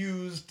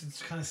use to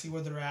kind of see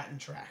where they're at and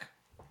track.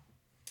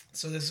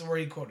 So this is where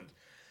he quoted.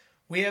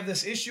 "We have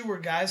this issue where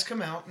guys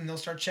come out and they'll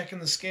start checking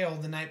the scale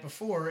the night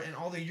before, and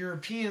all the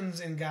Europeans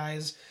and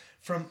guys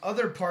from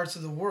other parts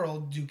of the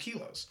world do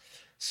kilos.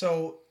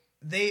 So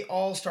they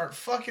all start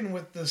fucking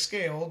with the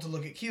scale to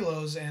look at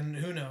kilos, and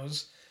who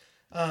knows.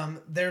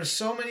 There's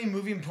so many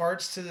moving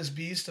parts to this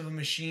beast of a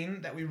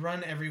machine that we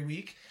run every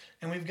week,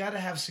 and we've got to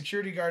have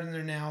security guard in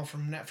there now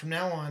from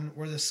now on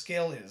where the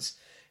scale is.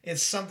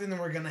 It's something that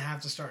we're going to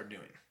have to start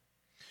doing."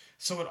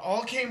 So it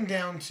all came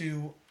down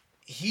to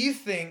he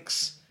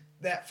thinks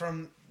that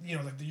from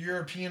the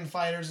European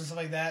fighters and stuff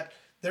like that,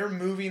 they're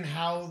moving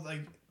how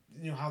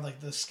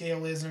the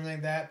scale is and everything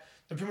like that.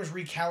 They're pretty much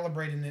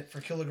recalibrating it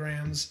for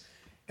kilograms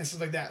and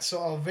stuff like that. So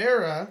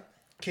Oliveira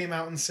came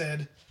out and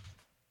said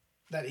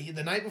that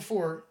the night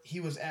before he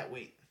was at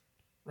weight,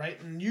 right?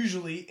 And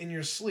usually in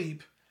your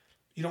sleep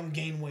you don't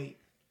gain weight,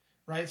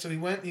 right? So he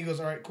goes,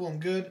 "All right, cool, I'm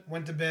good."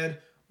 Went to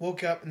bed,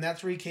 woke up, and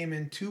that's where he came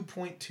in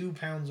 2.2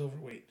 pounds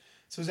overweight.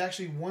 So it was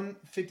actually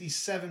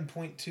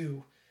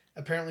 157.2.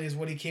 Apparently is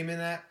what he came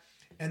in at,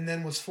 and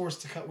then was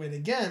forced to cut weight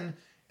again,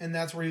 and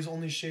that's where he was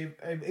only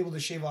able to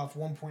shave off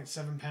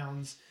 1.7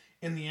 pounds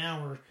in the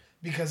hour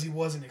because he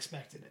wasn't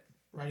expecting it,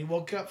 right? He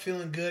woke up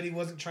feeling good. He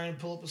wasn't trying to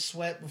pull up a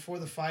sweat before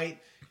the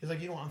fight. He's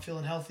like, I'm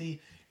feeling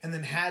healthy, and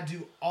then had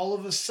to all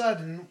of a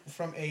sudden,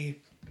 from a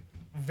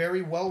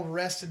very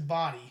well-rested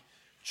body,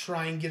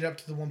 try and get up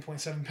to the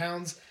 1.7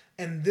 pounds,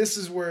 And this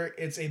is where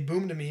it's a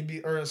boom to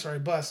me,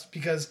 bust,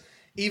 because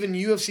even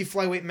UFC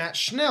flyweight Matt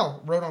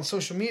Schnell wrote on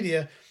social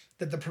media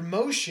that the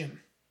promotion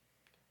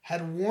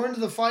had warned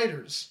the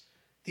fighters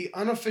the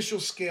unofficial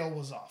scale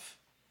was off.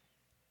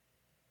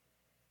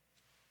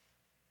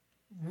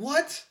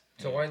 What?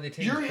 So why are they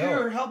taking You're his here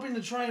belt? helping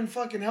to try and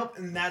fucking help,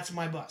 and that's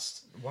my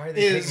bust. Why are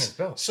they taking his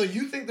belt? So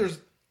you think there's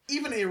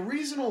even a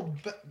reasonable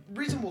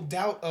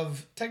doubt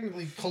of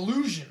technically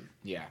collusion,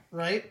 Yeah.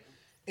 right?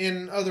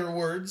 In other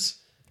words,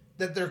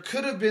 that there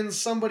could have been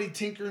somebody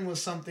tinkering with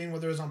something,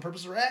 whether it was on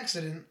purpose or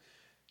accident,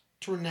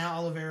 to where now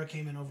Oliveira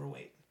came in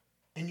overweight.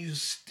 And you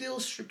still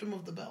stripped him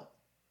of the belt.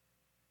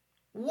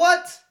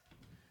 What?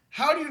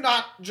 How do you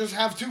not just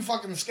have two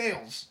fucking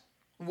scales?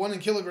 One in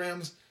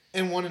kilograms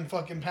and one in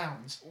fucking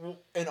pounds.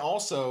 And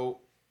also,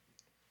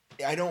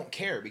 I don't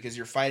care because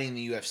you're fighting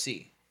the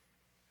UFC.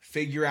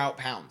 Figure out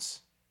pounds.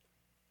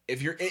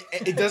 If you're,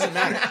 it doesn't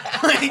matter.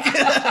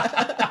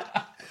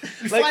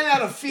 You're flying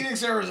out of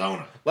Phoenix,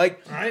 Arizona.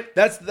 Like, right?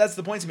 That's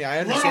the point to me. I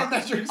understand. Learn our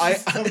measuring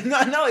system.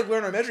 not like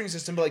learn our measuring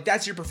system, but like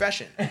that's your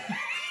profession.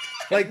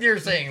 Like you're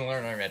saying,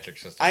 learn our metric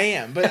system. I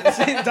am, but at the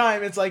same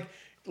time, it's like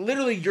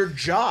literally your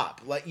job.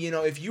 Like, you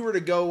know, if you were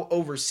to go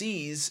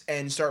overseas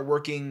and start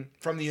working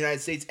from the United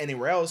States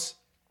anywhere else,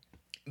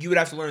 you would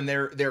have to learn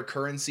their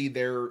currency,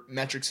 their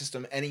metric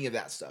system, any of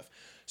that stuff.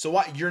 So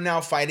what you're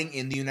now fighting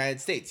in the United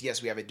States.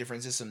 Yes, we have a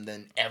different system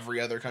than every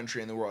other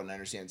country in the world, and I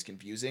understand it's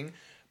confusing.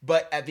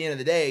 But at the end of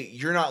the day,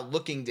 you're not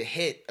looking to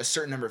hit a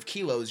certain number of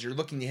kilos. You're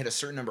looking to hit a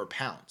certain number of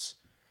pounds.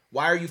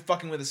 Why are you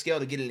fucking with a scale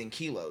to get it in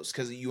kilos?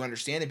 Because you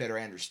understand it better.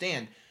 I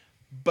understand.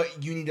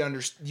 But you need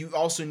to you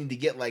also need to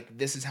get like,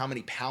 this is how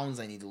many pounds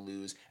I need to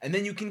lose. And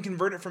then you can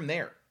convert it from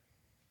there.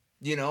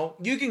 You know,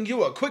 you can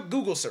do a quick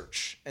Google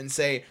search and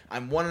say,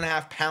 I'm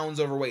 1.5 pounds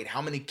overweight.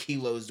 How many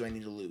kilos do I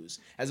need to lose?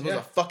 As opposed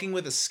to fucking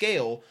with a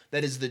scale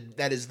that is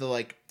the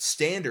like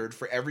standard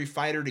for every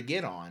fighter to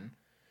get on.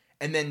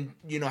 And then,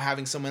 you know,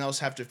 having someone else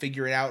have to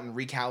figure it out and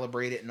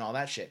recalibrate it and all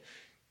that shit.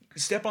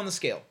 Step on the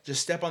scale.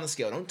 Just step on the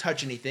scale. Don't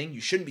touch anything. You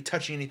shouldn't be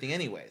touching anything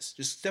anyways.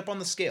 Just step on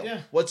the scale.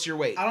 Yeah. What's your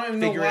weight? I don't even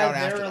Figure know it why out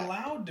after they're that.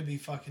 allowed to be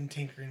fucking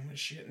tinkering with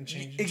shit and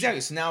changing Exactly.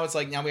 shit. So now it's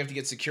like, now we have to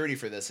get security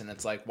for this. And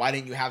it's like, why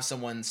didn't you have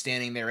someone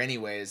standing there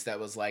anyways that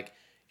was like,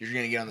 you're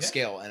going to get on the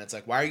scale? And it's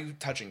like, why are you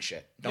touching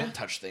shit? Don't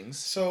touch things.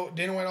 So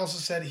Dana White also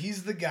said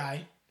he's the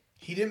guy.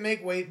 He didn't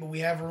make weight, but we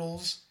have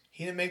rules.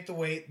 He didn't make the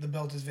weight. The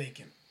belt is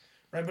vacant.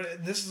 Right?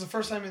 But this is the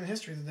first time in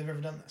history that they've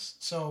ever done this.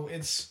 So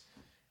it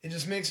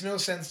just makes no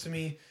sense to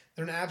me.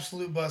 They're an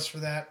absolute bust for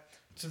that.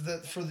 So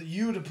for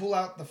you to pull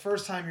out the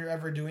first time you're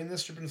ever doing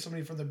this, stripping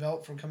somebody from the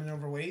belt from coming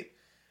overweight,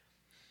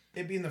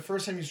 it being the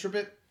first time you strip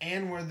it,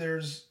 and where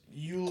there's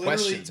you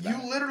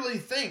literally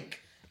think,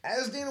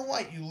 as Dana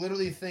White, you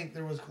literally think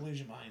there was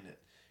collusion behind it,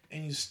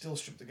 and you still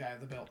strip the guy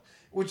of the belt.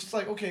 Which is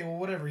like, okay, well,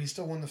 whatever. He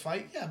still won the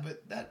fight. Yeah,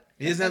 but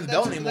He doesn't have the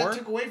belt anymore. That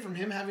took away from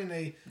him having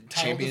a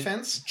title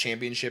defense.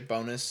 Championship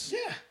bonus.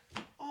 Yeah,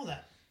 all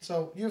that.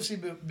 So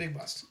UFC big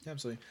bust.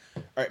 Absolutely.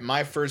 All right,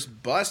 my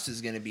first bust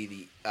is going to be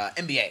the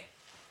NBA,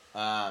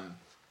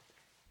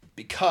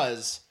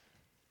 because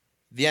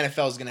the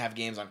NFL is going to have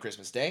games on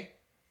Christmas Day.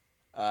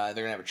 They're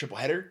going to have a triple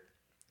header,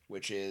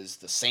 which is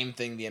the same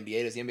thing the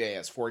NBA does. The NBA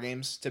has 4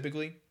 games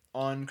typically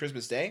on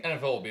Christmas Day.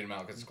 NFL will beat them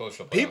out because it's close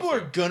to the playoffs. People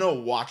are going to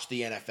watch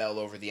the NFL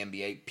over the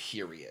NBA,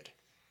 period.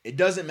 It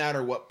doesn't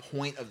matter what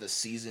point of the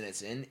season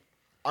it's in.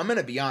 I'm going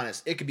to be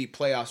honest. It could be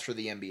playoffs for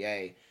the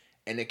NBA,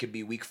 and it could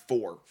be week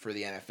 4 for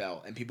the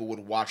NFL, and people would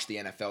watch the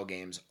NFL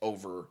games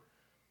over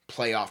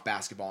playoff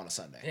basketball on a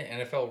Sunday.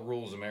 Yeah, NFL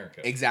rules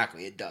America.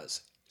 Exactly, it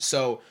does.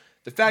 So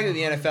the fact that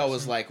the NFL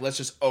was like, let's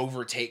just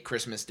overtake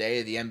Christmas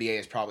Day, the NBA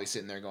is probably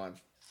sitting there going,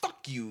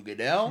 fuck you,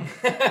 Goodell.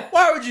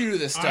 Why would you do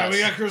this All stuff? right, we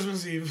got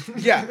Christmas Eve.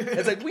 Yeah,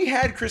 it's like we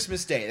had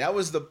Christmas Day.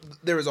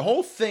 There was a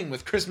whole thing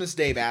with Christmas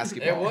Day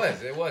basketball.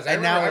 It was. I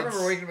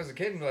remember waking up as a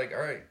kid and be like,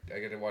 all right, I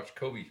got to watch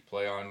Kobe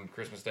play on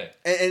Christmas Day.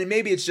 And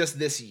maybe it's just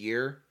this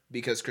year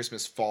because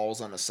Christmas falls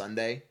on a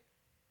Sunday,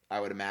 I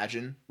would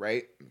imagine,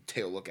 right?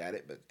 Take a look at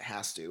it, but it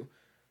has to.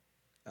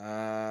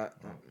 It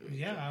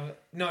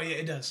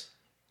does.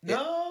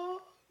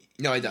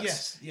 No, it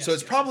does. Yes, so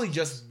it's probably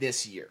just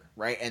this year,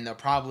 right? And they'll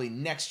probably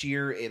next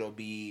year it'll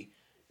be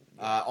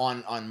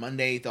on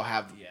Monday they'll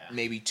have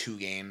maybe 2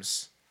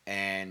 games,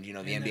 and you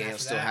know the NBA will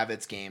still have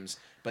its games,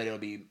 but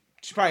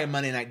it's probably a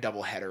Monday night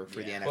doubleheader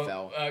for the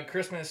NFL. Well,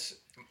 Christmas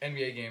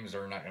NBA games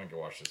are not going to get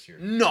watched this year.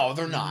 No,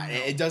 they're not. No.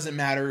 It doesn't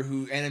matter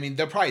who, and I mean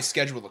they'll probably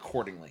schedule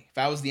accordingly. If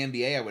I was the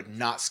NBA, I would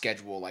not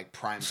schedule like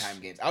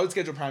primetime games. I would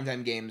schedule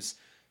primetime games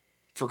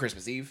for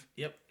Christmas Eve.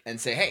 Yep. And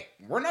say, hey,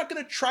 we're not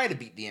going to try to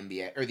beat the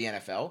NBA or the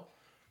NFL.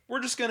 We're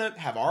just going to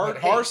have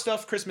our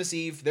stuff Christmas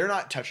Eve. They're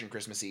not touching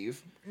Christmas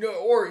Eve. No,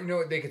 or,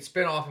 they could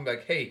spin off and be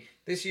like, hey,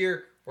 this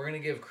year we're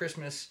going to give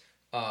Christmas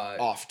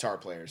off to our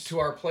players. To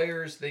our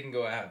players. They can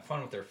go have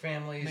fun with their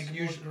families. Make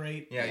it look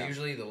great. Yeah,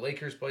 usually the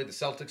Lakers play, the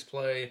Celtics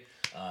play.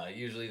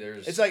 Usually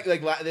there's It's like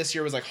this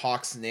year was like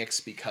Hawks Knicks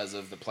because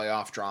of the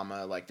playoff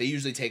drama. Like they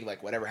usually take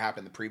like whatever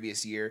happened the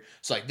previous year.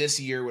 So like this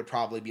year would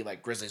probably be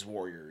like Grizzlies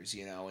Warriors,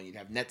 you know, and you'd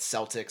have Nets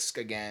Celtics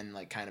again,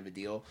 like kind of a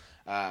deal.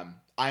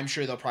 I'm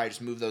sure they'll probably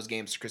just move those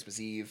games to Christmas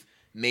Eve.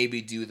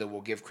 Maybe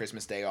we'll give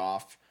Christmas Day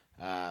off.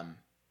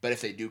 But if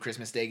they do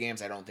Christmas Day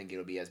games, I don't think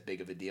it'll be as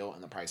big of a deal,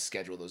 and they'll probably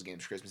schedule those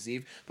games for Christmas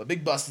Eve. But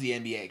big bust to the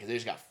NBA because they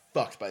just got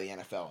fucked by the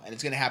NFL, and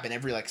it's going to happen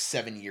every like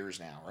 7 years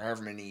now, or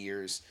however many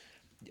years.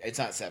 It's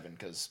not 7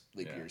 because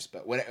leap years,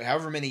 but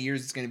however many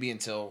years it's going to be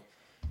until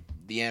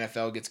the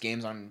NFL gets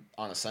games on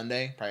a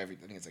Sunday. Probably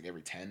I think it's like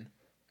every 10.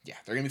 Yeah,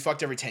 they're going to be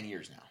fucked every 10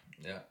 years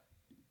now.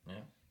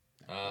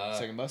 Yeah.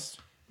 Second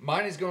bust.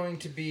 Mine is going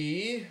to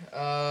be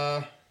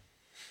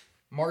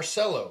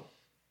Marcelo.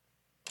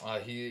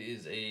 He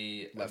is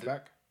a Left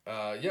back.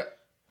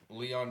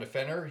 Leon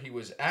defender. He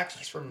was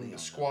axed from the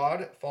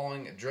squad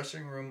following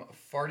dressing room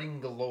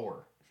farting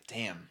galore.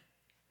 Damn.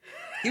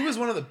 He was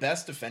one of the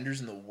best defenders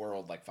in the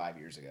world like 5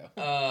 years ago.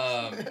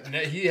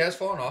 He has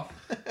fallen off.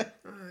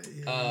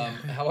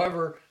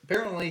 However,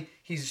 apparently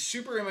he's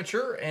super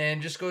immature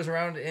and just goes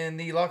around in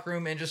the locker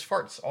room and just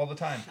farts all the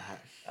time.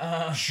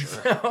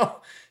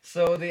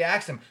 So they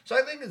axed him. So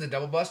I think it's a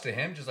double bust to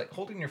him. Just like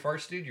holding your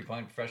farts, dude. You're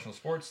playing professional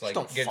sports. Like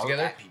don't get fart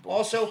together. at people.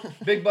 Also,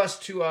 big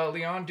bust to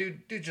Leon,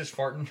 dude. Dude, just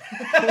farting.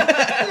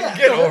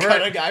 Get over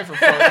Cut it. a guy for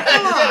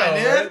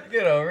farting.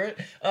 Get over it.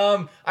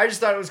 I just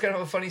thought it was kind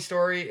of a funny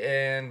story,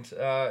 and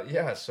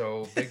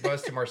so big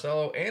bust to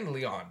Marcelo and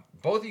Leon.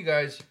 Both of you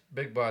guys,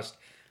 big bust.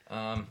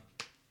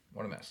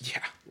 What a mess.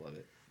 Yeah, love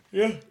it.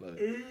 Yeah. Love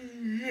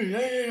it.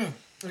 Yeah.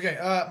 Okay,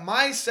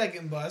 my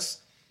second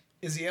bus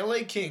is the LA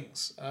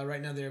Kings.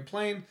 Right now they're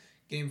playing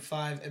Game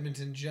 5.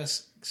 Edmonton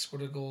just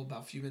scored a goal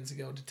about a few minutes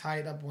ago to tie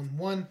it up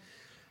 1-1.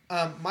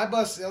 My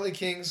bus is LA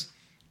Kings.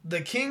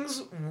 The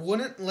Kings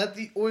wouldn't let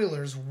the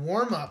Oilers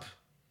warm up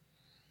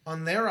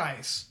on their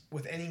ice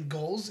with any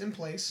goals in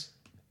place,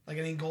 like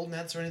any goal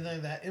nets or anything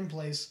like that in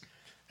place,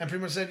 and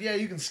pretty much said, yeah,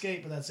 you can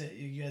skate, but that's it.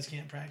 You guys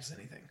can't practice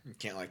anything. You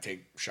can't like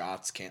take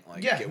shots, can't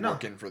like Yeah, get no.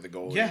 working for the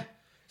goalie. Yeah.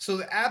 So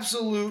the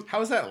absolute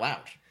How is that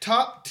allowed?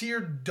 top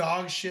tier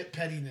dog shit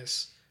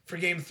pettiness for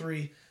Game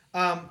 3.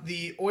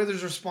 The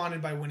Oilers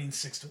responded by winning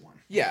 6-1.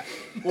 Yeah.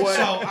 So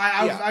Well,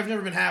 I've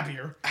never been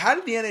happier. how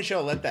did the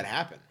NHL let that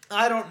happen?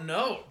 I don't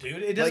know,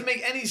 dude. It doesn't Like-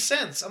 make any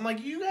sense. I'm like,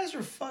 you guys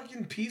are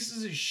fucking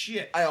pieces of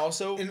shit. I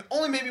also And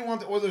only made me want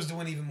the Oilers to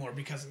win even more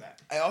because of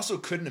that.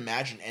 couldn't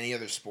imagine any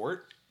other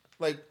sport.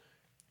 Like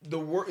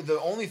the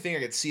only thing I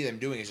could see them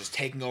doing is just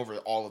taking over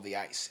all of the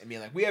ice and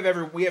being like, we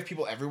have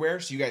people everywhere,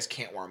 so you guys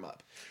can't warm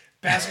up.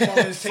 Basketball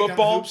is take down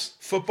the hoops.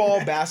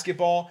 Football,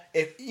 basketball.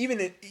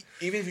 Even if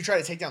you try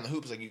to take down the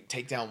hoops, like you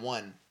take down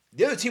one,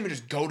 the other team would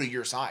just go to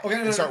your side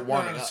and start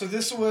warming up. So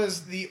this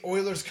was the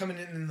Oilers coming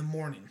in the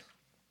morning.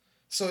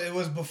 So it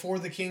was before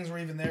the Kings were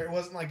even there. It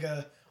wasn't like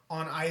a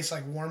on ice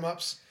like warm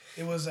ups.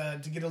 It was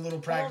to get a little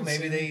practice.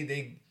 Maybe in.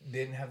 they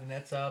didn't have the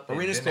nets up.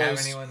 Arena's They didn't have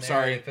closed. anyone there.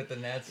 Sorry. They put the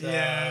nets up.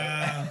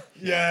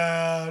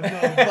 Yeah, no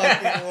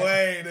fucking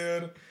way,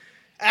 dude.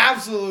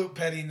 Absolute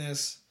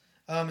pettiness.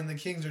 And the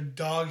Kings are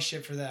dog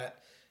shit for that.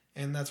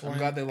 And that's why I'm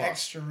glad they lost.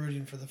 extra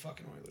rooting for the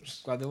fucking Oilers.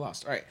 Glad they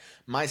lost. All right.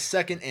 My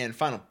second and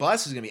final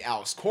bust is going to be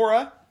Alex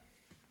Cora.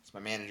 It's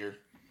my manager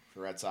for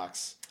Red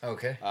Sox.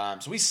 Okay.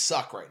 So we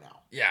suck right now.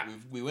 Yeah.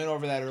 We went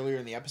over that earlier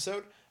in the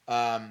episode.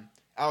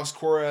 Alex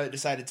Cora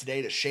decided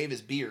today to shave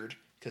his beard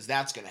because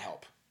that's going to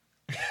help.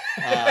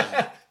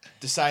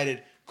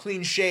 Decided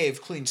clean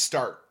shave, clean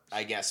start,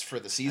 I guess, for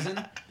the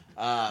season.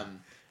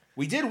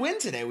 We did win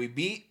today. We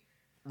beat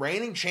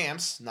reigning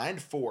champs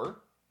 9-4.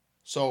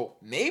 So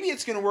maybe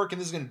it's going to work and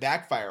this is going to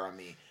backfire on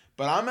me.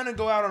 But I'm going to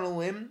go out on a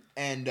limb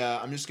and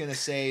I'm just going to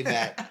say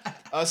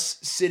that us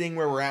sitting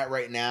where we're at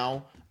right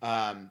now,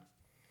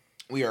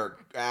 we are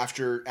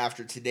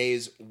after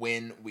today's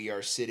win, we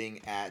are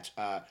sitting at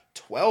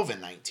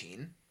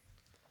 12-19.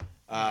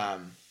 11-19.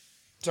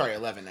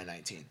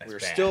 We're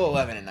bad. still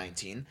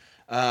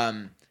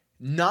 11-19.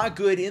 Not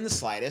good in the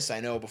slightest. I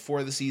know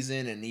before the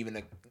season and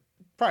even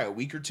probably a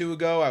week or two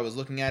ago, I was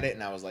looking at it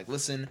and I was like,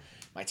 listen,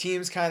 my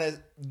teams kind of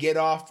get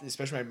off,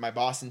 especially my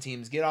Boston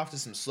teams, get off to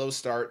some slow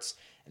starts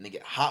and they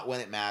get hot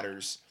when it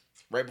matters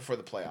right before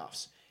the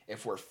playoffs.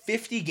 If we're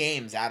 50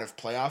 games out of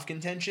playoff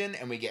contention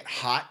and we get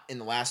hot in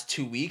the last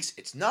 2 weeks,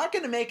 it's not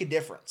going to make a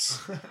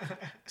difference.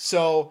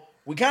 So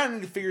we kind of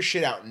need to figure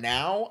shit out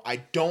now. I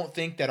don't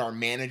think that our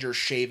manager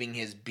shaving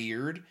his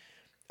beard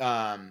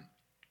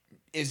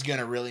is going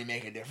to really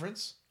make a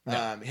difference.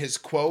 No. His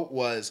quote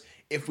was,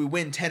 if we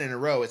win 10 in a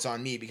row, it's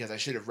on me because I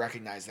should have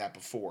recognized that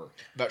before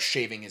about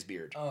shaving his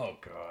beard. Oh,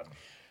 God.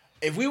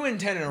 If we win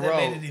 10 in a That row...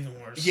 made it even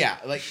worse. Yeah,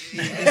 like...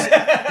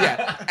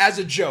 yeah, as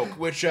a joke,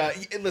 which...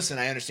 listen,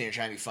 I understand you're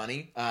trying to be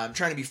funny.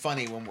 Trying to be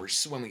funny when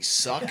we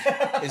suck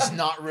is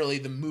not really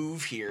the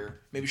move here.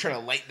 Maybe try to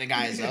lighten the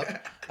guys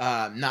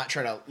up, not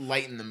try to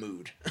lighten the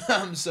mood.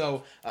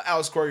 So,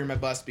 Alex Cora, you're my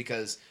bust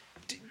because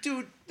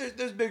Dude,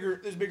 there's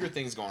bigger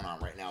things going on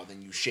right now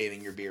than you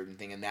shaving your beard and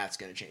thing, and that's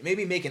gonna change.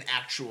 Maybe make an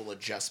actual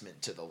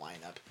adjustment to the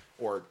lineup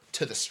or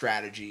to the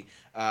strategy.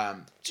 So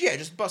yeah,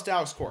 just bust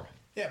Alex Cora.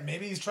 Yeah,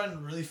 maybe he's trying to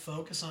really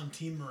focus on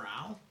team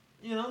morale,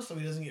 so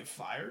he doesn't get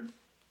fired.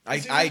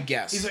 I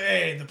guess. He's like,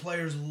 hey, the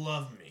players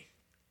love me.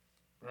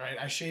 Right?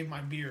 I shaved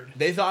my beard.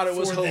 They thought it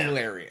was for them.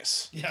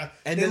 hilarious. Yeah.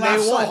 And they then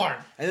laughed they won. so hard.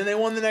 And then they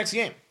won the next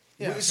game.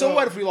 Yeah, So so-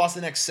 what if we lost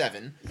the next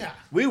 7? Yeah.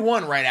 We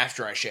won right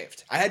after I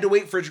shaved. I had to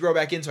wait for it to grow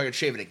back in so I could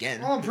shave it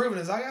again. All I'm proving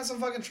is I got some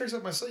fucking tricks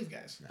up my sleeve,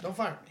 guys. No. Don't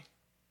fire me.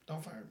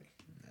 Don't fire me.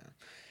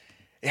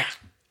 Yeah.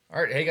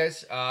 All right, hey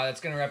guys,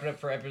 that's gonna wrap it up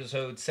for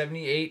episode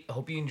 78.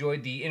 Hope you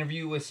enjoyed the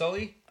interview with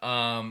Sully.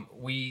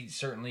 We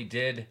certainly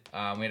did. We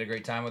had a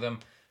great time with him.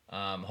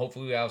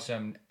 Hopefully, we have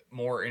some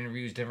more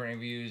interviews, different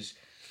interviews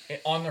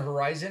on the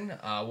horizon.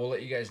 We'll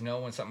let you guys know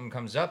when something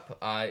comes up.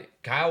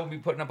 Kyle will be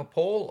putting up a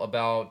poll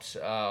about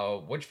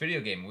which video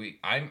game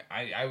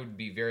I would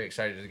be very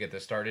excited to get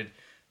this started.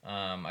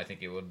 I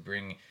think it would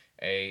bring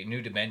a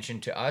new dimension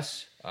to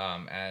us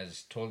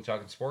as Totally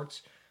Talking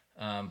Sports.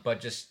 But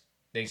just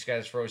thanks,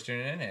 guys, for always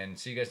tuning in, and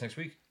see you guys next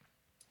week.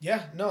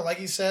 Yeah, no, like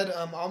you said,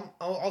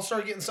 I'll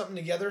start getting something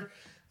together,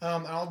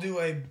 and I'll do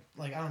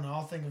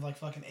I'll think of like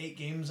fucking 8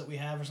 games that we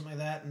have or something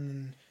like that, and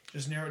then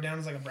just narrow it down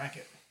as like a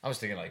bracket. I was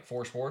thinking like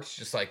 4 sports,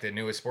 just like the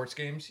newest sports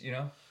games,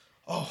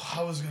 Oh,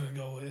 I was gonna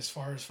go as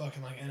far as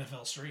fucking like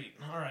NFL Street.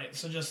 All right,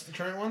 so just the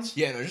current ones.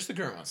 Yeah, no, just the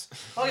current ones.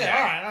 Oh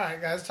yeah, all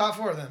right, guys, top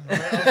 4 then. All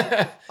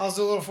right, I'll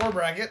do a little 4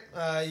 bracket.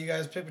 You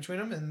guys pick between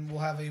them, and we'll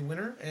have a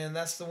winner, and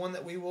that's the one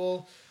that we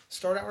will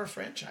start our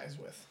franchise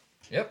with.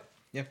 Yep.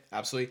 Yeah,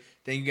 absolutely.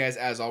 Thank you guys,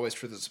 as always,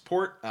 for the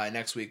support.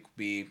 Next week will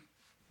be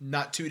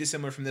not too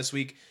dissimilar from this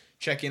week.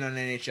 Check in on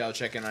NHL,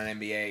 check in on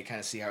NBA, kind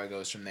of see how it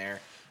goes from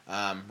there.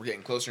 We're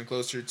getting closer and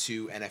closer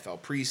to NFL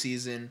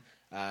preseason.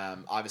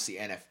 Obviously,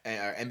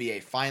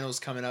 NBA finals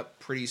coming up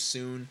pretty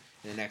soon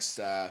in the next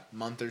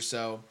month or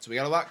so. So we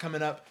got a lot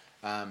coming up,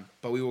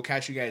 but we will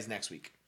catch you guys next week.